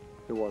Yeah.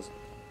 it wasn't.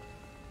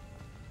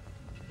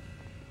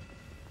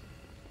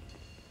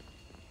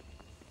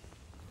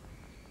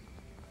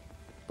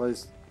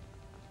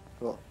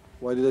 Well,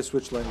 why did I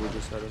switch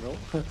languages? I don't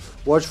know.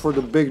 Watch for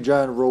the big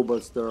giant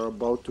robots that are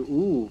about to...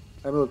 Ooh!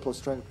 Amulet plus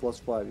strength plus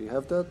 5. You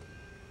have that?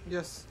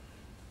 Yes.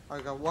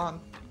 I got 1.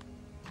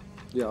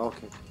 Yeah,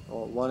 okay.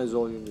 Oh, 1 is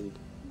all you need.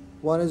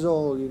 1 is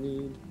all you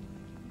need.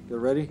 You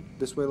ready?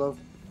 This way, love?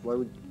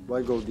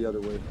 Why go the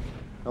other way?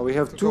 Now we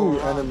have 2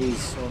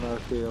 enemies on our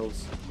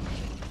tails.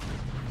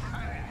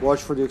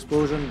 Watch for the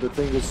explosion. The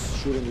thing is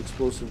shooting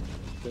explosive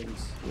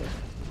things. Yeah.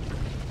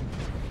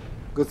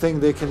 Good thing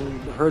they can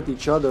hurt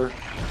each other.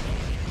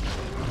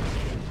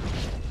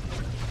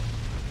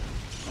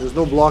 There's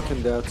no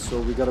blocking that, so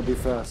we gotta be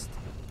fast.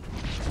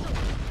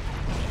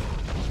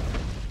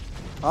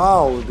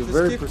 Ow, they're Just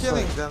very keep precise.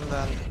 killing them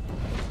then.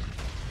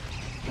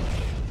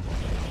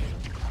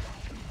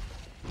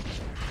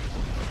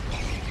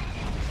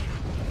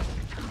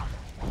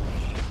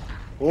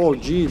 Oh,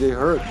 gee, they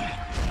hurt.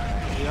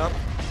 Yep.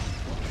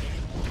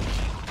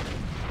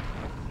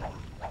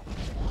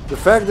 The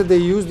fact that they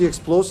use the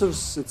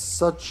explosives at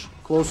such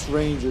close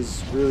range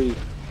is really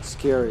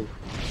scary.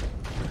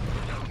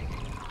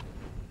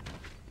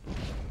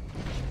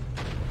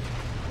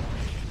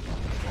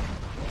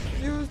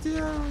 Use the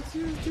arrows,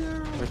 use the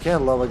arrows. I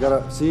can't, love. I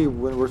gotta see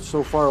when we're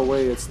so far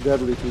away. It's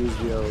deadly to use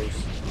the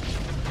arrows.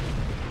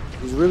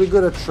 He's really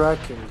good at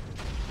tracking.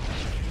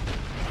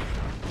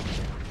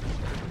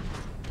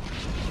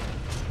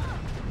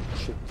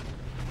 Shit.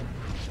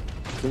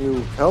 Can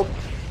you help?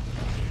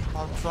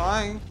 I'm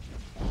trying.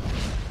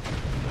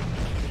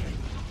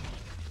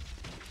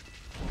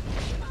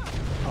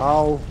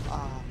 Ow!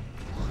 Ah.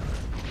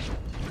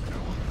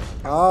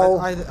 Ow!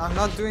 I'm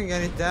not doing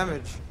any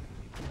damage.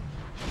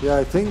 Yeah,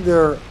 I think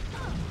they're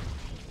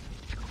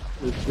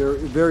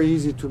very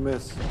easy to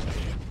miss.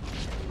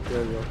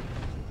 There you go.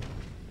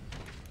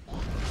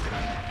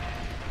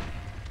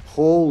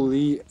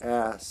 Holy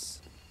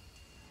ass!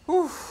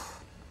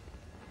 Oof.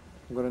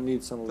 I'm gonna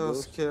need some of That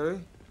was those. scary.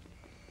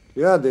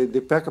 Yeah, they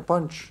pack a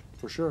punch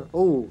for sure.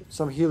 Oh,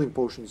 some healing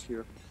potions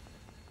here.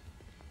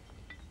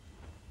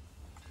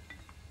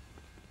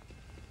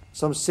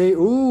 Some say,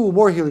 ooh,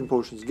 more healing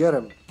potions. Get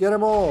them. Get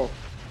them all.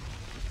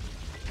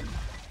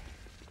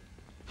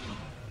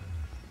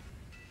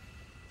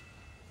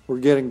 We're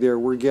getting there.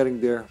 We're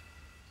getting there.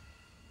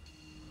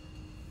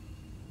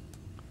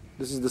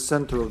 This is the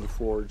center of the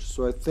forge.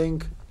 So I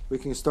think we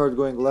can start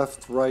going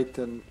left, right,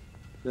 and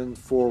then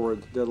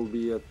forward. That'll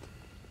be it.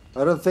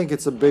 I don't think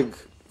it's a big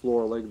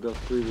floor like the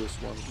previous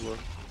ones were.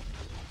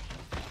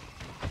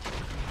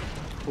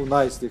 Oh,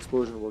 nice. The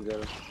explosion will get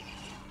it.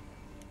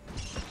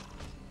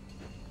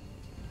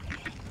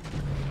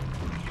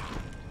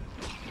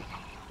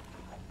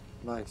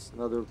 Nice.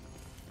 Another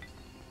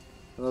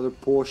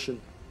portion.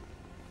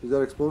 Is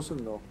that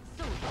explosive? No.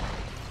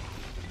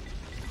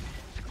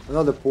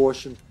 Another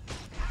portion.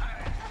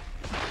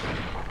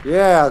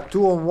 Yeah,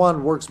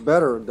 2-on-1 works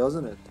better,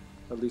 doesn't it?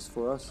 At least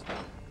for us.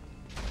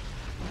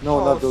 No,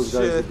 Oh, not those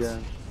guys shit.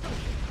 again.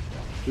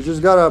 We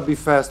just gotta be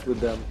fast with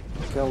them.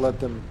 Can't let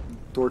them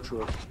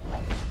torture us.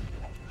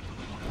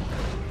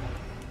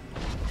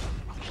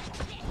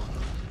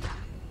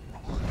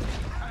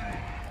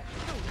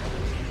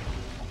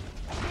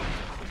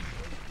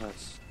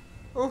 Nice.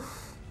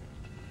 Oof.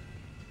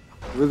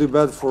 Really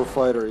bad for a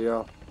fighter,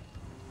 yeah.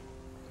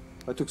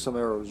 I took some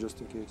arrows just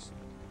in case.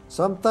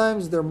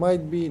 Sometimes there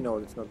might be... No,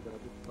 it's not gonna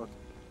be. Okay.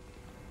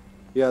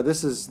 Yeah,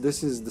 this is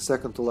the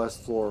second to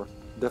last floor,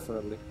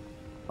 definitely.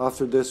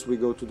 After this, we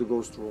go to the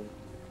ghost room,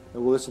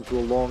 and we'll listen to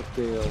a long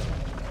tale.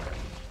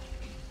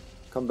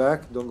 Come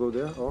back, don't go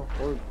there. Oh,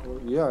 or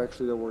yeah,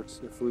 actually that works.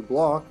 If we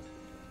block,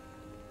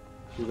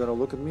 you're gonna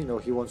look at me. No,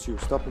 he wants you.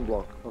 Stop and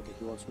block. Okay,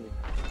 he wants me.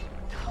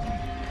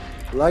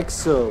 Like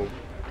so.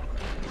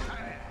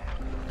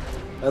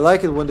 I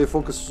like it when they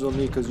focus on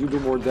me because you do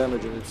more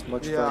damage and it's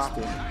much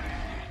faster.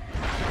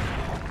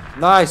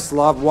 Nice,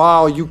 love.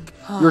 Wow, you're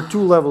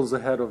 2 levels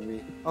ahead of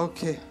me.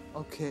 Okay,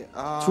 okay.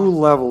 2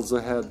 levels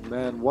ahead,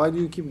 man. Why do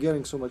you keep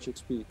getting so much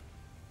XP?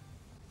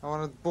 I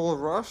wanted bull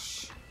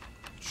rush.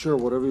 Sure,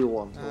 whatever you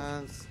want.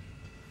 And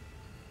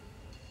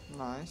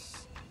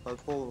nice,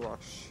 but bull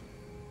rush.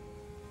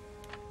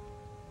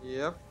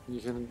 Yep. You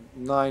can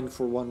 9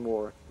 for 1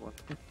 more. What?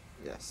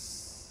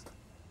 Yes.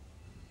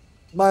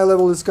 My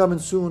level is coming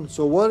soon.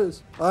 So what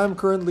is? I'm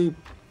currently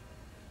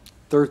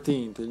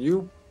 13th, and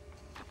you?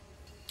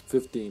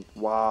 15th.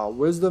 Wow,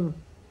 wisdom.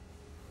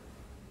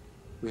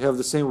 We have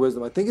the same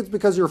wisdom. I think it's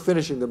because you're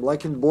finishing them.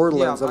 Like in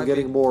Borderlands, I'm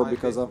getting more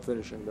because I'm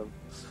finishing them.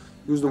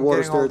 Use the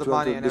water stair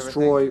to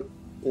destroy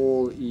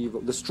all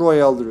evil. Destroy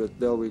Eldritch.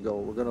 There we go.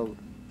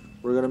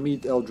 We're gonna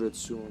meet Eldritch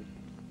soon.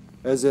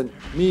 As in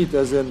meet,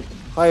 as in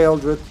hi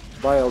Eldritch,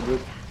 bye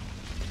Eldritch.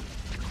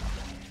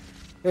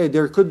 Hey,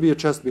 there could be a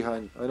chest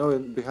behind. I know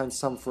behind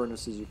some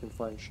furnaces you can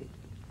find shit.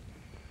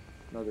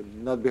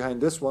 Not behind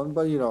this one,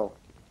 but you know,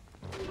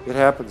 it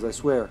happens. I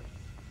swear.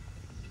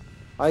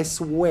 I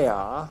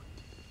swear.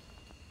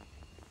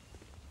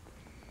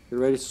 Get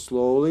ready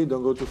slowly.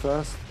 Don't go too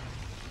fast.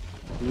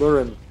 Lure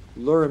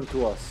him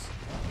to us.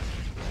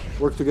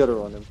 Work together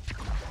on him.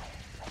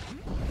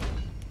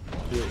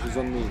 Here, he's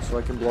on me, so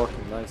I can block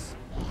him. Nice.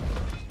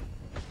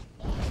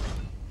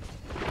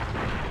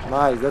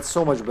 Nice. That's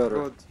so much better.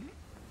 Good.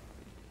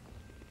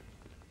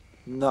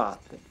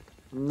 Nothing.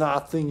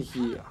 Nothing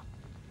here.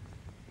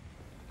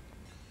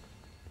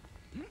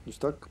 You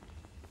stuck?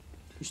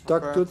 You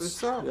stuck, Apparently Toots?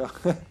 so.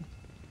 Yeah.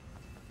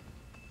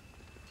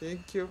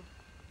 Thank you.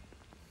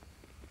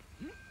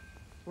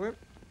 Whip.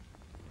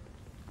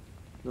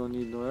 Don't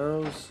need no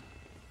arrows.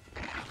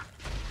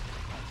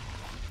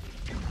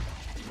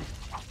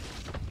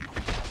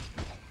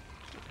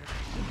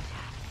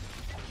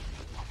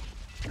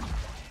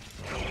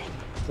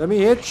 Let me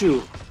hit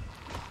you.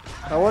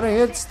 I want to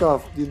hit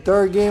stuff. The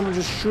entire game I'm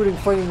just shooting,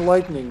 fighting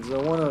lightnings. I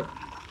want to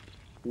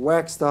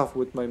whack stuff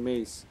with my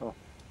mace. Oh.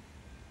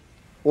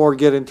 Or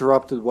get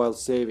interrupted while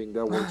saving.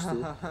 That works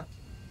too.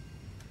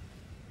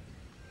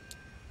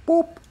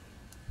 Boop.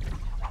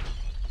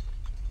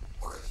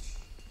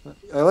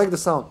 I like the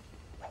sound.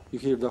 You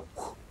hear the...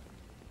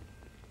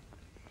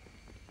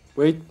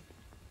 Wait.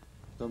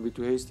 Don't be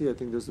too hasty. I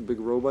think there's a big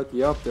robot.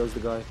 Yep, there's the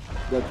guy.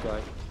 That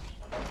guy.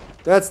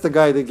 That's the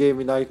guy that gave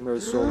me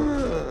nightmares,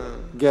 so...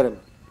 Get him.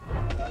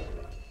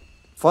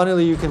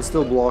 Finally, you can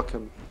still block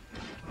him.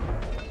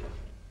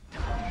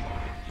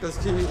 Because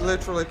he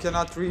literally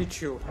cannot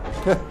reach you.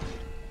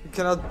 He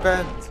cannot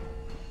bend.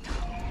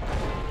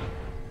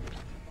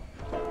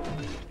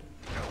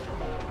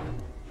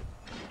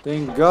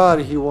 Thank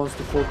God he wants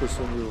to focus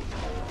on you.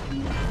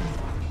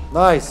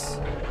 Nice.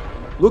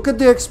 Look at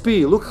the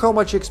XP. Look how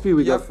much XP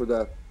we got for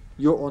that.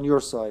 You're on your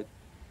side.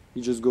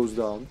 He just goes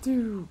down.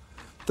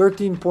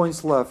 13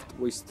 points left.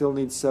 We still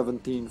need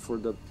 17 for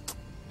the...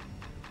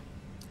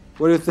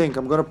 What do you think?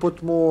 I'm gonna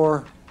put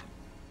more...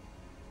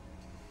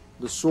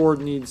 The sword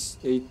needs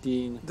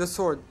 18. The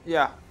sword,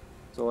 yeah.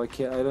 So I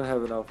don't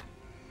have enough.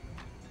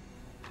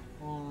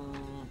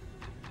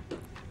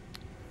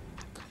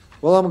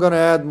 Well, I'm gonna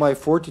add my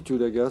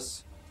fortitude, I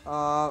guess.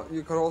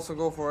 You could also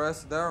go for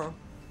acid arrow.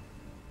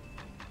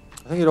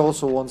 I think it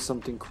also wants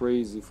something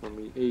crazy for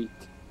me. 8.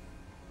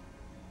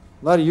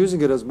 Not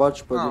using it as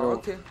much, but you know.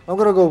 Okay. I'm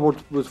gonna go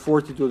with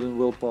fortitude and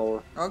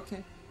willpower.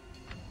 Okay.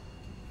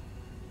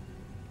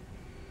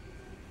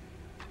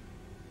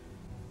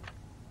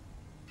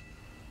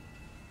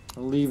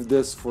 And leave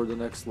this for the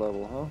next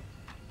level, huh?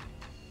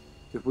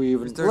 If we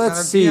even... Is there Let's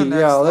gonna see, be a next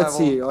yeah, let's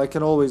level? see. I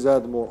can always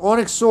add more.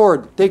 Onyx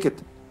sword! Take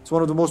it! It's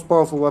one of the most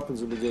powerful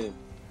weapons in the game.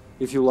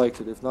 If you like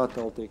it. If not,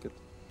 I'll take it.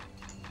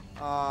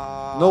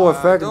 No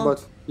effect,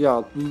 but...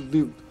 Yeah,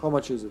 leave. How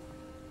much is it?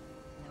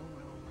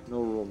 No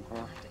room. No room, huh?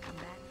 I'll have to come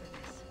back for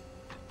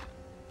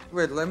this.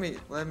 Wait,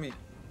 let me.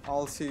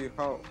 I'll see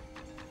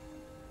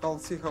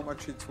how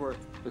much it's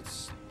worth.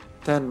 It's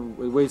 10,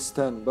 it weighs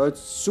 10, but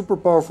it's super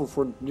powerful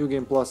for New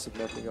Game Plus if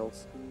nothing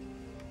else.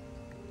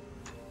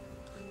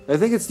 I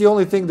think it's the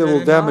only thing that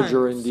will damage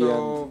her in the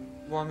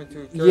end. Want me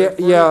to carry it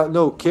for Yeah, you?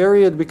 no,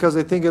 carry it because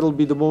I think it'll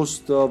be the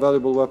most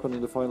valuable weapon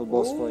in the final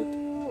boss fight.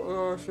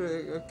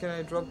 Can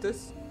I drop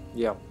this?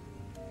 Yeah.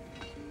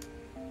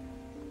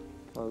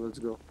 Let's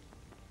go.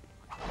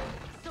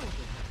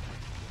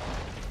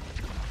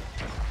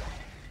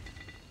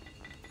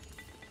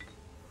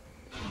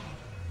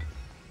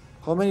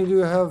 How many do you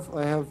have?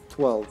 I have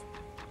 12.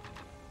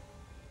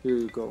 Here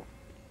you go.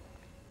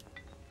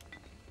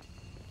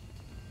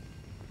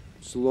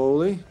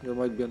 Slowly. There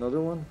might be another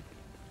one.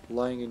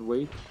 Lying in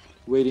wait.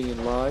 Waiting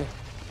in lie.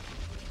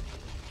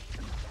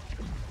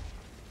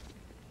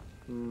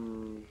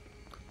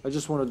 I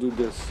just want to do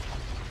this.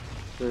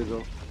 There you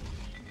go.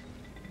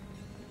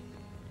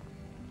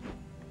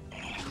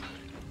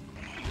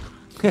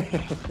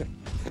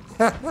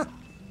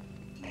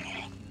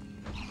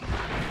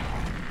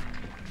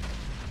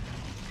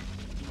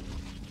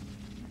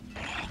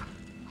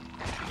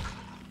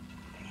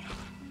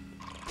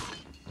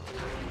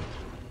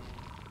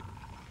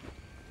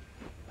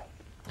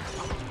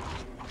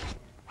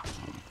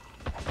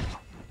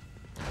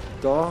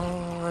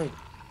 Die!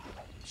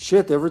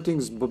 Shit,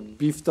 everything's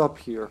beefed up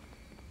here.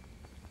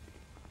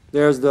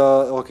 There's the...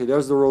 Okay,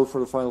 there's the road for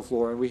the final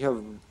floor, and we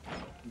have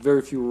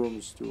very few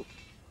rooms too.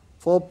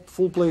 Full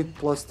plate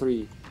plus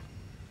 3.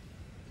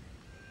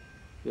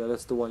 Yeah,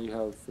 that's the one you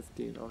have,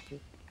 15, okay.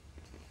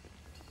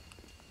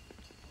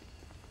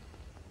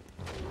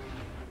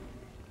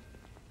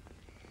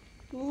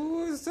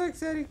 Ooh, it's so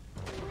exciting.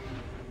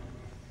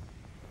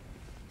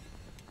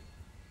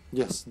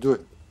 Yes, do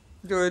it.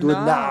 Do it Do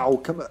now. it now,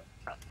 come on.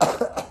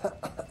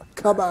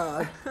 Come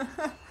on.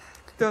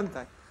 Don't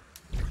die.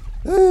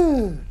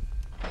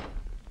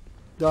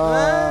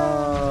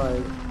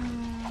 Die.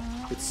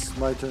 It's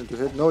my turn to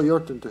hit. No, your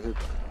turn to hit.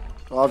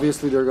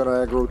 Obviously, they're gonna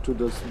aggro to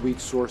those weak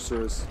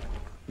sorcerers.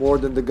 More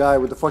than the guy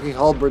with the fucking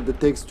halberd that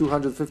takes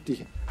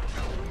 250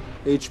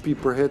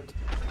 HP per hit.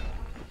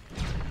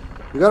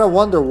 You gotta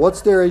wonder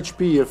what's their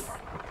HP if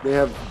they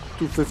have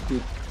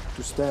 250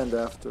 to stand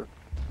after.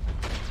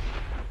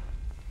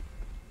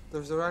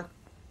 There's a rack.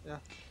 Yeah.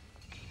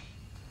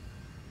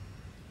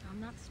 I'm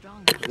not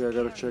strong. Okay, I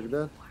gotta check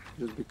that.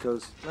 Just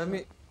because. Let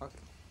me. Okay.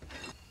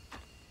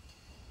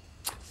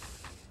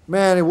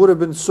 Man, it would have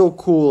been so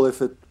cool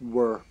if it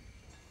were.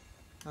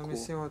 Let me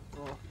Cool. see what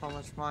how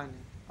much mine.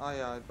 Oh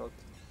yeah, I got.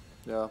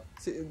 Yeah.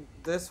 See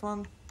this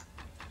one.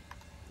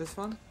 This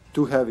one.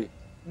 Too heavy.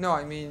 No,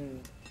 I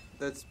mean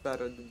that's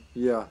better than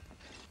Yeah.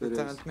 It is.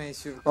 Lieutenant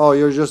Mace. You. Oh,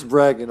 you're just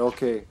bragging.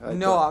 Okay.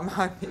 No,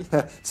 I mean.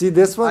 See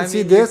this one? I See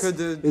mean, you this?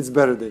 could, It's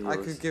better than I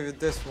yours. could give it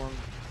this one.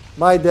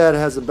 My dad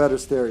has a better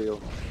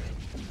stereo.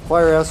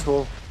 Fire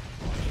asshole.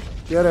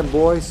 Get him,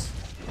 boys.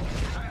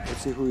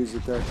 Let's see who he's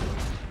attacking.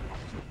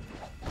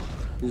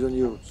 He's on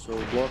you, so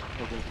block.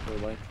 Okay, never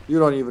mind. You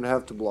don't even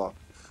have to block.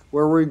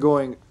 Where we're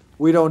going,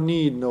 we don't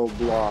need no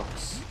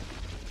blocks.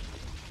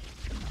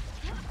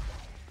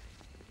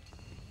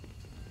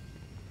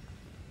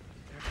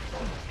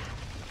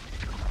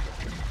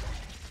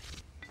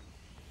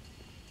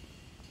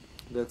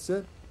 That's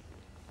it.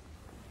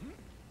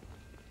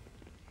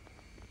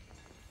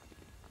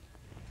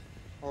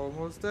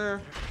 Almost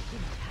there.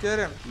 Get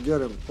him.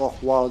 Get him. Oh,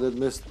 wow, that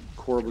missed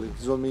horribly.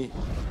 He's on me.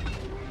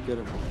 Get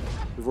him.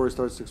 Before he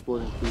starts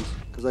exploding, please.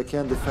 Because I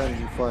can't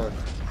defend in fire.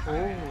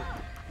 Oh.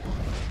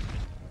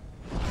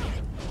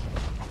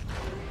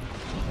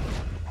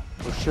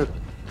 Oh, shit.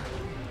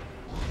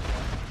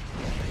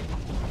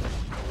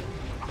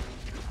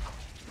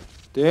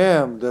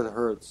 Damn, that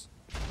hurts.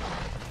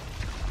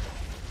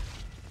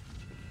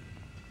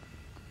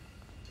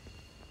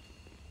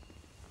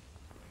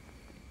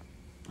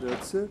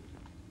 That's it.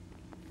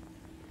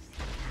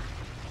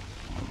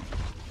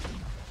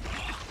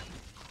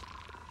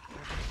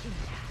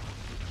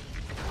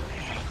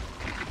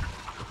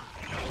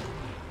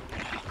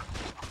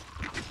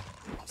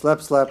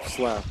 Slap, slap,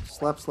 slap.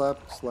 Slap,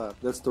 slap, slap.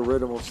 That's the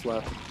rhythm of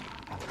slap.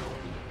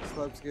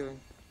 Slap's giving.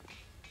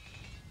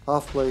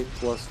 Half plate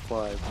plus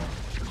 5.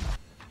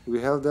 Do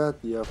we have that?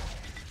 Yep.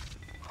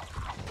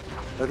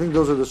 I think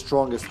those are the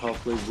strongest half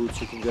plate boots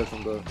you can get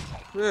on the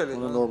Really?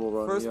 on a normal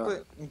run. First Yeah. play.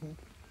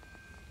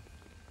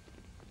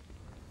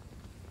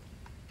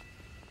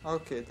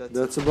 Okay,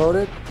 That's about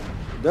it.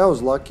 That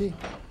was lucky.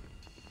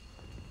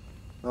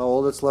 Now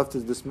all that's left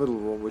is this middle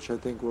room, which I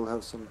think will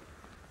have some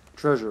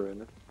treasure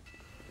in it.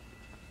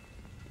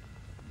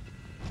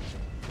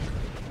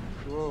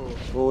 Whoa.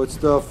 Oh, it's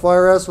the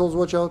fire assholes,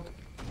 watch out.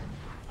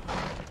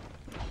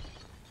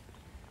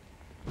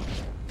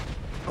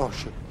 Oh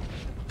shit.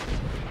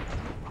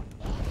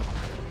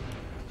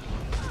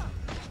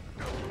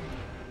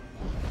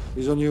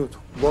 He's on you.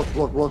 Block,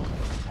 block, block.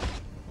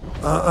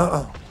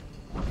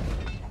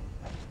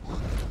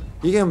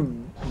 He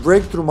can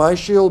break through my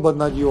shield, but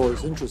not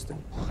yours.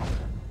 Interesting.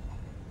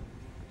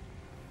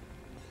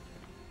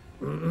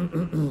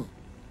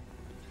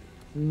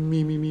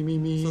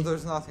 Me. So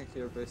there's nothing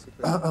here,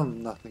 basically.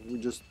 Nothing. We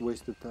just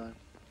wasted time.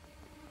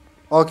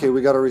 Okay,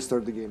 we gotta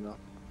restart the game now.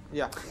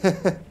 Yeah.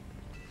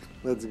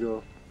 Let's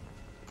go.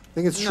 I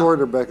think it's No.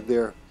 shorter back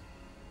there.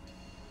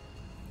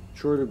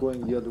 Shorter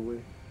going the other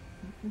way.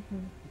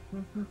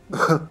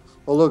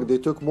 Oh look, they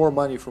took more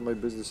money from my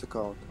business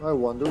account. I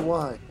wonder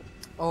why.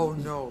 Oh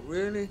no,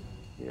 really?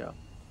 Yeah.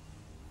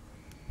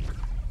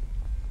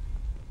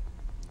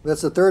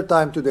 That's the third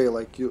time today,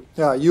 like you.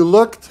 Yeah, you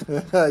looked.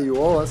 You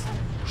owe us.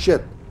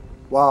 Shit.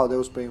 Wow, that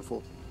was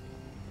painful.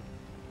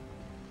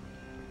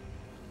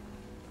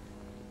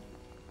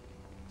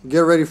 Get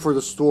ready for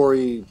the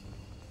story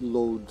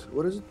load.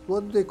 What is it?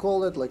 What do they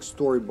call it? Like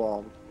story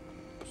bomb.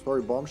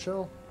 Story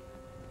bombshell?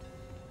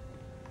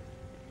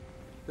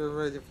 You're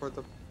ready for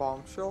the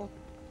bombshell?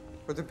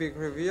 For the big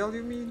reveal,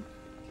 you mean?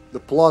 The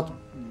plot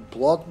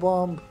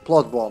bomb?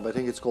 Plot bomb. I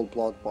think it's called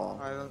plot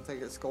bomb. I don't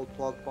think it's called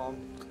plot bomb.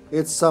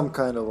 It's some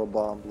kind of a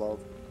bomb, love.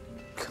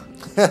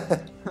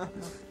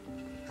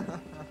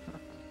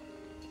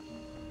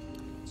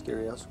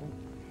 Scary asshole.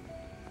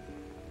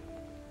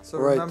 So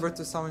Right. remember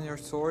to summon your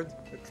sword,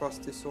 your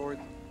trusty sword.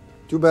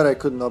 Too bad I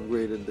couldn't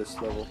upgrade it this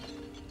level.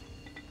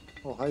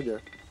 Oh, hi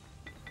there.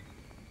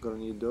 Gonna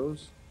need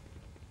those.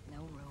 No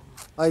room.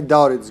 I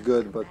doubt it's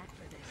good, but Back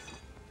for this.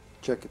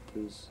 check it,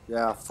 please.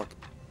 Yeah, fuck it.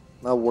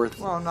 Not worth.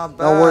 Well, not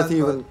bad. Not worth but-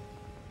 even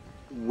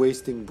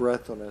wasting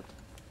breath on it.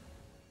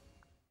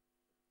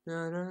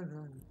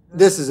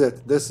 This is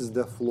it. This is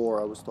the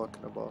floor I was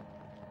talking about.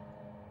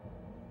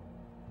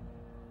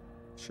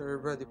 Sure,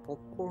 ready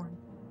popcorn.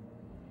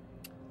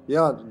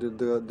 Yeah,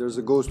 there's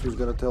a ghost who's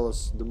gonna tell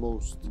us the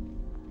most.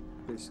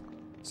 Basically.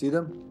 See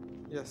them?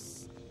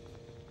 Yes.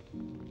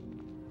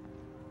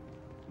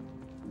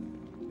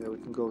 Yeah, we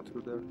can go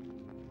through there.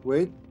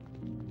 Wait.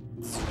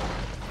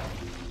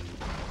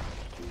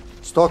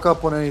 Stock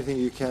up on anything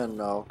you can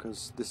now,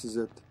 because this is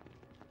it.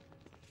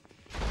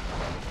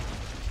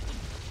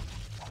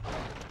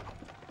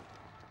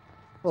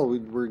 Well,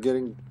 we're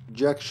getting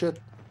jack shit,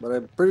 but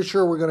I'm pretty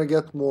sure we're gonna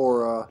get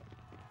more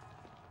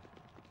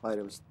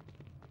items.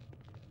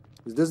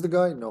 Is this the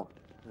guy? No.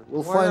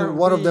 We'll Why find are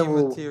one of we them.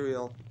 Will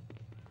material?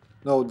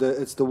 no.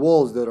 It's the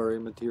walls that are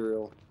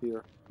immaterial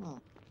here. Hmm.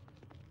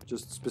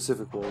 Just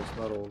specific walls,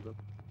 not all of them.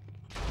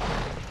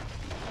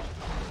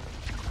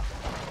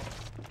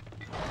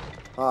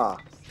 Ah.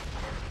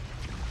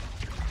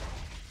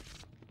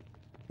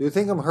 Do you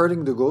think I'm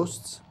hurting the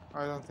ghosts?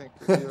 I don't think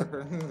you're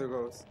hurting the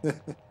ghost.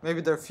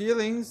 Maybe their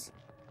feelings.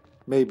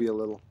 Maybe a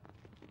little.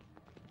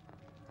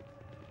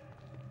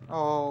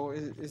 Oh,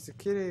 is the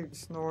kitty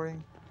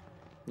snoring?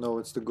 No,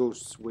 it's the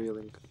ghosts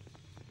wailing.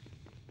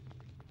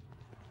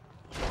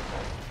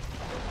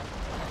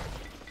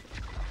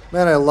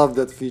 Man, I love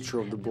that feature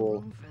of the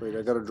ball. Wait,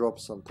 I gotta drop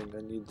something.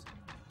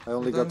 I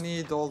only You don't got.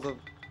 need all the.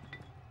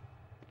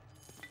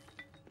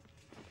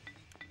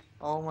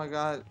 Oh my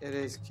god, it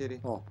is kitty.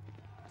 Oh.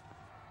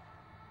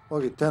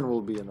 Okay, 10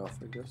 will be enough,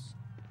 I guess.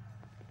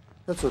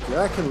 That's okay.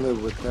 I can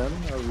live with 10.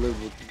 I've lived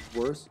with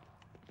worse.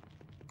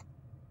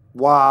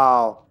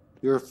 Wow,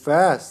 you're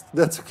fast.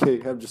 That's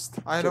okay. I'm just.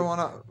 I don't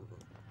wanna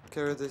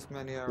carry this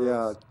many arrows.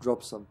 Yeah,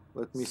 drop some.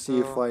 Let me see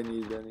if So- I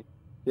need any.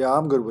 Yeah,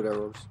 I'm good with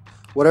arrows.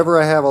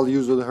 Whatever I have, I'll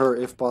use with her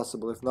if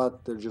possible. If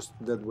not, they're just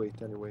dead weight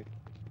anyway.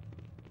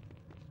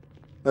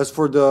 As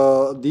for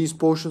these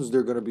potions,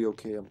 they're gonna be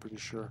okay. I'm pretty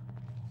sure.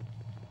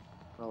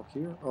 Now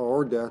here, oh,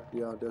 or that.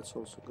 Yeah, that's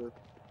also good.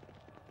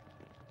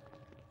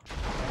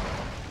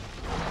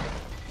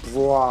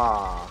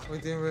 Wow. We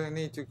didn't really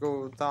need to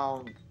go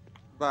down,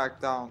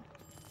 back down.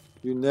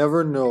 You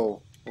never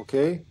know,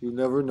 okay? You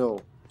never know.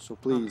 So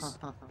please,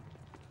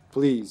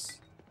 please.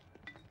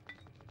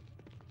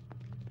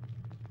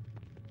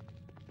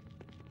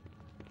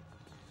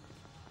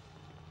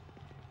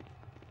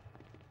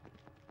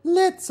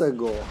 Let's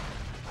go.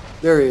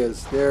 There he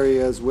is. There he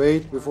is.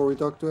 Wait, before we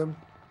talk to him.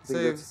 I think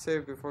that's-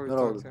 Save before we No,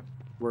 talk no. to him.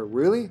 Where,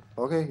 really?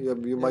 Okay, yeah,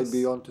 you might be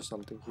Yes. onto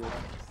something here.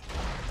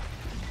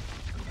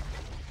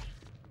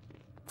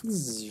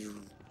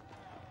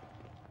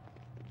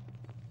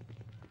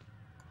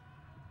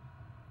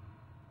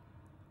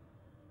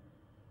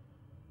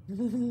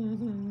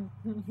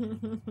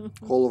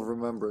 Hall of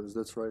Remembrance,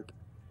 that's right.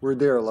 We're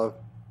there, love.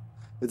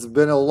 It's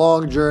been a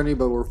long journey,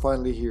 but we're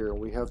finally here.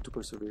 We have to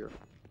persevere.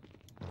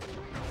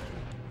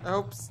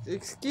 Oops,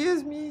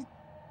 excuse me.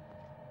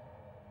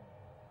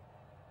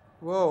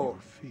 Whoa. Your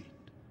feet,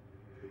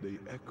 they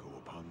echo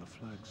upon the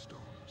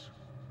flagstones.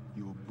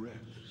 Your breath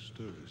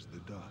stirs the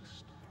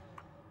dust.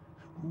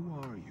 Who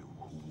are you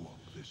who walk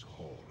this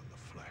hall in the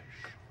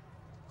flesh?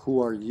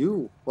 Who are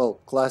you? Well,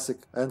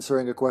 classic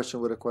answering a question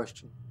with a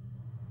question.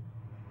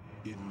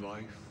 In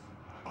life,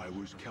 I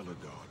was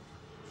Caledon,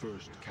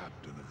 first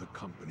captain of the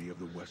Company of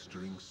the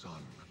Westering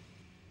Sun.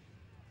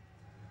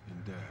 In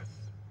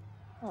death,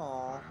 I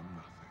Aww. am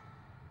nothing.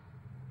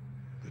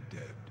 The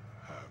dead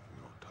have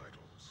no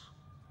titles.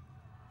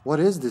 What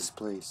is this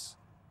place?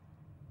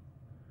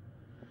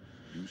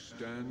 You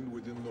stand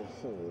within the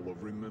Hall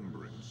of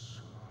Remembrance.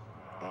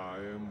 I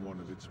am one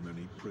of its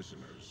many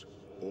prisoners,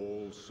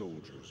 all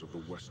soldiers of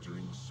the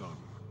Westering Sun,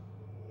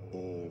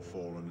 all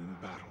fallen in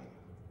battle,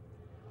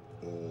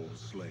 all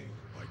slain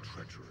by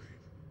treachery.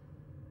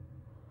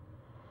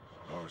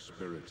 Our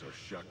spirits are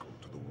shackled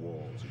to the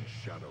walls and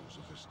shadows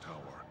of this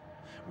tower.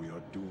 We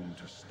are doomed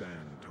to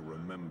stand, to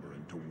remember,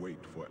 and to wait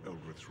for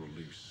Eldrith's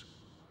release,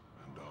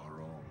 and our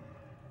own.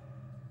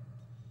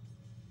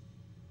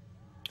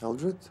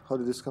 Eldred? How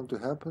did this come to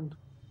happen?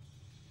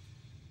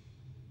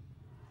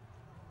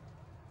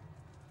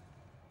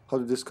 How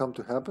did this come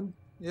to happen?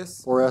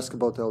 Yes. Or ask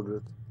about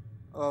Eldred?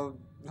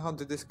 How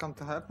did this come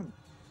to happen?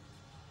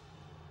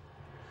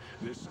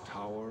 This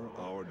tower,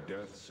 our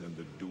deaths, and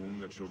the doom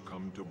that shall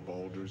come to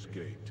Baldur's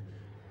Gate.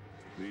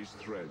 These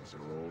threads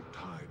are all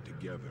tied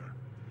together,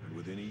 and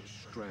within each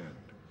strand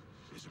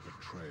is a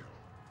betrayal.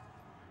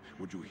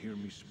 Would you hear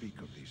me speak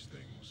of these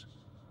things?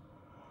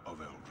 Of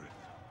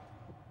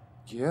Eldrith?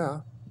 Yeah.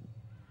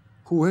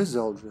 Who is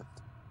Eldrith?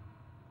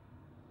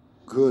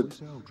 Good.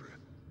 Who is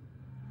Eldrith?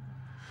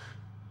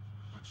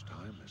 Much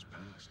time has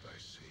passed, I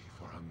see,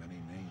 for how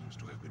many names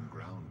to have been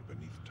ground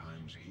beneath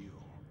time's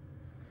heel.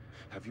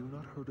 Have you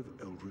not heard of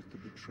Eldrith the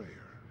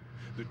Betrayer?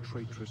 The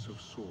traitress of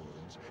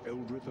swords,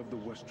 Eldrith of the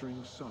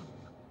Westering Sun?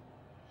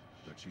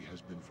 That she has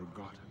been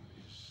forgotten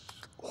is...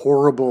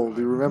 Horrible.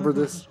 Do you remember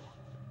this?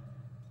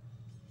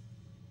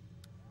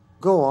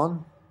 Go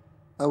on.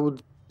 I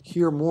would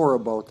hear more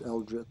about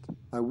Eldrith.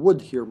 I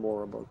would hear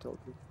more about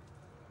Eldrith.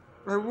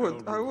 I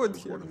would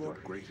was hear one more. of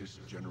the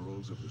greatest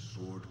generals of the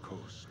Sword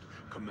Coast,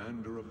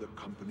 commander of the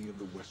Company of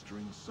the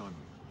Westering Sun,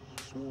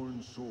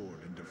 sworn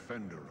sword and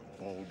defender of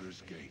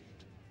Baldur's Gate.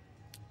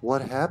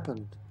 What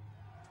happened?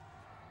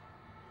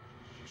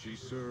 She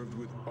served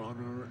with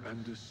honor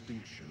and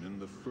distinction in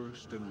the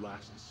first and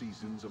last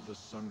seasons of the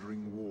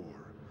Sundering War,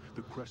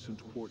 the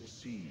Crescent Port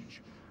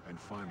Siege, and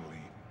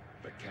finally,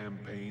 the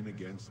campaign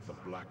against the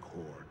Black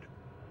Horde.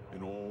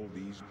 In all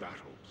these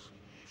battles,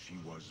 she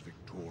was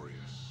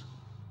victorious.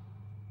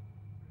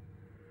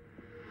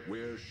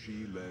 Where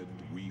she led,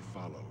 we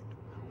followed.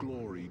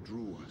 Glory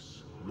drew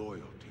us,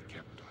 loyalty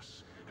kept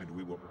us, and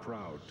we were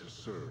proud to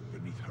serve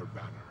beneath her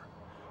banner.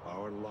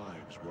 Our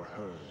lives were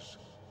hers,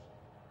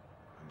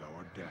 and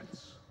our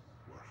deaths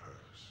were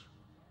hers.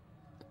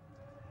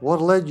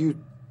 What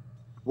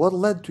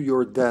led to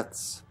your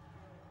deaths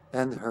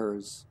and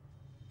hers?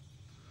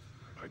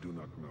 I do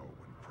not know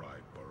when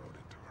pride burrowed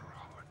into her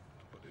heart,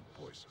 but it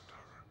poisoned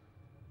her.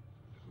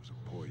 It was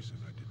a poison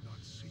I did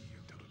not see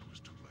until it was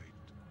too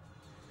late.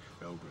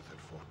 Eldrith had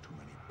fought too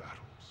many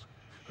battles,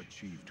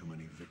 achieved too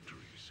many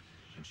victories,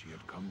 and she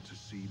had come to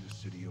see the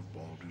city of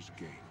Baldur's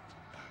Gate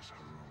as her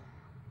own.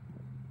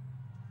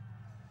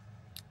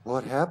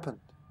 What happened?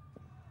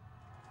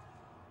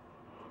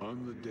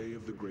 On the day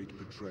of the Great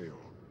Betrayal,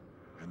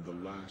 and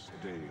the last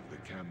day of the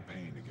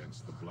campaign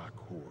against the Black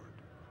Horde,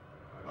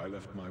 I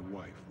left my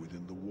wife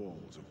within the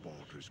walls of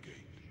Baldur's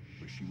Gate,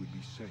 where she would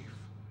be safe,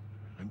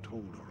 and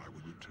told her I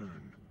would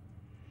return.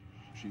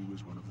 She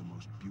was one of the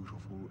most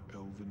beautiful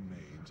elven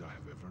maids I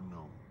have ever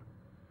known.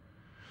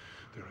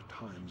 There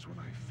are times when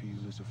I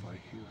feel as if I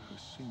hear her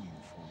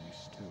singing for me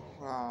still,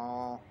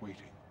 Aww.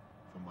 waiting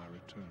for my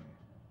return.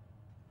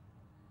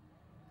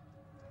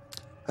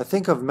 I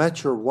think I've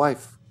met your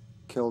wife,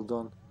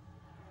 Keldon.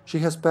 She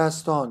has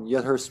passed on,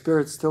 yet her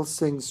spirit still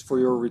sings for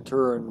your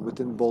return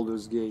within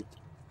Baldur's Gate.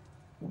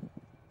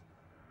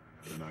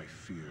 Then I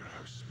fear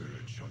her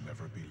spirit shall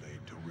never be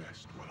laid to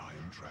rest while I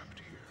am trapped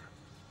here.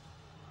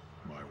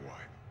 My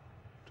wife,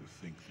 to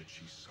think that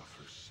she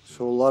suffers still.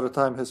 So a lot of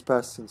time has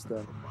passed since And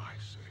then. for my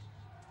sake.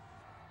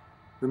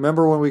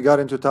 Remember when we got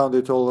into town,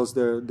 they told us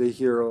they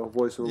hear a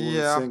voice of a woman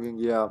Yeah. singing?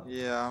 Yeah.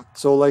 Yeah.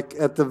 So like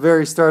at the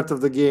very start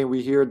of the game,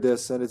 we hear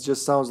this, and it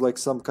just sounds like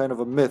some kind of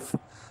a myth,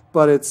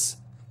 but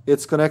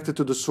it's connected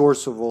to the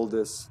source of all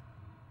this.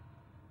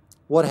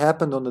 What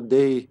happened on the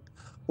day?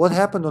 What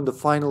happened on the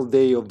final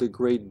day of the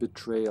Great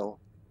Betrayal?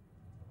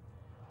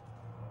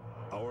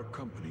 Our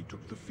company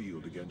took the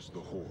field against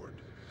the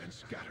Horde and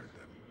scattered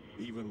them,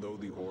 even though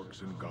the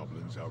orcs and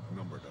goblins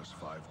outnumbered us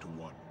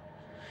 5-1.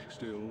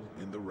 Still,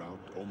 in the rout,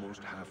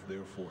 almost half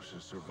their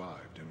forces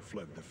survived and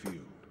fled the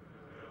field.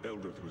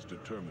 Eldrith was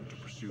determined to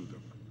pursue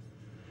them.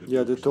 The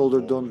Yeah, they dukes told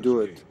of her, "Don't do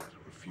Baldur's it." Gate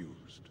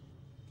refused.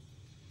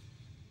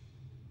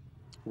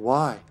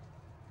 Why?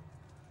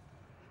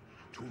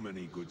 Too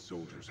many good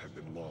soldiers had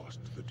been lost,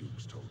 the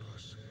dukes told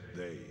us.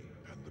 They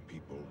and the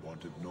people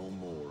wanted no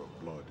more of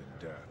blood and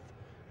death,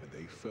 and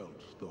they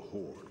felt the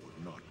Horde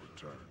would not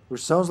return.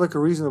 Which sounds like a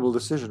reasonable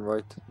decision,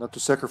 right? Not to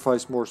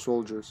sacrifice more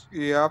soldiers.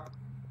 Yep.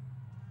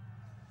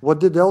 What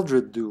did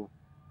Eldred do?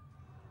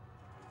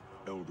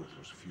 Eldrith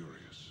was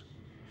furious.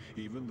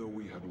 Even though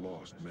we had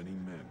lost many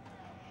men,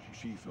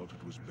 she felt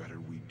it was better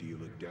we deal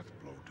a death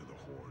blow to the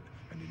Horde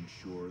and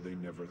ensure they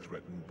never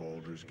threatened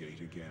Baldur's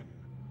Gate again.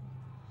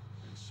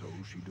 And so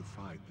she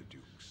defied the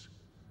dukes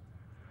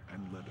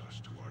and led us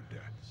to our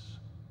deaths.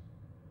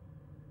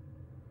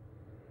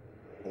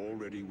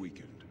 Already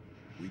weakened,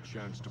 we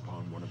chanced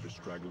upon one of the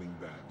straggling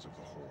bands of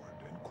the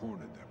Horde and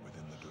cornered them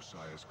within the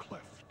Dosiah's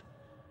Cleft.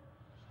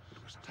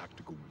 It was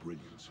tactical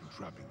brilliance in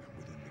trapping them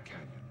within the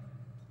canyon.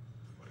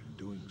 But in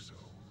doing so,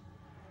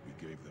 we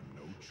gave them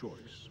no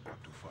choice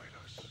but to fight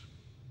us.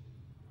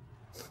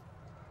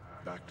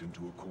 Backed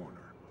into a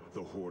corner,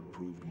 the Horde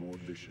proved more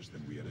vicious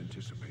than we had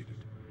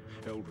anticipated.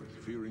 Eldrith,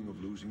 fearing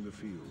of losing the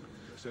field,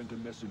 sent a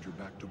messenger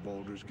back to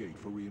Baldur's Gate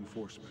for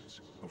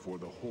reinforcements before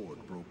the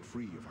Horde broke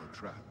free of her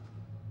trap.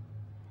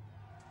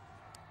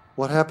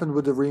 What happened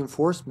with the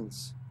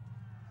reinforcements?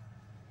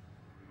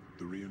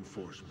 The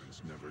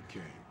reinforcements never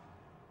came,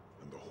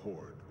 and the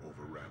Horde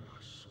overran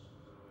us.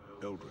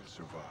 Eldrith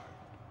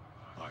survived.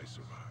 I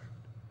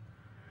survived.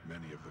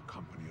 Many of the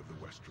Company of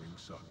the Westering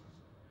Sun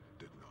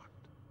did not.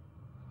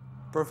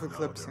 Perfect Now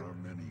lip there sync. are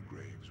many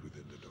graves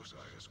within the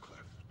Dosiah's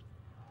Cleft,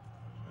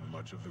 and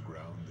Much of the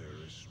ground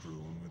there is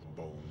strewn with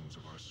bones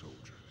of our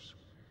soldiers,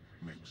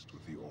 mixed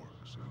with the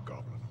orcs and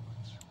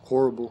goblinoids.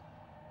 Horrible.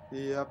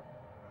 Yep.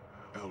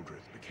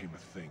 Eldrith became a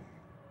thing,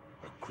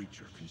 a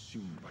creature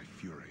consumed by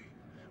fury.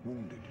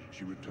 Wounded,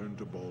 she returned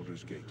to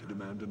Baldur's Gate to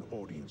demand an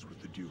audience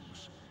with the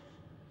dukes.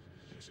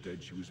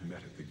 Instead, she was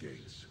met at the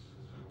gates,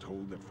 and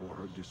told that for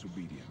her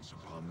disobedience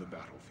upon the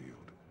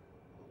battlefield,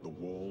 the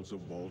walls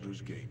of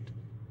Baldur's Gate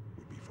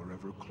would be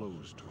forever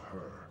closed to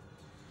her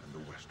and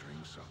the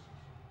westering sun.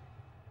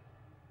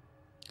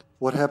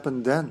 What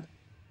happened then?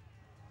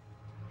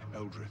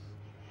 Eldrith,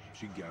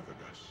 she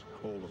gathered us,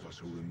 all of us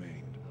who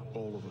remained,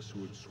 all of us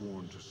who had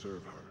sworn to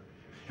serve her,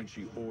 and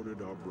she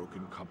ordered our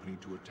broken company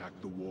to attack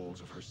the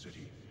walls of her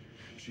city.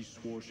 She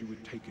swore she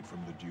would take it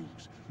from the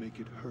dukes, make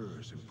it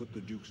hers, and put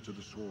the dukes to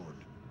the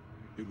sword.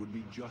 It would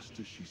be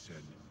justice, she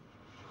said.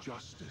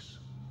 Justice.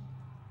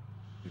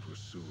 It was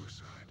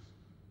suicide.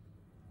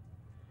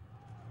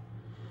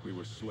 We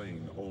were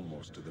slain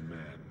almost to the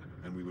man,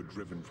 and we were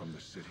driven from the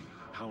city,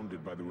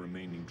 hounded by the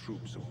remaining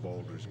troops of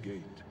Baldur's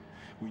Gate.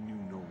 We knew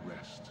no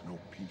rest, no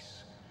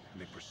peace,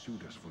 and they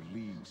pursued us for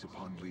leagues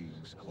upon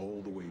leagues,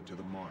 all the way to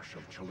the marsh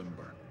of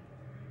Chalimber.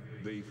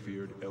 They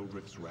feared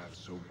Eldrith's wrath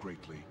so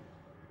greatly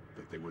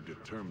that they were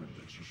determined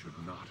that she should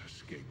not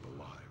escape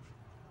alive.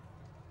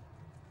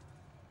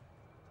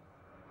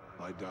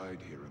 I died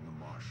here in the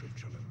marsh of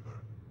Chalimber,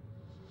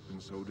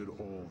 and so did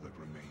all that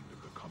remained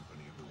of the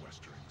company of the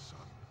westering sun.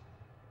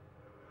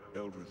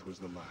 Eldrith was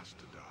the last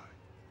to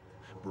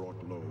die,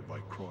 brought low by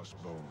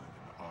crossbowmen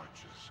and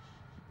archers,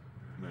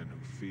 men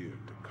who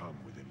feared to come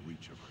within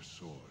reach of her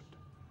sword.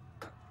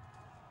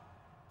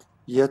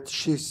 Yet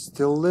she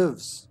still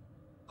lives.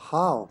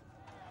 How?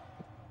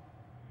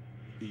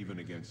 Even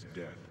against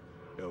death,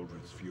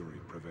 Eldrith's fury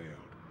prevailed.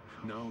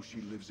 Now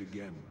she lives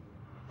again,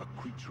 a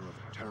creature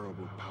of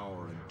terrible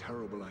power and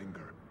terrible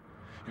anger.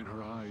 In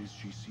her eyes,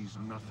 she sees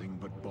nothing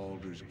but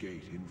Baldur's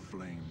Gate in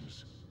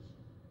flames.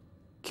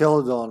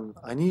 Caledon,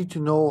 I need to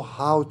know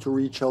how to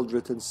reach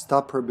Eldrith and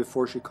stop her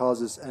before she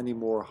causes any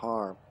more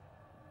harm.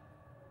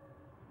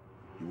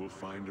 You will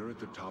find her at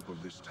the top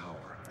of this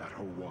tower, at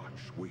her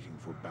watch, waiting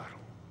for battle.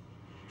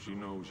 She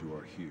knows you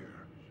are here.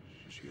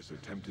 She has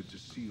attempted to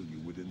seal you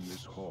within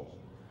this hall,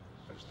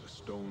 as the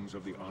stones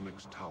of the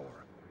Onyx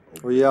Tower.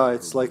 Oh yeah,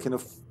 it's like in a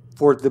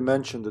fourth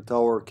dimension, the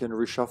tower can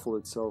reshuffle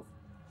itself.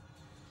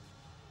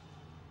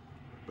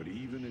 But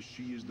even as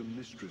she is the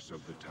mistress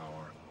of the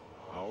tower,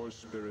 our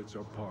spirits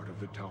are part of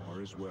the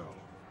tower as well.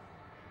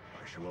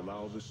 I shall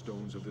allow the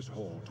stones of this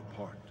hall to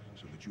part,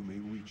 so that you may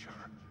reach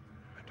her,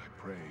 and I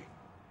pray,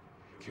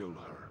 kill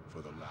her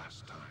for the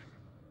last time.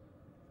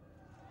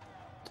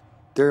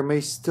 There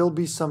may still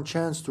be some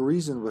chance to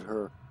reason with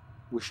her.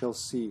 We shall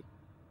see.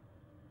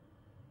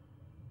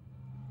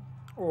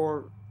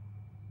 Or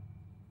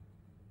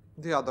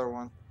the other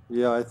one.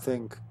 Yeah, I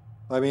think.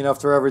 I mean,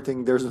 after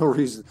everything, there's no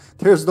reason.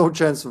 There's no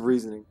chance of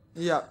reasoning.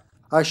 Yeah.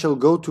 I shall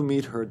go to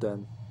meet her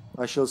then.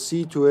 I shall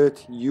see to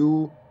it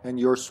you and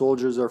your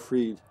soldiers are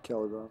freed,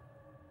 Caledon.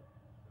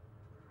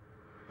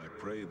 I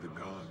pray the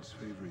gods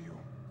favor you.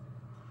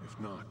 If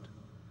not,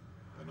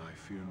 then I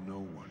fear no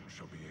one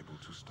shall be able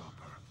to stop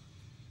her.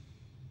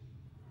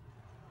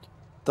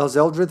 Does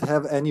Eldrith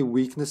have any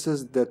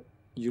weaknesses that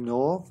you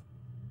know of?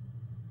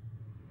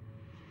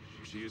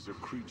 She is a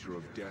creature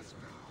of death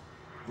now.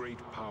 Great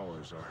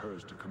powers are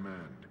hers to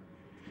command.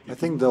 I If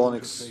think you the want to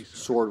Onyx face her,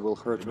 sword will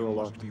hurt then her a you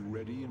lot. must be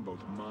ready in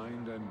both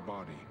mind and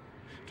body.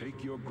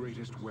 Take your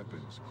greatest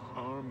weapons.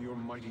 Arm your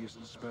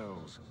mightiest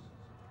spells.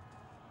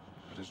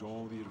 That is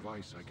all the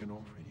advice I can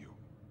offer you.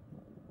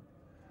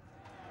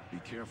 Be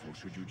careful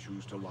should you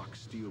choose to lock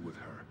steel with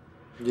her.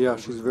 Yeah, Eldrith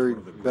she's is very one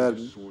of the bad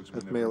greatest swordsmen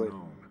at ever melee.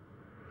 known,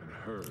 and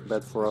hers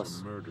Bad for is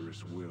us. a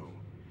murderous will.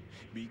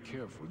 Be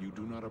careful you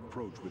do not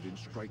approach within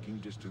striking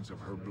distance of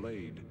her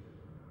blade.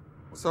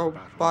 or So, the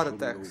battle bot shall be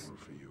attacks. over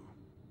for you.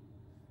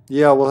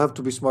 Yeah, we'll have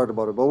to be smart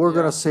about it, but we're Yeah.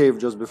 gonna save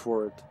just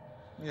before it.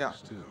 Yeah.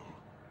 Still,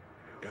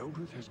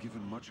 Eldrith has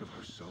given much of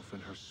herself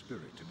and her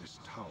spirit to this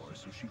tower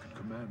so she could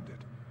command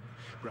it.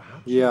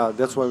 Perhaps Yeah, you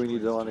that's why we find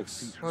need the strength to Onyx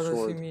defeat her. What does he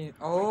sword. mean?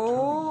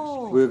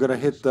 Oh! We're gonna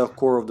hit the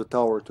core of the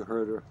tower to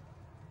hurt her.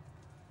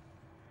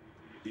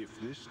 If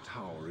this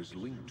tower is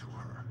linked to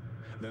her,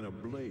 then a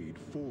blade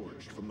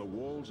forged from the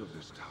walls of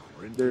this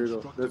tower and There you go.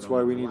 constructed That's on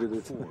why a we black needed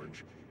it.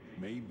 forge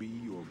may be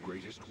your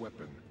greatest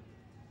weapon.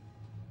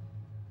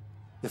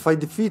 If I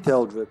defeat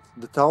Eldrith,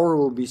 the tower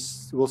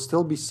will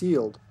still be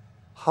sealed.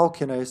 How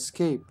can I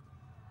escape?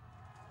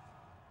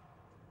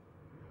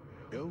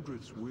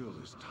 Eldrith's will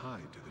is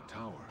tied to the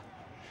tower.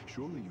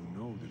 Surely you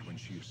know that when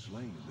she is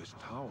slain, this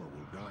tower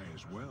will die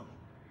as well.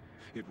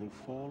 It will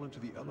fall into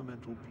the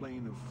elemental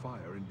plane of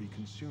fire and be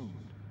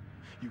consumed.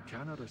 You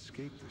cannot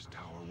escape this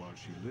tower while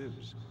she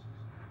lives,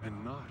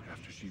 and not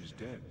after she is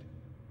dead.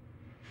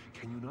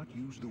 Can you not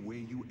use the way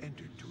you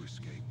entered to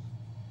escape?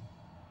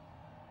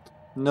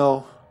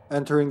 No,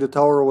 entering the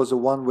tower was a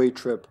one-way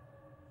trip.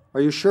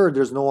 Are you sure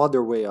there's no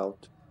other way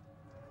out?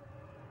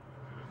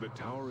 The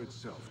tower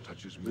itself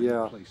touches many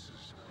Yeah.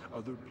 places,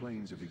 other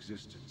planes of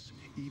existence,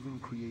 even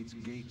creates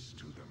gates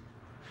to them.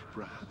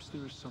 Perhaps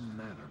there is some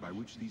manner by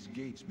which these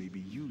gates may be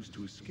used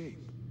to escape.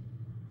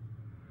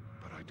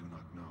 But I do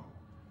not know.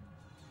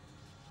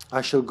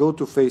 I shall go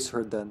to face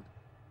her then.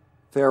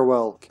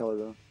 Farewell,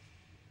 Caledon.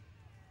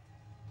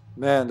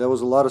 Man, that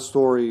was a lot of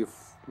story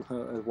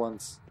at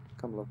once.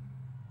 Come on.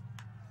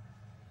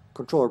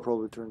 Controller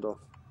probably turned off.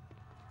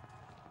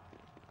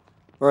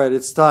 Alright,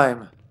 it's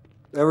time.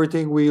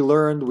 Everything we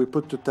learned, we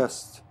put to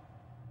test.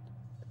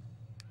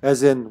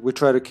 As in, we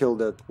try to kill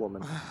that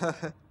woman.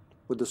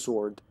 With the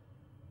sword.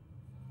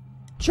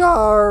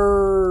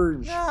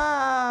 Charge!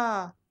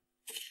 Ah!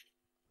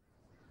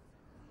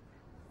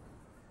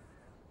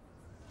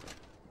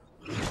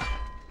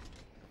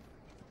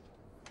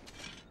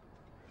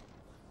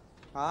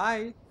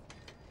 Hi.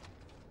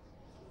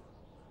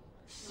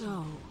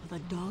 So, the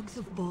dogs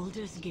of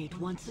Baldur's Gate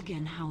once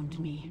again hound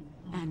me,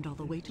 and all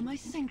the way to my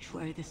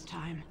sanctuary this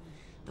time,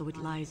 though it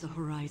lies a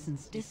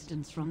horizon's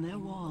distance from their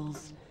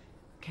walls.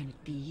 Can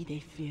it be they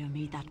fear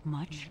me that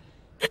much?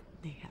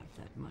 They have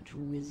that much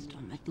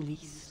wisdom, at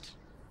least.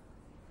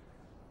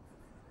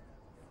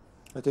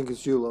 I think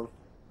it's you, love.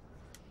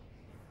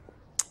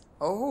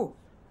 Oh.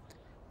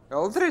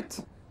 Eldred,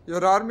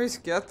 your army is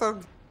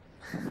scattered.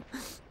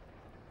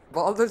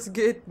 Baldur's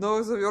Gate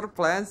knows of your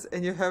plans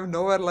and you have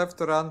nowhere left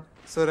to run.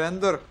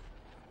 Surrender.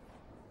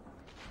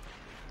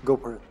 Go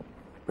for it.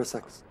 Press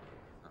X.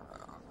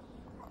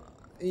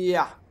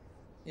 Yeah.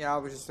 Yeah, I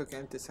was just looking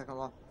at the second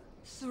one.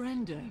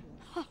 Surrender?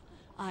 Ha!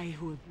 I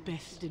who have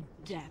bested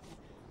death.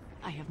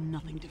 I have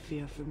nothing to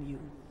fear from you,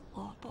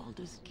 or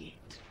Baldur's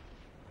Gate.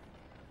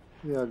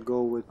 Yeah,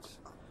 go with...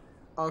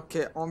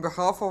 Okay, on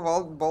behalf of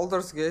all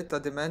Baldur's Gate, I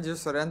demand you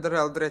surrender,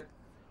 Eldred.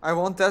 I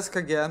won't ask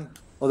again.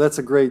 Oh, that's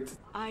a great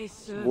I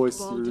served voice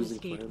you're Baldur's using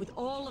for Gate him. with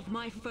all of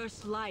my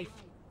first life,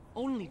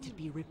 only to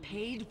be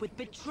repaid with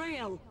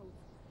betrayal.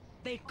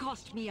 They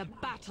cost me a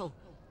battle,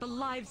 the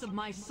lives of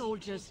my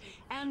soldiers,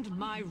 and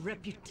my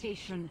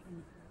reputation.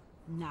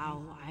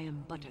 Now I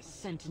am but a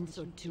sentence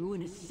or two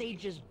in a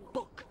sage's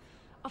book,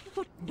 a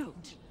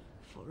footnote,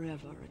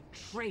 forever a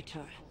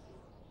traitor.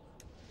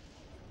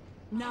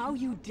 Now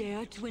you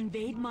dare to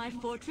invade my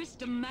fortress,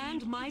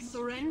 demand my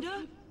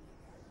surrender?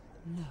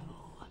 No,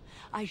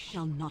 I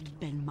shall not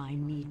bend my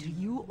knee to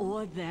you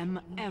or them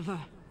ever.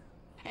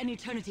 An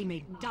eternity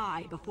may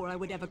die before I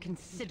would ever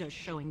consider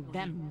showing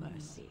them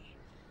mercy.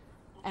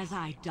 As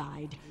I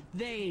died,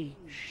 they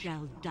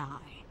shall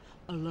die,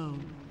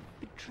 alone,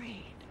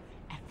 betrayed,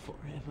 and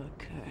forever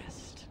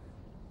cursed.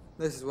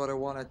 This is what I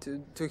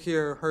wanted to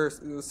hear her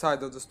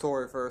side of the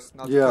story first,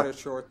 not Yeah. cut it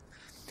short.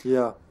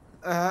 Yeah.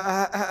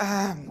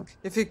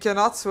 If he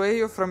cannot sway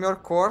you from your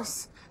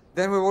course,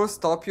 then we will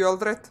stop you,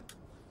 Eldred.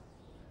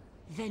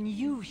 Then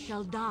you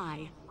shall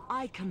die.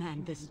 I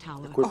command this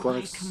tower. Equip one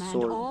I command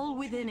sword. all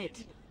within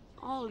it.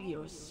 All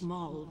your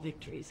small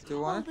victories, Do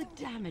you all want the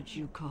damage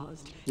you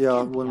caused. Yeah,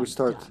 can be when we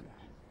start. undone.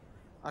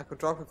 I could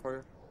drop it for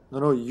you.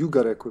 No, you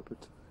gotta equip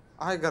it.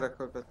 I gotta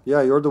equip it.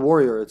 Yeah, you're the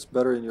warrior. It's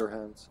better in your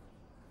hands.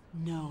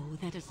 Know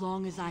that as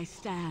long as I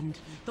stand,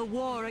 the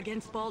war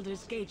against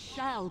Baldur's Gate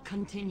shall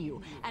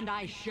continue, and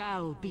I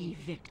shall be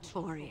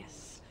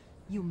victorious.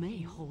 You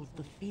may hold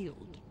the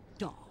field,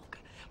 dog,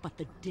 but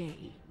the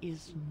day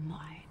is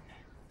mine.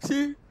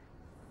 See?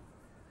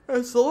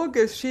 As long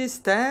as she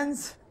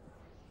stands,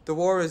 the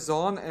war is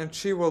on and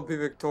she will be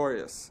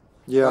victorious.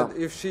 Yeah. But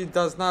if she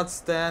does not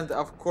stand,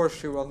 of course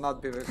she will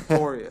not be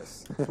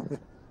victorious.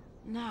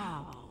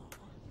 Now,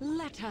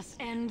 let us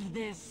end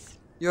this.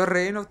 Your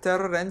reign of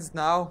terror ends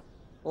now.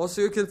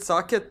 Also, you can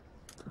suck it.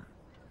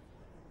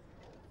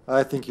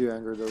 I think you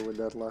angered her with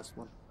that last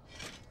one.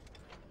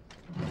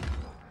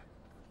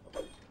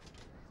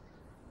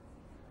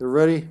 You're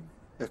ready?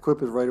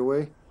 Equip it right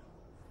away.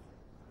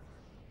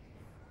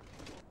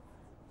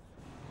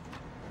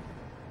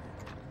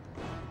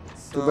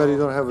 Too bad you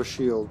don't have a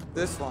shield.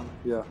 This one.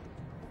 Yeah.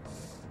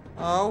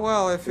 Oh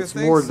well, if you It's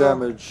think more so.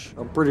 damage.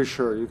 I'm pretty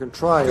sure. You can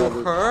try To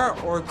it. her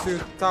or to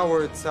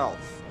tower itself?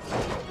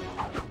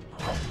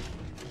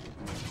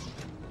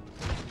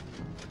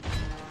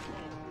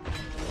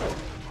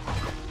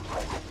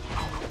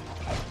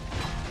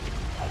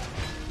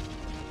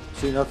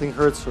 See, nothing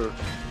hurts her.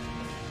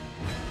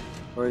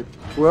 Alright.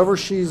 Whoever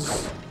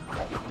she's...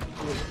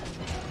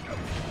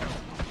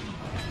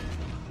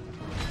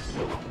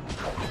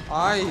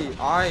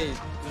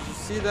 Did you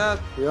see that?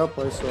 Yep,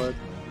 I saw it.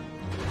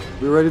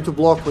 Be ready to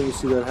block when you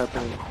see that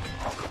happening.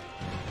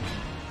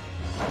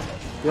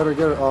 Get her,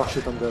 get her. Oh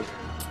shit, I'm dead.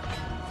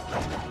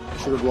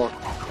 Should have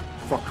blocked.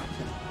 Fuck.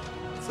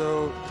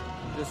 So,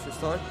 just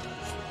restart.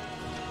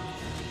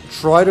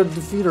 Try to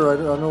defeat her. I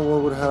don't know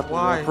what would happen.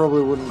 Why? I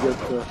probably wouldn't get.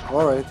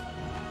 Alright.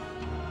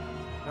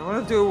 I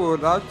want to do it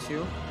without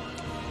you.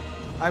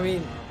 I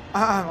mean,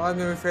 let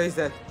me rephrase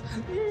that.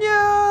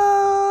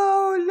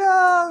 No,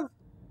 love.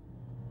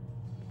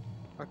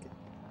 Okay.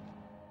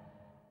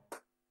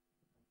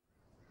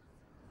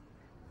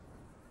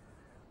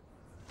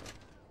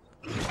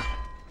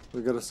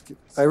 We gotta skip.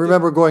 I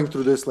remember going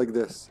through this like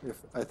this. If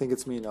I think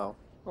it's me now.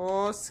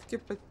 Oh,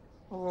 skip it.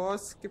 Oh,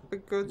 skip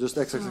it good. Just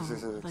X, X, So, X,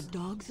 X, X, the X.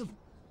 dogs of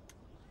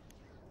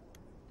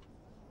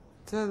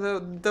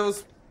That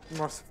was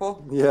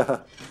merciful. Yeah.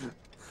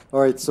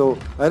 Alright, so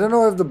I don't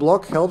know if the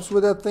block helps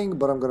with that thing,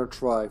 but I'm gonna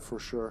try for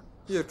sure.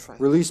 You try.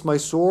 Release my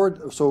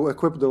sword. So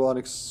equip the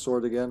onyx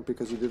sword again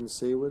because you didn't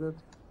say with it.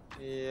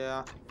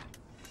 Yeah.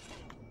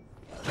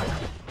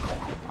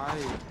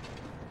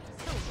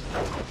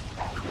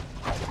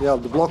 Yeah,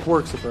 the block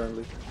works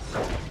apparently.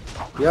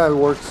 Yeah, it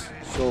works.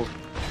 So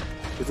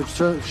if it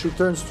she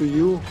turns to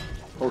you,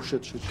 oh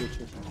shit!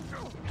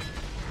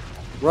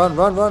 Run!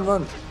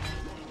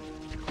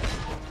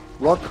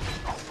 Block.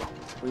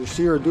 When you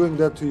see her doing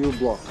that to you,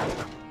 block.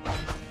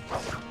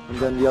 And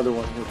then the other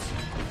one hits.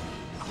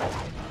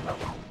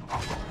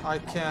 I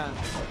can't.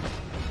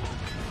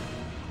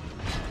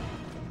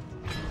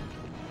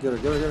 Get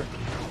her.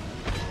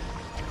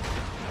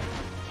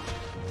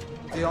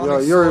 The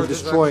onyx You're sword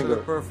destroying is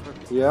her.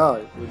 perfect. Yeah,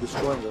 you're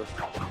destroying her.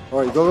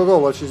 Alright, go.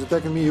 While she's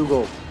attacking me, you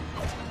go.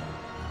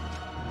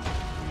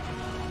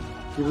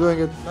 Keep doing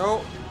it.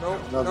 No.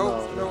 Not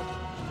now.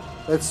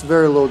 That's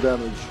very low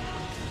damage.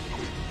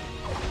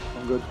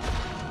 I'm good.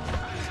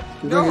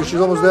 Keep doing it. She's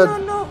almost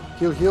dead. No.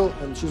 Heal,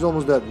 and she's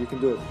almost dead. You can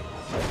do it.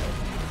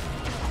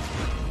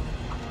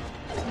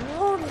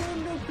 No,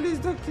 please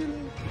don't kill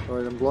me.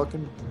 Alright, I'm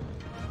blocking.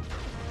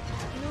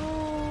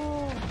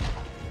 No.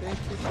 Thank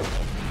you.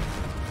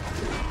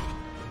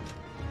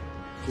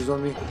 She's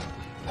on me.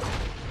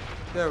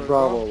 There we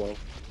Bravo, go. lol.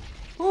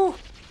 Whew.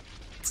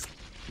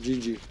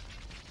 GG.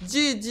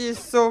 GG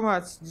so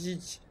much.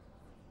 GG.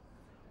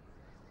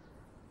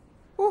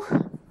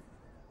 Whew.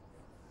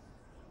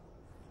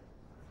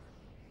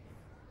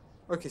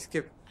 Okay,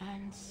 skip.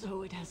 And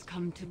so it has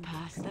come to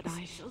pass that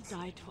I shall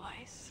die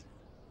twice.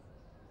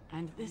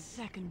 And this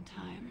second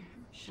time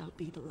shall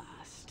be the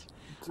last.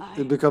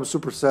 It becomes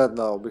super sad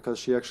now because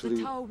she The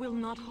actually tower will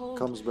not hold.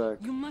 comes back.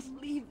 You must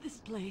leave this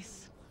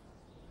place.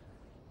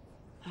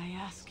 I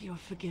ask your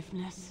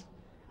forgiveness.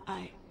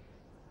 I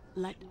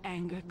let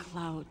anger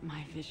cloud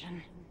my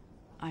vision.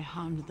 I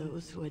harmed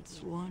those who had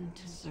sworn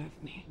to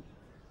serve me.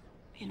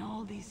 In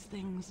all these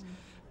things,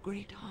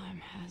 great harm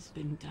has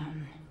been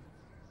done.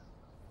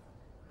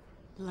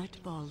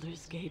 Let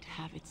Baldur's Gate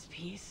have its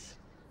peace.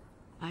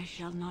 I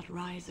shall not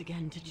rise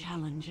again to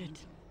challenge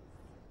it,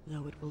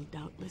 though it will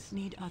doubtless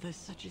need others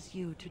such as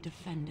you to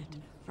defend it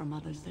from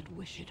others that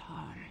wish it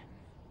harm.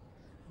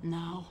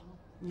 Now,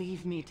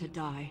 leave me to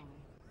die.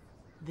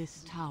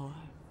 This tower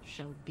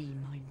shall be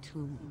my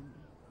tomb.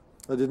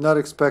 I did not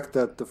expect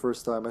that the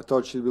first time. I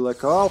thought she'd be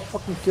like, oh, I'll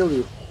fucking kill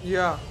you.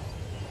 Yeah.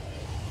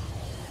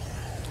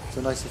 It's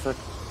a nice effect.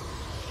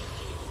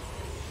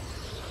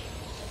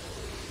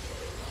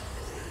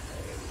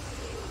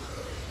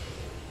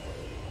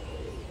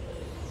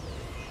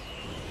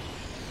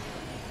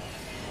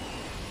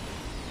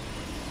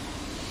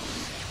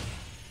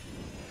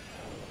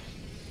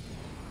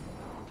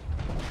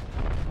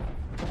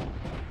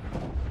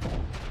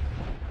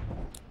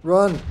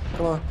 Run!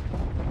 Come on.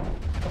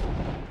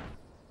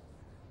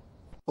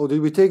 Oh, did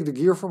we take the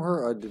gear from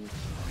her? I didn't.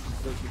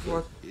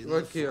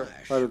 What gear?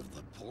 I don't.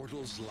 The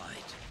portal's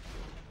light,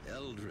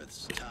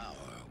 Eldrith's tower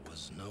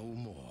was no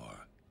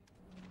more.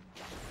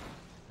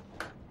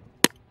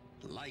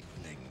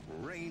 Lightning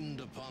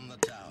rained upon the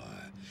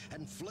tower,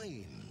 and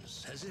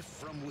flames as if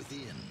from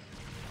within.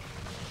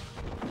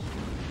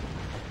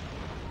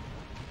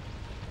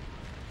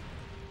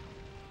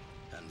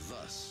 And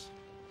thus,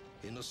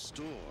 in a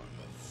storm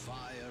of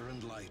fire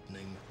and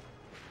lightning,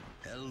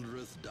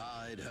 Eldrith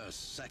died her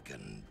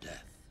second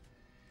death.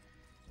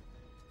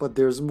 But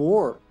there's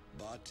more.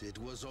 But it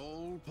was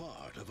all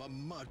part of a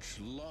much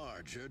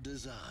larger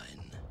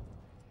design.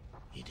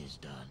 It is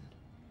done.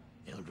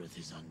 Eldrith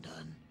is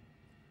undone.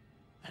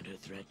 And her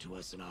threat to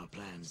us and our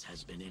plans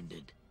has been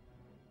ended.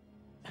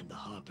 And the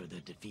Harper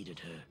that defeated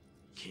her,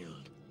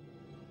 killed.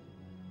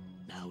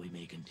 Now we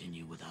may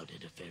continue without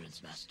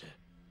interference, Master.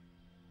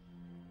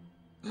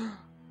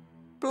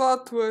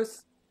 Plot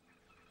twist.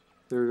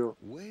 There you go.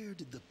 Where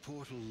did the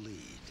portal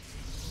lead?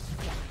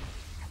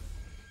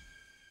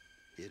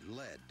 It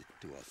led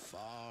to a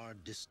far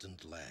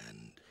distant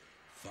land,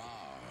 far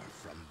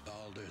from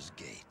Baldur's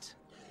Gate,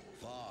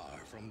 far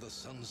from the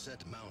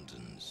Sunset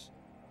Mountains,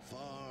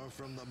 far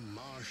from the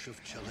Marsh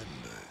of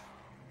Chalimber,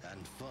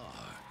 and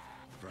far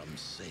from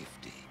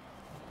safety.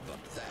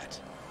 But that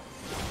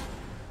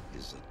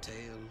is a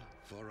tale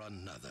for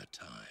another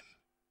time.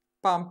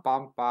 Pam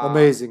pam pam.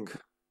 Amazing.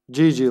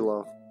 GG,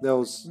 love. That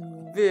was...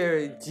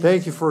 Very GG.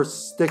 Thank you for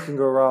sticking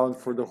around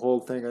for the whole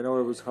thing. I know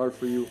it was hard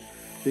for you,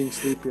 being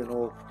sleepy and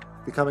all.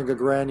 Becoming a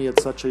granny at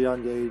such a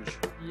young age.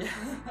 Yeah.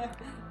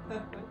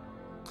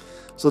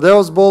 So that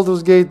was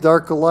Baldur's Gate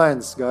Dark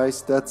Alliance,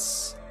 guys.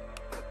 That's...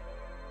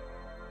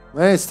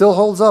 Man, it still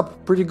holds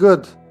up pretty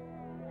good.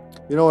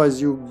 You know, as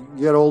you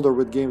get older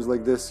with games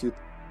like this, you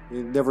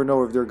never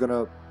know if they're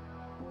gonna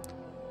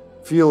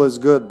feel as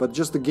good. But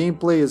just the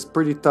gameplay is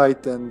pretty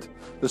tight, and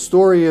the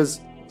story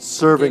is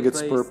serving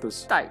its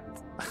purpose. Tight.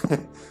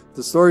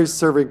 The story is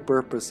serving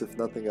purpose, if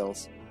nothing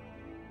else.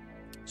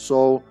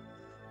 So,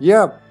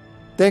 yeah.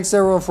 Thanks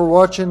everyone for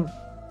watching,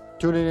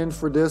 tuning in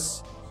for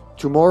this.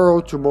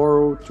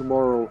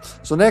 tomorrow.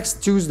 So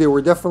next Tuesday,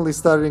 we're definitely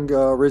starting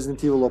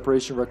Resident Evil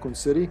Operation Raccoon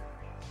City.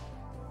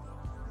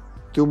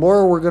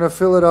 Tomorrow, we're gonna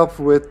fill it up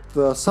with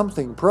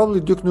something, probably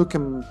Duke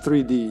Nukem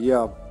 3D.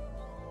 Yeah,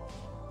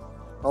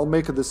 I'll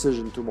make a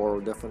decision tomorrow,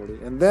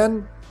 definitely. And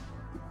then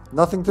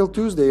nothing till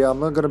Tuesday. I'm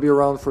not gonna be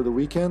around for the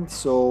weekend,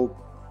 so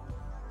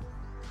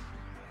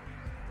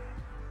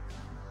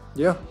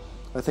yeah,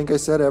 I think I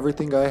said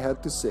everything I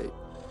had to say.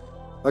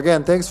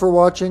 Again, thanks for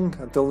watching.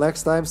 Until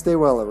next time, stay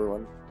well,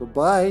 everyone.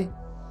 Goodbye.